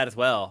agree with that as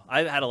well.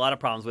 I had a lot of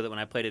problems with it when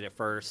I played it at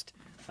first.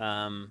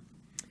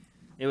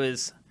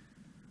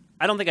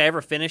 I don't think I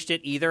ever finished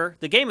it either.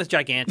 The game is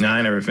gigantic. No,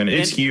 I never finished.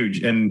 It's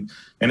huge, and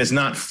it's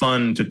not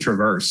fun to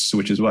traverse,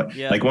 which is what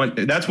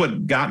that's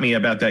what got me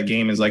about that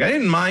game. Is like I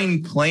didn't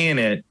mind playing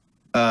it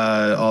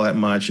all that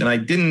much, and I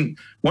didn't.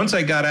 Once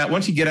you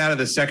get out of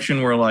the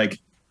section where like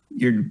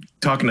you're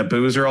talking to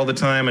Boozer all the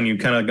time, and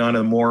you've kind of gone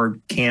to more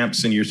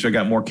camps, and you've still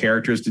got more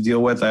characters to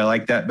deal with. I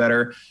like that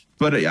better.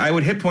 But I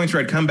would hit points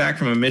where I'd come back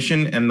from a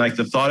mission, and like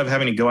the thought of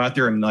having to go out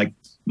there and like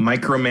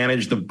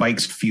micromanage the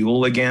bike's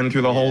fuel again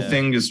through the whole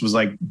thing just was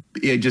like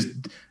it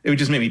would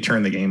just make me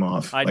turn the game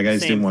off. I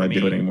just didn't want to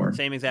do it anymore.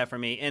 Same exact for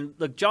me. And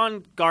look,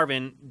 John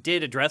Garvin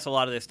did address a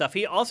lot of this stuff.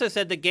 He also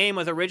said the game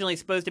was originally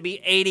supposed to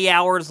be 80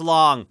 hours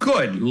long.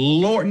 Good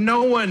Lord,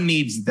 no one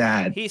needs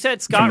that. He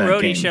said Scott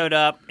Rohde showed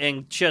up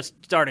and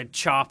just started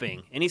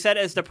chopping. And he said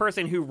as the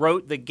person who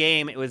wrote the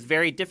game, it was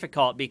very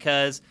difficult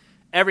because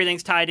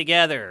everything's tied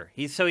together.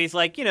 He's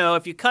like,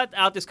 if you cut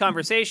out this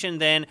conversation,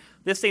 then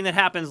this thing that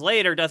happens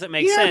later doesn't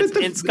make sense.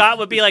 And Scott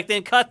would be like,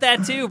 then cut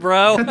that too,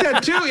 bro. Cut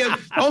that too. Yeah.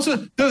 Also,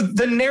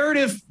 the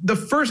narrative,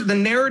 the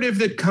narrative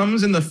that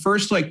comes in the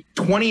first like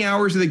 20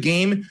 hours of the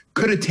game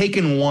could have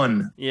taken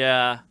one.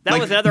 Yeah, that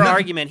was another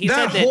argument. He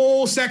said that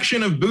whole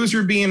section of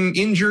Boozer being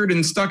injured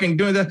and stuck and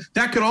doing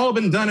that could all have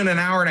been done in an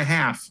hour and a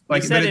half.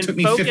 Like, he said it took in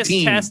me focus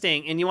 15.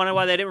 testing, and you want to know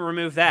why they didn't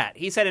remove that?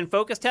 He said in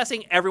focus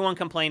testing, everyone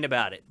complained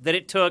about it, that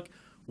it took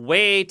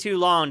way too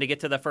long to get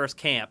to the first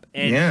camp.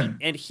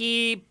 And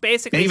he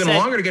basically said even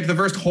longer to get to the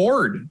first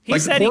horde.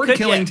 Like, horde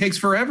killing takes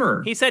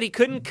forever. He said he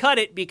couldn't cut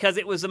it because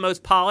it was the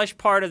most polished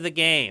part of the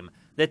game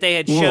that they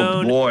had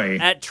shown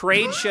at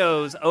trade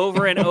shows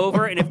over and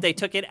over. And if they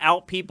took it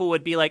out, people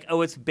would be like,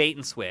 oh, it's bait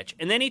and switch.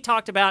 And then he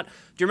talked about, do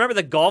you remember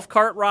the golf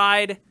cart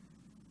ride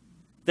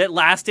that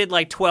lasted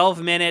like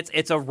 12 minutes?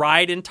 It's a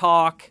ride and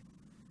talk.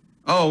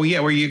 Oh, yeah,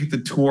 where you get the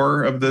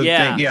tour of the thing.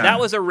 Yeah, that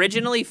was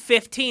originally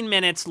 15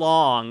 minutes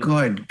long.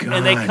 Good God.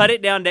 And they cut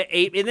it down to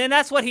 8. And then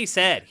that's what he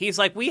said. He's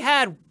like, we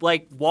had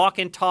like walk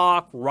and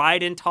talk,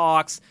 ride and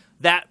talks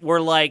that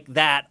were like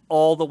that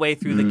all the way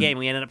through the game.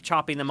 We ended up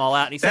chopping them all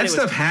out. And he said that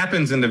stuff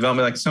happens in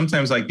development. Like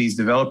sometimes like these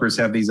developers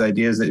have these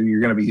ideas that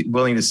you're going to be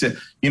willing to sit.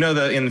 In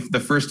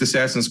the first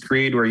Assassin's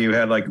Creed where you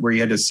had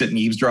to sit and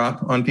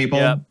eavesdrop on people.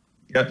 Yep.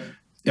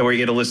 Yeah. Where you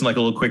had to listen to like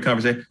a little quick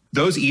conversation.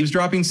 Those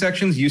eavesdropping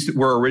sections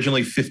were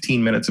originally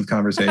 15 minutes of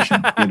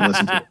conversation you had to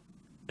listen to.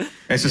 And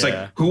it's just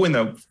like, who in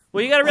the...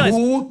 Well, you got to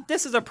realize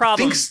this is a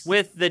problem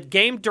with the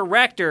game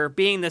director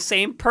being the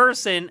same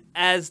person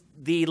as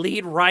the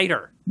lead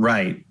writer.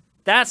 Right.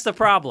 That's the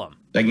problem.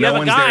 Like, you no have a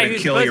one's guy there to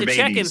who's kill supposed your to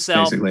check babies,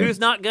 himself basically. who's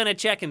not going to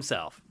check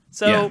himself.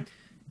 So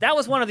that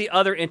was one of the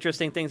other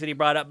interesting things that he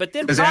brought up. But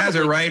then, because as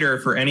a writer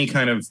for any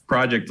kind of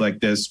project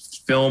like this,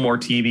 film or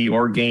TV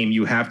or game,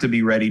 you have to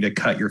be ready to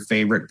cut your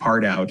favorite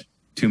part out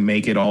to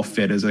make it all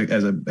fit as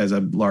a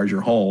larger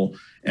whole.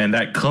 And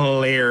that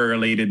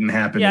clearly didn't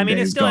happen. Yeah, I mean,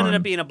 it still ended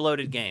up being a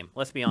bloated game.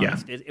 Let's be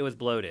honest. Yeah. It was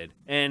bloated.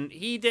 And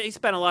he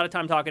spent a lot of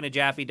time talking to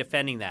Jaffe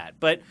defending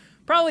that. But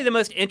probably the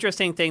most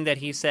interesting thing that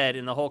he said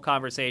in the whole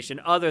conversation,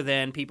 other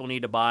than people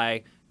need to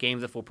buy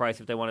games at full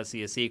price if they want to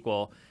see a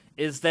sequel,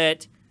 is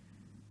that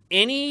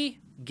any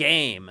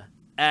game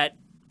at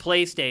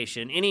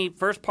PlayStation, any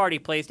first-party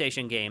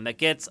PlayStation game that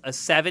gets a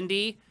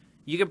 70,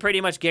 you can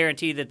pretty much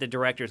guarantee that the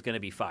director is going to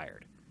be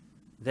fired.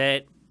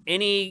 That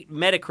any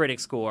Metacritic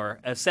score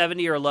of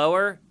 70 or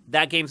lower,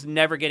 that game's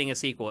never getting a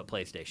sequel at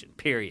PlayStation,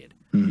 period.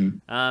 Mm-hmm.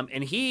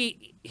 And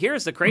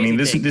here's the crazy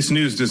thing. This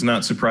news does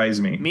not surprise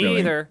me. Me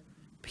either.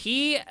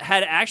 He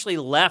had actually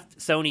left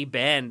Sony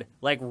Bend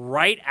like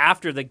right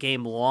after the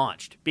game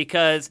launched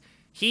because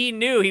he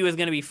knew he was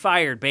going to be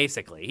fired,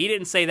 basically. He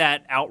didn't say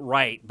that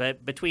outright,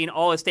 but between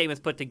all his statements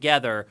put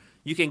together,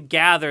 you can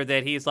gather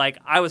that he's like,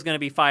 I was going to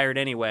be fired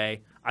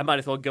anyway. I might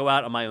as well go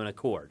out on my own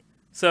accord.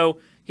 So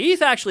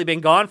he's actually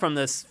been gone from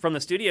the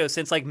studio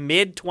since like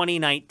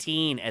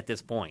mid-2019 at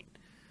this point.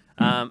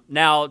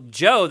 Now,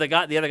 Joe, the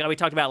other guy we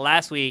talked about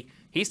last week,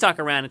 he stuck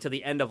around until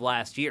the end of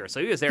last year.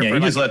 So he was there for he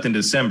just left in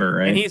December,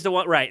 right? And he's the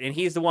one, right? And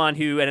he's the one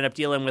who ended up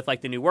dealing with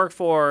like the new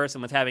workforce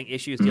and was having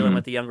issues dealing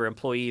with the younger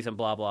employees and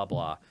blah blah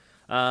blah.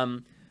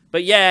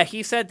 But yeah,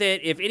 he said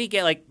that if any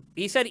get like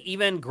he said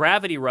even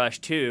Gravity Rush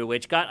 2,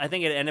 which got I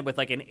think it ended with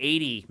like an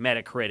 80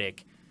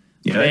 Metacritic.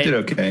 Yeah, that did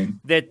okay.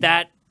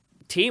 That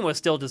team was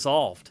still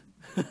dissolved.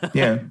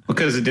 Yeah,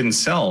 because it didn't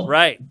sell.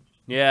 Right.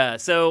 Yeah.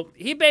 So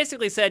he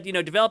basically said,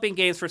 developing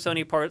games for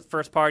Sony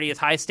first party is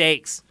high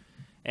stakes.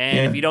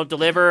 And if you don't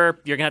deliver,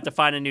 you're going to have to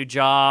find a new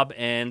job.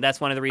 And that's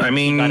one of the reasons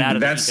he got out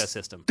of the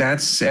ecosystem.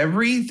 That's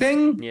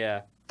everything?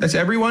 Yeah. That's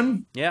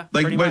everyone? Yeah.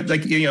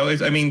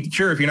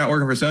 Sure, if you're not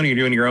working for Sony, you're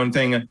doing your own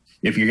thing.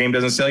 If your game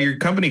doesn't sell, your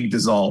company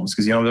dissolves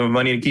because you don't have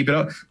money to keep it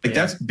up.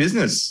 That's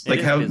business.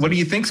 Business. What do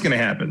you think's going to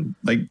happen?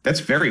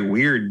 That's very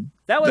weird.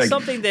 That was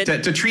something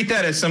that... To treat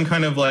that as some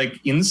kind of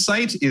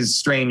insight is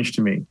strange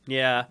to me.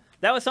 Yeah.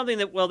 That was something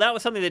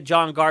that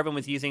John Garvin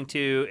was using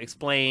to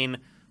explain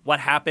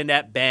what happened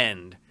at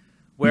Bend.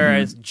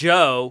 Whereas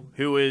Joe,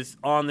 who was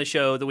on the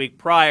show the week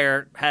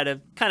prior, had a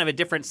kind of a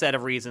different set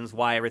of reasons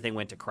why everything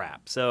went to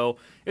crap. So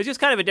it was just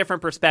kind of a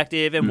different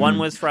perspective, and one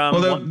was from...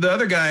 Well, the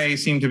other guy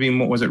seemed to be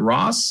more... Was it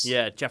Ross?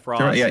 Yeah, Jeff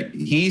Ross. Yeah,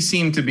 he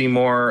seemed to be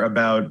more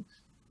about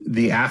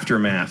the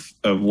aftermath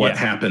of what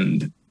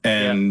happened,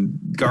 and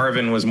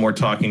Garvin was more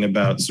talking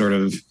about sort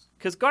of...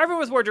 Because Garvin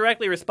was more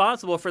directly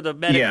responsible for the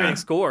Metacritic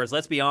scores,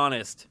 let's be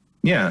honest.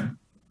 Yeah.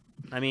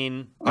 I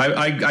mean,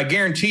 I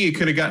guarantee you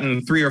could have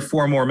gotten 3 or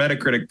 4 more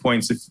Metacritic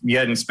points if you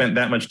hadn't spent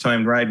that much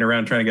time riding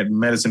around trying to get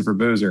medicine for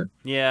Boozer.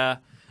 Yeah,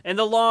 and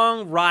the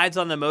long rides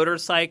on the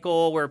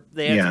motorcycle where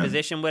the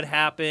exposition would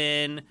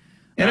happen,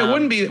 and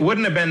it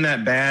wouldn't have been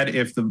that bad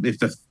if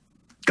the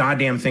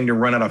goddamn thing to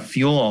run out of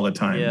fuel all the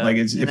time. Yeah,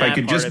 if I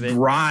could just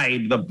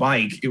ride the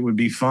bike, it would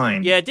be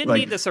fine. Yeah, it didn't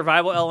need the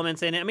survival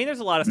elements in it. I mean, there's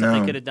a lot of stuff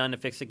they could have done to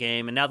fix the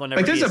game, and now they'll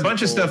never. There's a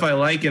bunch of stuff I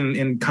like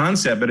in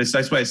concept, but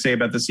that's what I say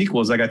about the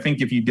sequels. I think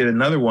if you did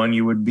another one,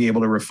 you would be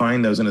able to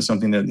refine those into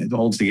something that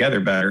holds together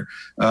better.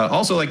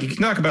 Also, you can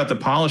talk about the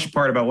polished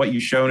part about what you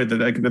showed in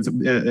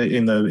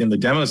the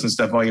demos and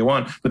stuff all you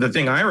want, but the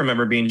thing I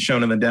remember being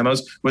shown in the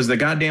demos was the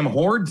goddamn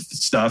horde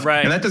stuff,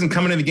 right? And that doesn't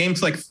come into the game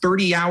till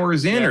 30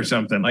 hours in or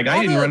something. I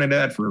didn't run into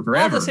that for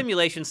forever. All the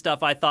simulation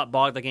stuff I thought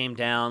bogged the game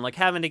down,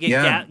 having to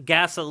get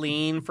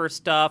gasoline for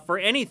stuff, for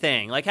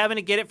anything, having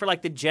to get it for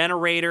the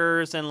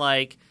generators and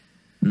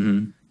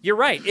You're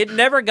right. It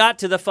never got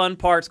to the fun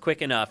parts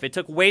quick enough. It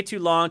took way too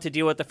long to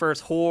deal with the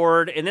first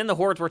horde, and then the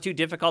hordes were too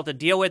difficult to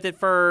deal with at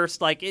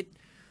first. I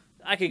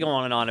could go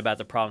on and on about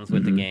the problems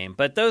with the game,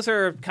 but those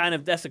are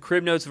that's the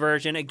Crib Notes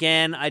version.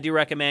 Again, I do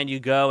recommend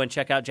you go and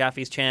check out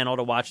Jaffe's channel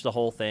to watch the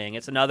whole thing.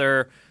 It's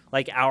another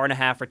hour and a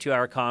half or 2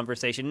 hour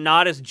conversation,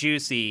 not as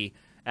juicy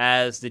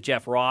as the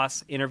Jeff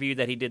Ross interview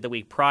that he did the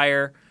week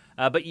prior.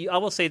 But I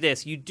will say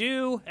this, you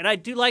do, and I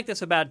do like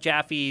this about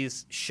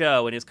Jaffe's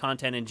show and his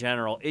content in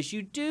general, is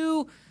you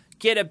do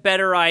get a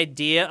better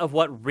idea of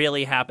what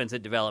really happens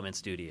at development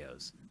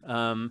studios.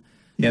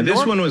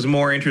 This one was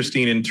more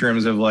interesting in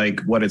terms of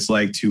what it's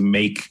like to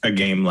make a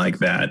game like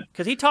that.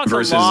 Because he talks a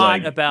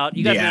lot about,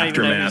 you guys don't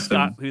even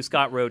know who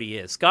Scott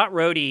Rhodey is. Scott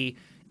Rhodey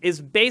is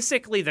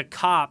basically the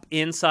cop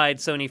inside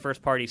Sony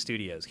first-party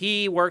studios.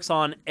 He works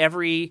on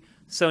every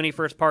Sony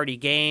first-party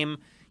game.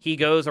 He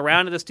goes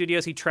around to the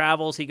studios, he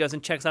travels, he goes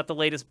and checks out the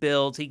latest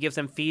builds, he gives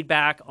them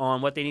feedback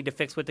on what they need to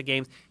fix with the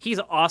games. He's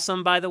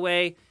awesome, by the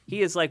way.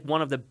 He is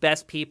one of the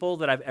best people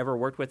that I've ever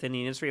worked with in the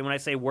industry. And when I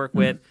say work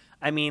with,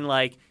 I mean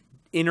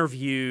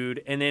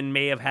interviewed and then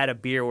may have had a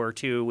beer or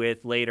two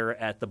with later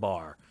at the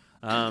bar.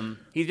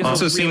 He just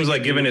also seems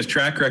given his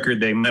track record,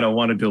 they might have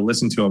wanted to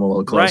listen to him a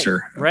little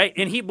closer. Right.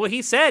 And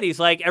he said, he's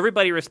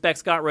everybody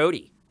respects Scott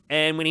Rhodey.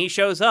 And when he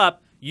shows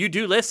up, you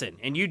do listen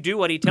and you do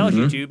what he tells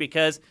you to,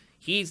 because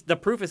the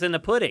proof is in the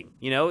pudding.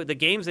 The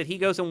games that he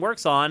goes and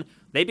works on,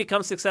 they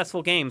become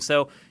successful games.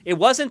 So it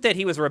wasn't that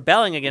he was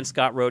rebelling against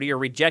Scott Rhodey or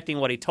rejecting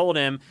what he told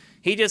him.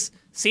 He just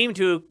seemed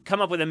to come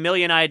up with a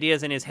million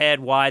ideas in his head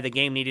why the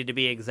game needed to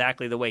be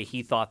exactly the way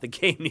he thought the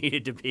game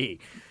needed to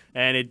be.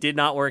 And it did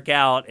not work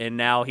out, and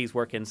now he's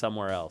working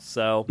somewhere else.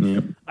 So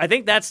I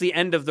think that's the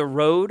end of the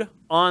road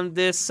on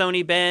this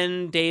Sony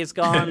Bend Days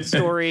Gone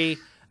story.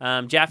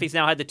 Jaffe's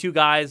now had the 2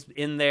 guys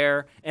in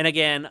there. And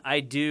again, I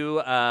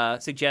do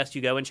suggest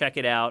you go and check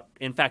it out.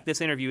 In fact,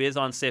 this interview is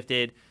on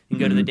Sifted. You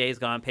can go to the Days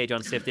Gone page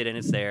on Sifted, and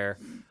it's there.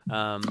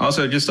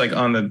 Also, just like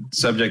on the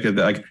subject of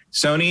like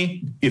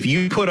Sony, if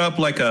you put up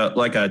like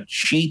a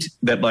cheat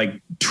that like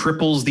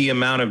triples the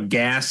amount of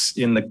gas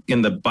in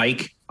the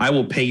bike, I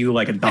will pay you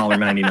like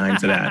 $1.99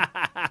 for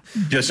that.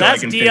 Just so that's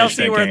I can DLC finish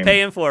that worth game.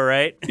 paying for,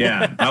 right?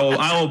 Yeah,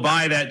 I will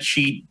buy that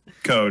cheat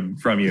code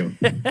from you.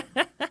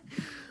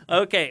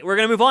 Okay, we're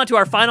going to move on to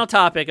our final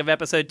topic of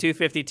episode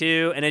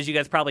 252. And as you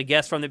guys probably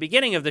guessed from the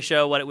beginning of the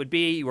show what it would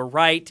be, you were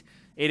right.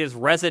 It is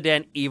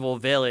Resident Evil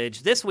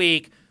Village. This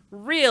week,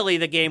 really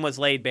the game was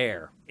laid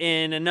bare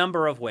in a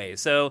number of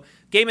ways. So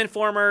Game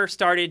Informer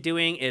started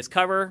doing its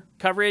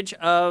coverage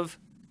of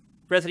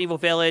Resident Evil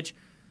Village.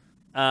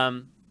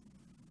 Capcom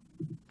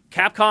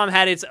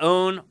had its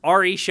own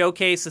RE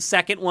showcase, the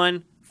second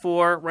one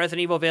for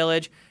Resident Evil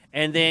Village.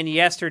 And then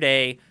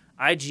yesterday,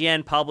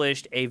 IGN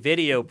published a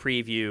video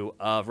preview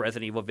of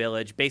Resident Evil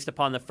Village based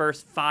upon the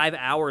first 5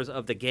 hours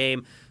of the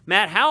game.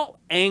 Matt, how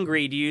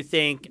angry do you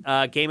think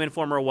Game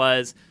Informer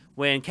was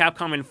when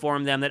Capcom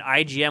informed them that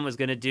IGN was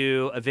going to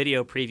do a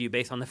video preview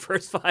based on the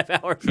first 5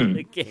 hours of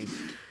the game?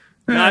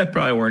 I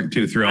probably weren't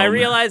too thrilled. I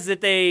realized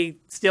that they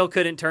still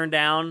couldn't turn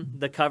down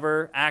the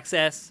cover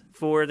access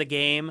for the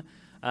game,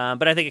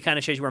 but I think it kind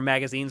of shows you where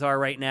magazines are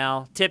right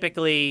now.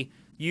 Typically,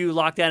 you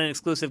lock down an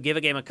exclusive, give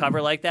a game a cover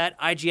like that,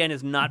 IGN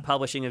is not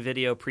publishing a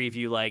video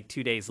preview like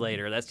 2 days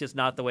later. That's just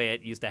not the way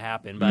it used to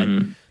happen. But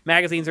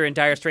magazines are in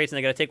dire straits, and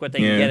they got to take what they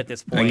can get at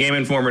this point. And Game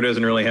Informer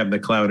doesn't really have the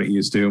clout it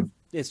used to.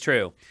 It's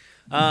true.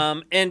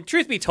 And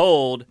truth be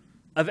told,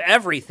 of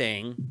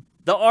everything,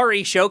 the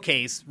RE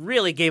showcase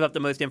really gave up the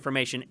most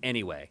information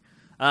anyway.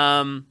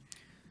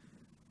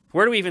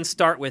 Where do we even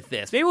start with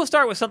this? Maybe we'll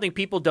start with something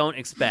people don't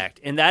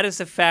expect, and that is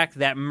the fact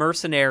that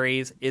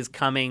Mercenaries is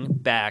coming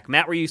back.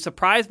 Matt, were you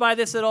surprised by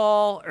this at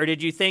all, or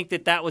did you think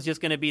that that was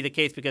just going to be the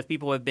case because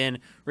people have been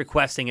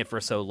requesting it for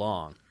so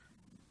long?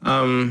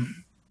 I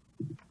mean,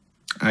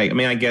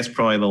 I guess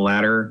probably the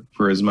latter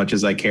for as much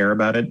as I care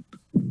about it.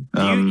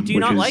 Do you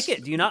not like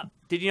it?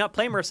 Did you not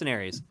play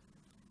Mercenaries?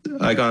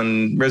 Like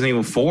on Resident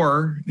Evil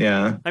 4,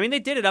 yeah. I mean, they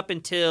did it up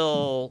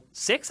until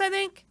 6, I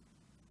think.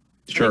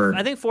 Sure.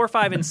 I think 4,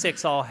 5, and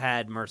 6 all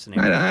had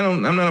Mercenaries.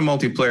 I'm not a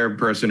multiplayer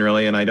person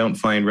really, and I don't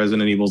find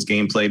Resident Evil's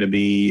gameplay to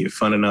be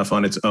fun enough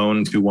on its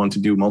own to want to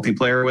do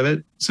multiplayer with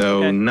it.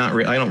 So I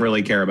don't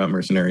really care about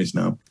Mercenaries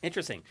now.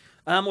 Interesting.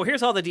 Well,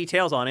 here's all the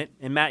details on it,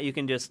 and Matt, you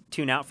can just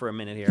tune out for a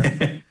minute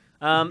here.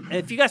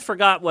 If you guys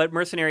forgot what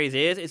Mercenaries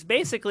is,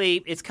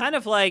 it's kind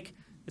of like,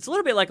 it's a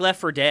little bit like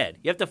Left 4 Dead.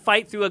 You have to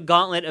fight through a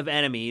gauntlet of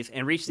enemies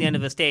and reach the end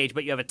of the stage,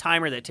 but you have a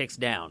timer that ticks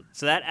down.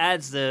 So that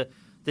adds the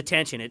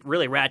tension. It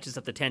really ratchets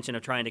up the tension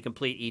of trying to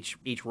complete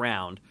each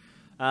round.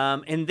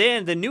 And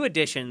then the new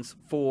additions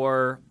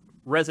for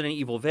Resident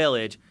Evil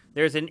Village,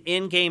 there's an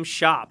in-game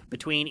shop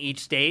between each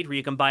stage where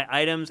you can buy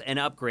items and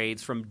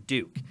upgrades from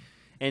Duke.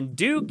 And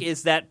Duke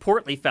is that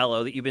portly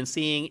fellow that you've been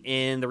seeing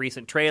in the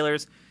recent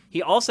trailers.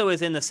 He also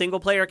is in the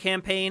single-player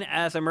campaign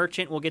as a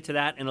merchant. We'll get to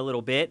that in a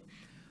little bit.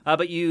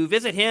 But you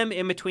visit him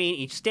in between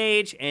each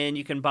stage, and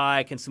you can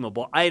buy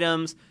consumable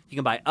items, you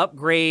can buy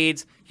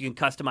upgrades, you can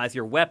customize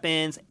your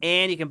weapons,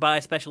 and you can buy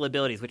special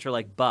abilities, which are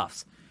like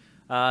buffs.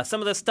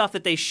 Some of the stuff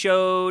that they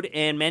showed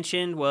and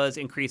mentioned was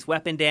increased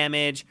weapon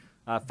damage,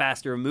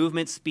 faster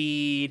movement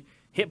speed,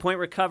 hit point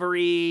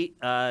recovery,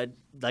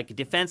 like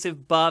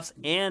defensive buffs,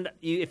 and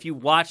if you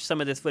watch some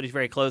of this footage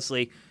very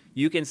closely,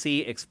 you can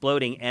see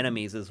exploding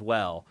enemies as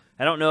well.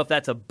 I don't know if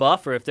that's a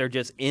buff or if they're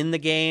just in the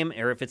game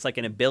or if it's like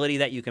an ability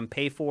that you can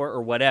pay for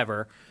or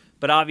whatever.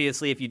 But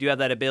obviously, if you do have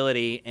that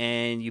ability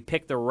and you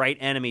pick the right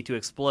enemy to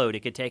explode,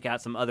 it could take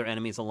out some other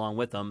enemies along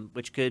with them,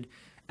 which could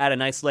add a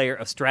nice layer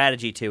of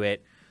strategy to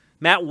it.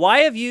 Matt, why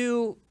have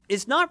you...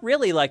 It's not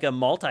really like a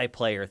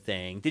multiplayer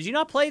thing. Did you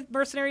not play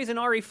Mercenaries in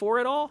RE4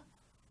 at all?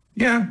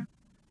 Yeah.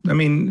 I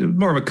mean,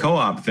 more of a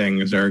co-op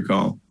thing, as I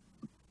recall.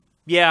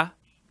 Yeah,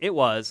 it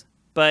was.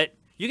 But...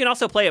 you can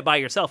also play it by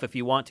yourself if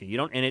you want to. You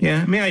don't.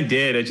 Yeah, I mean, I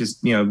did. It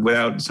just,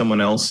 without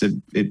someone else,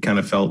 it kind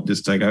of felt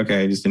just like,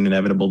 okay, just an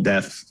inevitable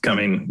death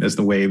coming as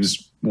the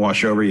waves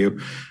wash over you.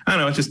 I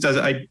don't know. It just does.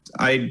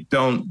 I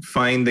don't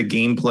find the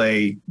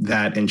gameplay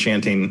that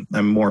enchanting.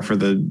 I'm more for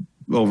the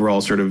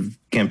overall sort of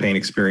campaign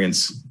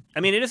experience. I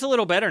mean, it is a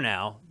little better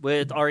now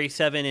with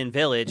RE7 in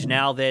Village.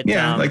 Now that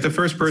like the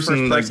first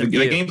person the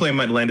gameplay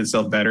might lend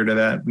itself better to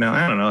that. Now,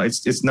 I don't know.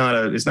 It's not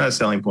a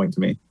selling point to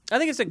me. I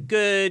think it's a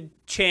good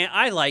chance.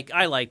 I liked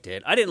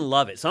it. I didn't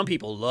love it. Some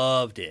people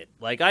loved it.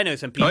 Like I know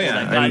some people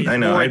that got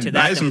more into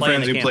that. I have some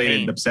friends who played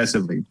it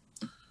obsessively.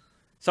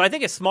 So I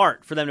think it's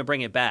smart for them to bring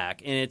it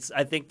back, and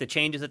I think the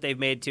changes that they've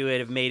made to it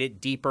have made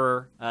it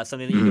deeper,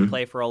 something that you can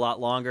play for a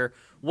lot longer.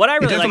 What I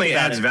really definitely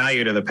adds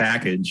value to the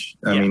package.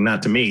 I mean,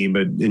 not to me,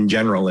 but in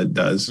general, it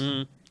does.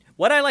 Mm-hmm.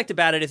 What I liked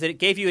about it is that it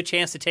gave you a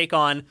chance to take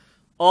on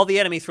all the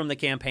enemies from the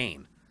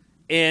campaign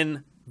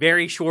in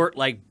very short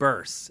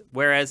bursts.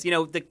 Whereas,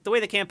 the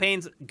way the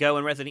campaigns go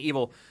in Resident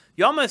Evil,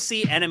 you almost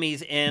see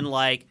enemies in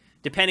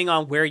depending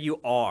on where you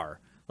are.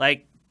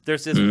 Like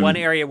there's this one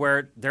area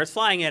where there's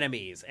flying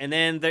enemies, and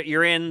then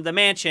you're in the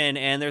mansion,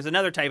 and there's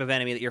another type of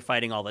enemy that you're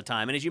fighting all the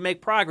time. And as you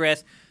make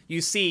progress,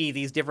 you see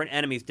these different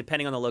enemies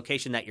depending on the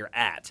location that you're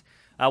at.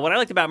 What I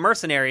liked about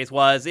Mercenaries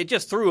was it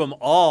just threw them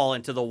all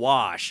into the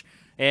wash.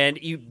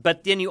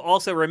 But then you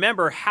also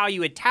remember how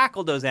you had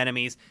tackled those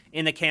enemies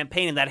in the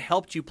campaign, and that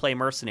helped you play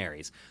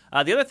Mercenaries.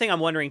 The other thing I'm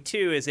wondering,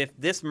 too, is if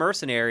this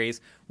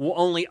Mercenaries will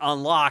only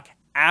unlock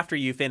after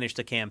you finish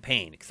the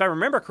campaign. Because if I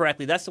remember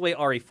correctly, that's the way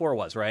RE4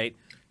 was, right?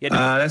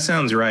 That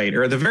sounds right.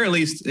 Or at the very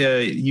least,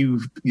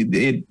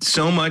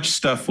 so much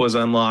stuff was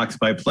unlocked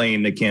by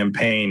playing the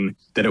campaign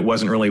that it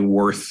wasn't really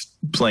worth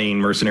playing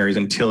Mercenaries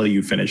until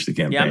you finish the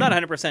campaign. Yeah, I'm not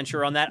 100%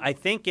 sure on that. I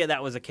think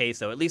that was the case,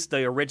 though. At least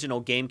the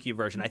original GameCube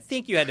version. I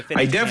think you had to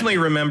finish. I definitely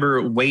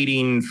remember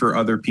waiting for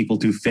other people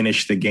to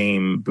finish the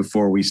game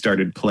before we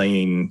started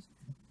playing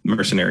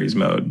Mercenaries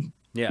mode.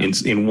 Yeah.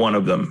 In one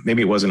of them.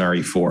 Maybe it wasn't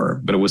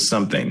RE4, but it was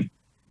something.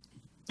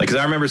 Because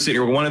I remember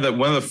sitting here, one of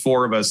the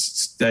four of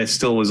us that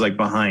still was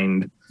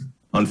behind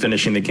on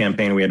finishing the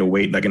campaign. We had to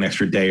wait an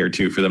extra day or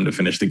two for them to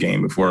finish the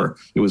game before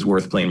it was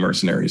worth playing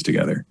Mercenaries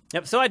together.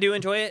 Yep. So I do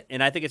enjoy it,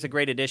 and I think it's a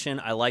great addition.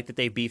 I like that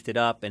they beefed it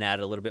up and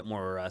added a little bit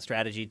more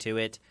strategy to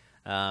it.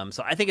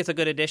 So I think it's a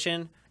good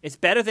addition. It's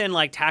better than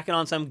tacking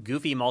on some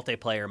goofy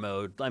multiplayer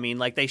mode. I mean,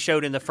 like they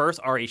showed in the first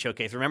RE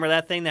showcase. Remember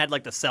that thing that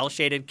had the cell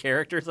shaded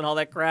characters and all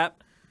that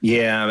crap?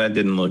 Yeah, that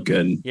didn't look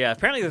good. Yeah,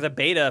 apparently there's a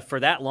beta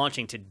for that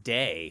launching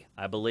today,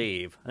 I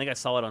believe. I think I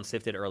saw it on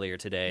Sifted earlier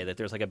today, that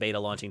there's a beta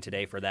launching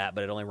today for that,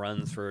 but it only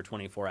runs for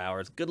 24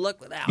 hours. Good luck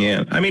with that.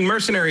 Yeah, I mean,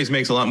 Mercenaries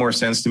makes a lot more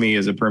sense to me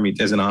as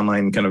an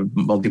online kind of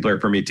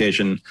multiplayer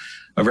permutation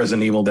of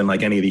Resident Evil than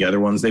any of the other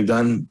ones they've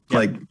done.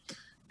 Yep.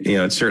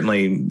 It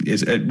certainly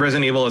is.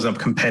 Resident Evil as a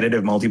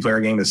competitive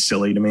multiplayer game is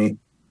silly to me.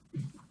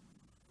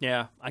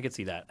 Yeah, I could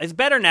see that. It's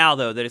better now,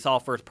 though, that it's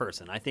all first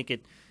person. I think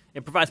it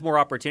provides more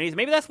opportunities.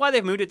 Maybe that's why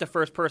they've moved it to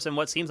first person,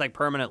 what seems like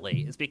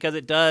permanently. It's because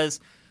it does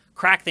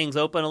crack things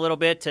open a little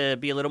bit to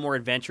be a little more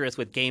adventurous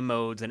with game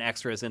modes and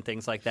extras and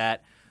things like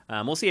that.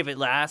 We'll see if it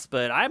lasts,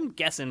 but I'm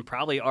guessing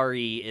probably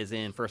RE is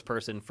in first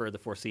person for the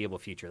foreseeable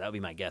future. That would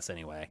be my guess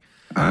anyway.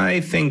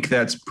 I think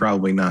that's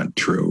probably not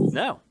true.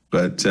 No.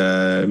 But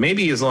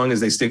maybe as long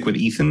as they stick with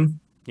Ethan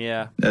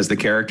as the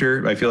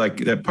character. I feel like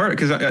that part,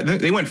 because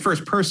they went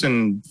first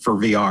person for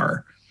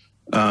VR.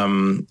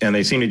 And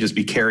they seem to just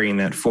be carrying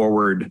that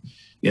forward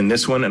in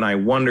this one. And I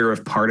wonder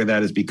if part of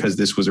that is because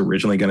this was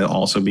originally going to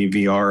also be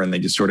VR and they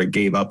just sort of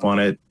gave up on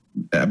it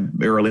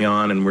early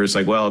on. And we're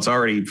just well, it's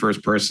already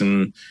first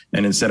person.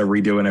 And instead of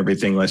redoing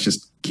everything, let's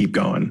just keep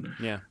going.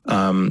 Yeah.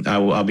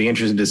 I'll be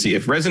interested to see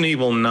if Resident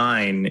Evil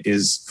 9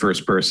 is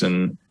first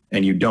person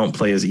and you don't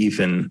play as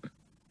Ethan.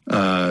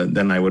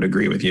 Then I would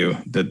agree with you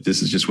that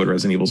this is just what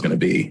Resident Evil is going to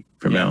be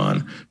from now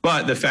on.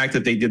 But the fact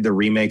that they did the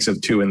remakes of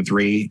 2 and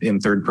 3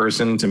 in third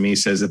person to me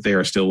says that they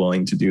are still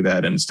willing to do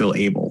that and still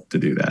able to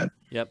do that.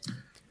 Yep.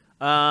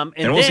 And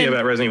we'll see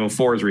about Resident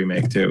Evil 4's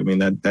remake too. I mean,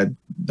 that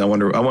I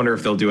wonder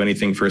if they'll do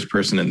anything first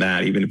person in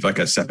that, even if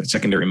a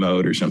secondary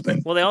mode or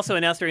something. Well, they also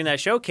announced during that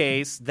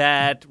showcase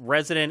that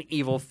Resident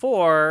Evil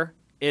 4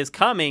 is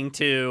coming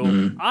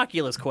to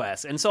Oculus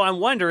Quest, and so I'm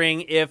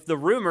wondering if the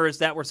rumors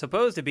that were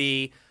supposed to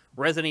be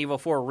Resident Evil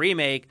 4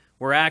 remake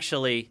were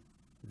actually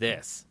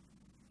this.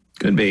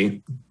 Could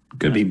be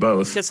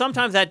both. Because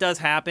sometimes that does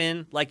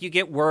happen. You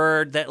get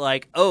word that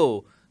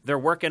they're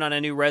working on a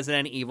new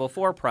Resident Evil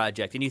 4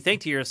 project, and you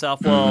think to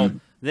yourself, well,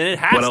 then it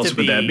has to be. What else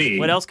would that be?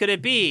 What else could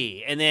it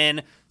be? And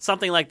then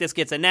something like this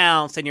gets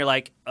announced, and you're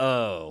like,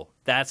 oh,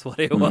 that's what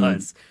it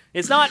was.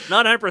 It's not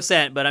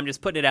 100%, but I'm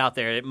just putting it out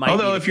there. It might.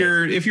 Although if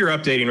you're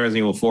updating Resident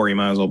Evil 4, you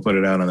might as well put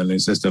it out on the new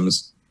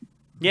systems.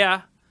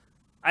 Yeah.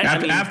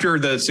 After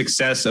the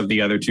success of the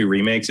other 2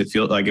 remakes, it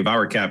feels like if I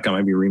were Capcom,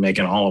 I'd be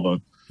remaking all of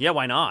them. Yeah,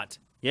 why not?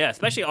 Yeah,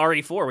 especially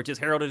RE4, which is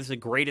heralded as the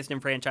greatest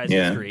in franchise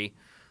history.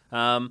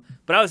 But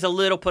I was a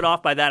little put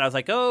off by that. I was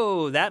like,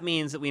 oh, that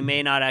means that we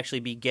may not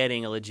actually be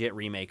getting a legit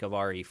remake of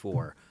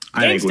RE4.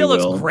 The game still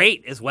looks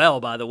great as well,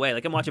 by the way.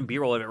 I'm watching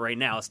B-roll of it right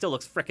now. It still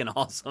looks freaking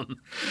awesome.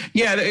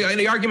 Yeah,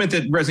 the argument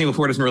that Resident Evil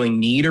 4 doesn't really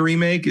need a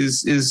remake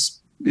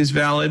is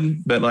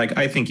valid, but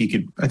I think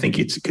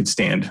it could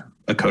stand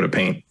a coat of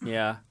paint.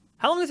 Yeah.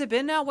 How long has it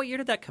been now? What year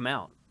did that come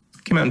out?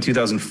 It came out in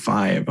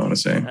 2005, I want to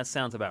say. That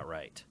sounds about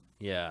right.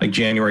 Yeah.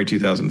 January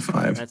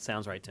 2005. That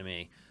sounds right to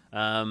me.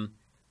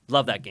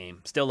 Love that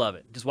game. Still love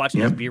it. Just watching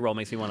this B-roll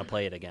makes me want to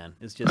play it again.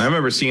 It's just. I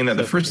remember seeing that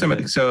the first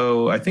time.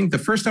 So I think the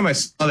first time I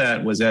saw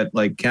that was at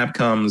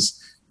Capcom's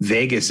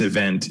Vegas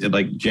event at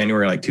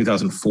January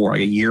 2004, a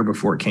year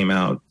before it came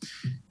out,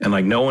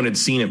 and no one had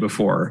seen it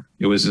before.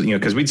 It was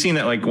because we'd seen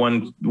that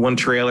one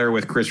trailer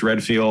with Chris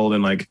Redfield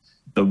and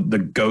the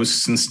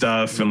ghosts and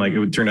stuff, and it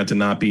would turn out to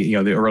not be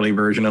the early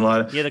version and a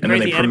lot. Yeah, the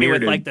crazy enemy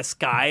with the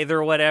scythe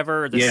or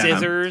whatever, or the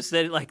scissors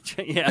that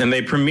And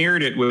they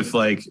premiered it with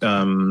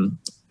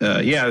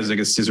it was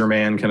a scissor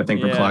man kind of thing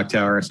from Clock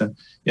Tower and stuff.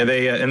 Yeah,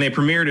 they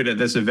premiered it at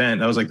this event.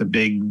 That was the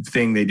big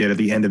thing they did at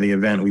the end of the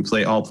event.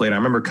 We all played. I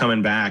remember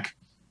coming back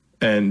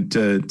and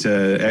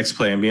to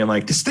X-Play and being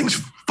this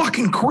thing's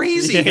fucking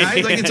crazy,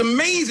 guys. Like, it's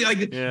amazing. Like,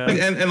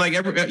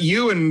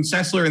 you and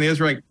Sessler and the others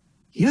were like,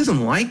 he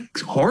doesn't like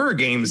horror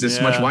games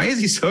this much. Why is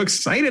he so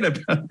excited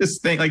about this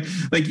thing? Like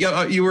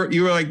you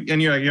were like,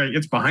 and you're like,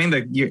 it's behind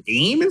your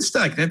aim and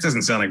stuff. Like, that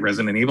doesn't sound like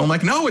Resident Evil. I'm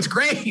like, no, it's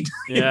great.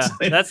 Yeah,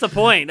 that's the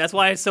point. That's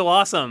why it's so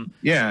awesome.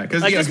 Yeah,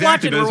 because like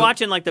we're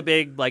watching like the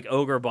big like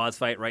ogre boss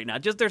fight right now.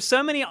 Just there's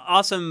so many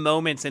awesome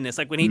moments in this.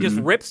 Like when he just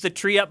rips the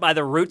tree up by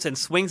the roots and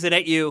swings it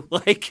at you.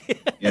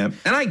 Like yeah,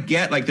 and I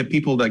get like the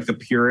people like the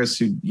purists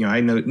who I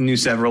knew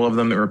several of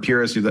them that were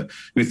purists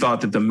who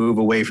thought that the move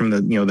away from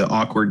the the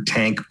awkward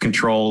tank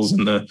controls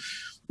and the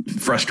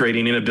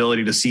frustrating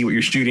inability to see what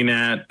you're shooting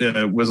at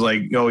was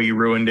like, oh, you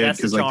ruined it,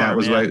 because like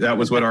that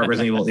was what Art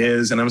Resident Evil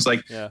is. And I was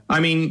like, I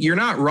mean, you're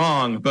not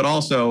wrong, but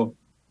also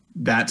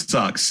that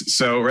sucks.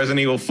 So Resident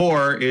Evil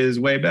 4 is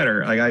way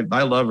better. Like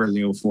I love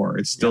Resident Evil 4.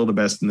 It's still the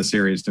best in the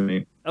series to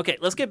me. Okay,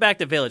 let's get back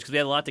to Village because we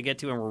have a lot to get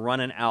to and we're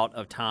running out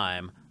of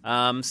time.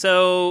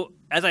 So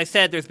as I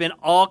said, there's been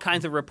all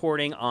kinds of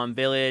reporting on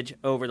Village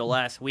over the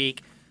last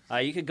week.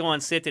 You could go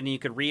on Sifted and you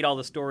could read all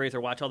the stories or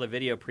watch all the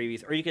video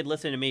previews, or you could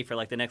listen to me for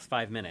like the next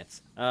 5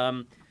 minutes.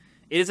 It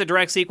is a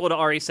direct sequel to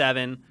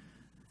RE7,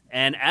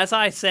 and as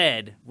I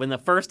said, the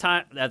first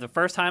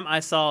time I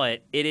saw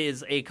it, it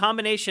is a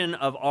combination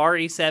of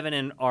RE7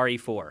 and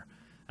RE4.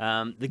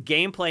 The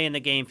gameplay in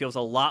the game feels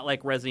a lot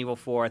like Resident Evil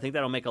 4. I think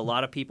that'll make a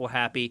lot of people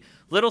happy.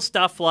 Little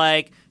stuff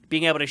like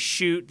being able to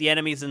shoot the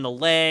enemies in the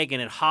leg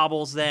and it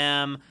hobbles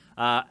them.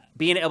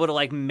 Being able to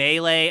like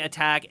melee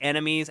attack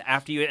enemies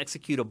after you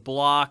execute a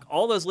block,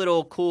 all those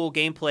little cool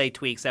gameplay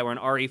tweaks that were in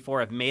RE4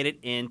 have made it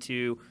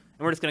into,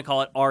 and we're just going to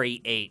call it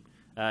RE8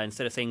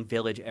 instead of saying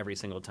Village every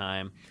single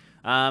time.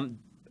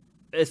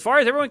 As far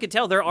as everyone can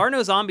tell, there are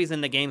no zombies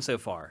in the game so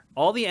far.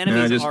 All the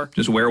enemies are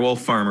just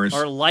werewolf farmers.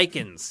 Are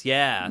lycans,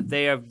 yeah.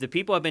 The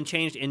people have been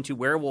changed into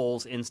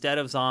werewolves instead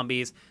of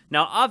zombies.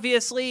 Now,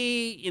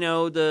 obviously,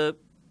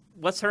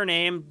 what's her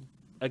name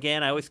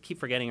again? I always keep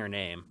forgetting her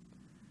name.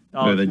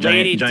 The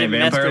giant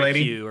vampire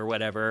lady or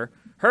whatever.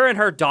 Her and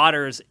her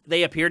daughters,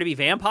 they appear to be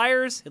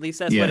vampires. At least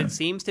that's what it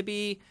seems to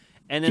be.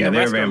 And then the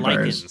rest are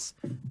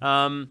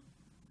lycans.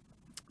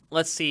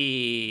 Let's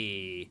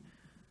see.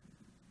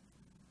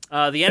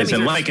 The enemies are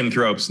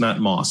lycanthropes,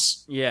 not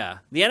moss. Yeah,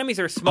 the enemies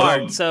are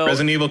smart. Although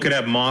Resident Evil could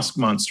have moss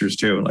monsters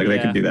too. Like they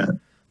could do that.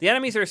 The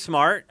enemies are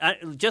smart,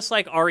 just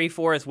like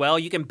RE4 as well.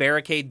 You can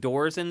barricade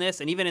doors in this,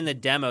 and even in the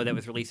demo that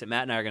was released that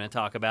Matt and I are going to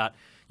talk about,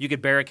 you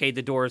could barricade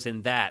the doors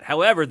in that.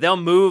 However, they'll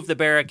move the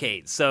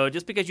barricades. So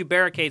just because you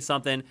barricade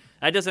something,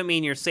 that doesn't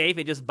mean you're safe.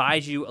 It just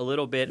buys you a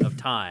little bit of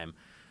time.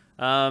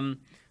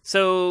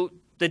 So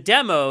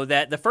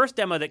the first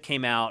demo that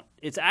came out,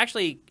 it's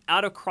actually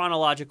out of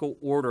chronological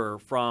order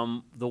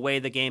from the way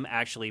the game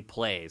actually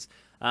plays.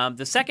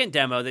 The second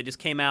demo that just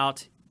came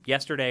out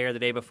yesterday or the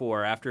day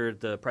before after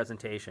the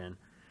presentation,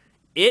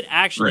 it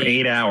actually for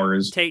 8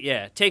 hours.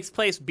 Takes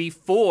place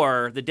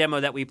before the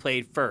demo that we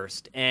played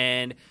first,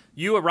 and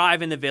you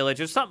arrive in the village.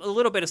 There's a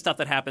little bit of stuff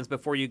that happens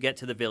before you get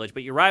to the village,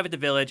 but you arrive at the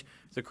village.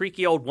 There's a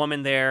creaky old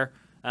woman there.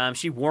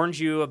 She warns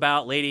you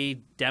about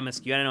Lady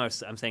Demiscu. I don't know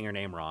if I'm saying her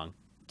name wrong.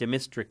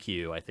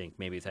 Demistricu, I think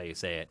maybe is how you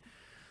say it.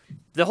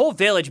 The whole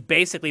village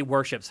basically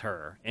worships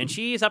her, and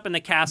she's up in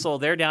the castle.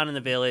 They're down in the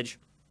village.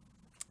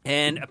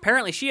 And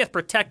apparently she has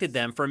protected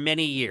them for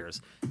many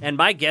years. And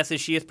my guess is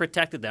she has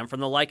protected them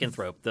from the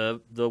lycanthrope,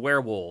 the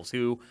werewolves,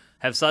 who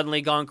have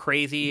suddenly gone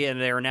crazy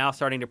and they are now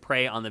starting to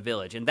prey on the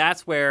village. And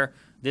that's where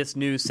this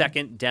new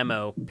second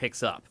demo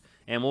picks up.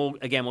 And we'll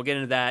get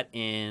into that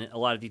in a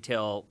lot of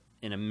detail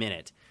in a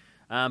minute.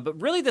 But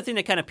really the thing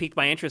that kind of piqued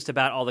my interest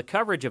about all the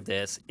coverage of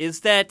this is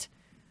that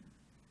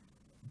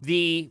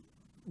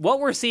what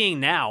we're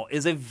seeing now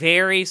is a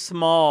very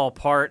small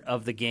part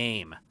of the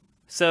game.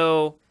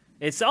 So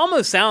it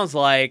almost sounds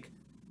like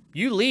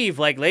you leave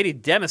like Lady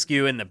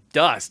Demiscu in the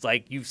dust.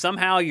 Like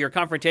your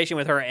confrontation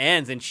with her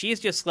ends, and she's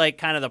just like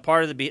kind of the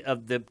part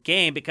of the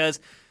game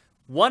because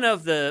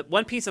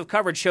one piece of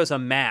coverage shows a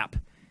map,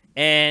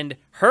 and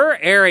her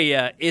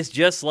area is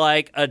just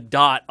like a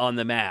dot on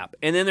the map,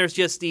 and then there's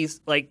just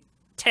these like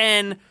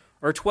 10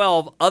 or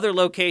 12 other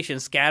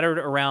locations scattered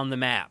around the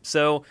map.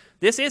 So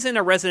this isn't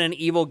a Resident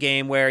Evil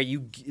game where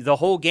the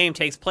whole game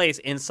takes place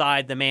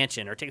inside the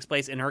mansion, or takes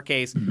place, in her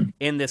case,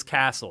 in this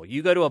castle.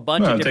 You go to a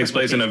bunch of different locations. It takes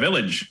place in a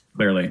village,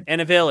 clearly. In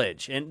a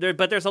village.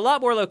 But there's a lot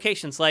more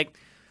locations. Like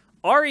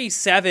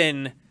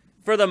RE7,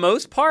 for the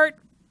most part,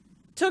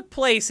 took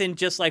place in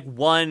just like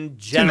one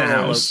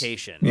general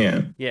location.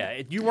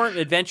 Yeah. You weren't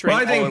adventuring.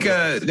 Well, I think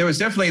there was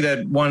definitely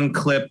that one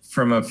clip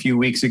from a few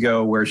weeks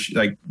ago where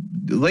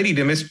Lady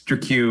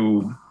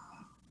Demistricu, is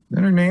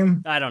that her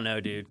name? I don't know,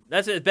 dude.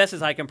 That's as best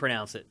as I can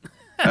pronounce it.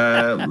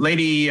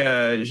 Lady,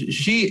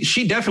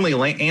 she definitely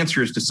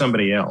answers to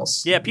somebody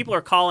else. Yeah, people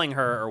are calling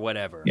her or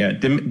whatever. Yeah,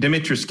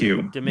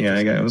 Dimitrescu.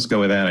 Yeah, let's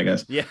go with that, I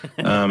guess. Yeah.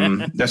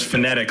 That's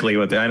phonetically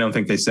I don't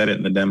think they said it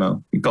in the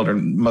demo. We called her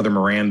Mother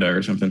Miranda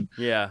or something.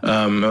 Yeah.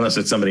 Unless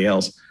it's somebody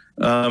else.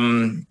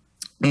 And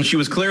she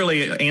was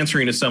clearly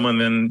answering to someone.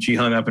 Then she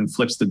hung up and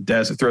throws the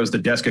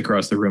desk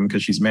across the room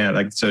because she's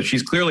mad. So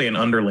she's clearly an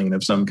underling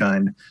of some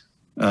kind.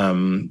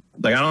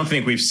 Like, I don't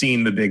think we've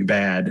seen the big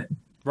bad.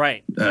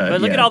 Right.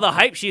 But look at all the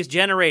hype she's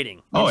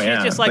generating. And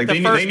she's just like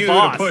the first they knew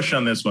boss. Who to push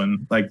on this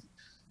one. Like,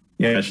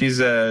 yeah, she's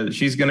going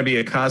to be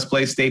a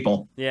cosplay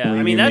staple. Yeah,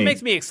 I mean, that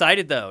makes me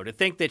excited, though, to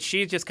think that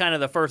she's just kind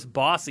of the first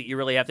boss that you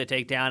really have to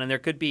take down, and there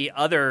could be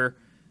other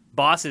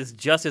bosses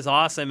just as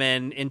awesome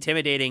and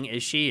intimidating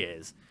as she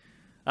is.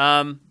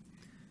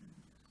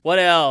 What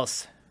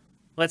else?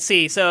 Let's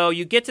see. So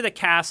you get to the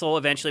castle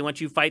eventually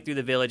once you fight through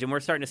the village, and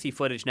we're starting to see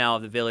footage now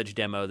of the village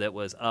demo that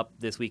was up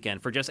this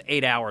weekend for just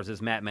 8 hours,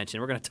 as Matt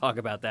mentioned. We're going to talk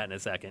about that in a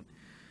second.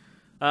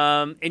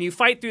 And you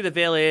fight through the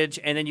village,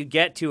 and then you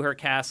get to her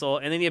castle,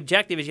 and then the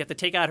objective is you have to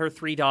take out her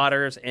 3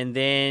 daughters, and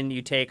then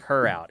you take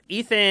her out.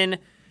 Ethan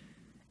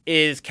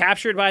is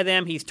captured by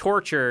them. He's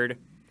tortured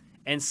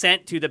and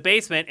sent to the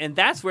basement, and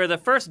that's where the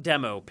first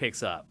demo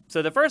picks up.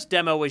 So the first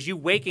demo was you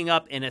waking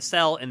up in a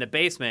cell in the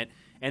basement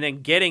and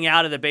then getting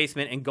out of the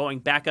basement and going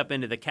back up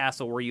into the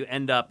castle, where you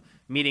end up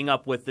meeting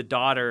up with the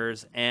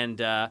daughters and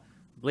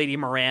Lady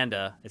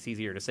Miranda. It's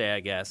easier to say,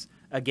 I guess,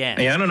 again.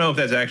 Yeah, I don't know if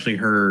that's actually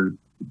her.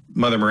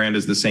 Mother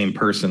Miranda's the same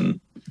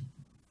person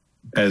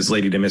as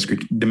Lady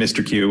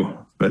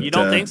Dimitrescu, but you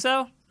don't think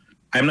so?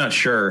 I'm not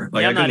sure.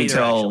 Like, I couldn't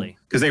tell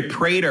because they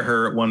pray to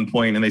her at one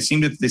point, and they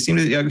seem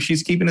to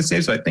she's keeping it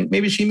safe. So I think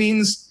maybe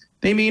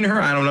they mean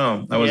her. I don't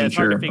know. I wasn't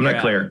sure. I'm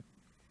not clear.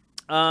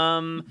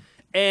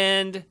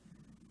 And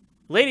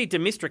Lady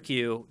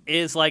Dimitrescu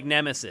is like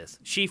Nemesis.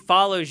 She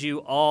follows you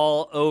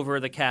all over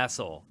the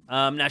castle.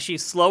 Now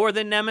she's slower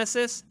than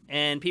Nemesis,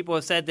 and people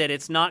have said that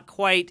it's not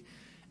quite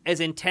as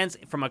intense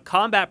from a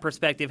combat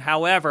perspective.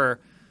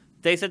 However,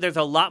 they said there's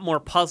a lot more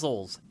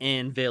puzzles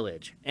in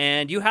Village,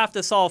 and you have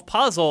to solve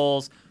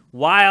puzzles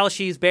while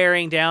she's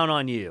bearing down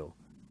on you.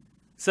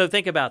 So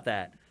think about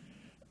that.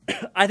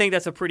 I think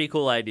that's a pretty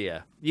cool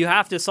idea. You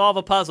have to solve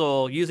a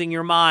puzzle using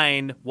your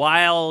mind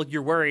while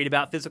you're worried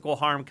about physical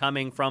harm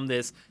coming from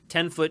this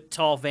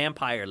 10-foot-tall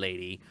vampire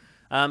lady.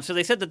 So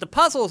they said that the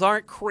puzzles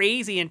aren't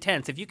crazy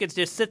intense. If you could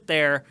just sit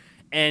there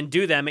and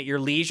do them at your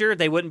leisure,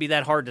 they wouldn't be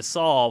that hard to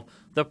solve.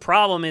 The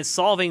problem is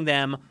solving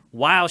them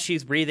while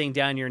she's breathing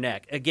down your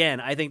neck.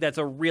 Again, I think that's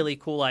a really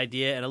cool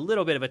idea and a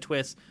little bit of a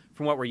twist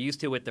from what we're used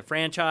to with the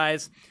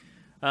franchise.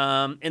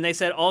 And they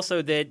said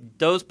also that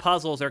those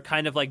puzzles are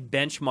kind of like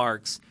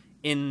benchmarks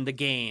in the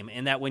game,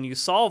 and that when you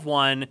solve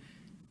one,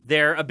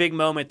 they're a big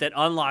moment that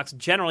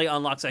generally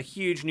unlocks a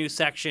huge new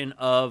section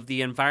of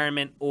the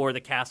environment or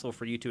the castle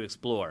for you to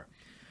explore.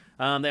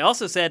 They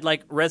also said,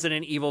 like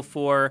Resident Evil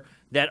 4,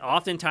 that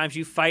oftentimes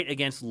you fight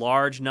against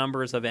large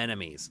numbers of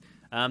enemies.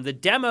 The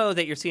demo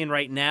that you're seeing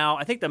right now,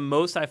 I think the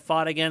most I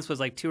fought against was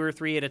like 2 or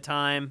 3 at a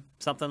time,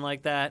 something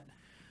like that.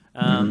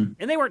 And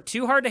they weren't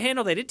too hard to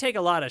handle. They did take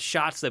a lot of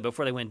shots, though,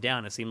 before they went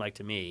down, it seemed like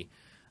to me.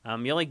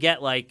 You only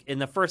get, like, in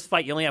the first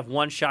fight, you only have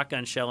 1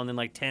 shotgun shell and then,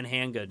 like, 10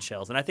 handgun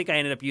shells. And I think I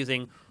ended up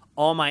using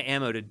all my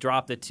ammo to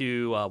drop the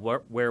 2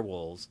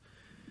 werewolves.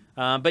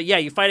 But, yeah,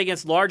 you fight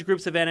against large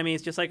groups of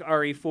enemies, just like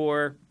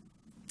RE4.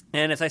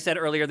 And as I said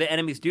earlier, the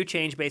enemies do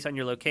change based on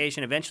your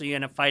location. Eventually, you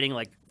end up fighting,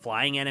 like,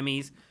 flying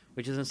enemies,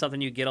 which isn't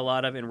something you get a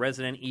lot of in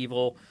Resident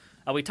Evil.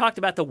 We talked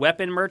about the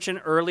weapon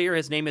merchant earlier.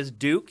 His name is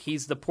Duke.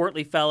 He's the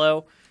portly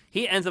fellow.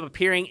 He ends up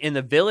appearing in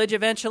the village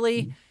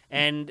eventually,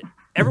 and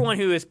everyone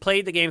who has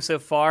played the game so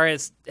far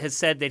has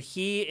said that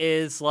he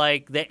is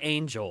like the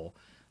angel,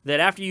 that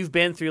after you've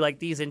been through like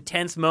these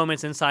intense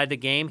moments inside the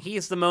game, he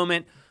is the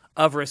moment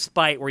of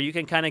respite where you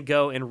can kind of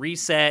go and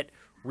reset,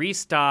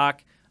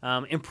 restock,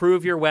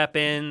 improve your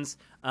weapons.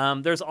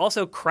 There's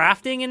also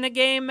crafting in the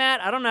game,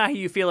 Matt. I don't know how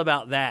you feel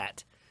about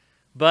that.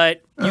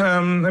 But I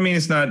mean,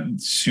 it's not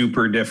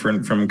super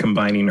different from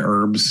combining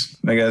herbs,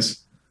 I guess.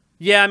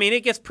 Yeah, I mean,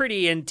 it gets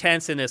pretty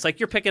intense in this. Like,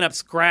 you're picking up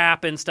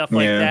scrap and stuff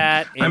like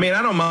that. And I mean,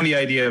 I don't mind the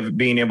idea of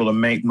being able to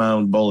make my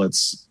own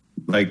bullets,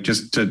 like,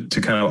 just to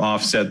kind of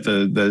offset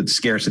the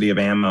scarcity of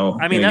ammo.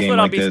 I mean, that's what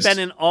I'll be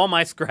spending all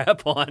my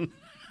scrap on.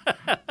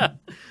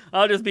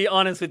 I'll just be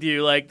honest with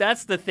you. Like,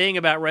 that's the thing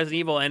about Resident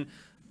Evil. And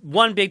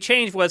one big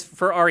change was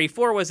for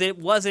RE4 was it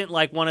wasn't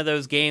like one of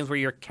those games where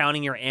you're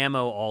counting your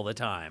ammo all the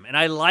time. And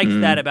I liked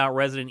that about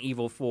Resident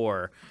Evil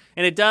 4.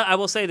 And it does. I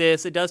will say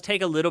this: it does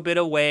take a little bit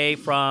away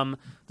from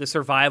the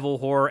survival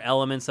horror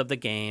elements of the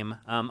game.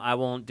 I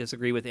won't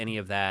disagree with any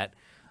of that.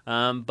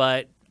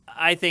 But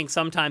I think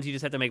sometimes you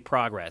just have to make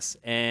progress.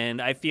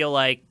 And I feel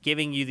like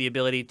giving you the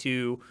ability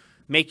to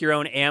make your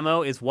own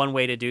ammo is one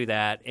way to do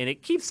that. And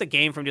it keeps the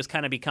game from just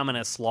kind of becoming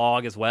a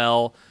slog as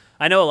well.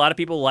 I know a lot of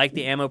people like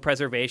the ammo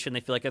preservation. They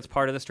feel like it's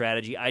part of the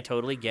strategy. I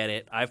totally get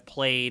it. I've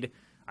played,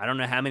 I don't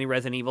know how many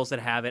Resident Evils that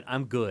have it.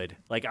 I'm good.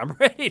 Like, I'm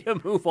ready to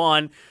move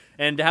on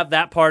and to have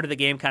that part of the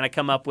game kind of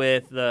come up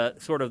with the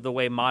sort of the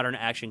way modern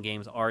action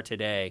games are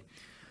today.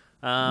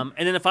 And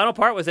then the final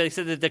part was that they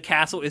said that the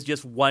castle is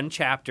just one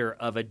chapter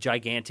of a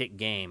gigantic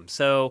game.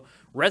 So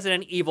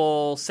Resident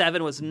Evil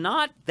 7 was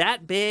not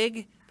that big.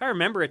 If I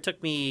remember, it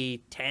took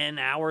me 10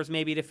 hours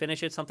maybe to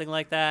finish it, something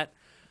like that.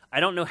 I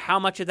don't know how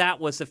much of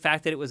that was the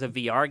fact that it was a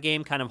VR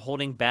game kind of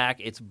holding back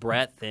its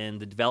breadth and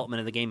the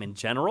development of the game in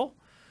general.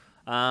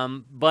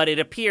 But it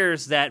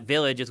appears that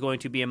Village is going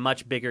to be a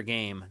much bigger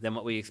game than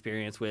what we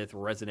experienced with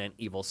Resident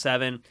Evil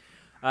 7.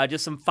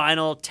 Just some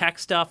final tech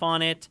stuff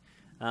on it.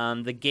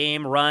 The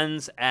game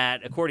runs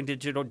at, according to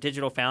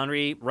Digital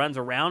Foundry, runs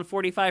around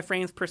 45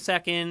 frames per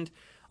second.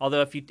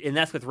 Although and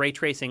that's with ray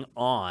tracing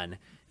on.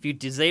 If you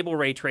disable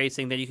ray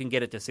tracing, then you can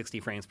get it to 60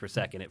 frames per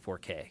second at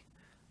 4K.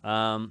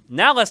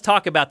 Now let's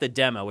talk about the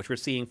demo, which we're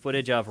seeing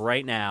footage of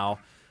right now.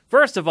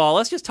 First of all,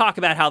 let's just talk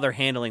about how they're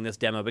handling this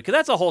demo, because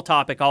that's a whole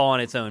topic all on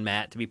its own,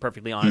 Matt, to be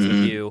perfectly honest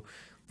with you.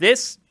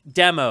 This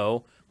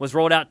demo was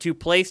rolled out to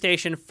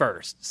PlayStation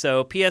first,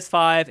 so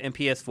PS5 and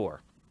PS4.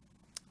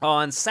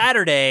 On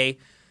Saturday,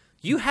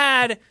 you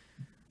had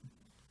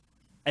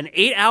an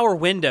 8-hour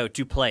window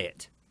to play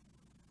it.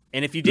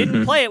 And if you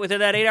didn't play it within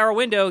that 8-hour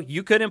window,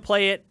 you couldn't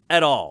play it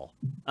at all.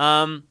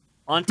 On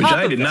top Which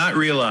I of did that, not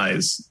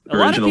realize a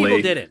lot of originally.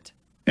 people didn't.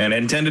 And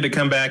intended to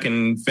come back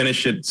and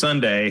finish it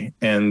Sunday,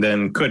 and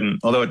then couldn't.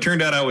 Although it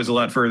turned out I was a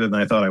lot further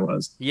than I thought I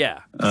was.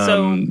 Yeah.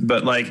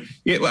 But like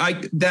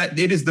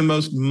it is the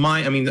most.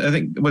 I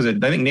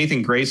think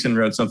Nathan Grayson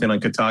wrote something on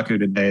Kotaku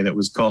today that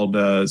was called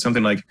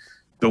something like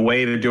the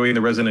way they're doing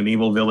the Resident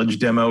Evil Village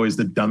demo is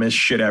the dumbest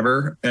shit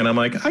ever. And I'm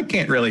like, I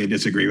can't really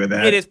disagree with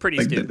that. It is pretty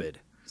stupid.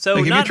 So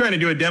if you're trying to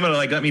do a demo to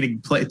let me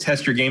to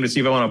test your game to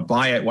see if I want to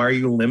buy it, why are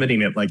you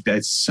limiting it like that?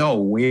 It's so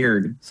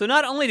weird. So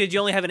not only did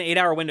you only have an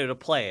 8-hour window to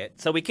play it,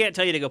 so we can't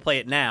tell you to go play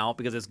it now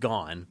because it's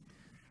gone.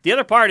 The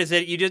other part is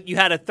that you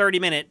had a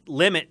 30-minute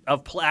limit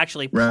of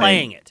actually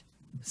playing it.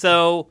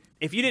 So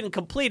if you didn't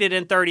complete it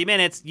in 30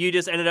 minutes, you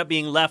just ended up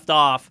being left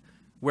off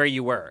where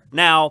you were.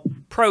 Now,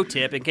 pro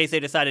tip, in case they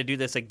decide to do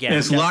this again. And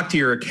it's locked to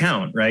your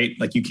account, right?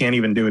 Like you can't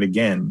even do it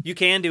again. You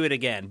can do it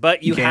again,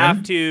 but you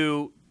have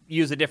to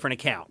use a different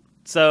account.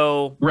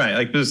 So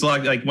like there's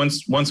like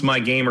once my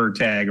gamer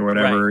tag or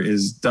whatever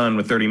is done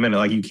with 30 minutes,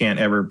 like you can't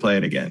ever play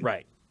it again.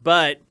 Right.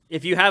 But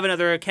if you have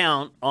another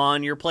account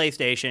on your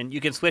PlayStation,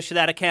 you can switch to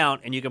that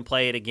account and you can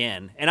play it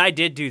again. And I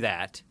did do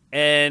that.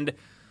 And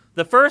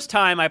the first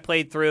time I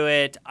played through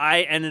it,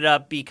 I ended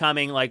up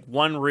becoming like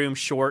one room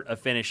short of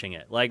finishing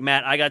it. Like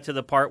Matt, I got to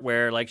the part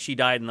where like she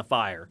died in the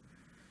fire.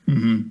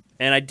 And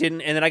I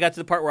didn't, and then I got to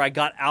the part where I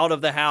got out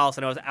of the house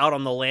and I was out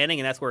on the landing,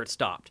 and that's where it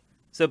stopped.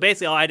 So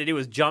basically, all I had to do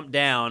was jump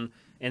down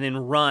and then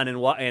run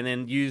and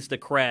then use the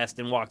crest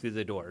and walk through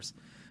the doors.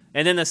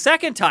 And then the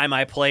second time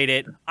I played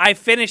it, I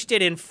finished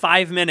it in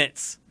 5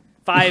 minutes,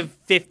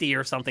 5:50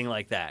 or something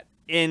like that.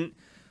 In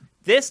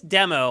this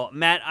demo,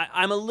 Matt,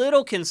 I'm a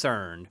little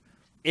concerned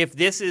if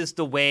this is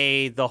the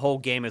way the whole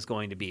game is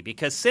going to be,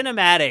 because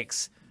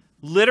cinematics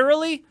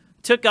literally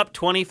took up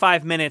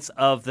 25 minutes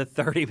of the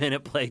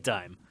 30-minute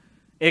playtime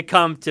it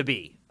come to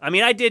be. I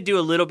mean, I did do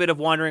a little bit of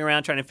wandering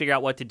around trying to figure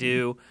out what to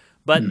do,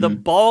 but the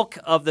bulk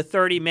of the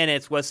 30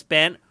 minutes was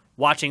spent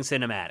watching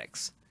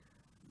cinematics.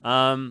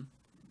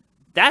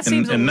 That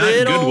seems a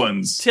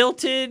little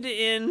tilted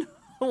in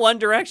one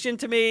direction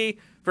to me.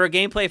 For a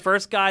gameplay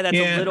first guy, that's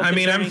a little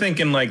concerning. I'm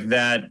thinking like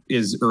that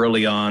is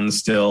early on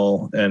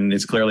still, and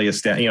it's clearly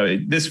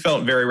this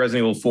felt very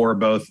Resident Evil 4,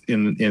 both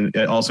in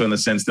also in the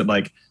sense that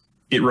like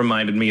it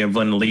reminded me of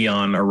when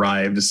Leon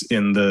arrives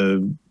in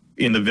the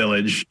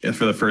village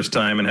for the first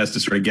time and has to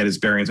sort of get his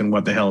bearings and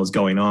what the hell is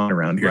going on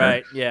around here.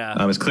 Right, yeah.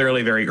 It's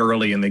clearly very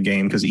early in the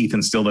game because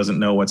Ethan still doesn't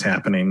know what's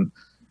happening.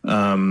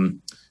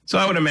 So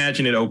I would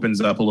imagine it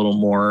opens up a little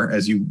more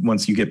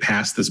once you get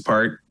past this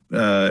part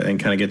and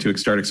kind of get to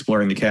start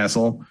exploring the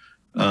castle.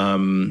 But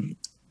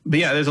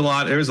yeah, there's a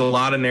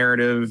lot of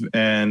narrative,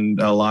 and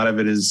a lot of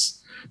it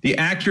is the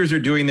actors are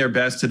doing their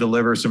best to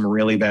deliver some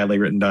really badly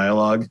written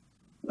dialogue.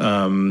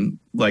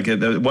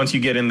 Once you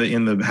get in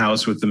the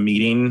house with the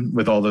meeting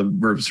with all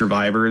the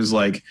survivors,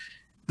 like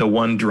the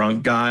one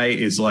drunk guy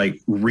is like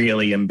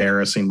really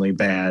embarrassingly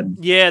bad.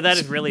 Yeah, that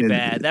is really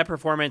bad. That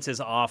performance is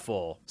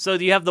awful. So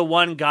you have the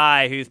one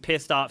guy who's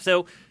pissed off.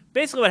 So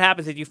basically what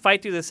happens is you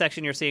fight through the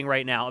section you're seeing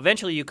right now.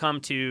 Eventually you come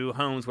to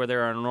homes where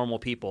there are normal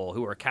people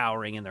who are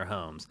cowering in their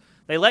homes.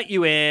 They let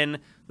you in.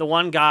 The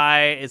one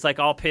guy is like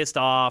all pissed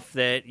off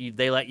that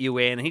they let you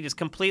in, and he just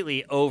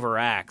completely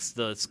overacts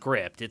the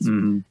script. It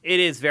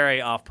is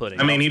very off-putting.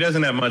 I mean, he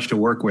doesn't have much to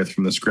work with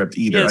from the script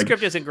either. Yeah, the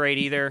script isn't great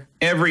either.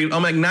 Like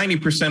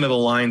 90% of the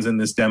lines in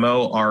this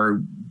demo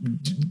are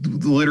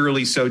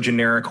literally so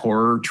generic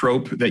horror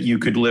trope that you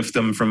could lift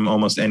them from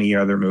almost any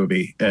other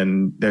movie.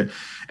 And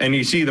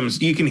you see them,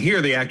 you can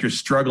hear the actors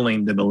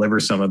struggling to deliver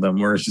some of them,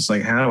 where it's just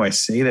like, how do I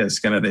say this?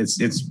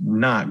 It's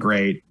not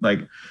great.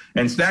 Like,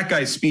 and that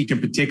guy's speech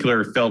in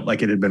particular felt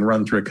like it had been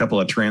run through a couple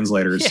of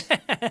translators.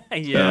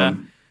 Yeah,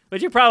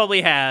 which it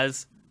probably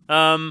has.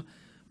 But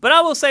I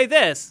will say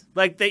this,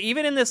 like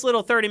even in this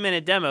little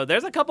 30-minute demo,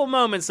 there's a couple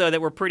moments though that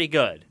were pretty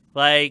good.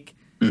 Like,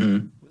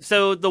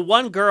 so the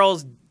one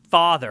girl's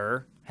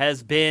father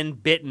has been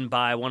bitten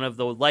by one of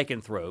the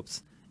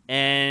lycanthropes,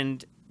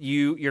 and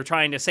you're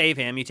trying to save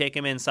him. You take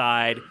him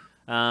inside.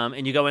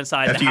 And you go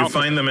inside after the house.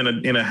 You find them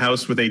in a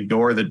house with a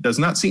door that does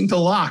not seem to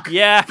lock.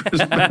 Yeah,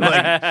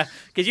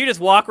 because you just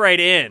walk right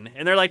in,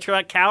 and they're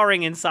like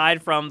cowering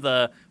inside from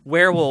the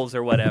werewolves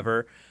or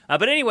whatever.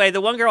 But anyway,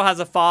 the one girl has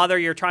a father.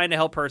 You're trying to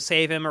help her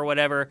save him or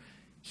whatever.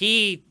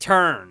 He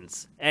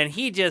turns and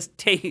he just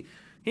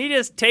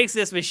takes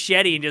this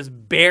machete and just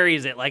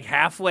buries it like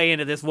halfway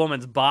into this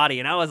woman's body.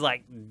 And I was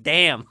like,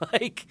 damn,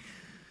 like,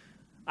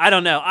 I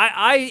don't know.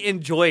 I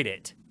enjoyed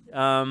it.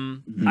 I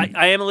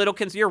am a little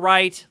concerned. You're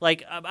right.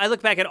 Like, I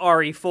look back at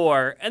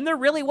RE4 and there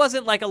really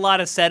wasn't like a lot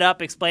of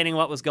setup explaining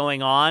what was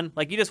going on.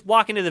 Like, you just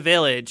walk into the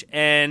village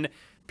and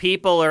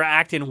people are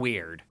acting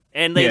weird.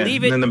 And they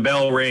leave it. And then the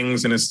bell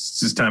rings, and it's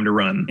just time to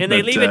run. And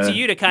they leave it to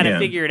you to kind of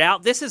figure it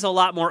out. This is a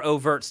lot more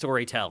overt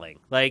storytelling.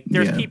 Like,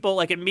 there's people,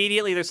 like,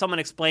 immediately there's someone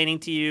explaining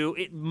to you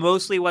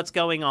mostly what's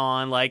going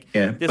on. Like,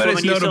 this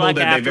woman used to like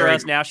after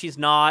us, now she's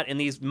not, and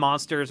these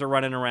monsters are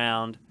running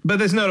around.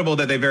 But it's notable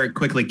that they very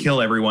quickly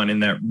kill everyone in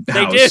that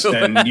house,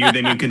 and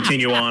then you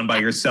continue on by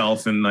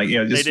yourself, and like,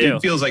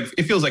 it feels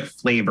like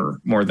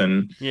flavor more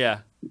than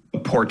a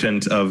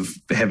portent of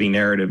heavy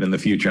narrative in the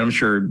future. I'm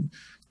sure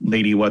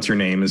Lady What's Her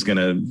Name is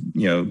gonna,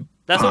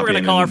 that's what we're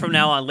gonna call her from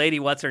now on, Lady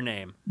What's Her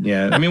Name.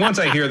 Yeah, I mean, once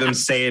I hear them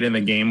say it in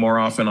the game more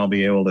often, I'll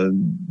be able to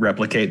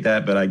replicate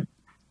that. But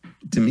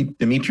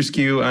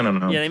Dimitrescu, I don't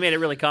know. Yeah, they made it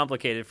really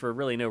complicated for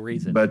really no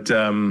reason. But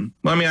I mean,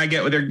 I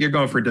get what you're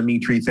going for a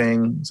Dimitri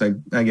thing. So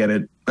I get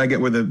it. I get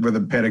where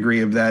the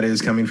pedigree of that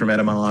is coming from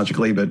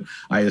etymologically, but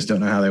I just don't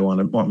know how they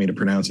want me to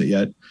pronounce it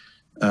yet.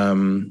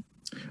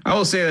 I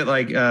will say that,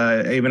 like,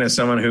 even as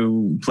someone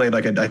who played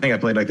I think I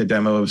played like the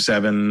demo of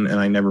 7, and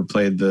I never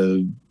played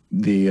the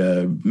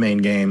main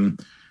game.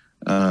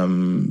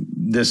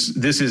 This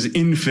is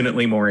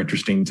infinitely more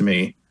interesting to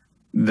me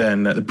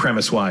than the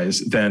premise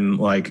wise than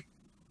like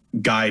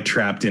guy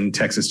trapped in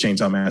Texas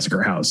Chainsaw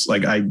Massacre house.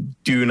 Like, I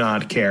do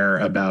not care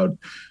about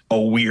a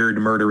weird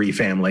murdery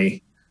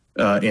family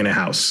in a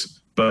house.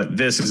 But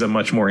this is a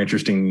much more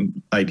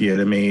interesting idea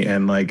to me,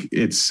 and like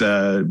it's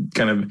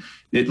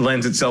it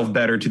lends itself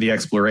better to the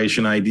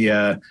exploration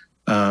idea.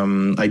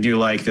 I do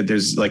like that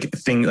there's like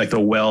things like the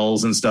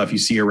wells and stuff you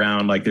see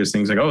around. Like, there's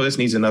things like, oh, this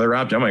needs another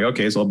object. I'm like,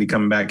 okay, so I'll be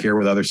coming back here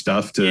with other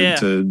stuff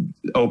to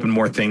open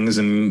more things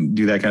and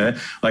do that kind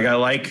of. Like, I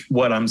like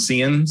what I'm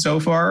seeing so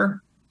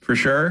far. For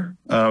sure,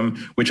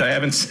 which I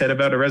haven't said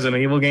about a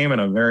Resident Evil game in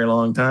a very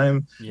long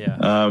time. Yeah.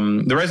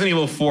 The Resident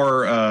Evil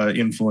 4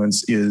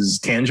 influence is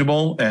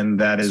tangible, and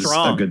that is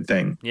a good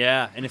thing.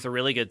 Yeah, and it's a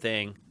really good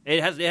thing.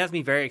 It has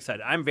me very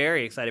excited. I'm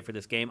very excited for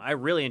this game. I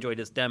really enjoyed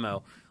this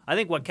demo. I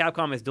think what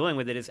Capcom is doing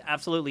with it is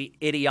absolutely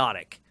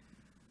idiotic.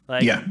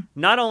 Like,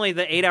 not only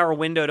the 8-hour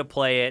window to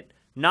play it,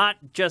 not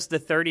just the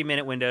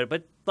 30-minute window,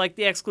 but like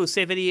the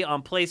exclusivity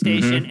on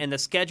PlayStation and the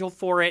schedule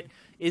for it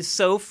is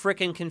so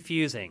freaking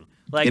confusing.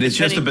 Like, it is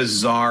just a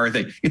bizarre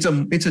thing. It's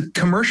a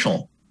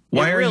commercial.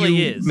 Why are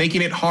you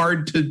making it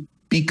hard to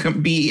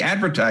be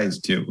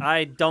advertised to?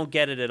 I don't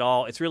get it at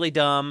all. It's really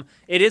dumb.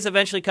 It is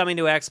eventually coming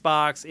to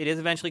Xbox. It is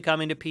eventually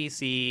coming to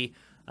PC.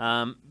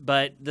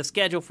 But the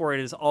schedule for it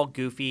is all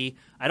goofy.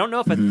 I don't know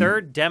if a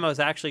third demo is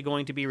actually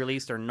going to be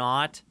released or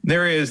not.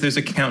 There is. There's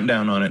a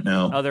countdown on it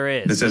now. Oh, there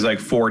is. It says like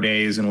 4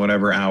 days and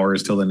whatever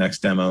hours till the next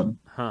demo.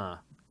 Huh.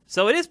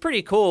 So it is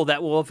pretty cool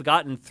that we'll have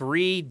gotten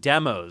 3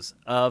 demos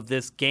of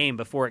this game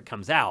before it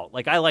comes out.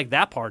 Like, I like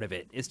that part of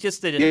it. It's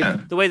just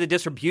that the way the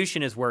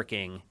distribution is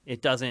working,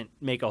 it doesn't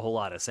make a whole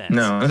lot of sense.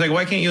 No, it's like,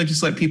 why can't you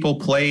just let people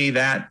play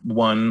that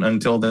one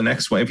until the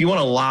next one? If you want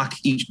to lock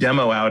each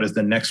demo out as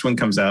the next one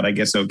comes out, I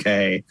guess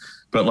okay.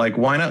 But like,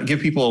 why not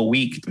give people a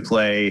week to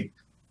play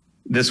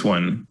this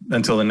one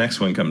until the next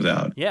one comes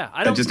out? Yeah,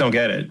 I just don't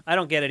get it. I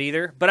don't get it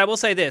either. But I will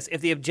say this: if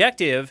the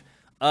objective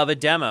of a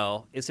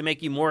demo is to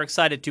make you more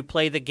excited to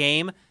play the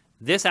game,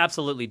 this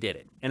absolutely did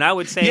it. And I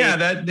would say... Yeah,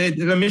 that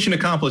a mission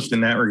accomplished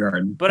in that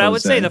regard. But I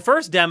would say the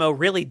first demo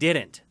really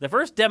didn't. The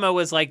first demo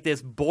was like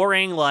this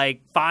boring,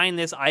 like, find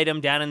this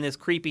item down in this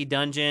creepy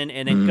dungeon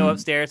and then go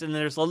upstairs, and then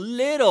there's a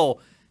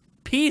little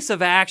piece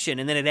of action,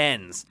 and then it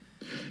ends.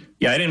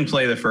 Yeah, I didn't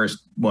play the first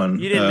one.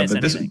 You didn't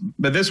miss anything.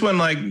 But this one,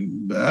 like,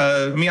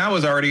 I mean, I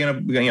was already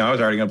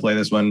gonna play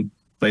this one.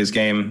 Play this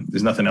game.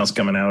 There's nothing else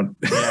coming out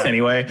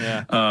anyway.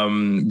 Yeah.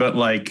 But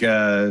like,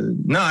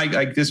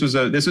 this was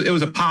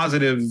a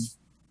positive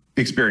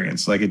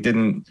experience. Like, it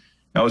didn't.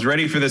 I was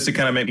ready for this to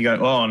kind of make me go,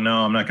 oh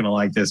no, I'm not going to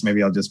like this.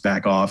 Maybe I'll just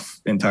back off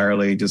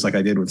entirely, just like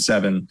I did with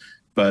 7.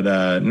 But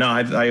no,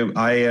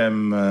 I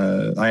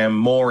am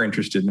more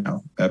interested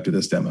now after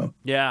this demo.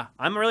 Yeah,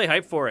 I'm really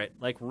hyped for it.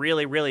 Like,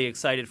 really, really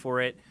excited for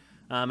it.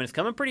 And it's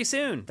coming pretty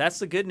soon. That's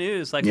the good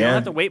news. Like, we don't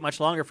have to wait much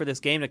longer for this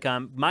game to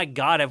come. My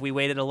God, have we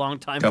waited a long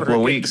time for a couple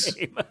of weeks.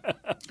 Game.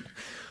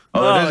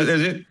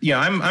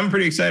 I'm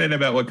pretty excited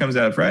about what comes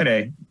out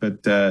Friday.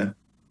 But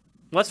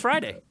what's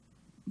Friday?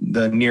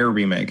 The Nier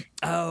remake.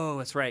 Oh,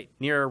 that's right.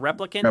 Nier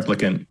Replicant?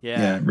 Replicant.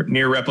 Yeah.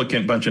 Nier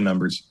Replicant, bunch of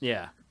numbers.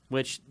 Yeah.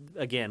 Which,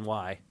 again,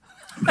 why?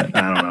 I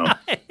don't know.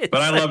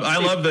 But I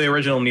love the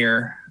original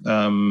Nier.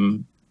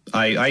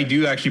 I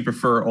do actually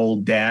prefer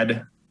old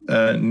dad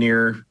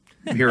Nier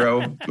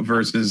hero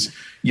versus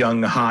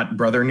young hot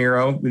brother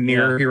Nero. I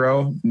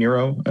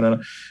don't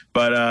know,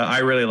 but I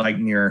really like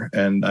Nier,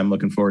 and I'm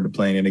looking forward to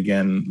playing it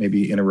again,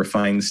 maybe in a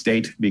refined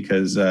state,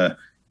 because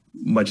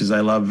much as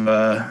I love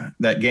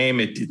that game,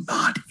 it did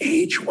not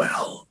age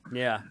well.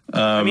 Yeah.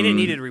 I mean, it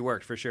needed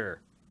reworked for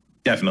sure.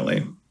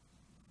 Definitely.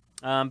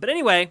 But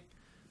anyway,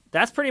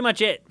 that's pretty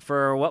much it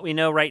for what we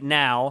know right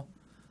now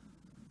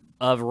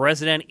of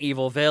Resident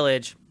Evil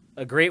Village.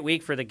 A great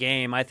week for the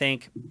game. I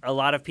think a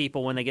lot of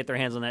people, when they get their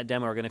hands on that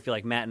demo, are going to feel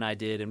like Matt and I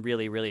did and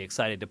really, really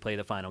excited to play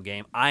the final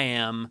game. I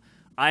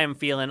am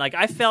feeling like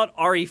I felt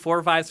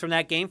RE4 vibes from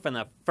that game from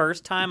the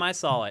first time I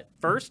saw it.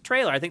 First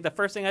trailer, I think the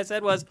first thing I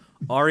said was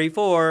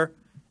RE4.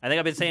 I think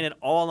I've been saying it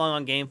all along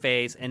on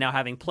GameFace, and now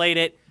having played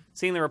it,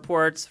 seeing the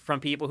reports from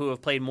people who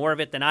have played more of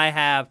it than I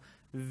have,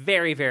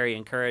 very, very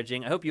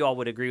encouraging. I hope you all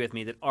would agree with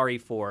me that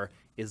RE4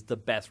 is the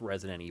best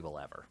Resident Evil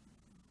ever.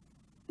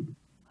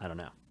 I don't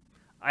know.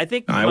 I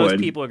think most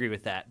people agree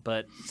with that,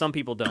 but some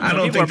people don't. I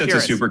don't think that's a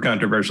super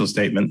controversial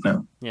statement,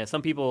 no. Yeah,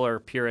 some people are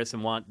purists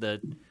and want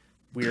the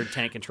weird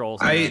tank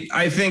controls.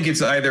 I think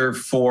it's either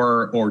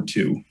 4 or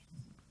 2.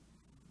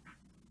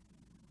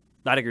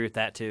 I'd agree with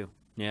that, too.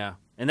 Yeah.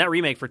 And that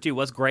remake for 2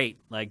 was great.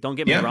 Like, don't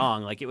get me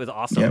wrong. Like, it was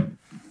awesome.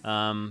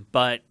 Yeah.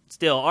 But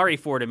still,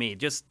 RE4 to me,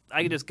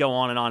 I could just go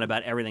on and on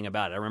about everything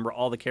about it. I remember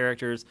all the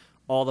characters,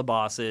 all the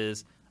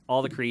bosses,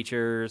 all the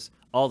creatures,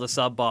 all the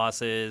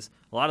sub-bosses.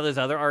 A lot of those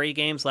other RE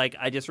games, like,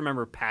 I just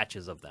remember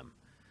patches of them.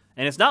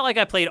 And it's not like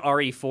I played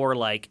RE4,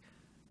 like,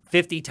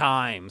 50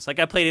 times. Like,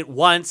 I played it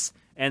once,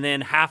 and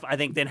then half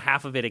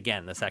of it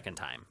again the second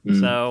time.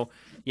 So,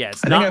 yeah,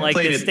 it's not like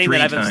this thing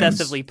that I've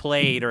obsessively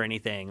played or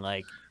anything.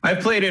 Like, I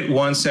played it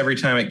once every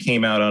time it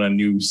came out on a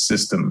new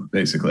system,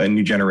 basically, a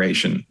new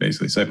generation,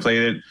 basically. So I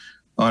played it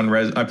on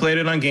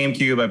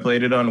GameCube, I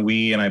played it on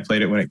Wii, and I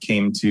played it when it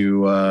came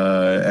to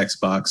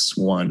Xbox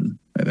One,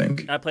 I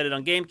think. I played it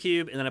on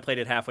GameCube, and then I played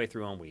it halfway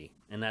through on Wii,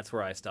 and that's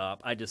where I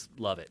stopped. I just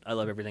love it. I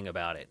love everything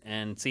about it.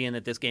 And seeing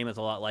that this game is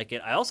a lot like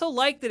it. I also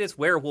like that it's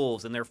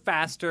werewolves, and they're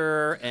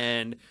faster,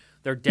 and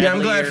they're deadlier. Yeah,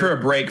 I'm glad for a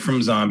break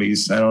from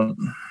zombies. I don't...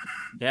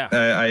 Yeah.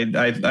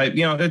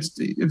 It's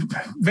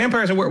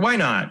vampires. Why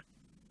not?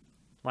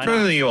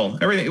 Resident Evil,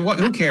 everything.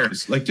 Who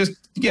cares? Like, just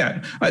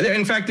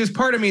in fact, there's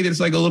part of me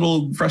that's like a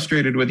little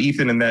frustrated with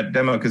Ethan in that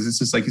demo because it's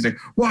just like he's like,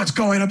 "What's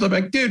going up?" I'm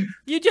like, "Dude,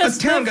 you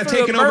just the town got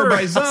taken over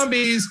by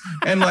zombies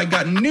and like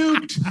got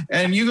nuked,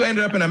 and you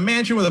ended up in a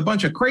mansion with a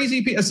bunch of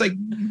crazy people." It's like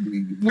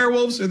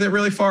werewolves. Are they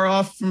really far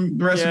off from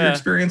the rest of your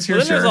experience here?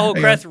 Well, then there's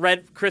a whole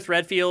Chris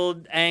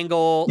Redfield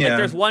angle. Yeah. Like,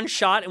 there's one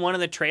shot in one of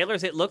the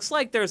trailers. It looks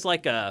like there's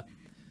like a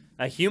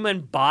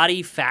human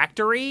body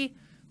factory.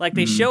 Like,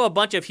 they show a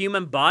bunch of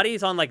human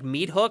bodies on, like,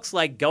 meat hooks,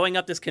 like, going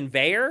up this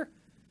conveyor.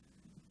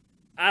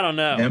 I don't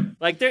know. Yep.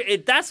 Like,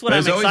 that's what I'm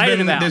excited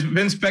about. There's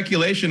been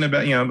speculation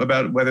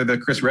about whether the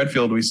Chris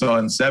Redfield we saw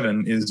in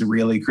 7 is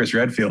really Chris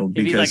Redfield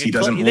because he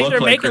doesn't look like Chris Redfield. You think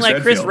they're making,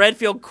 like, Chris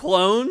Redfield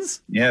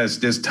clones? Yes,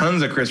 there's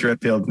tons of Chris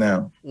Redfield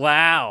now.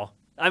 Wow.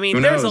 I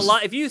mean, there's a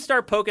lot. If you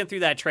start poking through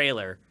that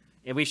trailer,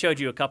 and we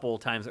showed you a couple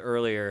of times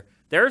earlier,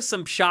 there's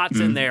some shots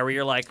in there where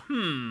you're like,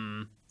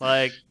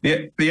 Like,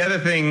 the other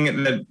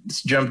thing that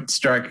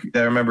I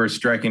remember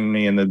striking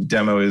me in the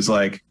demo is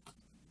like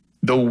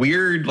the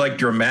weird, like,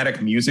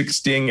 dramatic music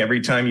sting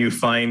every time you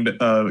find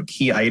a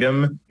key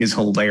item is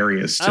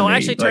hilarious to me. I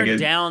actually turned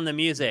down the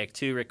music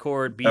to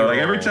record B-roll. Like,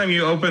 every time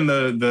you open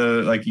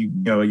the like,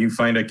 you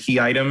find a key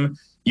item,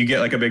 you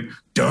get like a big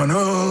dunno.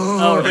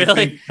 Oh,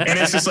 really? And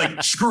it's just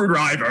like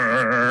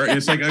screwdriver.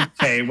 It's like,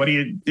 okay,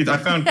 I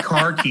found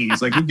car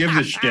keys. Like, who gives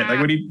a shit?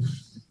 Like,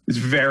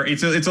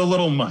 it's a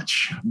little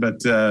much, but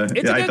it's a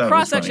good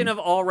cross section of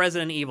all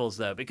Resident Evils,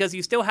 though, because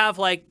you still have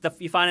like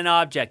you find an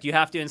object, you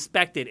have to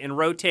inspect it and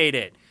rotate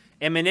it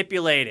and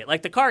manipulate it.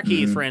 Like the car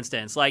keys, for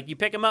instance, like you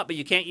pick them up, but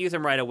you can't use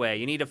them right away.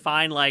 You need to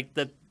find like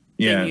the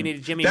thing you need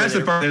to jimmy. That's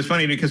the part that's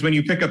funny because when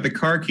you pick up the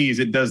car keys,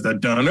 it does the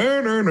dun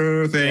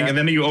thing, and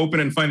then you open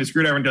and find the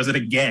screwdriver and does it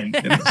again.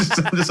 And it's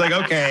just like,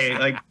 okay,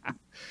 like.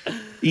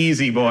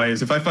 Easy,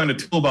 boys. If I find a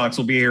toolbox,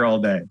 we'll be here all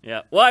day.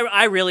 Yeah. Well,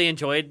 I really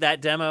enjoyed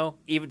that demo,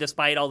 even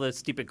despite all the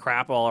stupid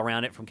crap all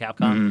around it from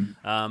Capcom.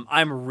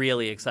 I'm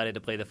really excited to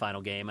play the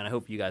final game, and I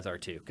hope you guys are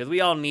too, because we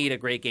all need a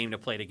great game to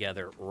play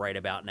together right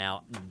about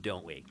now,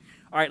 don't we?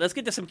 All right, let's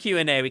get to some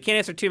Q&A. We can't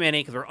answer too many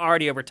because we're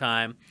already over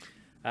time,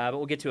 but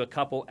we'll get to a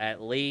couple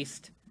at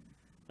least.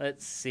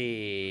 Let's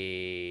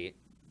see.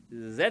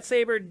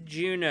 Zetsaber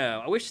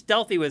Juno. I wish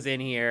Stealthy was in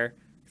here.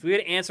 We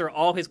would answer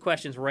all his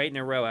questions right in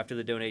a row after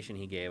the donation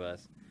he gave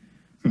us.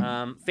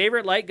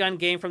 Favorite light gun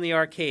game from the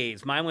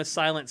arcades? Mine was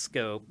Silent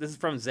Scope. This is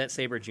from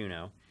Zetsaber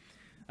Juno.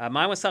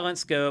 Mine was Silent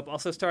Scope.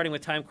 Also starting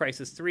with Time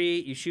Crisis 3.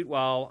 You shoot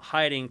while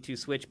hiding to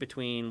switch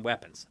between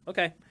weapons.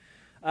 Okay.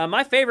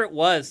 My favorite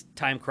was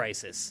Time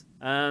Crisis.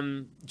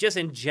 Just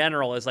in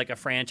general as like a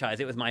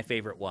franchise, it was my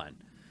favorite one.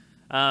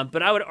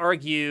 But I would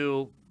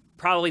argue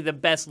probably the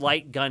best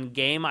light gun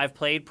game I've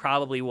played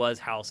probably was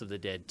House of the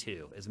Dead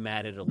 2, as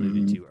Matt had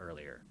alluded to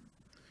earlier.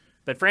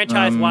 But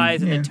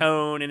franchise-wise and the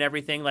tone and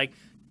everything, like,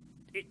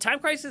 Time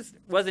Crisis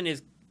wasn't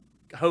as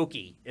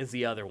hokey as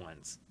the other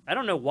ones. I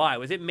don't know why.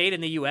 Was it made in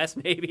the U.S.,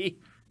 maybe?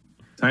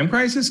 Time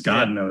Crisis?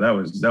 God, no. That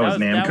was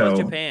Namco. That was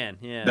Japan,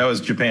 yeah. That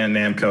was Japan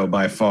Namco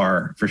by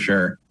far, for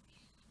sure.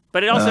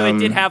 But it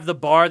did have the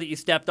bar that you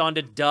stepped on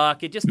to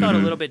duck. It just felt a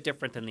little bit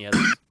different than the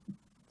others.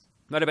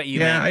 What about you,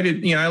 Matt? I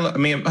did. I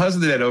mean, House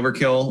of the Dead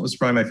Overkill was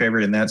probably my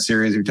favorite in that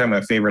series. You're talking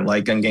about favorite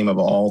light gun game of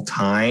all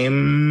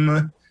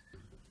time.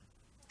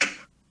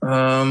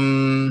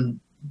 God,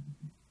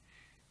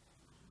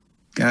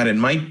 it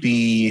might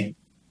be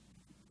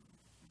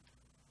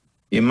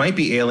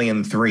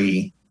Alien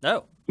 3.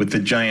 Oh. With the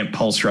giant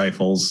pulse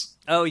rifles.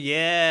 Oh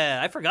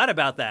yeah, I forgot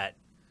about that.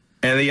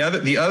 And the other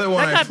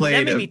one I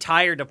played. That made me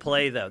tired to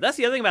play though. That's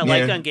the other thing about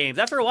light gun games.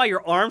 After a while,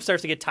 your arm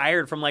starts to get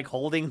tired from like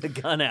holding the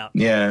gun out.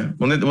 Yeah.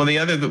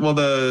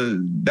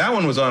 That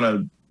one was on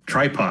a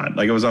tripod.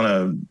 Like it was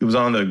on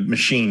the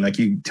machine. Like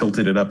you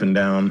tilted it up and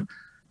down.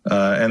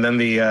 And then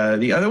the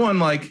other one,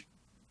 like,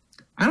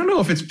 I don't know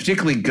if it's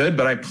particularly good,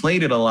 but I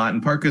played it a lot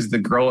in part because the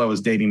girl I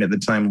was dating at the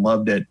time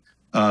loved it.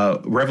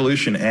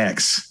 Revolution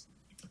X,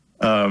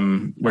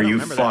 where you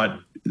fought.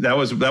 That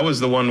was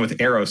the one with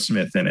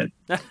Aerosmith in it.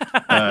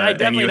 I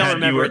definitely don't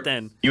remember it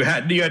then. You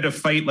had to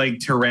fight like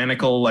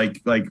tyrannical,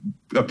 like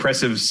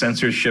oppressive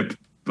censorship,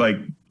 like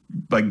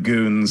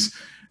goons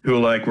who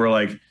were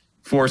like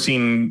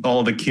forcing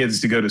all the kids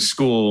to go to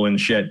school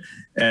and shit.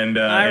 And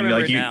I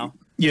remember you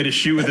had to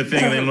shoot with the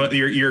thing. And then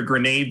your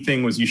grenade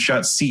thing was you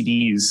shot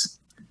CDs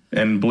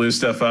and blew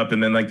stuff up,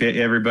 and then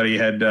everybody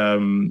had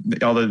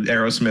all the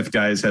Aerosmith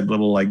guys had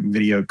little like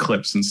video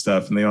clips and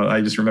stuff, and I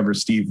just remember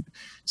Steve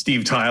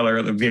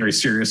Tyler very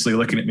seriously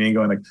looking at me and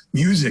going like,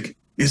 "Music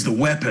is the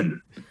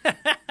weapon."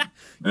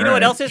 You know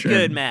what else is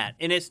good, Matt?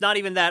 And it's not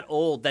even that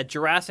old. That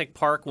Jurassic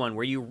Park one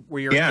where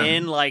you're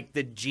in like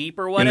the Jeep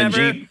or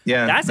whatever. In the Jeep.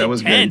 Yeah, that's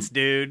intense,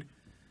 dude.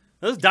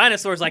 Those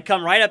dinosaurs like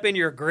come right up in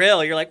your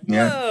grill. You're like,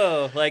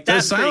 whoa! Like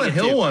the Silent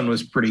Hill one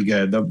was pretty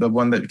good. The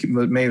one that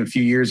was made a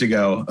few years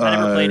ago. I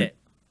never played it.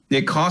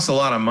 It costs a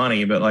lot of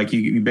money, but like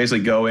you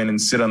basically go in and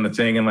sit on the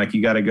thing, and like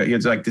you got to go.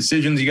 It's like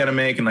decisions you got to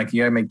make, and like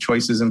you got to make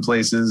choices in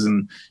places,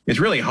 and it's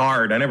really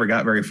hard. I never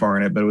got very far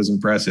in it, but it was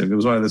impressive. It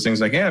was one of those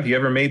things like, if you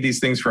ever made these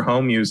things for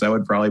home use, I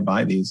would probably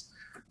buy these.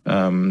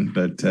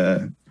 But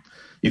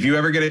if you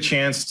ever get a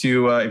chance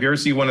to, if you ever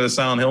see one of the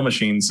Silent Hill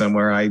machines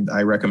somewhere,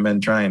 I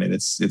recommend trying it.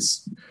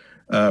 It's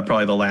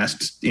probably the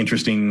last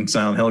interesting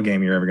Silent Hill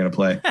game you're ever going to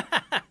play.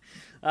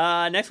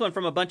 Next one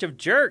from a bunch of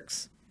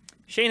jerks.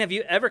 Shane, have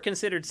you ever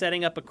considered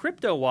setting up a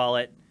crypto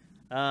wallet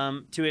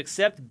to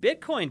accept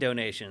Bitcoin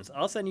donations?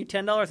 I'll send you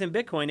 $10 in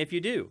Bitcoin if you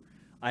do.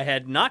 I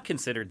had not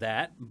considered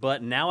that,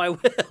 but now I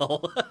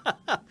will.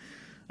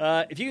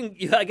 If you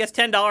can, I guess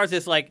 $10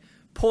 is like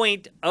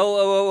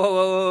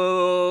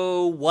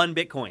 0.00001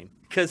 Bitcoin.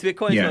 Because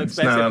Bitcoin's so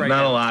expensive right now.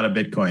 Not a lot of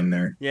Bitcoin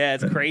there. Yeah,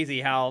 it's crazy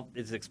how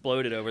it's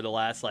exploded over the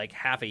last like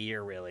half a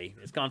year, really.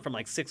 It's gone from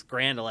like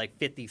 $6,000 to like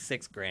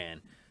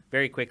 $56,000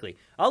 very quickly.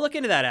 I'll look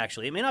into that,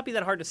 actually. It may not be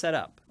that hard to set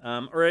up.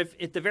 Or if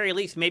at the very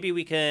least, maybe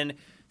we can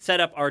set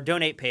up our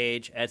donate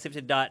page at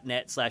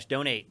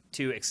sifted.net/donate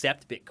to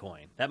accept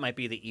Bitcoin. That might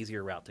be the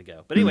easier route to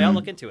go. But anyway, I'll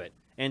look into it.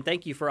 And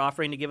thank you for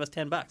offering to give us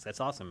 $10. That's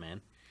awesome,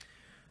 man.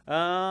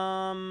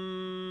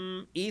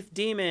 ETH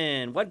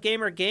Demon, what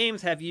game or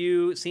games have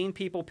you seen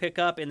people pick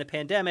up in the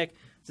pandemic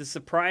to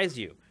surprise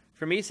you?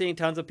 For me, seeing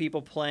tons of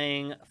people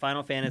playing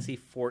Final Fantasy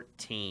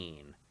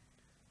 14.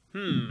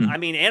 I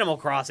mean, Animal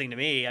Crossing to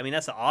me, I mean,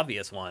 that's the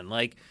obvious one.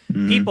 Like,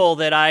 people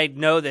that I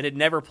know that had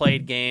never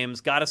played games,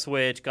 got a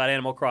Switch, got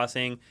Animal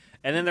Crossing,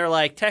 and then they're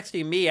like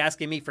texting me,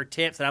 asking me for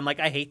tips, and I'm like,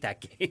 I hate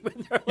that game.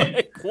 And they're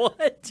like,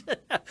 what?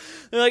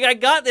 They're like, I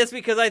got this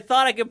because I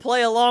thought I could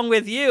play along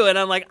with you. And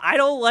I'm like, I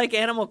don't like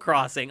Animal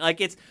Crossing. Like,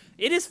 it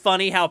is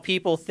funny how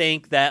people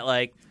think that,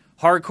 like,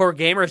 hardcore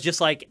gamers just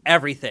like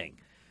everything.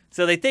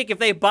 So they think if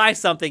they buy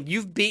something,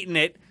 you've beaten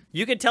it.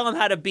 You can tell them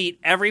how to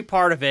beat every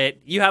part of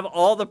it. You have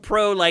all the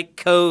pro, like,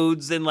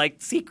 codes and, like,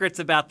 secrets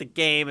about the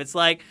game. It's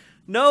like,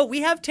 no,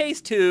 we have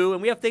taste, too,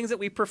 and we have things that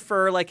we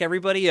prefer like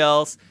everybody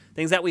else,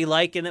 things that we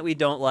like and that we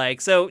don't like.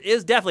 So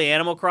it's definitely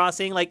Animal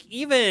Crossing. Like,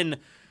 even,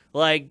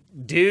 like,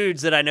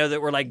 dudes that I know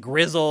that were, like,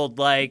 grizzled,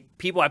 like,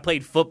 people I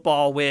played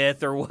football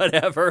with or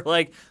whatever,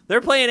 like,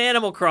 they're playing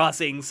Animal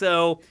Crossing.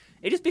 So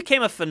it just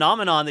became a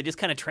phenomenon that just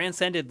kind of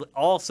transcended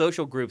all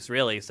social groups,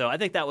 really. So I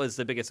think that was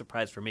the biggest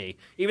surprise for me,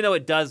 even though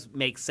it does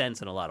make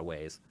sense in a lot of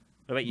ways.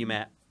 What about you,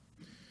 Matt?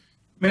 I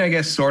mean, I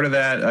guess sort of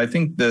that. I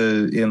think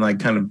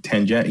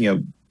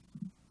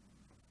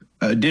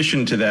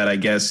addition to that, I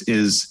guess,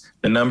 is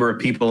the number of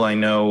people I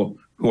know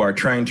who are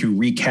trying to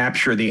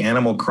recapture the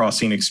Animal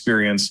Crossing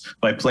experience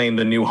by playing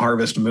the new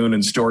Harvest Moon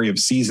and Story of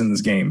Seasons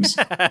games.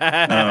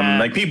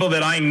 Like people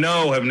that I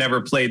know have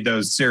never played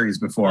those series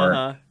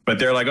before, but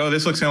they're like, oh,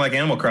 this looks kind of like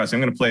Animal Crossing.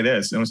 I'm going to play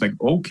this. And I was like,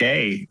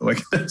 okay.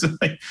 Like,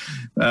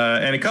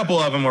 and a couple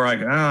of them were like,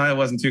 oh, it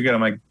wasn't too good.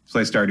 I'm like,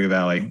 play Stardew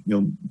Valley.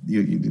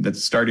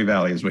 That's Stardew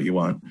Valley is what you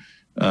want.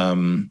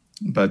 I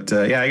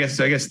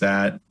guess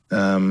that.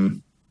 I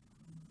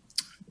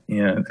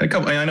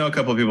know a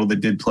couple of people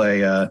that did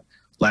play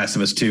Last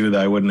of Us 2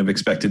 that I wouldn't have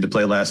expected to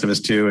play Last of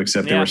Us 2,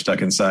 except they were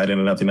stuck inside and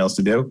had nothing else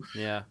to do.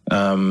 Yeah.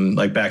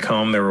 Like back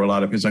home, there were a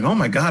lot of people like, oh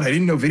my God, I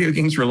didn't know video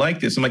games were like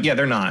this. I'm like, yeah,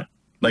 they're not.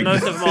 Like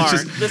most of them are.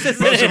 Most of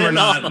them are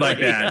not like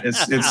that.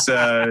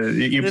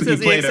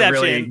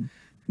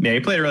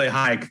 You played a really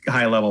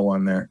high level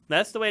one there.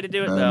 That's the way to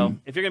do it, though.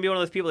 If you're gonna be one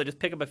of those people that just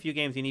pick up a few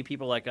games, you need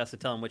people like us to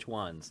tell them which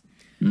ones.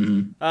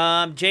 Mm-hmm.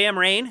 JM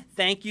Rain,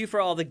 thank you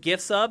for all the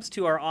gift subs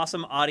to our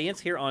awesome audience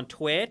here on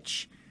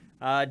Twitch.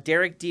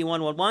 Derek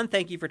D111,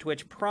 thank you for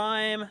Twitch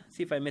Prime.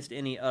 See if I missed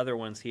any other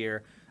ones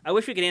here. I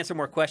wish we could answer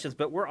more questions,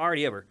 but we're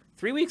already over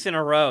 3 weeks in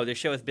a row. This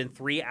show has been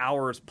 3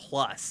 hours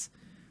plus.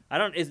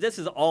 This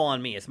is all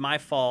on me. It's my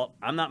fault.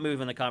 I'm not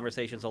moving the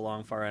conversations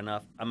along far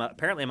enough.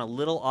 Apparently I'm a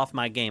little off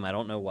my game. I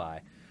don't know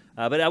why.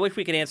 But I wish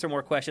we could answer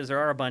more questions. There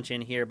are a bunch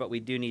in here, but we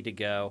do need to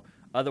go.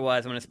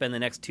 Otherwise, I'm going to spend the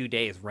next 2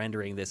 days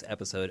rendering this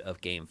episode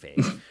of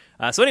GameFace.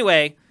 So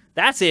anyway,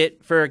 that's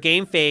it for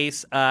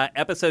GameFace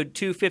episode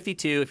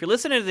 252. If you're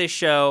listening to this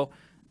show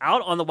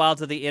out on the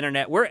wilds of the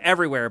internet, we're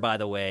everywhere, by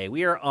the way.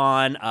 We are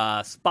on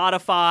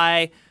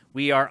Spotify.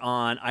 We are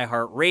on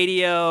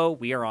iHeartRadio.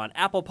 We are on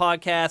Apple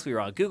Podcasts. We are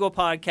on Google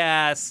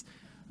Podcasts.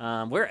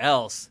 Where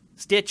else?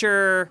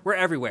 Stitcher. We're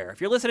everywhere. If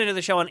you're listening to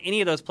the show on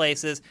any of those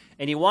places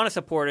and you want to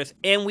support us,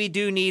 and we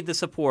do need the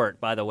support,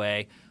 by the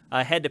way,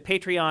 head to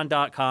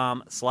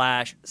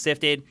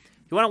patreon.com/sifted. If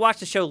you want to watch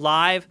the show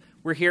live,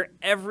 we're here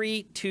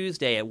every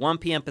Tuesday at 1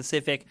 p.m.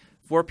 Pacific,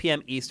 4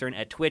 p.m. Eastern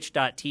at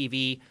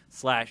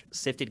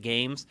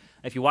twitch.tv/siftedgames.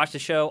 If you watch the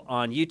show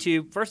on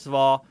YouTube, first of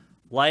all,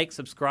 like,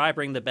 subscribe,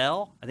 ring the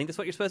bell. I think that's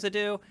what you're supposed to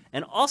do.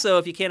 And also,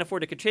 if you can't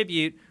afford to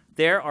contribute,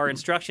 there are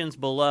instructions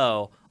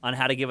below on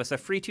how to give us a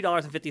free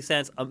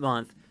 $2.50 a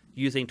month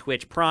using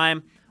Twitch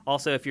Prime.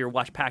 Also, if you're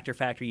Watch Pactor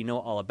Factory, you know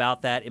all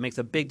about that. It makes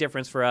a big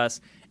difference for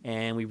us,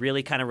 and we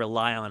really kind of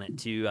rely on it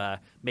to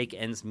make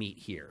ends meet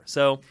here.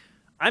 So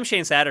I'm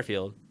Shane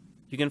Satterfield.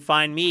 You can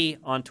find me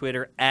on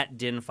Twitter at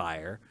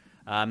Dinfire.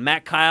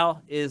 Matt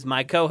Kyle is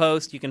my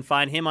co-host. You can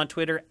find him on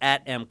Twitter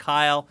at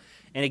MKyle.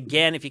 And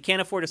again, if you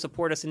can't afford to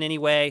support us in any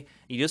way,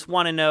 you just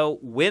want to know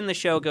when the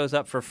show goes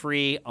up for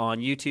free on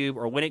YouTube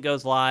or when it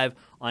goes live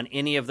on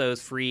any of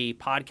those free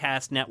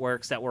podcast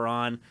networks that we're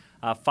on,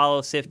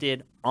 follow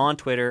Sifted on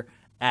Twitter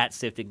at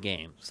Sifted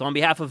Games. So on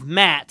behalf of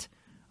Matt,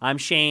 I'm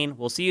Shane.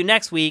 We'll see you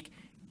next week.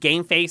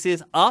 GameFace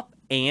is up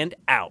and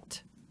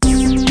out.